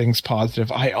stay on things positive.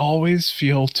 I always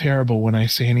feel terrible when I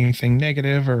say anything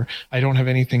negative or I don't have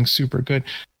anything super good.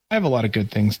 I have a lot of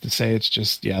good things to say. It's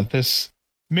just, yeah, this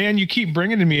man, you keep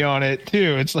bringing me on it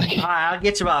too. It's like, all right, I'll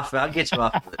get you off of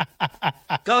it.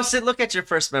 Go look at your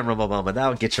first memorable moment.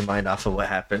 That'll get your mind off of what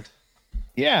happened.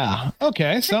 Yeah.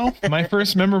 Okay. So my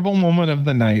first memorable moment of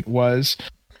the night was,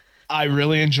 I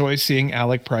really enjoy seeing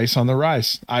Alec Price on the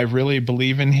rise. I really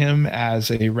believe in him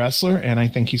as a wrestler, and I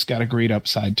think he's got a great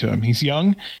upside to him. He's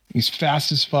young, he's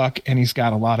fast as fuck, and he's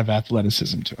got a lot of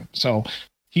athleticism to him. So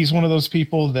he's one of those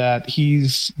people that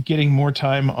he's getting more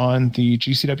time on the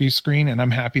GCW screen, and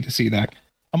I'm happy to see that.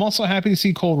 I'm also happy to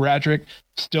see Cole Radrick,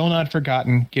 still not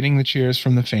forgotten, getting the cheers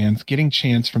from the fans, getting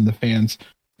chants from the fans.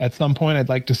 At some point, I'd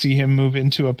like to see him move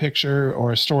into a picture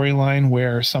or a storyline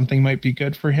where something might be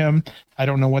good for him. I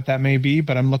don't know what that may be,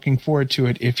 but I'm looking forward to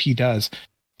it if he does.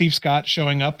 Steve Scott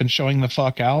showing up and showing the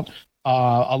fuck out,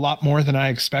 a lot more than I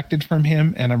expected from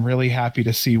him, and I'm really happy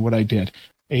to see what I did.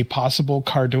 A possible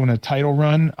Cardona title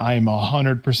run, I'm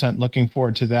 100% looking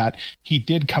forward to that. He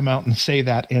did come out and say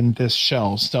that in this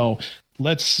show, so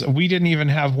we didn't even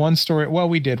have one story. Well,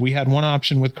 we did. We had one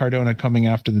option with Cardona coming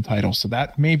after the title. So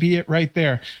that may be it right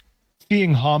there.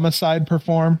 Seeing Homicide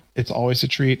perform, it's always a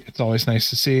treat. It's always nice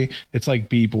to see. It's like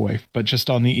B-Boy, but just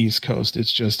on the East Coast.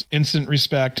 It's just instant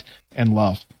respect and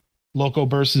love. Loco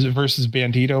versus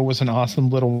Bandito was an awesome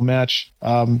little match.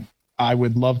 I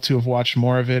would love to have watched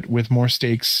more of it with more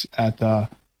stakes at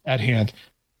hand.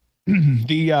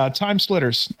 The Time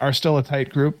Splitters are still a tight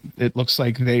group. It looks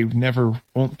like they never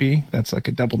won't be. That's like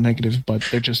a double negative, but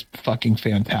they're just fucking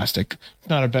fantastic. It's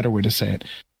not a better way to say it.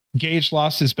 Gage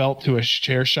lost his belt to a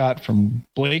chair shot from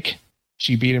Blake.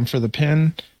 She beat him for the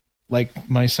pin. Like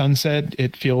my son said,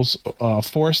 it feels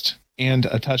forced and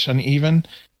a touch uneven.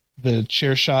 The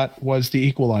chair shot was the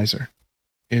equalizer,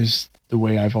 is the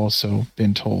way I've also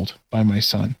been told by my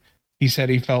son. He said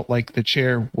he felt like the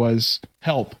chair was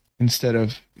help instead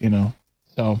of,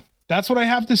 so that's what I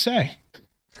have to say.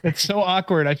 It's so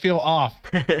awkward. I feel off.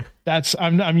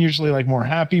 I'm usually like more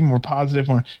happy, more positive,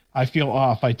 I feel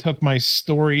off. I took my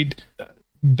storied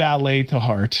ballet to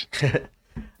heart.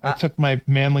 I took my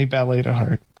manly ballet to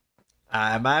heart.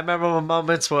 My memorable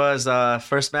moments was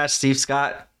first match, Steve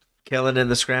Scott killing in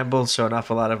the scramble, showing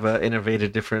off a lot of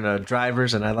innovative different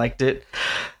drivers, and I liked it.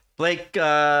 Blake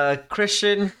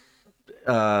Christian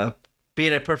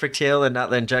being a perfect heel and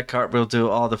not letting Jack Cartwheel do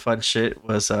all the fun shit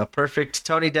was perfect.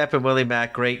 Tony Depp and Willie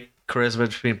Mack, great charisma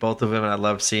between both of them, and I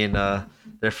love seeing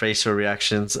their facial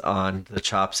reactions on the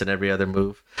chops and every other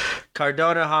move.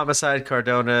 Cardona, Homicide.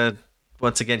 Cardona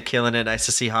once again killing it. Nice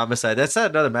to see Homicide. That's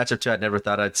another matchup too I never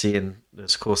thought I'd see, and it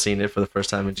was cool seeing it for the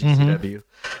first time in GCW.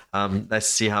 Nice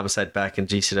to see Homicide back in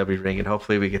GCW ring, and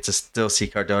hopefully we get to still see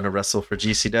Cardona wrestle for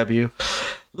GCW.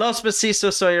 Los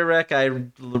Macizo, Sawyer Wreck,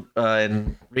 and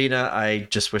Rena. I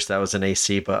just wish that was an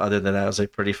AC, but other than that, it was a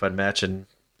pretty fun match. And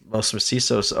Los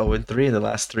Macizos 0-3 in the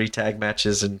last 3 tag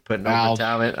matches and putting over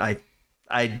talent.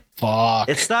 Fuck.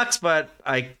 It sucks, but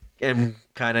I am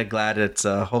kind of glad it's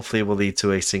hopefully will lead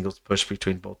to a singles push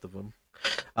between both of them.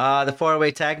 The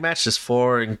 4-way tag match, just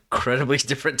 4 incredibly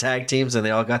different tag teams, and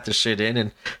they all got their shit in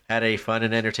and had a fun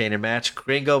and entertaining match.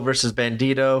 Gringo versus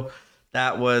Bandito.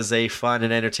 That was a fun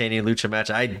and entertaining lucha match.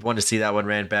 I want to see that one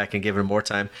ran back and given more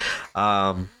time.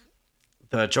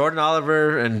 The Jordan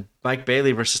Oliver and Mike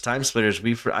Bailey versus Time Splitters.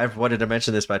 I've wanted to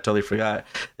mention this, but I totally forgot.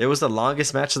 It was the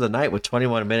longest match of the night with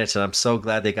 21 minutes, and I'm so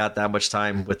glad they got that much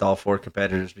time with all 4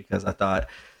 competitors because I thought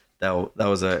that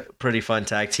was a pretty fun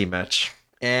tag team match.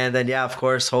 And then, yeah, of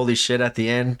course, holy shit, at the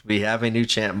end, we have a new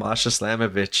champ, Masha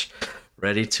Slamovich,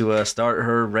 ready to start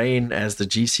her reign as the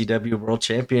GCW World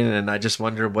Champion. And I just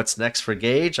wonder what's next for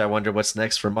Gage. I wonder what's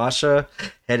next for Masha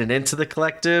heading into the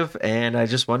collective. And I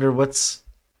just wonder what's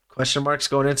question marks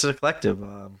going into the collective.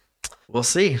 We'll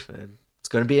see. And it's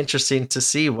going to be interesting to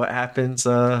see what happens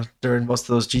during most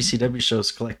of those GCW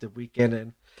shows collective weekend.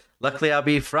 And luckily I'll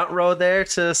be front row there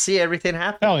to see everything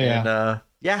happen. Hell yeah. And,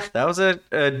 yeah, that was a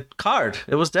card.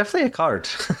 It was definitely a card.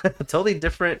 Totally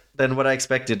different than what I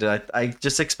expected. I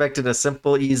just expected a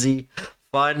simple, easy,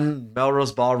 fun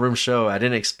Melrose Ballroom show. I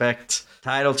didn't expect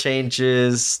title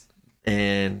changes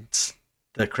and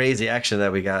the crazy action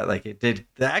that we got. Like, it did.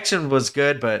 The action was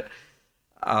good, but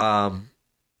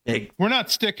we're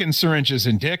not sticking syringes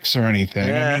in dicks or anything.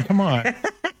 Yeah. I mean, come on.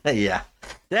 Yeah,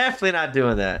 definitely not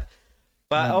doing that.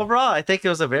 But overall, I think it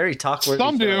was a very talk-worthy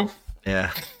Some show. do.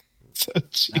 Yeah.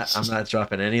 I'm not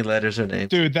dropping any letters or names.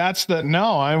 Dude, we didn't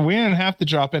have to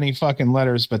drop any fucking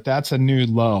letters, but that's a new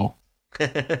low.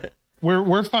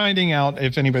 We're finding out,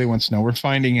 if anybody wants to know, we're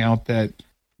finding out that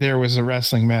there was a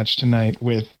wrestling match tonight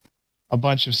with a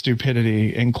bunch of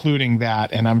stupidity, including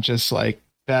that, and I'm just like,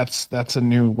 that's a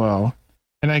new low.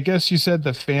 And I guess you said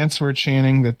the fans were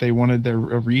chanting that they wanted a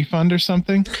refund or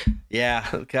something? Yeah,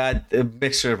 God, a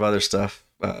mixture of other stuff.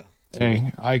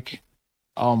 Hey,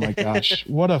 oh my gosh,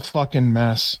 what a fucking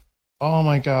mess. Oh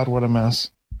my God, what a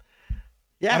mess.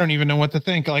 Yeah. I don't even know what to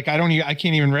think. Like, I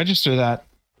can't even register that.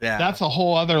 Yeah. That's a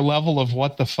whole other level of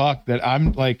what the fuck that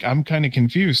I'm kind of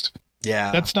confused.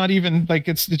 Yeah. That's not even like,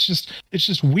 it's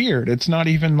just weird. It's not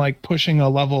even like pushing a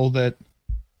level that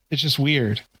it's just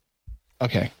weird.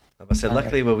 Okay. I said,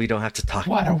 luckily, but we don't have to talk.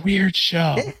 What a weird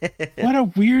show. What a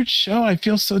weird show. I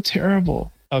feel so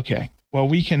terrible. Okay. Well,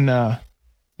 we can,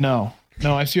 no,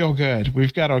 I feel good.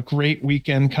 We've got a great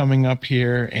weekend coming up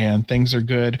here and things are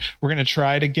good. We're going to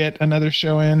try to get another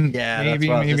show in. Yeah. Maybe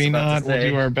not. We'll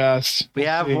do our best. We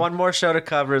have one more show to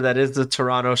cover. That is the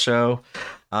Toronto show.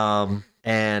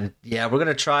 And yeah, we're going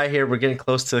to try here. We're getting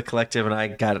close to the collective and I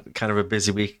got kind of a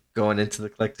busy week going into the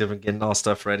collective and getting all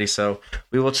stuff ready. So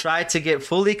we will try to get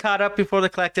fully caught up before the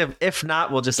collective. If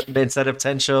not, we'll just, instead of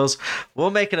 10 shows, we'll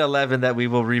make it 11 that we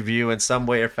will review in some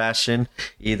way or fashion,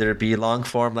 either be long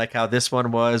form like how this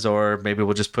one was, or maybe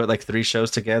we'll just put like 3 shows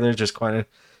together, just kind of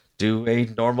do a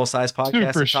normal size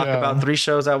podcast and talk about 3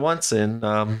 shows at once.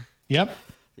 And yep.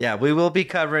 Yeah, we will be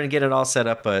covering and get it all set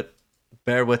up, but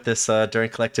bear with this during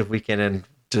collective weekend. And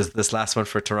just this last one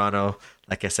for Toronto,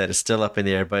 like I said, is still up in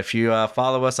the air. But if you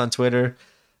follow us on Twitter,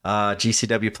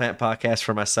 GCW Plant Podcast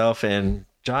for myself and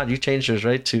John, you changed yours,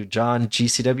 right? To John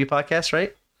GCW Podcast,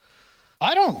 right?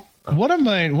 I don't.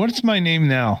 What's my name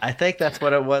now? I think that's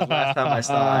what it was last time I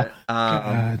saw it.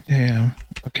 God damn.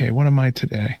 Okay, what am I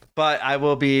today? But I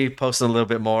will be posting a little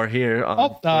bit more here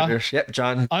on Twitter. Yep,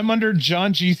 John. I'm under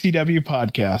John GCW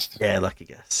Podcast. Yeah, lucky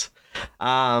guess.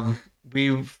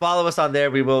 We follow us on there.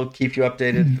 We will keep you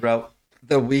updated throughout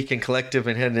the week and collective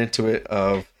and heading into it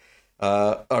of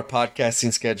our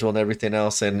podcasting schedule and everything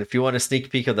else. And if you want a sneak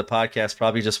peek of the podcast,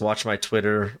 probably just watch my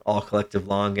Twitter all collective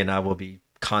long, and I will be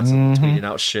constantly tweeting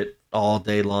out shit all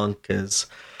day long because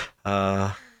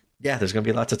there's gonna be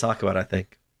a lot to talk about, I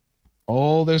think.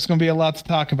 Oh, there's gonna be a lot to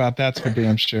talk about, that's for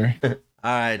damn sure. All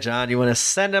right, John, you want to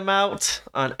send them out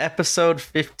on episode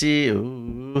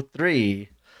 53?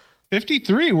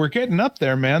 53, we're getting up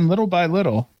there, man, little by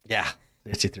little. Yeah,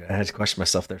 53. I had to question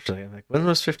myself there for a second. I'm like, when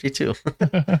was 52?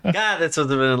 God, this has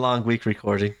been a long week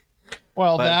recording.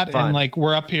 Well, and like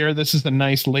we're up here. This is a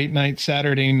nice late night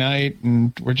Saturday night,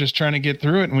 and we're just trying to get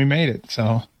through it, and we made it.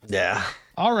 So yeah.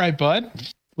 All right, bud.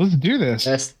 Let's do this.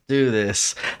 Let's do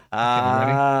this.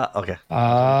 Okay.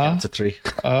 To 3.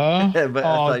 Don't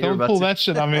pull that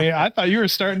shit on me. I thought you were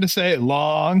starting to say it.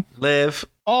 Long live.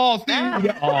 Oh,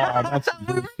 that's where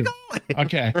we were going.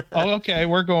 Okay. Oh, okay.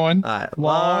 We're going. All right.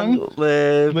 Long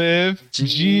live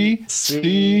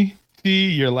GCT.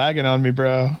 You're lagging on me,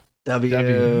 bro.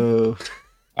 W.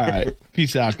 All right.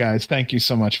 Peace out, guys. Thank you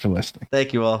so much for listening.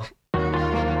 Thank you all.